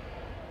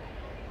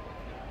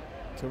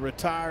to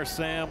retire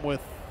Sam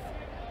with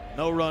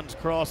no runs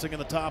crossing in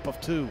the top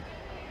of 2.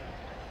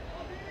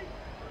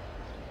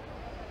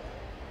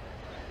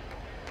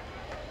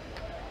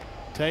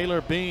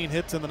 Taylor Bean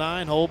hits in the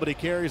 9-hole, but he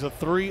carries a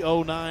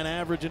 .309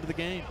 average into the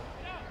game.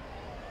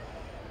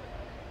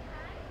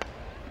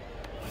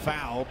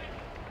 Fouled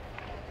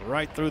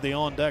right through the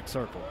on-deck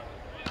circle.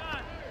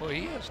 Well,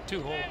 he has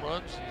 2 home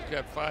runs. He's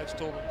got 5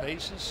 stolen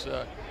bases.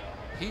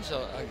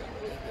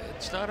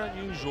 It's not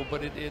unusual,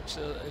 but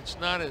it's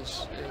not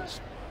as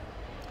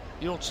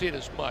you don't see it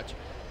as much.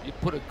 You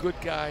put a good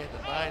guy in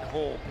the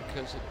 9-hole,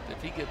 because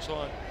if he gets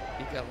on,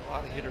 he's got a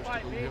lot of hitters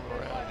to move him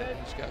around, and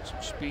he's got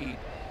some speed.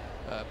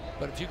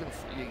 But if you can,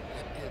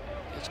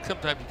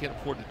 sometimes you can't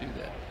afford to do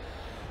that.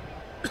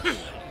 You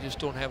just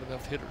don't have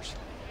enough hitters.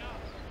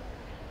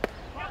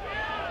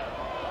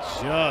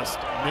 Just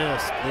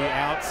missed the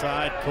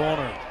outside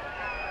corner.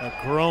 A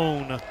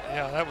groan.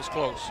 Yeah, that was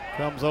close.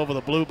 Comes over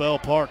the Bluebell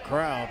Park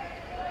crowd.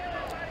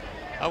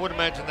 I would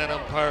imagine that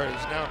umpire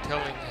is now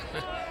telling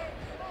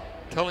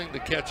telling the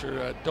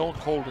catcher, don't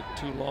hold it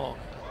too long,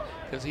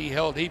 because he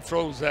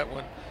froze that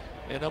one,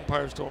 and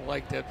umpires don't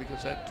like that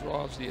because that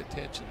draws the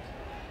attention.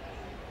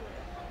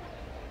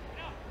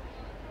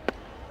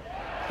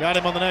 Got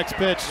him on the next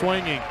pitch,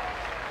 swinging.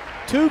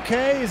 2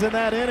 Ks in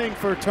that inning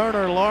for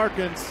Turner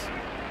Larkins.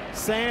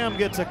 Sam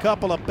gets a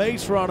couple of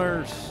base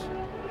runners,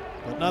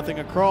 but nothing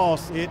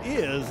across. It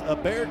is a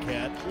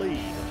Bearcat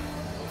lead.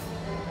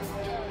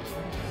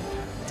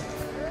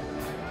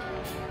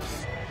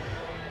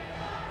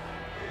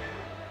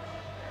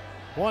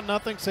 One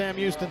nothing, Sam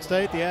Houston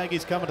State. The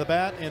Aggies coming to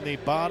bat in the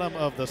bottom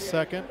of the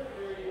second.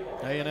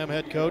 A&M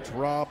head coach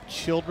Rob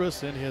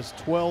Childress in his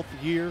 12th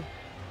year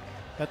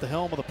at the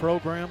helm of the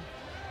program.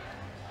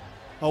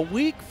 A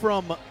week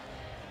from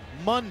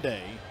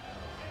Monday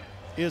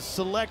is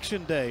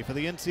selection day for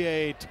the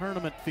NCAA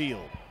tournament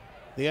field.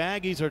 The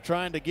Aggies are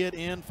trying to get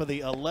in for the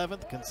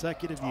 11th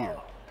consecutive year.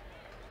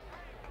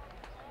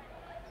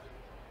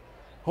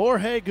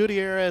 Jorge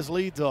Gutierrez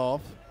leads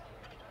off.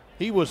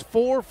 He was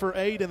 4 for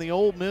 8 in the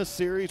Ole Miss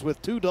series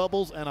with 2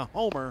 doubles and a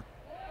homer.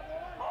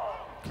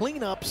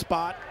 Cleanup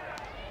spot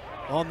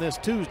on this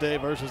Tuesday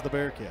versus the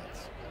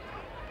Bearcats.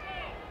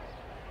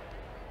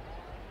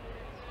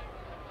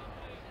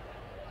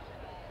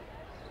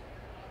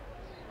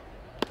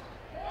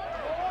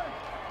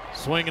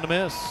 Swing and a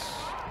miss.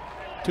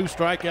 2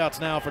 strikeouts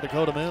now for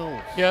Dakota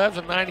Mills. Yeah, that's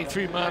a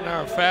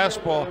 93-mile-an-hour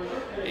fastball.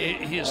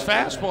 His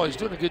fastball, he's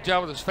doing a good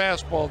job with his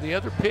fastball. The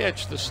other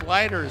pitch, the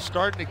slider, is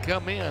starting to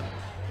come in,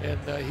 and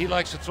he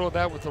likes to throw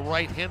that with the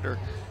right-hander.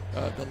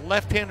 The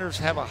left-handers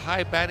have a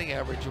high batting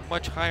average, a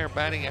much higher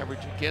batting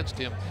average against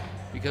him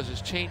because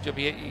his changeup,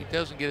 he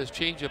doesn't get his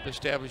changeup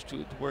established to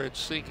where it's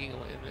sinking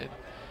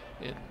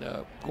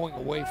and going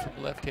away from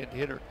the left-hand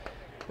hitter.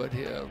 But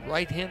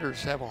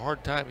right-handers have a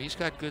hard time. He's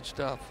got good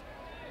stuff.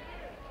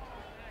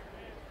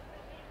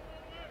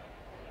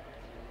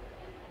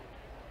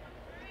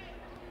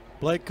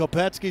 Blake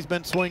Kopetsky's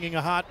been swinging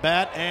a hot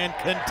bat and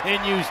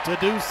continues to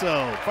do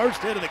so.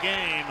 First hit of the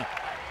game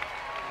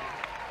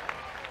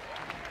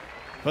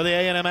for the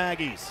A&M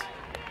Aggies.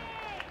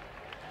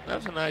 That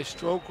was a nice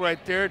stroke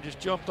right there. Just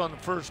jumped on the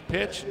first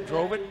pitch and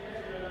drove it.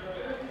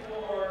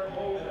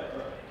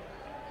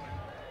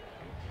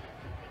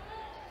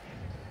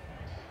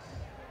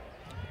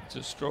 It's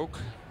a stroke.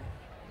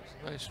 It's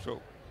a nice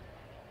stroke.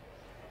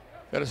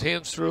 Got his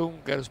hands through,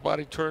 got his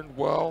body turned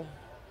well.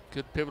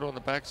 Good pivot on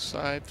the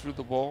backside through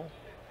the ball.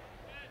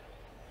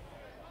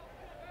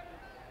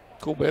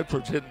 Cole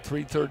Bedford's hitting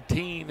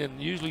 .313,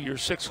 and usually your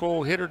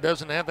 6-hole hitter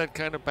doesn't have that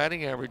kind of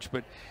batting average,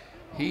 but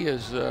he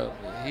has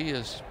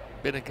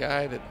been a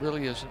guy that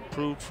really has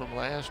improved from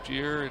last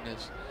year and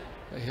has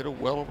hit a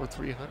well over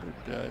 300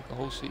 the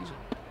whole season.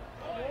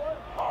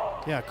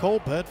 Yeah,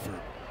 Cole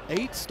Bedford,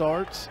 8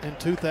 starts in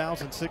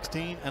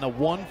 2016 and a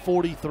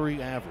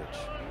 143 average.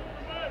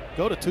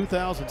 Go to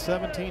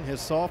 2017,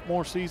 his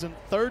sophomore season,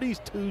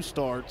 32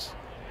 starts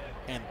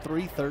and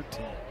 .313.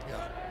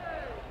 Yeah.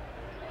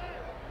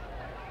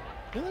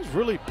 There's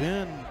really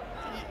been,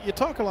 you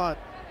talk a lot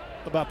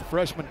about the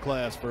freshman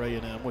class for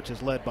A&M, which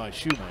is led by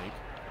Shoemake.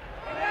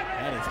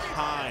 That is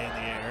high in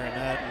the air, and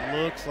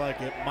that looks like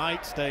it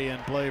might stay in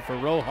play for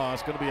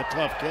Rojas. Going to be a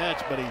tough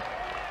catch, but he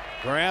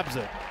grabs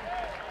it.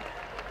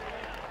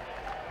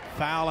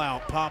 Foul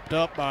out popped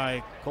up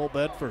by Cole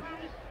Bedford.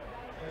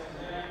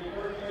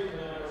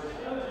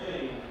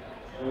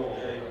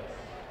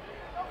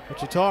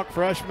 But you talk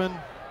freshmen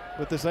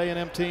with this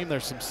A&M team,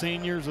 there's some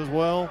seniors as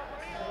well.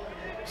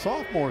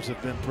 Sophomores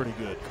have been pretty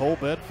good. Cole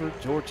Bedford,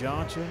 George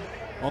Yoncha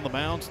on the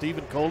mound,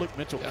 Stephen Kolick,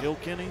 Mitchell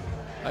Kilkenny.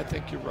 I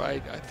think you're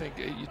right. I think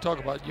you talk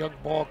about young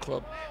ball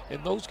club,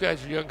 and those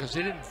guys are young because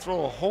they didn't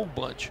throw a whole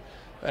bunch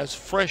as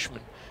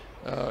freshmen.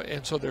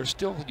 And so they're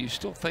still, you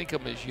still think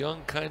of them as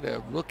young kind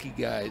of rookie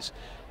guys,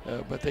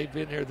 but they've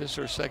been here, this is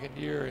their second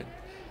year,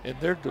 and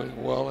they're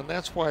doing well. And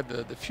that's why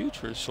the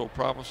future is so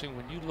promising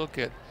when you look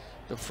at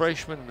the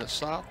freshmen and the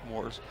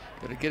sophomores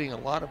that are getting a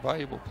lot of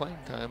valuable playing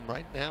time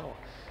right now.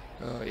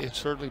 It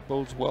certainly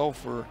bodes well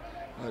for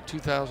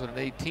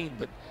 2018,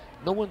 but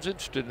no one's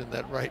interested in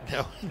that right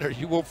now.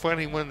 You won't find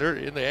anyone there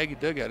in the Aggie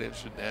dugout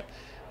interested in that.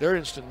 They're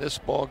interested in this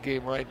ball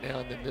game right now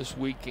and then this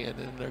weekend,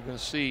 and they're going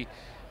to see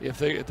if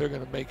they're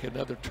going to make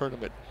another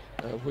tournament,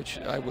 which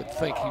I would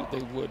think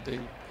they would. They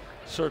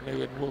certainly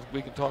would.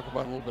 We can talk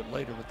about it a little bit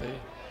later, but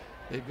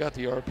they've got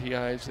the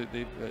RPIs,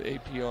 they've got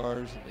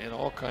APRs, and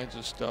all kinds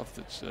of stuff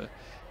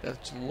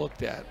that's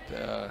looked at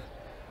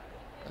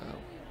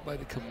by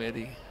the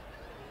committee.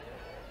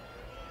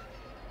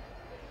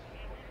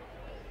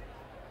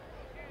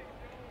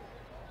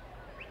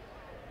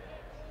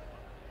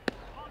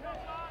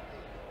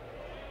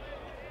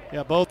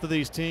 Yeah, both of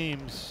these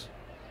teams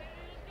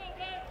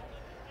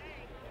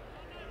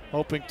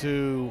hoping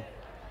to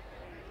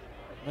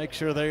make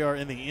sure they are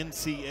in the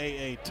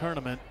NCAA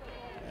tournament.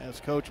 As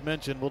Coach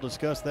mentioned, we'll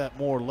discuss that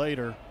more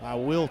later. I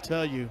will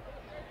tell you,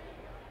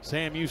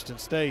 Sam Houston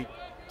State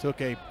took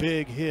a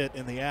big hit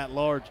in the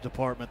at-large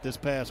department this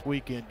past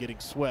weekend, getting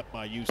swept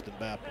by Houston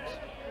Baptist.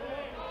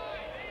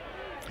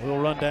 We'll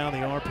run down the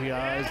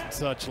RPIs and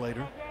such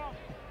later.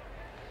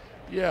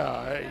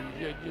 Yeah,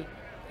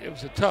 it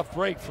was a tough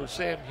break for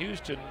Sam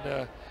Houston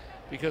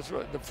because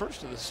the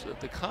first of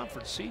the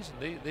conference season,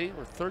 they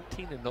were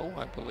 13-0,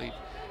 I believe,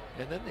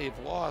 and then they've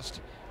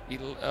lost.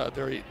 Now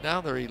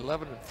they're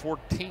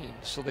 11-14,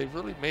 so they've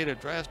really made a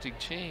drastic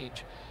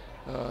change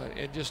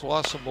and just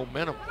lost some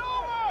momentum.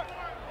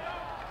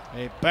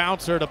 A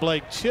bouncer to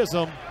Blake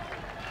Chisholm.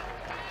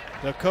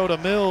 Dakota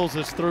Mills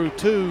is through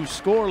 2,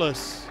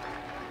 scoreless.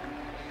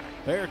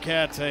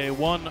 Bearcats a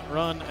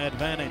 1-run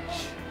advantage.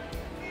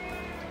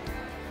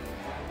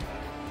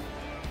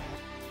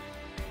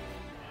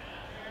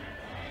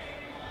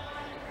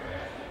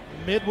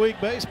 Midweek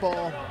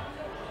baseball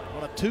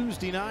on a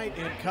Tuesday night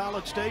in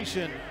College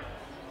Station.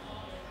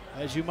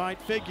 As you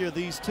might figure,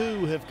 these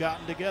two have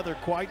gotten together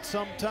quite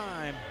some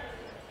time.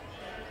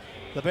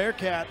 The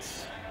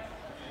Bearcats,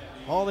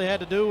 all they had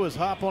to do was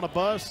hop on a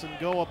bus and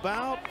go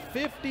about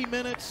 50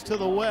 minutes to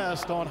the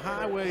west on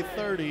Highway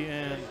 30,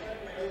 and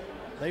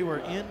they were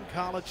in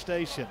College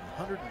Station.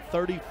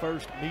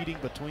 131st meeting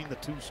between the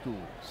two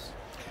schools.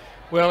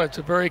 Well, it's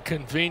a very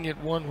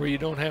convenient one where you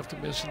don't have to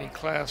miss any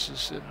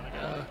classes,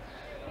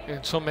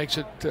 and so makes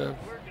it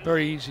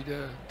very easy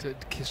to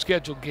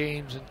schedule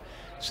games. And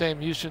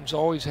Sam Houston's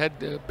always had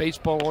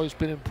baseball, always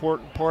been an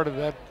important part of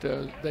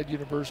that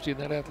university and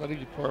that athletic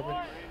department,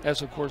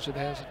 as of course it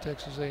has at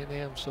Texas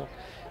A&M. So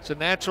it's a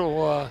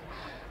natural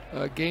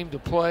game to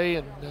play,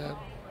 and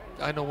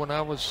I know when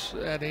I was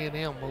at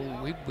A&M,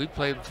 we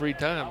played 3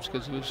 times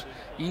because it was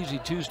easy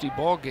Tuesday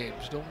ball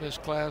games. Don't miss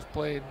class,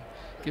 play, and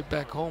get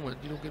back home, and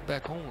you don't get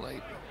back home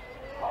late.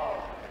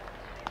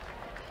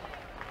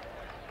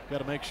 Got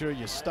to make sure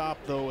you stop,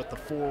 though, at the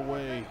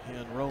 4-way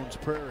in Roans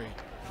Prairie.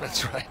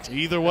 That's right.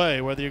 Either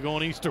way, whether you're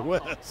going east or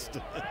west.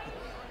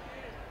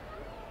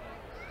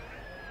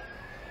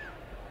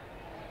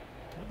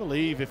 I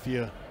believe if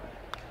you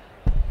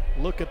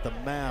look at the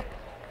map,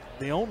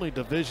 the only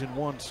Division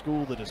I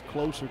school that is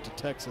closer to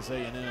Texas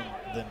A&M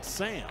than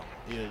Sam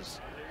is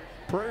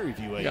Prairie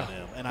View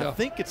A&M. And I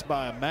think it's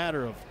by a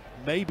matter of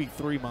maybe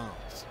 3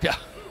 miles. Yeah,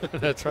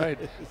 that's right.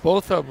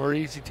 Both of them are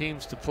easy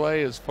teams to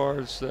play as far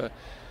as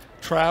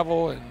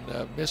travel and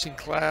missing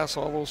class,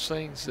 all those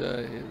things.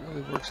 It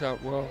really works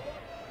out well.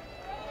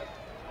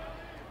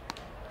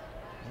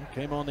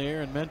 Came on the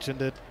air and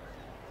mentioned it.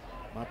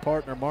 My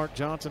partner, Mark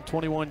Johnson,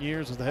 21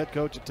 years as the head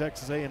coach at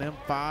Texas A&M,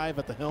 5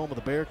 at the helm of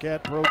the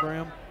Bearcat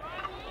program.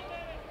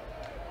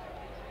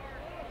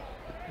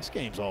 This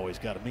game's always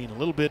got to mean a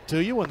little bit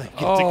to you when they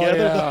get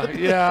together.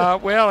 Yeah.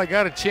 Well, I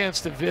got a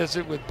chance to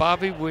visit with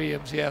Bobby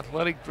Williams, the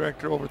athletic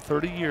director, over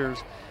 30 years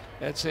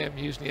at Sam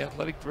Houston, the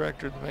athletic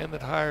director, the man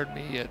that hired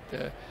me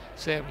at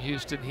Sam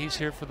Houston. He's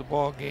here for the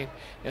ball game,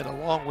 and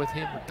along with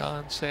him are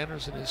Don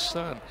Sanders and his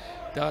son.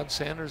 Don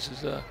Sanders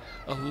is an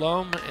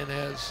alum and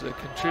has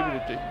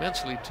contributed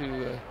immensely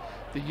to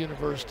the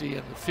university,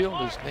 and the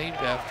field is named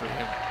after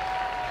him.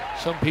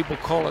 Some people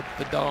call it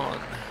the Don,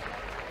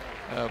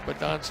 but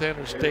Don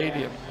Sanders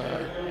Stadium,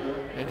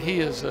 and he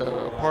is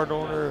a part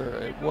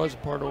owner, was a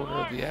part owner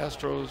of the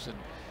Astros,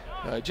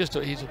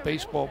 and he's a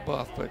baseball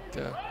buff, but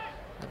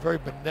a very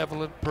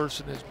benevolent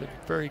person, has been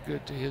very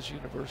good to his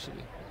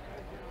university.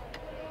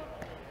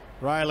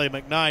 Riley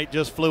McKnight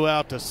just flew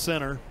out to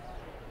center.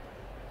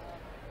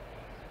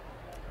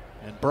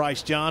 And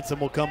Bryce Johnson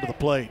will come to the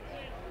plate.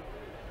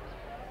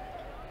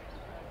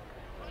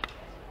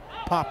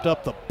 Popped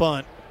up the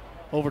bunt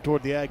over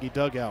toward the Aggie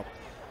dugout.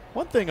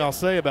 One thing I'll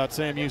say about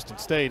Sam Houston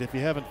State, if you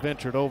haven't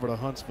ventured over to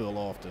Huntsville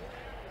often,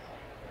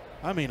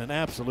 I mean, an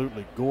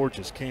absolutely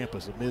gorgeous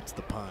campus amidst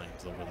the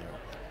pines over there.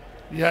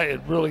 Yeah,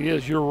 it really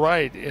is. You're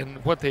right.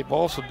 And what they've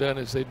also done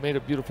is they've made a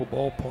beautiful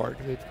ballpark.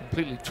 They've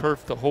completely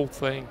turfed the whole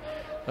thing.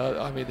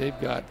 I mean, they've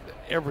got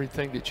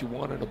everything that you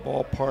want in a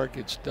ballpark.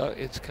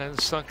 It's kind of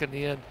sunken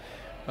in,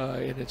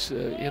 and it's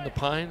in the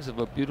pines of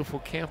a beautiful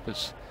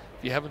campus.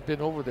 If you haven't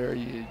been over there,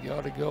 you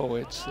ought to go.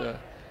 It's a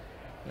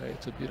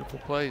beautiful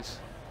place.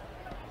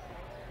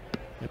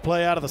 They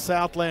play out of the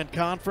Southland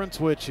Conference,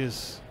 which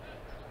has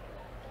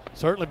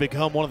certainly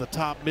become one of the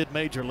top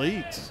mid-major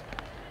leagues.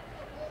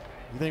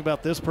 You think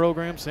about this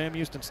program, Sam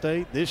Houston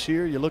State, this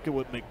year, you look at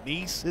what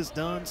McNeese has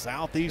done,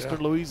 Southeastern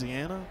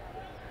Louisiana.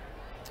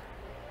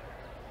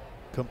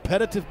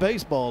 Competitive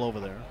baseball over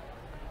there.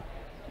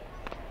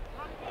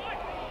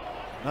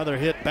 Another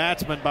hit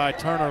batsman by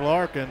Turner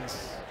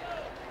Larkins.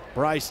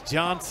 Bryce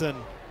Johnson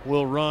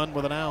will run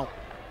with an out.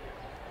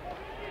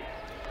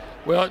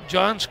 Well,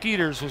 John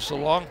Skeeters was a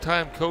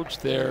longtime coach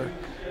there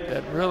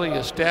that really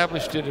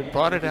established it and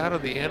brought it out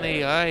of the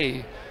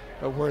NAIA,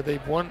 where they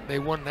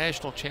won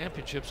national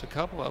championships, a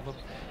couple of them,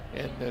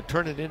 and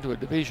turned it into a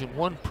Division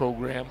I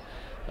program,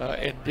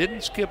 and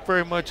didn't skip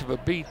very much of a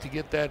beat to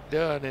get that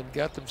done, and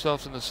got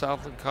themselves in the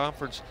Southland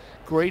Conference.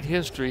 Great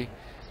history,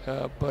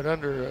 but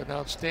under an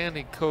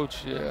outstanding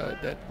coach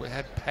that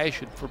had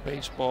passion for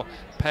baseball,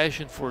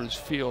 passion for his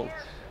field.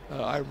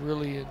 I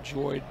really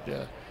enjoyed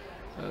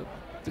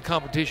the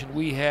competition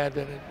we had,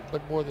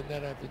 but more than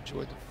that, I've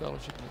enjoyed the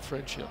fellowship and the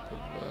friendship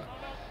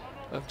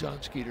of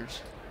John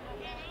Skeeters.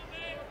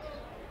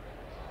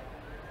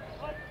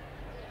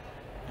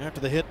 After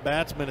the hit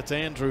batsman, it's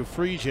Andrew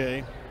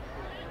Frege.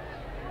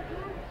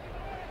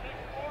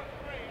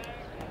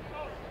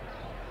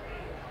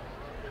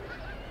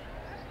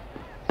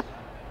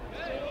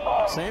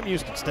 Sam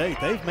Houston State,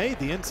 they've made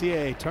the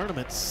NCAA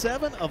tournament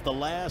 7 of the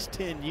last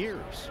 10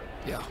 years.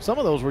 Yeah. Some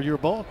of those were your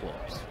ball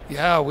clubs.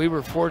 Yeah, we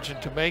were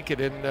fortunate to make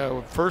it.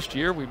 In first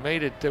year we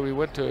made it, we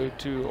went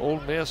to Ole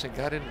Miss and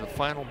got into the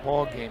final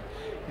ball game.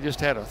 We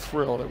just had a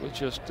thrill. It was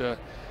just,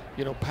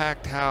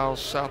 packed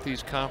house,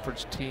 Southeast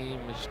Conference team.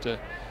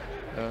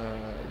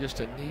 Just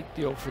a neat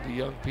deal for the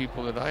young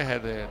people that I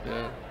had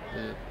the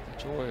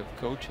joy of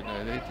coaching.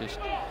 They just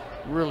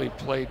really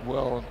played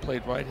well and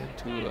played right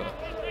into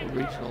a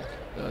regional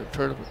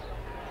tournament.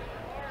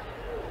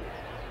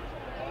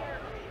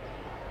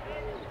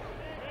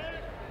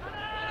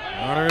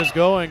 Runner is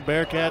going.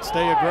 Bearcats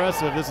stay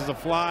aggressive. This is a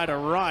fly to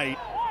right.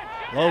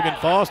 Logan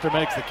Foster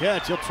makes the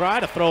catch. He'll try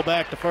to throw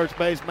back to first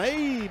base.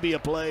 Maybe a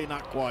play,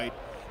 not quite.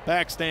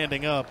 Back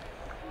standing up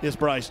is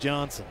Bryce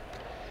Johnson.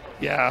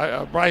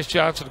 Yeah, Bryce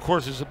Johnson, of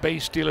course, is a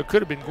base stealer.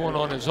 Could have been going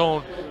on his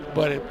own,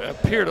 but it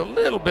appeared a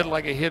little bit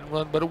like a hit and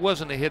run, but it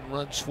wasn't a hit and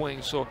run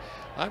swing. So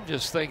I'm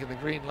just thinking the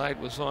green light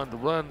was on to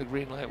run, the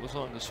green light was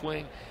on to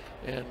swing,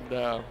 and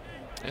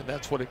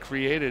that's what it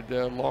created,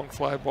 a long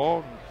fly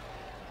ball.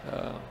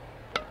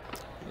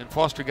 And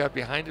Foster got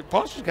behind it.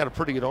 Foster's got a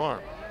pretty good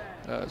arm,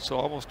 so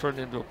almost turned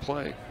into a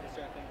play.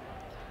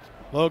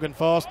 Logan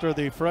Foster,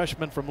 the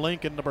freshman from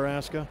Lincoln,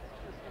 Nebraska.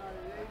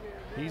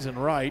 He's in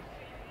right.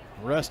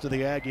 The rest of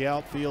the Aggie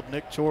outfield,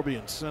 Nick Chorby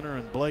in center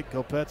and Blake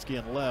Kopetsky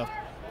in left.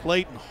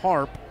 Clayton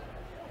Harp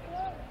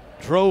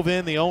drove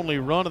in the only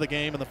run of the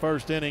game in the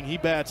first inning. He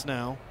bats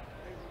now.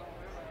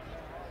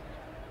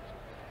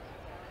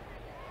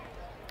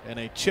 And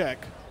a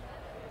check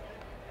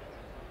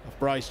of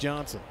Bryce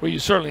Johnson. Well, you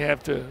certainly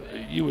have to,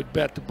 you would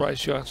bet that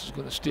Bryce Johnson's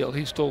going to steal.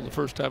 He stole the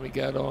first time he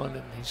got on,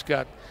 and he's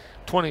got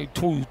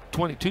 22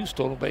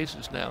 stolen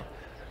bases now.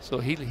 So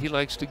he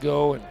likes to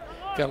go, and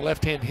got a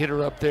left-hand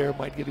hitter up there,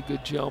 might get a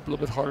good jump, a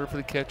little bit harder for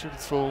the catcher to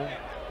throw.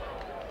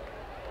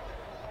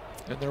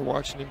 And they're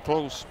watching him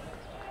close.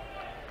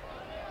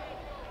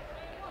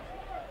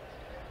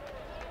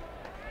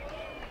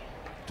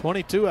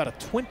 .22 out of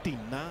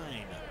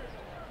 29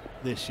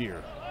 this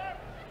year.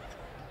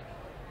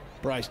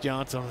 Bryce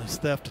Johnson on his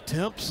theft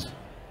attempts.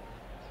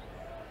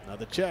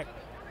 Another check.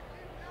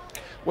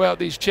 Well,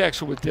 these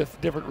checks are with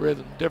different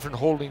rhythm, different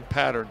holding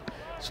pattern.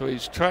 So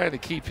he's trying to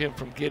keep him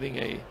from getting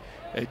a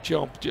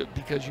jump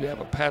because you have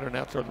a pattern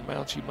out there on the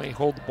mound. So you may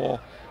hold the ball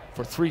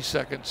for 3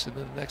 seconds, and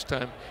then the next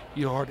time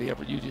you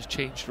just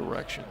change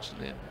directions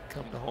and then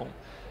come to home.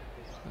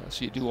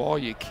 So you do all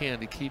you can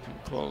to keep him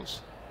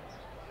close.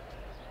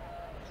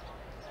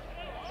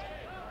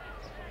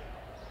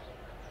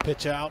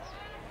 Pitch out.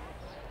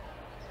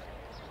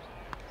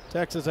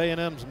 Texas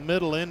A&M's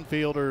middle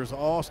infielders,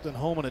 Austin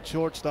Holman at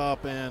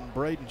shortstop and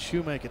Braden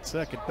Shoemake at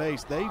second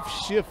base. They've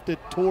shifted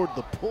toward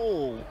the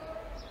pull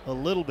a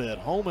little bit.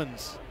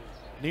 Holman's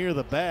near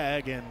the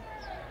bag, and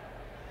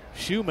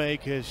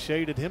Shoemake has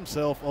shaded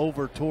himself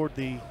over toward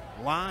the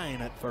line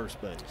at first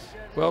base.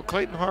 Well,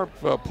 Clayton Harp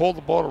pulled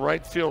the ball to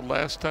right field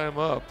last time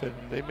up, and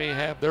they may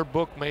have, their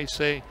book may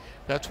say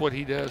that's what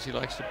he does. He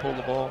likes to pull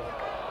the ball.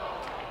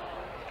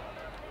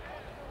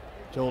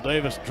 Joel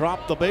Davis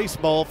dropped the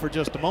baseball for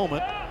just a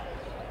moment.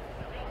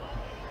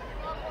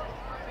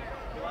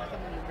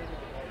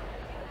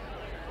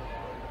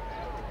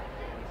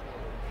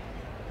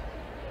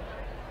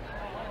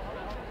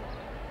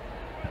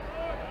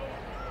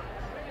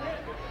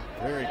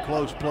 Very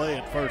close play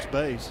at first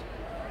base.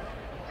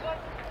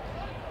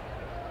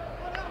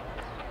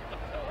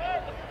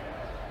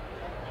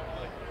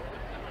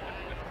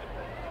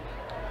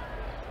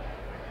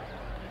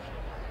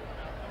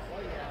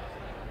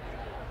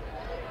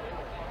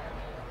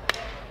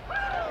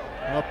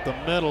 Up the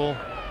middle,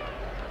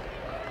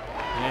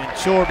 and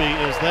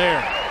Chorby is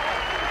there.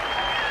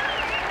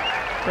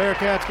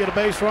 Bearcats get a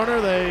base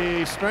runner.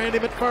 They strand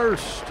him at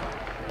first.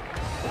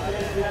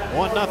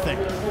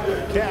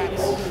 1-0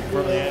 Cats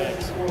from the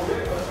Aggies.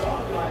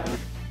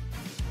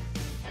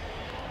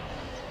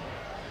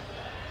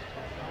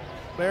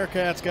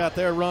 Bearcats got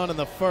their run in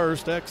the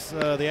first. The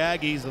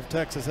Aggies of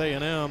Texas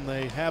A&M,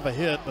 they have a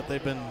hit, but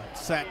they've been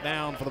sat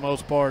down for the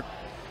most part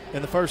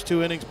in the first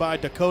 2 innings by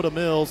Dakota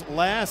Mills.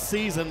 Last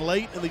season,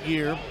 late in the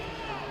year,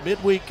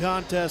 midweek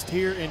contest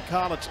here in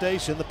College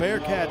Station, the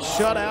Bearcats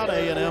shut out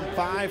A&M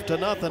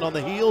 5-0 on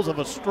the heels of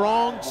a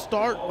strong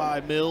start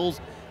by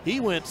Mills. He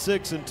went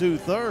 6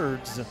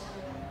 2/3.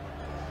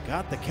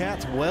 Got the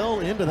Cats well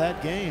into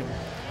that game.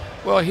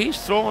 Well, he's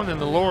throwing in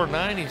the lower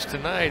 90s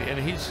tonight, and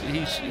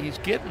he's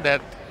getting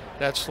that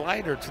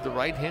slider to the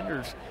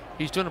right-handers.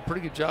 He's doing a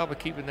pretty good job of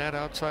keeping that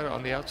outside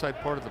on the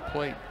outside part of the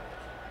plate.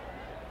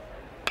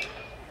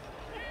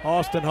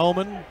 Austin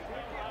Holman,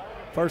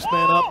 first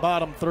man up,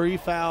 bottom 3,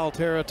 foul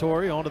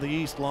territory onto the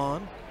east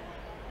lawn.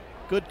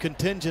 Good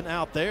contingent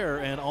out there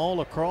and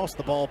all across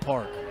the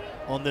ballpark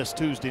on this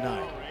Tuesday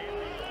night.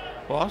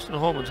 Well, Austin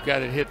Holman's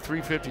got it hit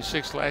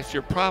 356 last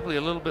year, probably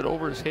a little bit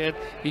over his head.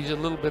 He's a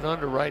little bit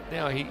under right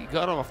now. He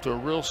got off to a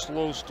real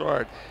slow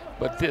start,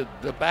 but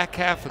the back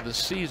half of the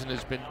season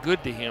has been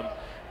good to him.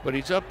 But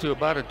he's up to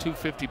about a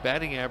 250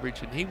 batting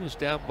average, and he was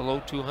down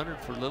below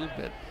 200 for a little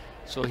bit.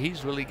 So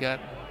he's really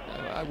gotten,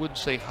 I wouldn't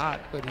say hot,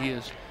 but he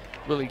has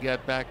really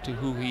got back to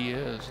who he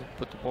is and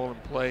put the ball in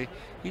play.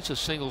 He's a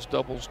singles,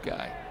 doubles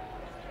guy.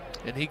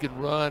 And he can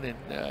run,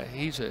 and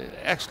he's an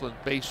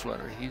excellent base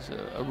runner. He's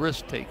a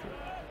risk taker.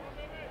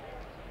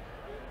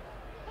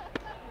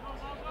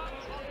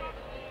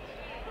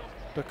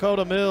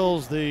 Dakota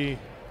Mills, the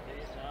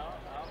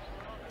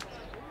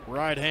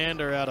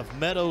right-hander out of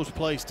Meadows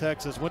Place,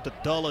 Texas, went to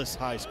Dulles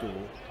High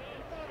School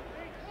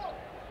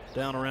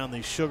down around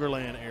the Sugar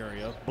Land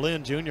area.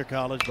 Blinn Junior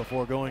College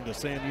before going to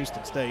Sam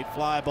Houston State.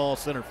 Fly ball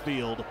center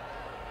field.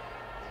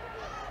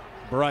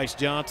 Bryce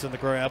Johnson the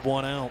grab,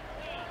 1 out.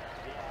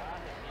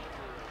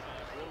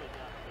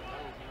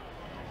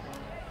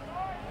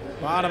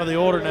 Bottom of the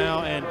order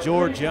now, and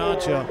George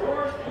Jancha.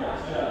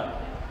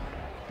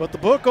 But the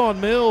book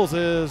on Mills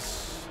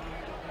is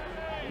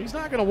he's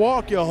not going to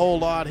walk you a whole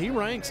lot. He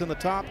ranks in the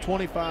top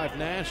 25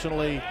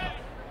 nationally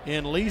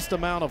in least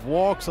amount of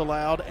walks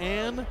allowed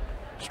and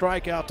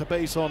strikeout to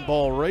base on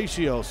ball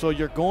ratio. So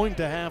you're going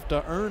to have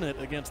to earn it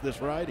against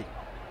this righty.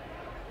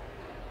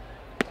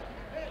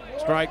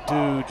 Strike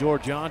to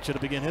George Jancha to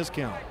begin his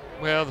count.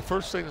 Well, the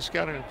first thing the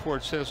scouting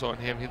report says on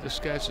him, this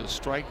guy's a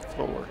strike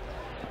thrower.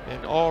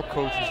 And all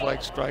coaches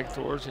like strike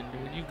throwers. And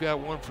when you've got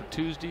one for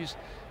Tuesdays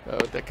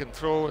that can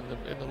throw in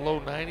the low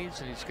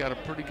 90s, and he's got a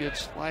pretty good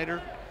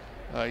slider,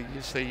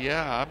 you say,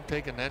 yeah, I'm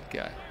taking that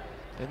guy.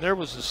 And there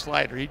was a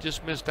slider. He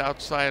just missed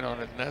outside on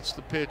it, and that's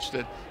the pitch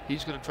that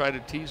he's going to try to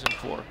tease him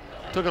for.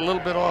 Took a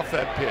little bit off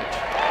that pitch.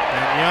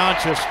 And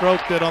Jancha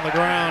stroked it on the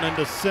ground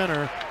into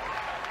center.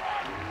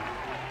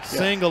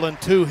 Single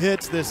and 2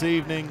 hits this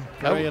evening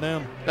for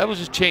A&M. That was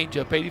his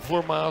changeup,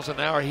 84 miles an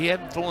hour. He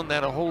hadn't thrown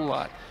that a whole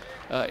lot.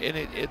 And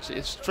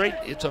it's straight.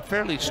 It's a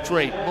fairly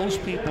straight.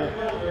 Most people,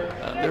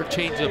 their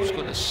changeup's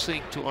going to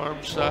sink to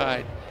arm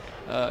side,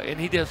 and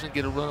he doesn't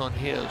get a run on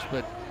his,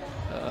 but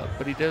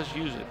he does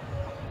use it.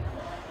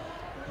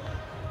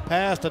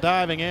 Pass to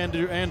diving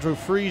Andrew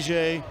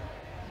Frisier,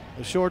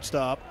 the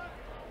shortstop.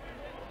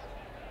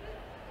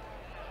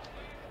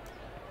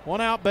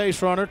 1 out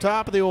base runner,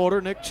 top of the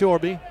order, Nick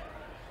Chorby.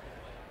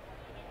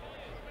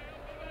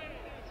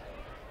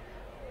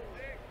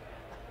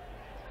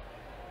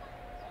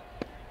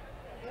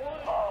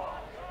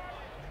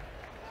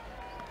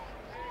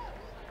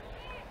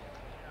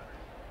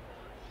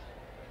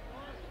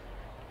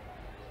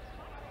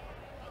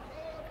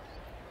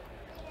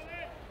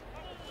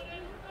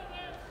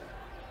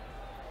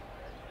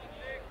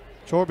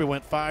 Chorby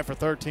went 5 for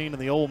 13 in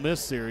the Ole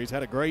Miss series.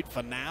 Had a great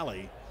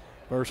finale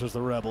versus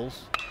the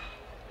Rebels.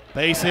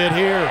 Base hit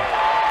here.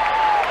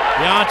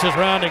 Jancha's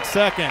rounding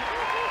second.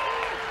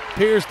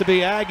 Appears to be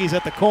Aggies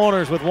at the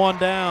corners with 1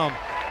 down.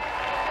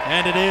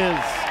 And it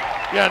is.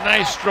 Yeah,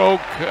 nice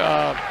stroke.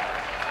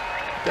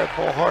 That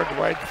ball hard to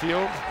right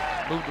field.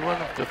 Moved the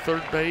run up to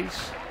third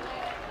base.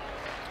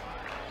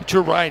 But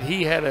you're right,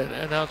 he had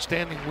an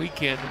outstanding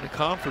weekend in the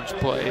conference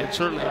play, and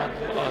certainly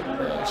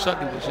on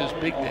Sunday was his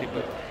big day,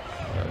 but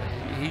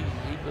he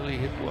really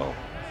hit well.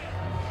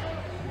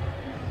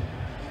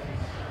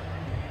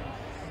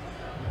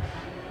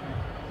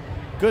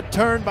 Good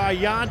turn by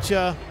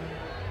Jancha.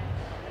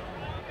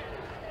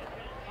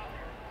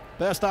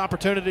 Best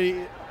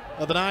opportunity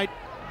of the night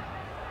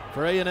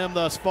for A&M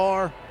thus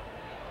far.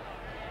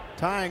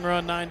 Tying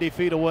run 90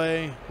 feet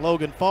away.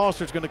 Logan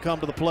Foster's going to come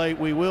to the plate.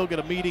 We will get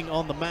a meeting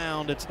on the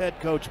mound. It's head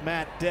coach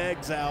Matt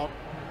Deggs out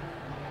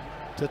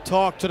to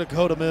talk to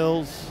Dakota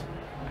Mills.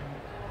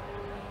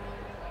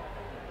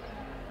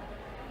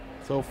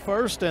 So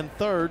first and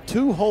third,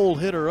 2-hole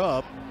hitter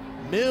up.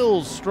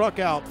 Mills struck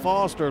out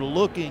Foster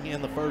looking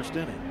in the first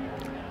inning.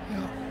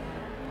 Yeah.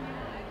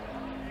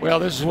 Well,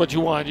 this is what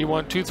you want. You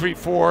want 2, 3,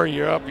 4.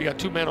 You're up. You got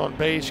 2 men on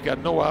base. You got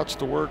no outs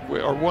to work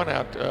with, or 1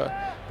 out,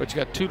 but you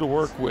got 2 to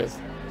work with.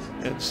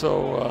 And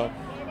so,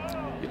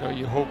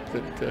 you hope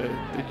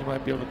that you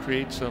might be able to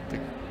create something.